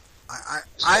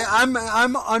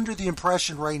under the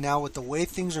impression right now with the way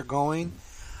things are going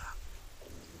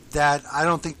that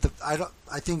I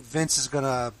think Vince is going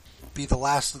to be the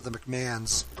last of the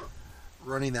McMahons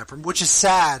running that, which is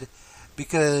sad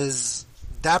because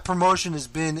that promotion has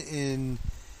been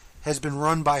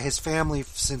run by his family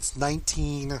since they've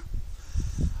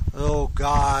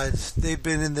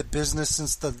been in the business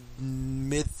since the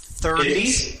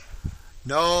mid-30s.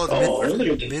 No,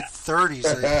 the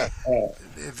mid-30s.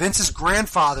 Vince's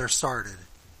grandfather started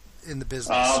in the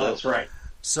business. Oh, that's right.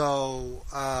 So,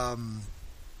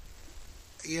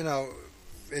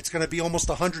 it's going to be almost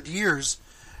 100 years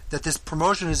that this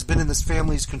promotion has been in this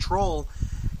family's control.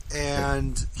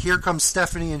 And here comes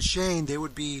Stephanie and Shane. They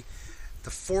would be the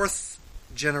fourth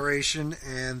generation,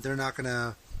 and they're not going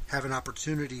to have an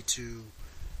opportunity to,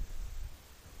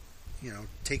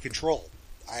 take control.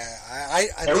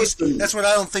 That's what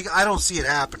I don't think. I don't see it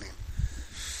happening.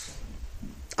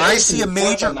 I see a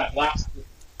major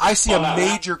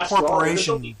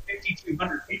corporation.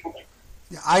 5,200 people there.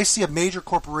 I see a major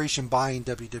corporation buying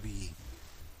WWE.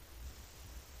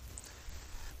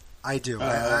 I do.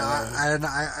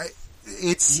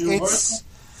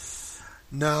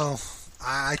 No.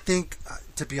 I think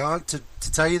to be honest,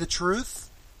 to tell you the truth,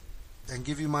 and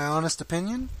give you my honest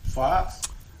opinion, Fox.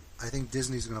 I think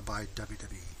Disney's going to buy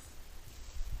WWE.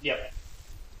 Yep.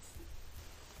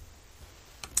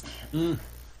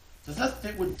 Does that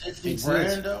fit with Disney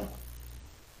brand though?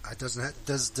 It doesn't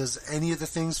does any of the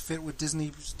things fit with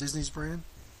Disney's brand?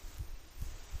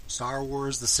 Star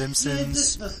Wars, The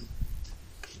Simpsons. Yeah,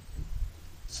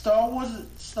 Star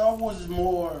Wars is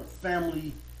more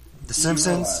family. The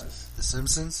Simpsons. The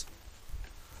Simpsons.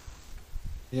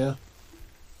 Yeah.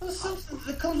 The Simpsons.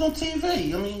 It comes on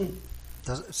TV. I mean.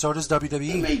 So does WWE.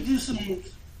 They may do some.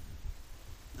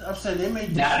 I'm saying they may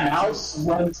do now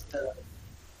runs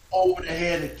over the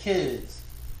head of kids,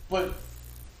 but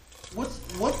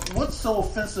what's so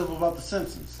offensive about the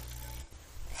Simpsons?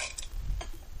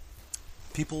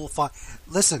 People will find.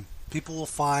 Listen, people will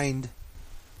find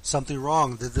something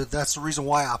wrong. That's the reason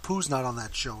why Apu's not on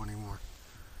that show anymore.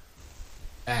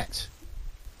 Act.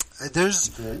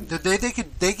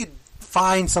 They could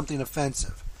find something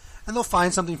offensive, and they'll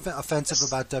find something offensive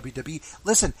about WWE.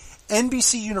 Listen,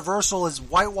 NBC Universal is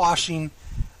whitewashing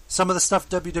some of the stuff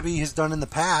WWE has done in the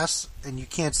past, and you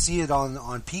can't see it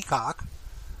on Peacock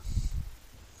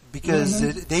because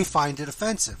they find it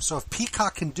offensive. So if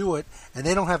Peacock can do it, and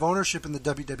they don't have ownership in the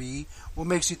WWE, what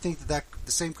makes you think that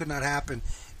the same could not happen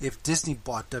if Disney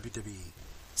bought WWE?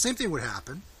 Same thing would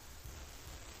happen.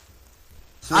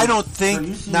 I don't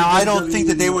think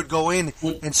that they would go in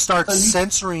and start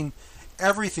censoring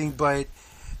everything, but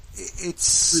it's.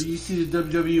 So you see the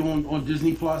WWE on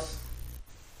Disney Plus?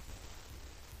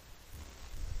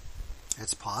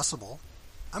 It's possible.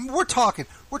 I mean, we're talking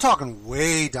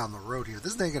way down the road here.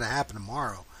 This ain't going to happen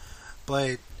tomorrow,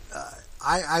 but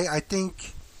I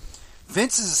think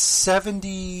Vince is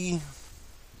 70.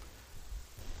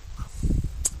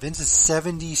 Vince is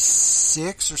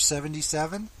 76 or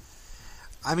 77.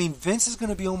 I mean, Vince is going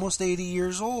to be almost 80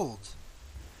 years old.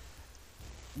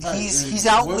 Right. He's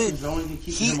outlived.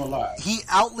 He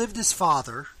outlived his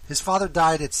father. His father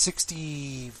died at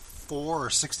 64 or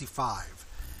 65,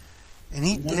 and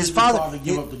his father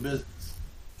gave up the business.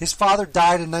 His father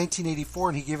died in 1984,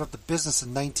 and he gave up the business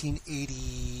in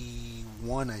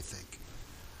 1981, I think.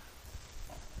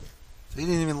 So he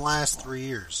didn't even last 3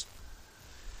 years.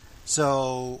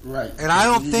 So, right. And I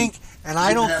don't think,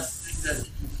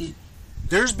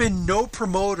 there's been no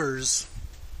promoters.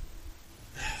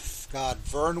 God,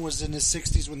 Vern was in his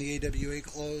 60s when the AWA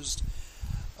closed.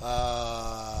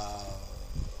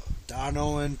 Don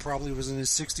Owen probably was in his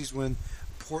 60s when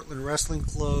Portland Wrestling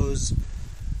closed.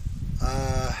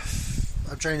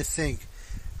 I'm trying to think.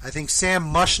 I think Sam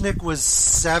Mushnick was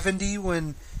 70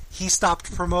 when he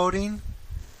stopped promoting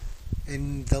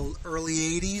in the early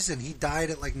 80s, and he died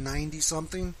at like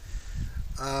 90-something.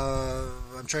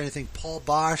 I'm trying to think. Paul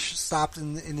Bosch stopped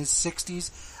in his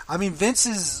 60s. I mean, Vince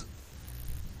is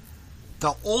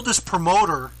the oldest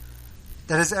promoter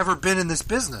that has ever been in this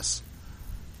business.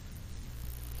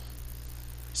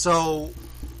 So,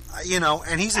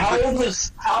 and he's how old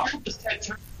was Ted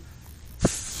Turner?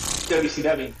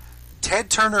 WCW.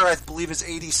 Ted Turner, I believe, is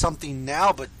 80-something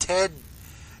now, but Ted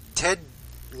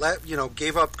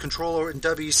gave up control in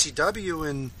WCW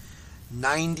in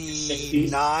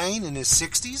 99 in his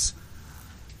 60s.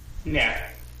 Yeah.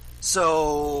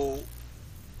 So,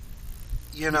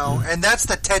 and that's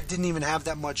that Ted didn't even have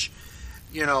that much,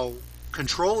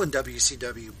 control in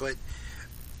WCW. But,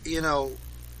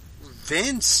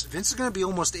 Vince is going to be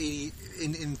almost 80.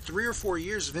 In 3 or 4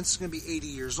 years, Vince is going to be 80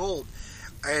 years old.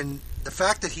 And the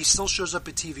fact that he still shows up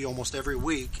at TV almost every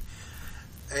week,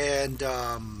 and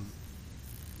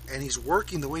he's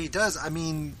working the way he does, I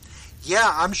mean,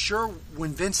 yeah, I'm sure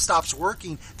when Vince stops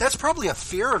working, that's probably a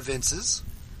fear of Vince's,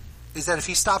 is that if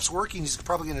he stops working, he's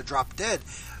probably going to drop dead.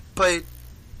 But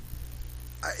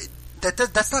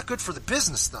that's not good for the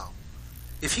business, though.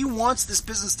 If he wants this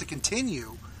business to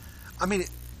continue, I mean,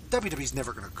 WWE's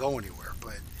never going to go anywhere,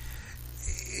 but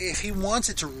if he wants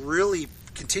it to really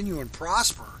continue and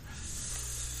prosper,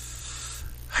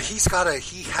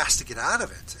 he has to get out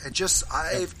of it. And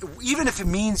even if it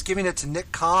means giving it to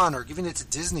Nick Khan or giving it to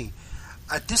Disney,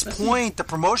 at this point, the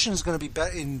promotion is going to be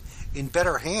in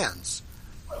better hands.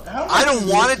 I don't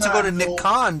want it to go to Nick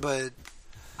Khan, but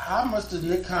how much does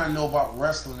Nick Khan know about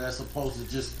wrestling as opposed to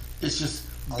it's just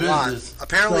a business? Lot.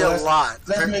 Apparently, a lot.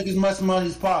 Let's make as much money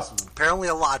as possible. Apparently,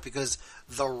 a lot, because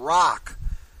The Rock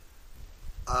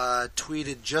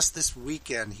tweeted just this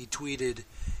weekend. He tweeted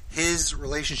his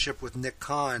relationship with Nick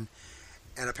Khan,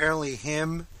 and apparently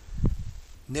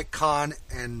Nick Khan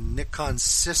and Nick Khan's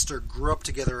sister grew up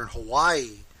together in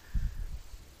Hawaii,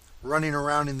 running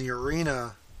around in the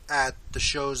arena at the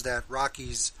shows that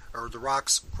The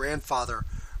Rock's grandfather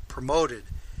promoted.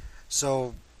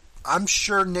 So I'm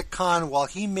sure Nick Khan, while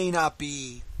he may not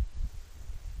be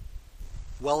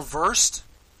well versed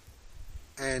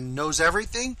and knows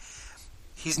everything,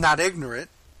 he's not ignorant,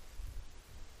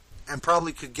 and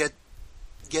probably could get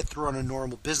get through on a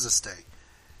normal business day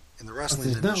in the wrestling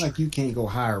It's industry. not like you can't go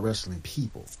hire wrestling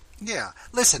people. Yeah.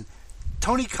 Listen,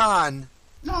 Tony Khan...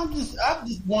 No, I'm just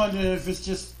wondering if it's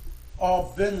just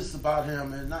all business about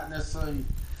him and not necessarily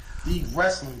the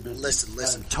wrestling business.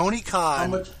 Listen. Tony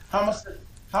Khan...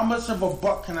 How much of a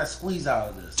buck can I squeeze out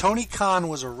of this? Tony Khan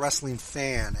was a wrestling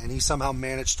fan, and he somehow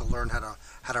managed to learn how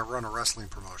to run a wrestling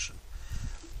promotion.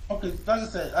 Okay, like I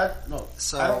said, I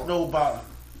don't know about him.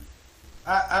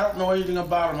 I don't know anything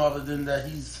about him other than that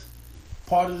he's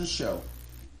part of the show.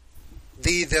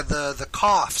 The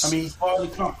Coughs. I mean, he's part of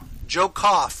the company. Joe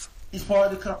Koff. He's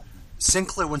part of the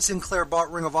company. When Sinclair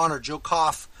bought Ring of Honor, Joe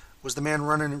Koff was the man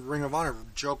running Ring of Honor.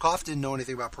 Joe Koff didn't know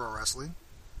anything about pro wrestling.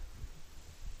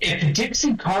 If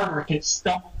Dixie Carter can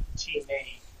stumble into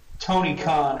TNA, Tony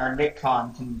Khan or Nick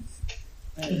Khan can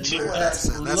do it. That's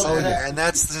saying a lot.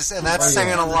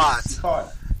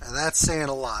 And that's saying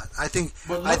a lot. I think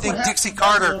Dixie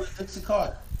Carter. Dixie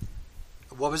Carter.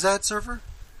 What was that, Surfer?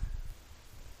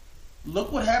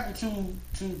 Look what happened to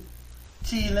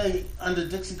TNA under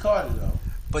Dixie Carter, though.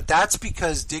 But that's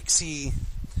because Dixie.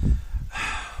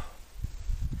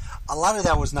 A lot of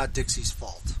that was not Dixie's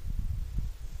fault.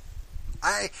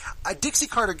 Dixie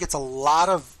Carter gets a lot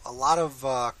of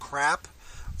crap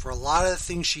for a lot of the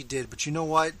things she did, but you know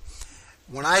what?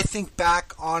 When I think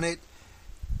back on it,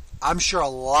 I'm sure a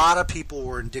lot of people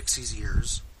were in Dixie's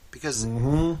ears because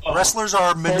wrestlers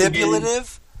are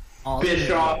manipulative,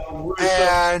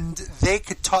 and they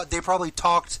probably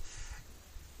talked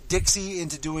Dixie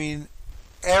into doing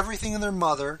everything in their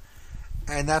mother,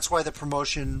 and that's why the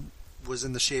promotion was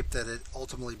in the shape that it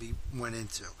ultimately went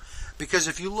into. Because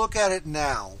if you look at it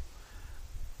now,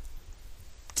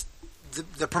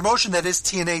 the promotion that is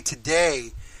TNA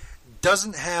today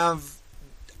doesn't have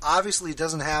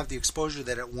the exposure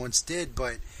that it once did,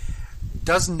 but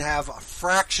doesn't have a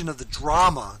fraction of the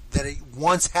drama that it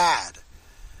once had.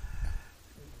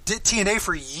 TNA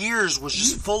for years was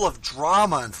just full of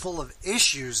drama and full of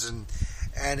issues, and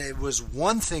it was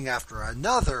one thing after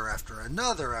another,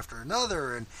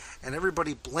 and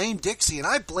everybody blamed Dixie, and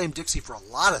I blame Dixie for a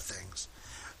lot of things,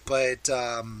 but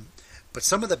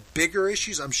some of the bigger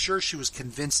issues, I'm sure she was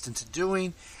convinced into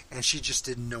doing, and she just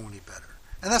didn't know any better,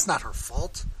 and that's not her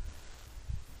fault.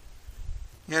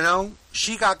 You know,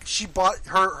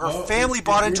 her family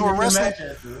bought into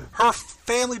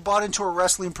a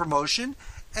wrestling promotion,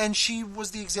 and she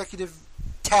was the executive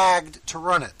tagged to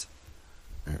run it.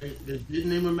 They didn't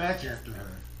name a match after her.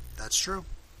 That's true.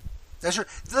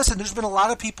 Listen, there's been a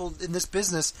lot of people in this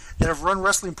business that have run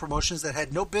wrestling promotions that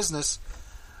had no business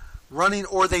running,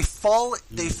 or they fell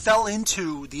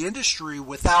into the industry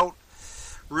without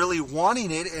really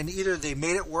wanting it, and either they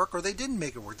made it work or they didn't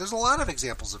make it work. There's a lot of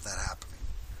examples of that happening.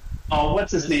 Oh,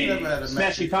 what's his name?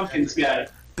 Smashing Pumpkins guy.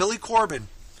 Billy Corbin.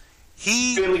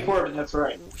 Billy Corbin, that's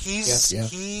right. He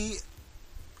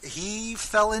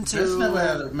fell into... Vince never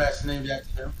had a match named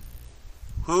after him.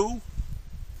 Who?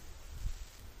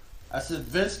 I said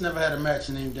Vince never had a match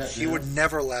named after him. He would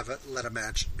never let a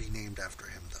match be named after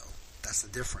him, though. That's the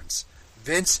difference.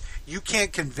 Vince, you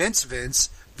can't convince Vince.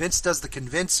 Vince does the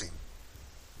convincing.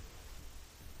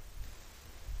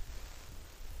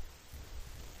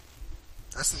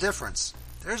 That's the difference.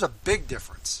 There's a big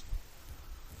difference.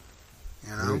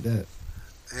 You know?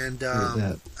 And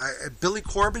Billy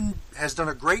Corbin has done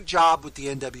a great job with the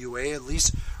NWA, at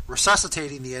least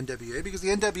resuscitating the NWA, because the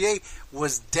NWA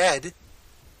was dead,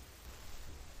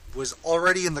 was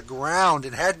already in the ground,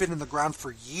 and had been in the ground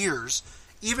for years,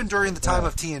 even during the time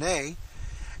of TNA.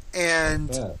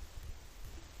 And,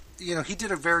 you know, he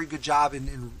did a very good job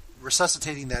in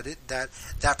resuscitating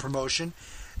that promotion.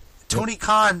 Tony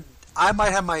Khan, I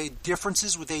might have my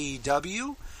differences with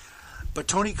AEW, but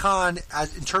Tony Khan,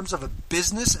 in terms of a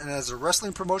business and as a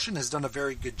wrestling promotion, has done a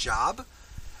very good job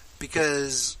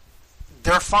because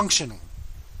they're functioning.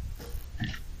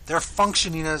 They're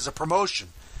functioning as a promotion,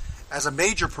 as a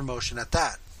major promotion at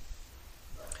that.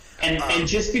 And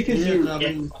just because you're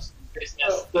in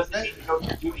business doesn't mean you know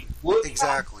what you're doing. Look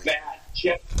exactly. How bad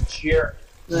Jeff Jarrett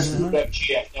screwed up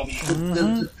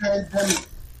GFW.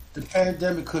 The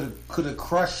pandemic could have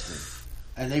crushed it,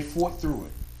 and they fought through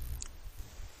it.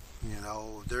 You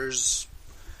know, there's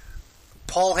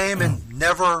Paul Heyman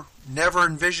never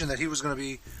envisioned that he was going to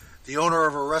be the owner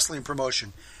of a wrestling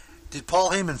promotion. Did Paul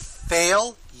Heyman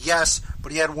fail? Yes,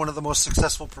 but he had one of the most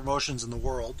successful promotions in the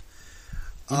world.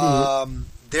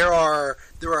 There are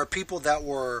people that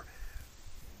were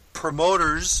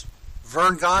promoters.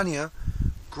 Vern Gagne,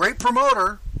 great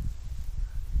promoter,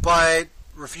 but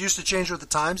refused to change with the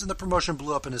times, and the promotion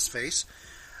blew up in his face.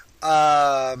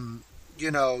 You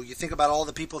know, you think about all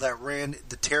the people that ran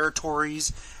the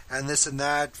territories and this and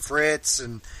that, Fritz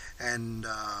and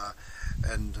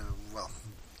well,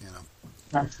 you know,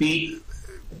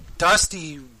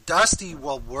 Dusty.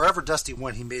 Well, wherever Dusty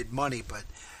went, he made money, but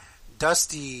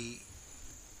Dusty.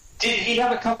 Did he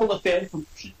have a couple of failed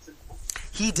promotions?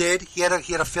 He did. He had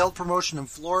a failed promotion in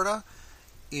Florida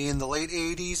in the late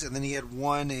 '80s, and then he had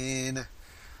one in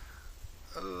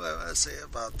I would say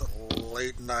about the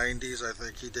late '90s. I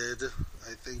think he did.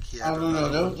 I think he had. I don't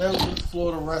know. That was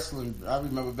Florida wrestling. I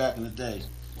remember back in the day.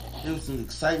 It was some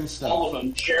exciting stuff. All of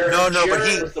them. Jared, but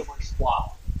he was the worst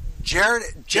flop. Jeff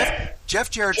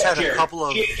Jarrett's had a couple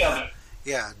of. GFW.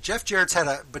 Yeah, Jeff Jarrett's had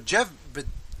but Jeff,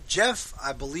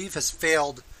 I believe, has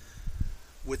failed.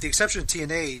 With the exception of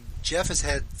TNA, Jeff has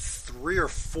had 3 or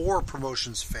 4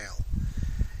 promotions fail.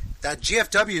 That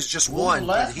GFW is just one.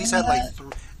 But he's had like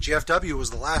GFW was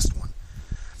the last one.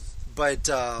 But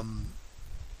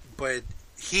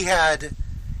he had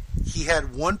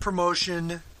one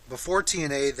promotion before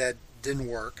TNA that didn't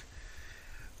work.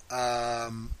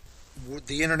 The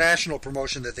international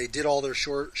promotion that they did all their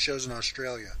short shows in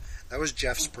Australia. That was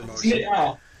Jeff's promotion.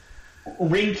 Yeah.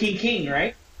 Ring King,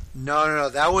 right? No.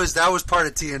 That was part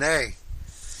of TNA,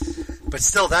 but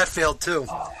still, that failed too.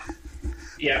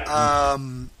 Yeah.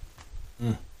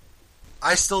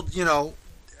 I still,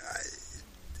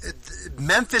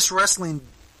 Memphis Wrestling,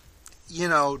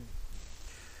 that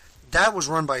was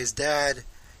run by his dad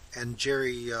and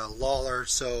Jerry Lawler,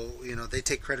 so they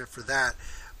take credit for that.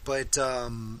 But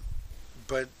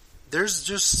there's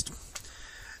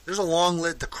a long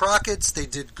list. The Crockett's, they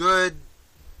did good.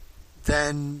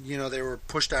 Then, they were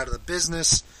pushed out of the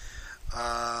business.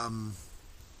 I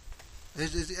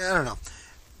don't know.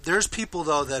 There's people,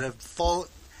 though, that have fallen.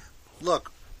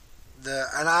 Look,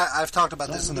 I've talked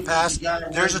about this in the past.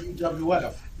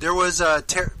 There was a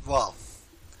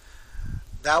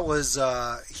that was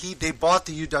they bought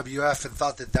the UWF and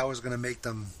thought that was going to make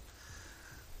them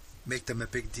a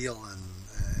big deal,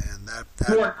 and that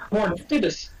Cornette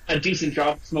did a decent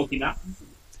job at Smoky Mountain.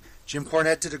 Jim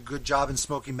Cornette did a good job in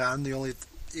Smoky Mountain. The only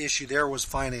issue there was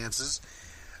finances.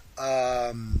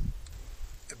 But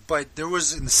there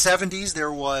was, in the 70s,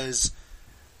 there was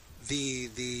the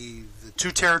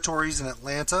 2 territories in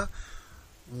Atlanta.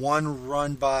 One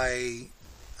run by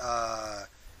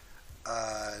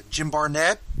Jim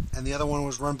Barnett, and the other one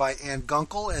was run by Ann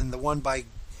Gunkel. And the one by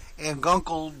Ann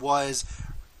Gunkel was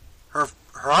her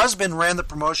husband ran the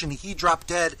promotion. He dropped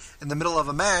dead in the middle of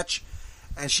a match,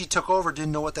 and she took over,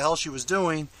 didn't know what the hell she was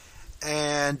doing,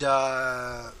 and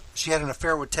she had an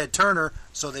affair with Ted Turner,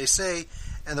 so they say,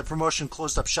 and the promotion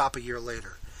closed up shop a year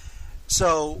later.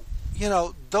 So,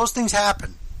 those things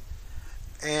happen.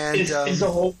 And is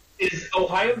Ohio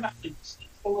Mountain still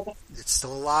alive? It's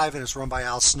still alive, and it's run by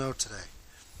Al Snow today.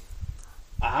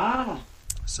 Ah.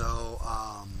 So,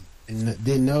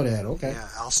 didn't know that. Okay. Yeah,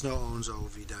 Al Snow owns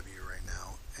OVW right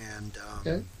now, and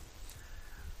okay.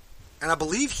 And I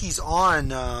believe he's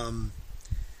on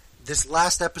this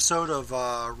last episode of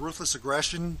Ruthless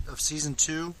Aggression of Season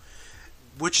 2,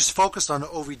 which is focused on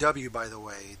OVW, by the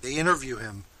way. They interview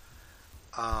him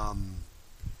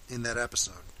in that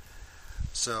episode.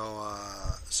 So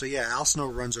yeah, Al Snow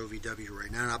runs OVW right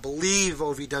now, and I believe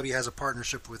OVW has a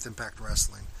partnership with Impact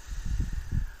Wrestling.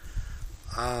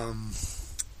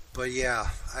 But yeah,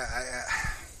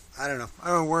 I don't know.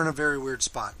 We're in a very weird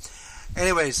spot.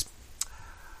 Anyways,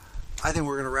 I think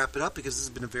we're going to wrap it up because this has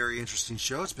been a very interesting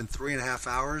show. It's been 3.5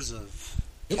 hours of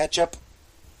ketchup,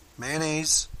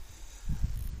 mayonnaise,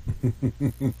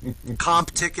 comp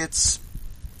tickets,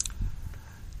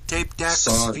 tape decks,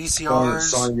 VCRs.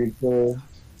 Sonya Curry.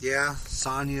 Yeah,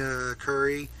 Sonya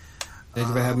Curry. Thank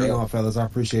you for having me on, fellas. I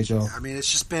appreciate y'all. I mean,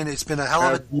 it's been a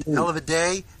hell of a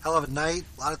day, hell of a night,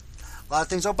 a lot of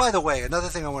things. Oh, by the way, another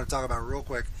thing I want to talk about real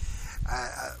quick.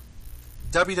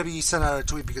 WWE sent out a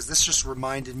tweet because this just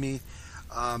reminded me,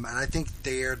 and I think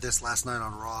they aired this last night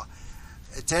on Raw.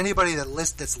 To anybody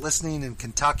that's listening in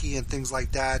Kentucky and things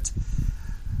like that,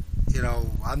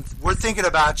 we're thinking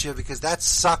about you because that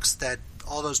sucks that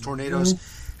all those tornadoes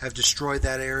have destroyed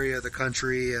that area of the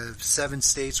country, 7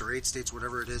 states or 8 states,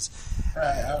 whatever it is.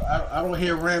 I don't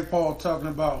hear Rand Paul talking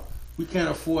about we can't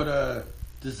afford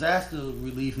disaster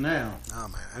relief now. Oh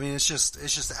man, I mean it's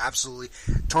just absolutely.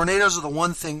 Tornadoes are the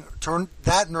one thing.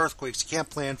 That and earthquakes you can't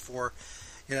plan for.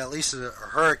 At least a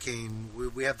hurricane,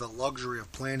 we have the luxury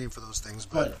of planning for those things.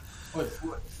 But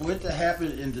for it to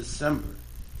happen in December,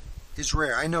 it's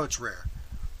rare. I know it's rare.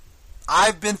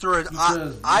 I've been through it.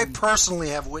 I personally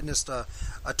have witnessed a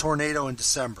tornado in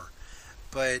December,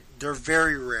 but they're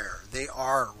very rare. They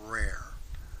are rare.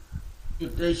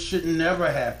 They should never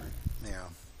happen. Yeah.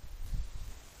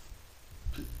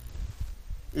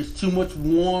 it's too much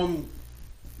warm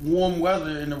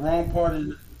weather in the wrong part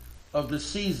of the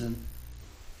season,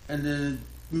 and then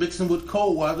mixing with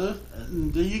cold weather,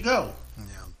 and there you go.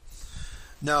 Yeah.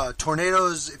 No,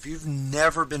 tornadoes, if you've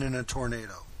never been in a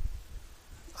tornado,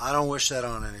 I don't wish that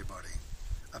on anybody.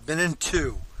 I've been in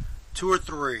two or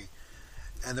three,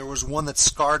 and there was one that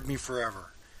scarred me forever.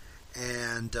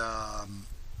 And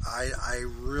I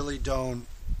really don't.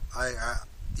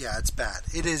 Yeah, it's bad.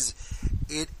 It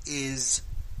is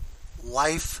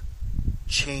life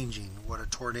changing what a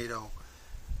tornado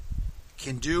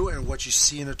can do and what you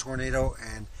see in a tornado.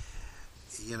 And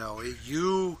you know, if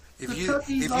you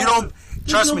don't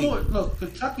trust me, look,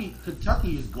 Kentucky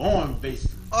is gone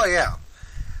basically. Oh yeah,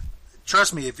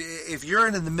 trust me. If you're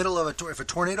in the middle of if a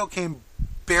tornado came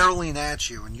barreling at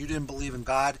you and you didn't believe in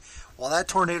God, while that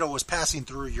tornado was passing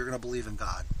through, you're going to believe in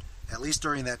God, at least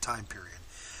during that time period,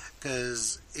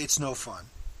 because it's no fun.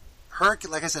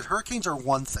 Like I said, hurricanes are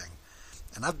one thing,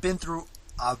 and I've been through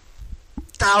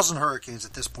 1,000 hurricanes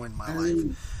at this point in my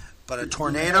life. But a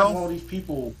tornado, all these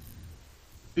people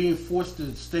being forced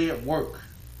to stay at work.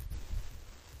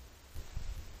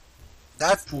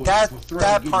 That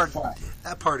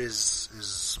part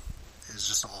is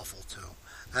just awful too.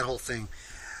 That whole thing.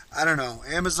 I don't know.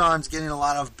 Amazon's getting a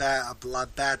lot of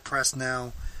bad press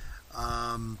now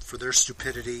for their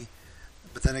stupidity,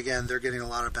 but then again, they're getting a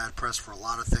lot of bad press for a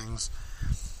lot of things.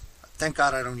 Thank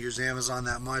God I don't use Amazon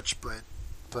that much,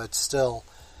 but still,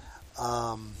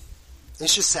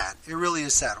 it's just sad. It really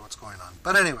is sad what's going on.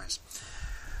 But anyways,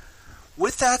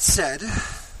 with that said,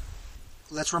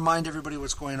 let's remind everybody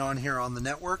what's going on here on the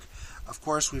network. Of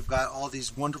course, we've got all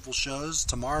these wonderful shows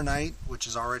tomorrow night, which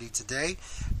is already today.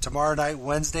 Tomorrow night,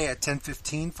 Wednesday at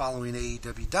 10:15, following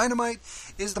AEW Dynamite,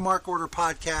 is the Mark Order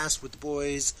podcast with the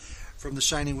boys from the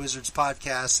Shining Wizards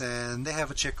podcast, and they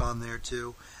have a chick on there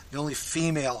too, the only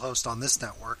female host on this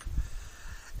network.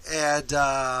 And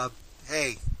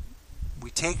hey,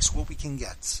 we takes what we can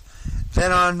get.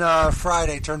 Then on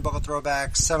Friday, Turnbuckle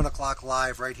Throwback, 7 o'clock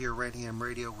live right here, Rantingham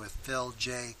Radio with Phil,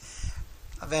 Jay.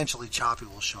 Eventually, Choppy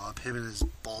will show up. Him and his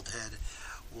bald head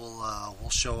will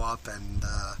show up, and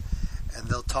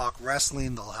they'll talk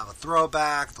wrestling. They'll have a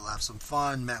throwback. They'll have some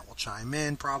fun. Matt will chime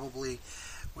in probably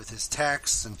with his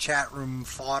texts and chat room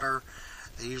fodder.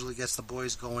 That usually gets the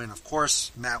boys going. Of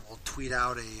course, Matt will tweet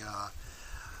out a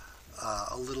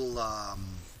little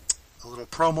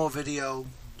promo video,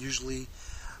 usually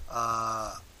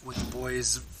with the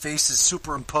boys' faces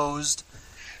superimposed.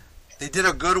 They did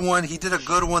a good one. He did a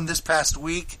good one this past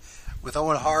week with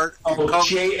Owen Hart.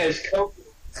 Jay as Coco.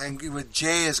 And with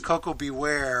Jay as Coco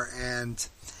Beware. And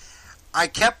I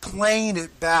kept playing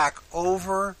it back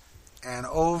over and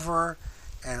over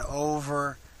and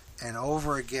over and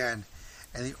over again.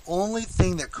 And the only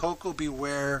thing that Coco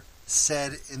Beware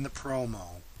said in the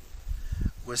promo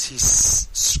was he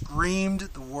screamed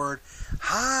the word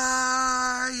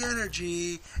high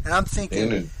energy. And I'm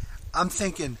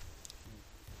thinking,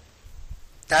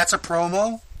 that's a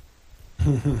promo?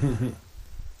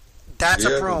 That's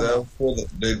a promo.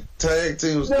 The tag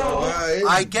teams go high.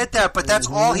 I get that, but that's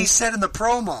all he said in the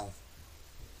promo.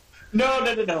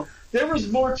 No. There was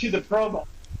more to the promo.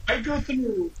 I go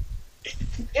through.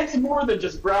 It's more than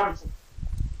just grabbing some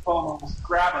promos,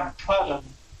 grab them, cut them.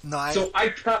 So I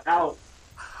cut out.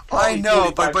 I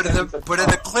know, but in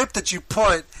the clip that you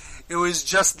put, it was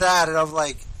just that, and I'm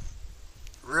like,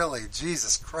 really,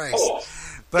 Jesus Christ. Oh.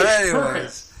 But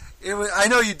anyways, I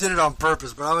know you did it on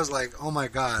purpose, but I was like, oh my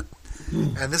God.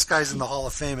 And this guy's in the Hall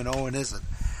of Fame and Owen isn't.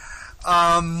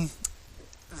 Then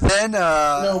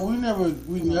no, we're never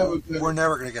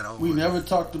going to get over. We never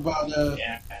talked about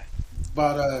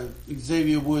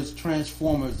Xavier Woods'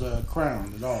 Transformers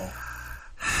crown at all.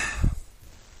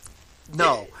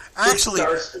 No. Actually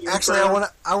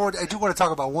I do want to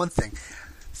talk about one thing.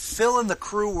 Phil and the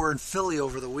crew were in Philly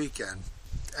over the weekend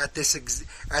at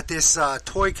this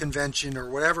toy convention or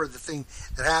whatever the thing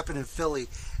that happened in Philly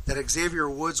that Xavier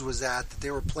Woods was at, that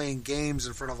they were playing games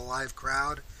in front of a live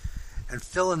crowd, and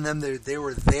Phil and them they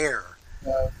were there.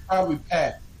 Probably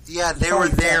Pat. Yeah, they were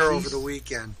there over the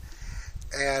weekend,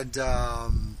 and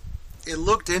it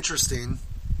looked interesting.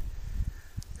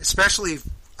 Especially,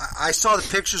 I saw the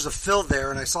pictures of Phil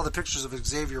there, and I saw the pictures of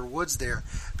Xavier Woods there,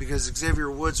 because Xavier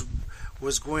Woods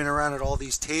was going around at all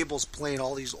these tables playing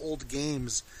all these old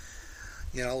games.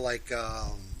 You know, like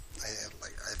I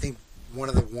think one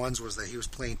of the ones was that he was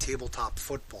playing tabletop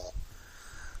football.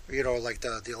 You know, like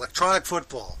the electronic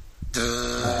football.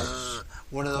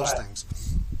 One of those things.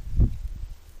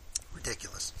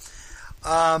 Ridiculous.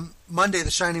 Monday,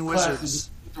 the Shining Wizards.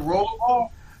 The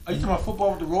rollerball? Are you talking about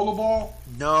football with the rollerball?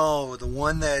 No, the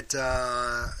one that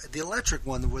the electric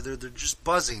one where they're just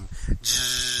buzzing,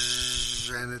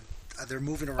 and they're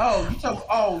moving around. You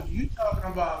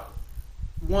talking about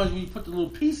ones where you put the little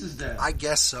pieces down? I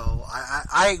guess so.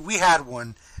 We had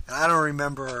one, and I don't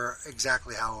remember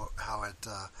exactly how it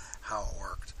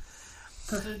worked.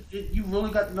 Because you really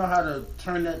got to know how to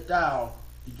turn that dial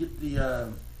to get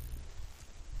the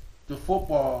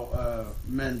football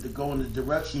men to go in the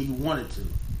direction you want it to.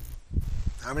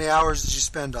 How many hours did you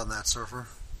spend on that, Surfer?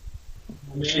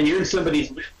 Man, you're in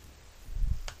somebody's.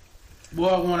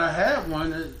 Well, when I had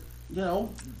one,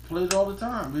 played it all the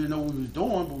time. We didn't know what we was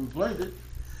doing, but we played it.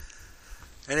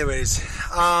 Anyways,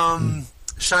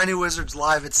 Shiny Wizards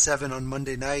live at 7 on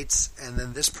Monday nights, and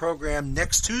then this program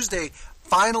next Tuesday,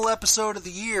 final episode of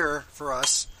the year for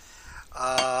us.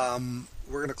 We're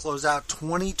going to close out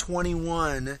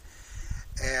 2021,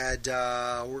 and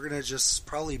we're going to just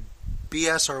probably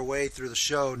BS our way through the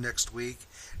show next week,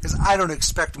 because I don't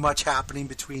expect much happening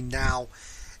between now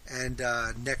and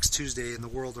next Tuesday in the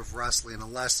world of wrestling,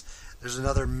 unless there's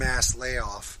another mass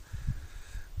layoff,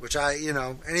 which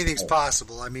anything's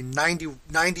possible. I mean, 90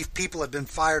 people have been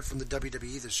fired from the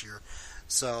WWE this year,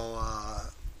 so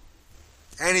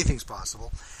anything's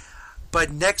possible.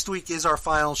 But next week is our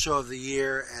final show of the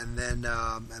year, and then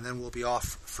we'll be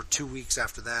off for 2 weeks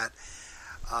after that.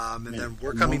 Then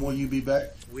we're coming. When will you be back?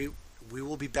 We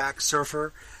will be back,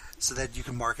 Surfer, so that you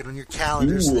can mark it on your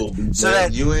calendars. You will be back.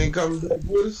 That you ain't coming back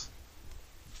with us?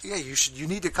 Yeah, you should. You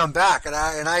need to come back, and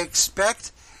I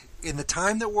expect in the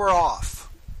time that we're off,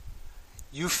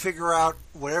 you figure out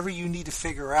whatever you need to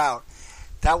figure out.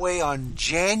 That way, on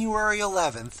January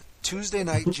 11th, Tuesday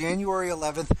night, January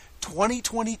 11th,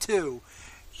 2022,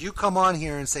 you come on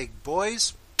here and say,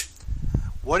 "Boys,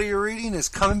 What Are You Reading is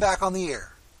coming back on the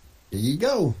air." There you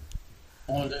go.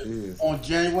 On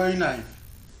January 9th.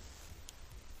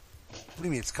 What do you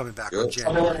mean it's coming back on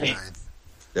January 9th?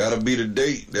 Gotta be the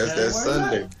date. That's that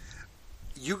Sunday.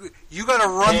 You gotta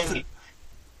run.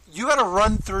 You gotta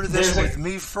run through this with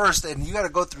me first, and you gotta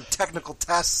go through technical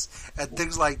tests and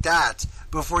things like that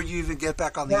before you even get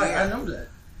back on the air. I know that.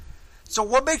 So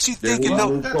what makes you think wait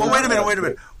a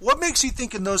minute. What makes you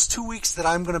think in those 2 weeks that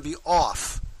I'm going to be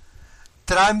off,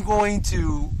 that I'm going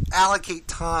to allocate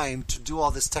time to do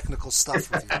all this technical stuff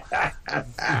with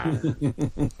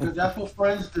you? That's what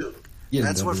friends do.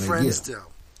 That's what friends do.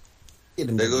 I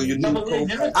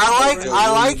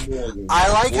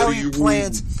like how he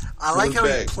plans. I like how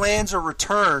he plans a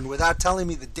return without telling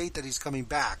me the date that he's coming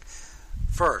back.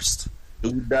 First,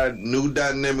 new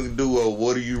dynamic duo.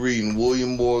 What Are You Reading?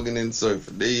 William Morgan and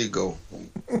Surfer. There you go.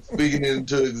 Speaking it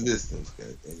into existence.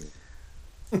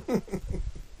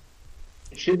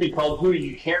 It should be called Who Are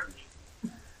You Carrying?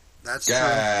 That's true.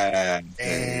 I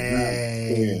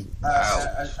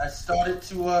started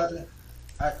to.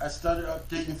 I started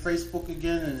updating Facebook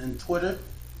again and Twitter.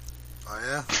 Oh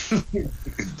yeah.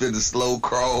 It's been a slow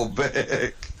crawl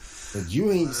back. But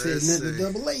you ain't said nothing to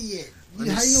Double A yet. How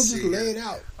you gonna just lay it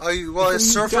out? Oh, it's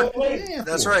Surfer.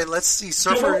 That's right. Let's see.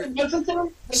 Surfer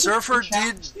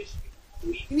did.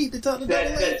 You need to talk to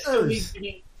Double A first.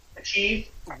 Achieved.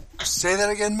 Say that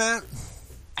again, Matt.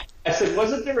 I said,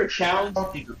 wasn't there a challenge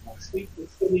next week that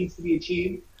still needs to be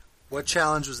achieved? What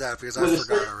challenge was that? Because I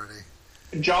forgot already.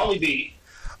 Jollibee.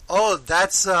 Oh,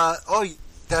 that's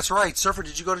right. Surfer,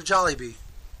 did you go to Jollibee?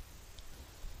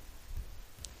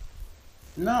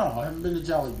 No, I haven't been to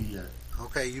Jollibee yet.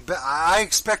 Okay, I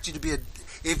expect you to be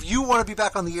if you want to be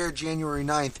back on the air January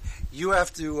 9th, you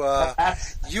have to go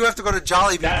to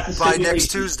Jollibee by next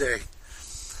Tuesday.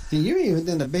 See, you ain't even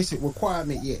done the basic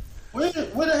requirement yet. Where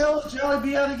the hell is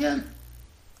Jollibee at again?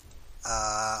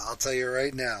 I'll tell you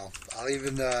right now. I'll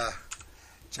even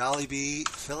Jollibee,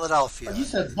 Philadelphia. You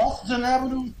said Boston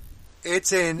Avenue? It's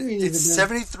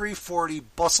 7340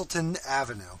 Bustleton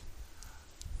Avenue.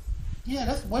 Yeah,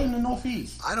 that's way in the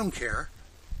northeast. I don't care.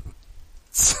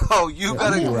 So you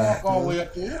gotta walk all the way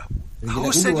up there.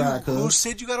 Who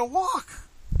said you gotta walk?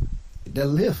 The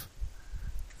lift.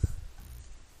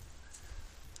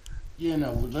 Yeah,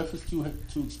 no, the lift is too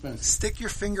expensive. Stick your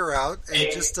finger out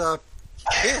and just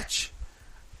pitch.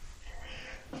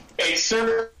 Hey,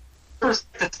 sir, first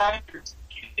the time the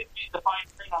fine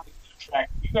print on the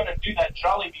contract, you gotta do that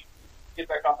Jollibee to get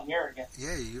back on the air again.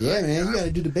 Yeah, man, you gotta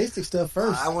do the basic stuff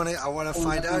first. I want to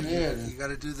find out. You got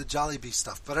to do the Jollibee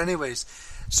stuff. But anyways,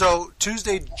 so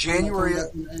Tuesday, January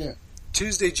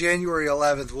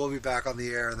 11th, we'll be back on the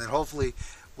air, and then hopefully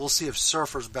we'll see if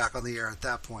Surfer's back on the air at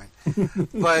that point.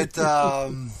 But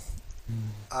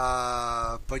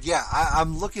yeah,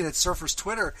 I'm looking at Surfer's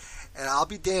Twitter, and I'll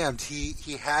be damned.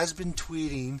 He has been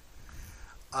tweeting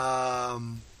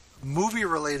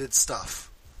movie-related stuff.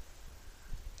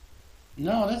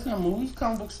 No, that's not movies.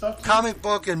 Comic book stuff. Too. Comic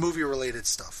book and movie-related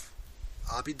stuff.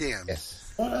 I'll be damned.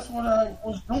 Yes. Well, that's what I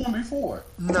was doing before.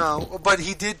 No, but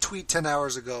he did tweet 10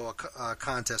 hours ago a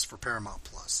contest for Paramount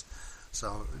Plus.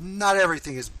 So not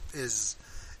everything is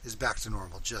back to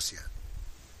normal just yet.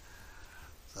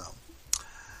 So,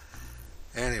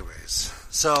 anyways,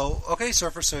 okay,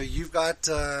 Surfer. So you've got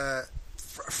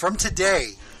from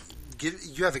today.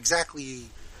 You have exactly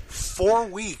 4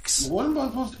 weeks. What am I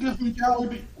supposed to get from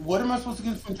Jollibee? What am I supposed to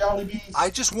get from Jollibee's?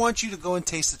 I just want you to go and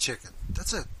taste the chicken.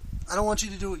 That's it. I don't want you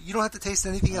to do it. You don't have to taste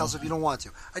anything else if you don't want to.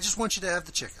 I just want you to have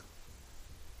the chicken.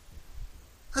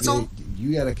 That's all.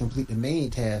 You got to complete the main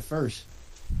task first.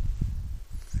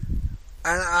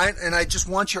 And I just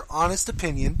want your honest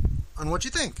opinion on what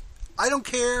you think. I don't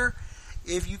care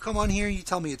if you come on here and you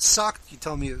tell me it sucked. You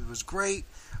tell me it was great.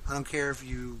 I don't care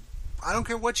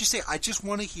what you say. I just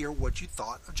want to hear what you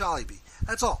thought of Jollibee.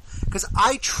 That's all. Because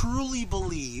I truly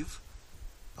believe,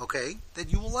 okay,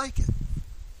 that you will like it.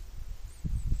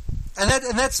 And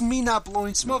that's me not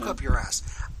blowing smoke up your ass.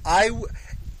 I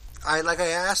like I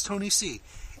asked Tony C.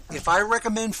 If I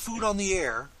recommend food on the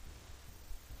air,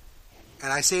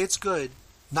 and I say it's good,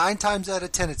 9 times out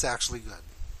of 10 it's actually good.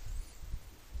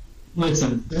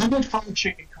 Listen, I'm a fried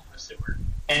chicken connoisseur,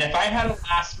 and if I had a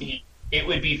last meal, it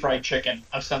would be fried chicken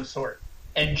of some sort.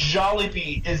 And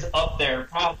Jollibee is up there,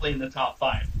 probably in the top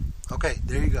 5. Okay,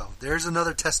 there you go. There's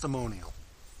another testimonial.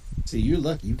 See, you're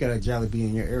lucky. You got a Jollibee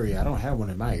in your area. I don't have one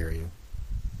in my area.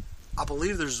 I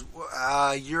believe there's.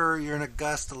 You're in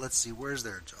Augusta. Let's see. Where's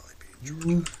there a Jollibee in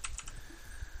Georgia?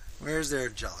 Where's there a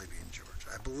Jollibee in Georgia?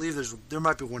 I believe there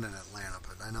might be one in Atlanta,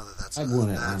 but I know that's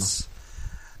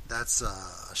a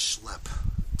schlep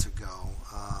to go.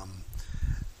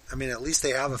 I mean, at least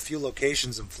they have a few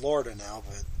locations in Florida now,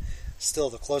 but still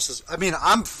the closest. I mean,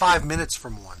 I'm 5 minutes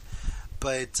from one,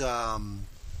 but yeah,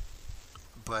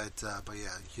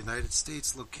 United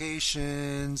States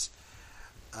locations.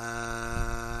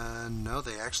 No,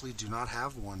 they actually do not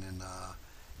have one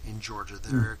in Georgia.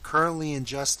 They're currently in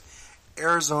just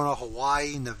Arizona,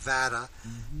 Hawaii, Nevada,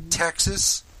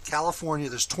 Texas, California.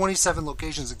 There's 27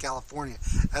 locations in California.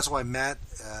 That's why Matt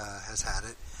has had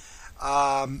it.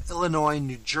 Illinois,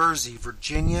 New Jersey,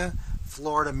 Virginia,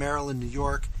 Florida, Maryland, New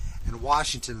York, and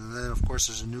Washington. And then, of course,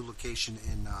 there's a new location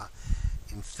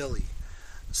in Philly.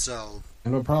 So,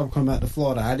 no problem coming out to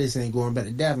Florida. I just ain't going back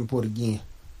to Davenport again.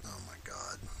 Oh my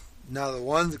God! Now the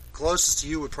one closest to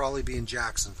you would probably be in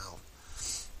Jacksonville.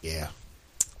 Yeah.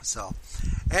 So,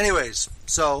 anyways,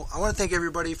 I want to thank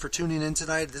everybody for tuning in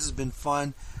tonight. This has been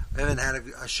fun. I haven't had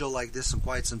a show like this in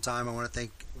quite some time. I want to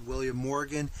thank William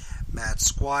Morgan, Matt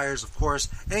Squires, of course.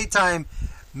 Anytime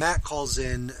Matt calls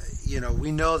in,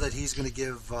 we know that he's going to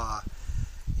give,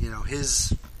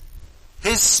 his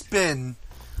spin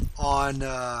on,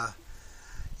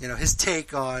 his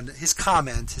take on his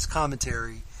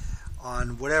commentary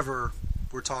on whatever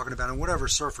we're talking about and whatever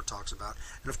Surfer talks about.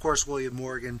 And of course, William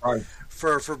Morgan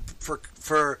for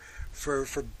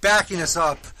backing us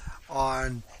up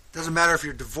on. Doesn't matter if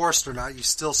you're divorced or not. You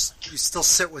still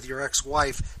sit with your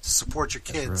ex-wife to support your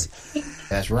kids.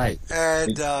 That's right.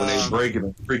 And when they breaking a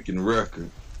freaking record.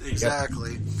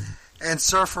 Exactly. Yep. And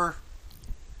Surfer,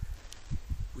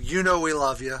 we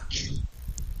love you.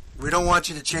 We don't want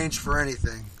you to change for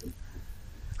anything.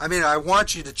 I mean, I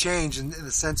want you to change in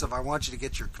the sense of I want you to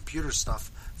get your computer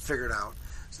stuff figured out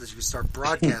so that you can start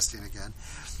broadcasting again.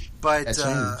 But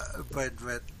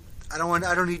I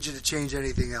don't need you to change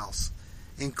anything else,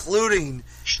 including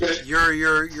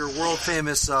your world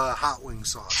famous hot wing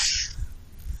sauce.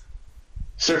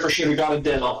 Surfer should have got a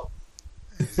demo.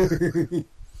 Thanks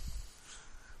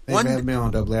for having me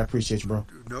on, Double. I appreciate you, bro.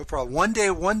 No problem. One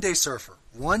day, Surfer.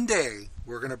 One day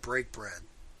we're gonna break bread.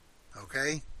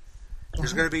 Okay.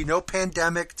 There's going to be no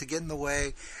pandemic to get in the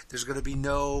way. There's going to be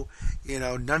no,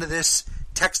 none of this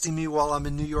texting me while I'm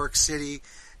in New York City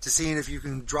to seeing if you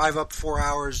can drive up 4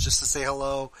 hours just to say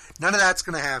hello. None of that's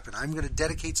going to happen. I'm going to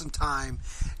dedicate some time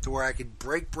to where I can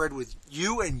break bread with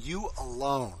you and you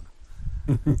alone.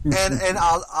 and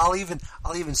I'll even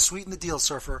sweeten the deal,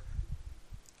 Surfer.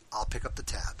 I'll pick up the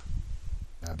tab.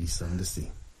 That'll be something to see.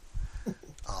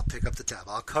 I'll pick up the tab.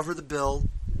 I'll cover the bill.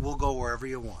 We'll go wherever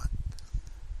you want.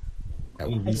 That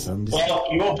would be something to see. Well,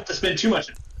 you won't have to spend too much.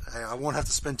 I won't have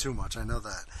to spend too much. I know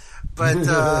that. But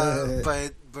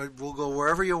we'll go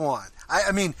wherever you want.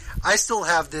 I mean, I still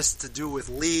have this to do with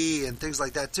Lee and things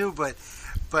like that too. But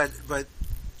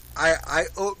I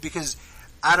because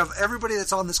out of everybody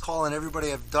that's on this call and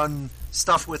everybody I've done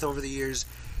stuff with over the years,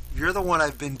 you're the one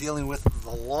I've been dealing with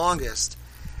the longest.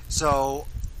 So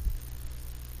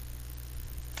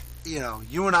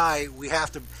you and I, we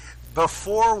have to,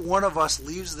 before one of us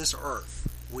leaves this earth,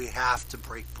 we have to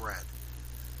break bread.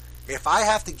 If I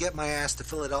have to get my ass to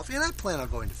Philadelphia, and I plan on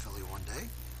going to Philly one day,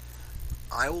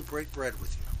 I will break bread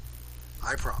with you.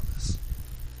 I promise.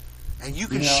 And you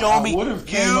can show me.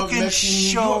 You can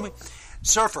show me.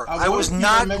 Surfer, I was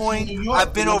not going.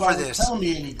 I've been over this.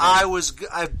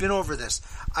 I've been over this.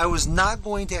 I was not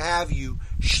going to have you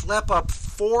schlep up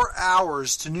 4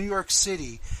 hours to New York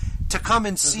City to come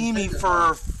and see me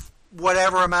for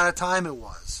whatever amount of time it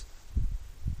was.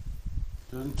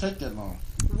 Doesn't take that long.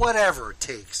 Whatever it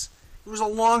takes. It was a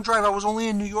long drive. I was only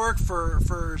in New York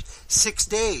for 6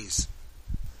 days.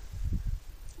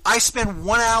 I spent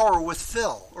 1 hour with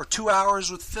Phil, or 2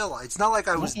 hours with Phil. It's not like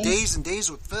I was days and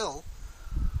days with Phil.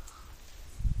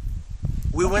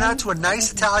 We went out to a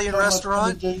nice Italian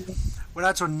restaurant. Went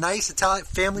out to a nice Italian,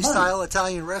 family-style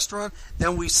Italian restaurant.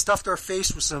 Then we stuffed our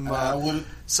face with some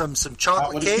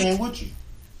chocolate cake.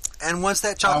 And once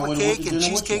that chocolate cake and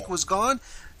cheesecake was gone,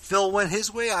 Phil went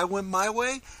his way, I went my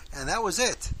way, and that was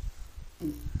it.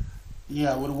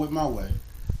 Yeah, I would have went my way.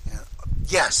 Yeah.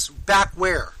 Yes. Back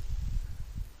where?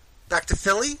 Back to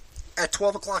Philly at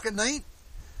 12 o'clock at night?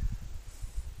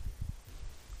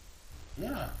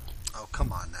 Yeah. Oh,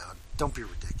 come on now. Don't be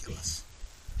ridiculous.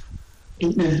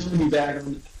 Don't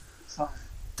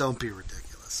be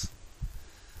ridiculous.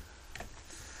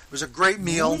 It was a great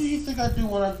meal. What do you think I do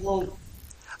when I go?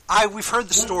 We've heard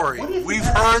the story. We've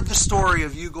heard the story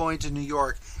of you going to New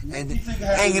York and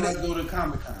hanging out. Go to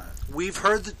Comic-Con. We've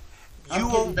heard that you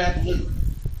I'm getting back late.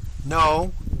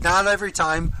 No, not every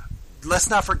time. Let's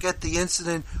not forget the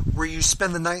incident where you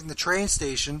spend the night in the train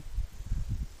station.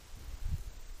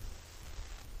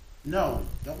 No,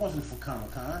 that wasn't for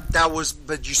Comic-Con.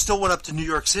 But you still went up to New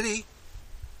York City.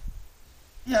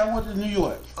 Yeah, I went to New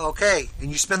York. Okay,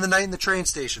 and you spend the night in the train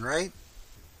station, right?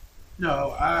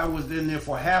 No, I was in there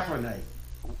for half a night.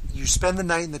 You spend the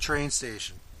night in the train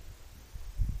station.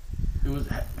 It was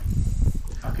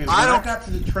okay. When I got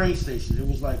to the train station, it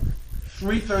was like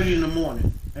 3:30 in the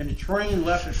morning, and the train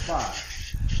left at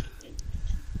 5.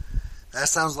 That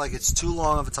sounds like it's too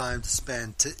long of a time to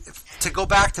spend to go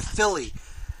back to Philly.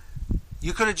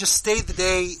 You could have just stayed the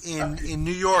day in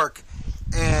New York,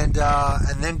 and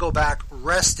then go back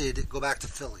to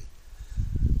Philly.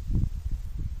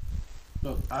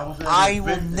 Look, I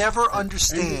will never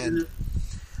understand.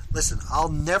 Listen, I'll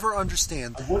never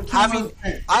understand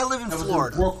I live in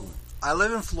Florida. I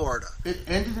live in Florida. It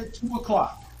ended at 2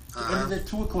 o'clock. It ended at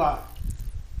 2 o'clock.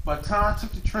 By the time I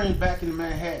took the train back into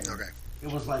Manhattan,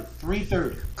 it was like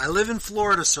 3:30. I live in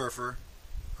Florida, Surfer.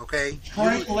 Okay? The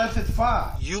train left at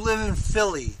 5. You live in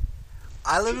Philly.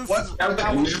 I live in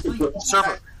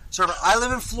Florida. Surfer, I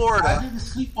live in Florida. I didn't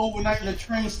sleep overnight in the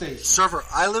train station. Surfer,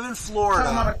 I live in Florida.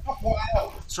 I'm about a couple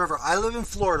hours. Surfer, I live in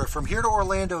Florida. From here to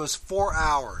Orlando is 4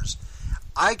 hours.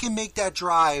 I can make that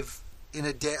drive in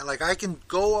a day. Like, I can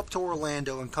go up to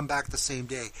Orlando and come back the same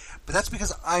day. But that's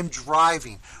because I'm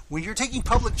driving. When you're taking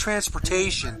public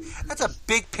transportation, that's a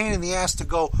big pain in the ass to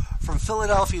go from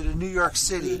Philadelphia to New York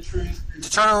City to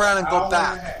turn around and go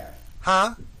back.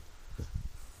 Huh?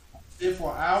 There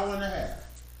for an hour and a half.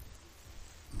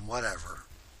 Whatever.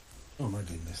 Oh, my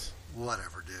goodness.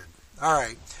 Whatever, dude. All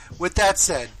right. With that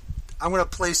said, I'm going to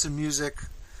play some music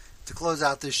to close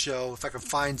out this show, if I can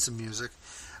find some music.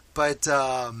 But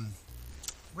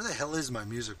where the hell is my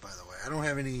music, by the way? I don't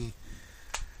have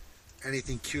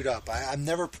anything queued up. I'm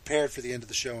never prepared for the end of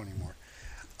the show anymore.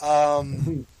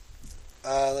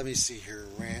 Let me see here.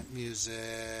 Rant music.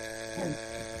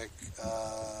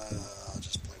 I'll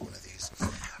just play one of these.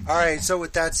 All right. So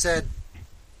with that said,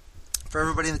 for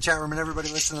everybody in the chat room and everybody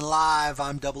listening live,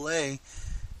 I'm Double A.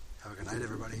 Have a good night,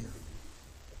 everybody.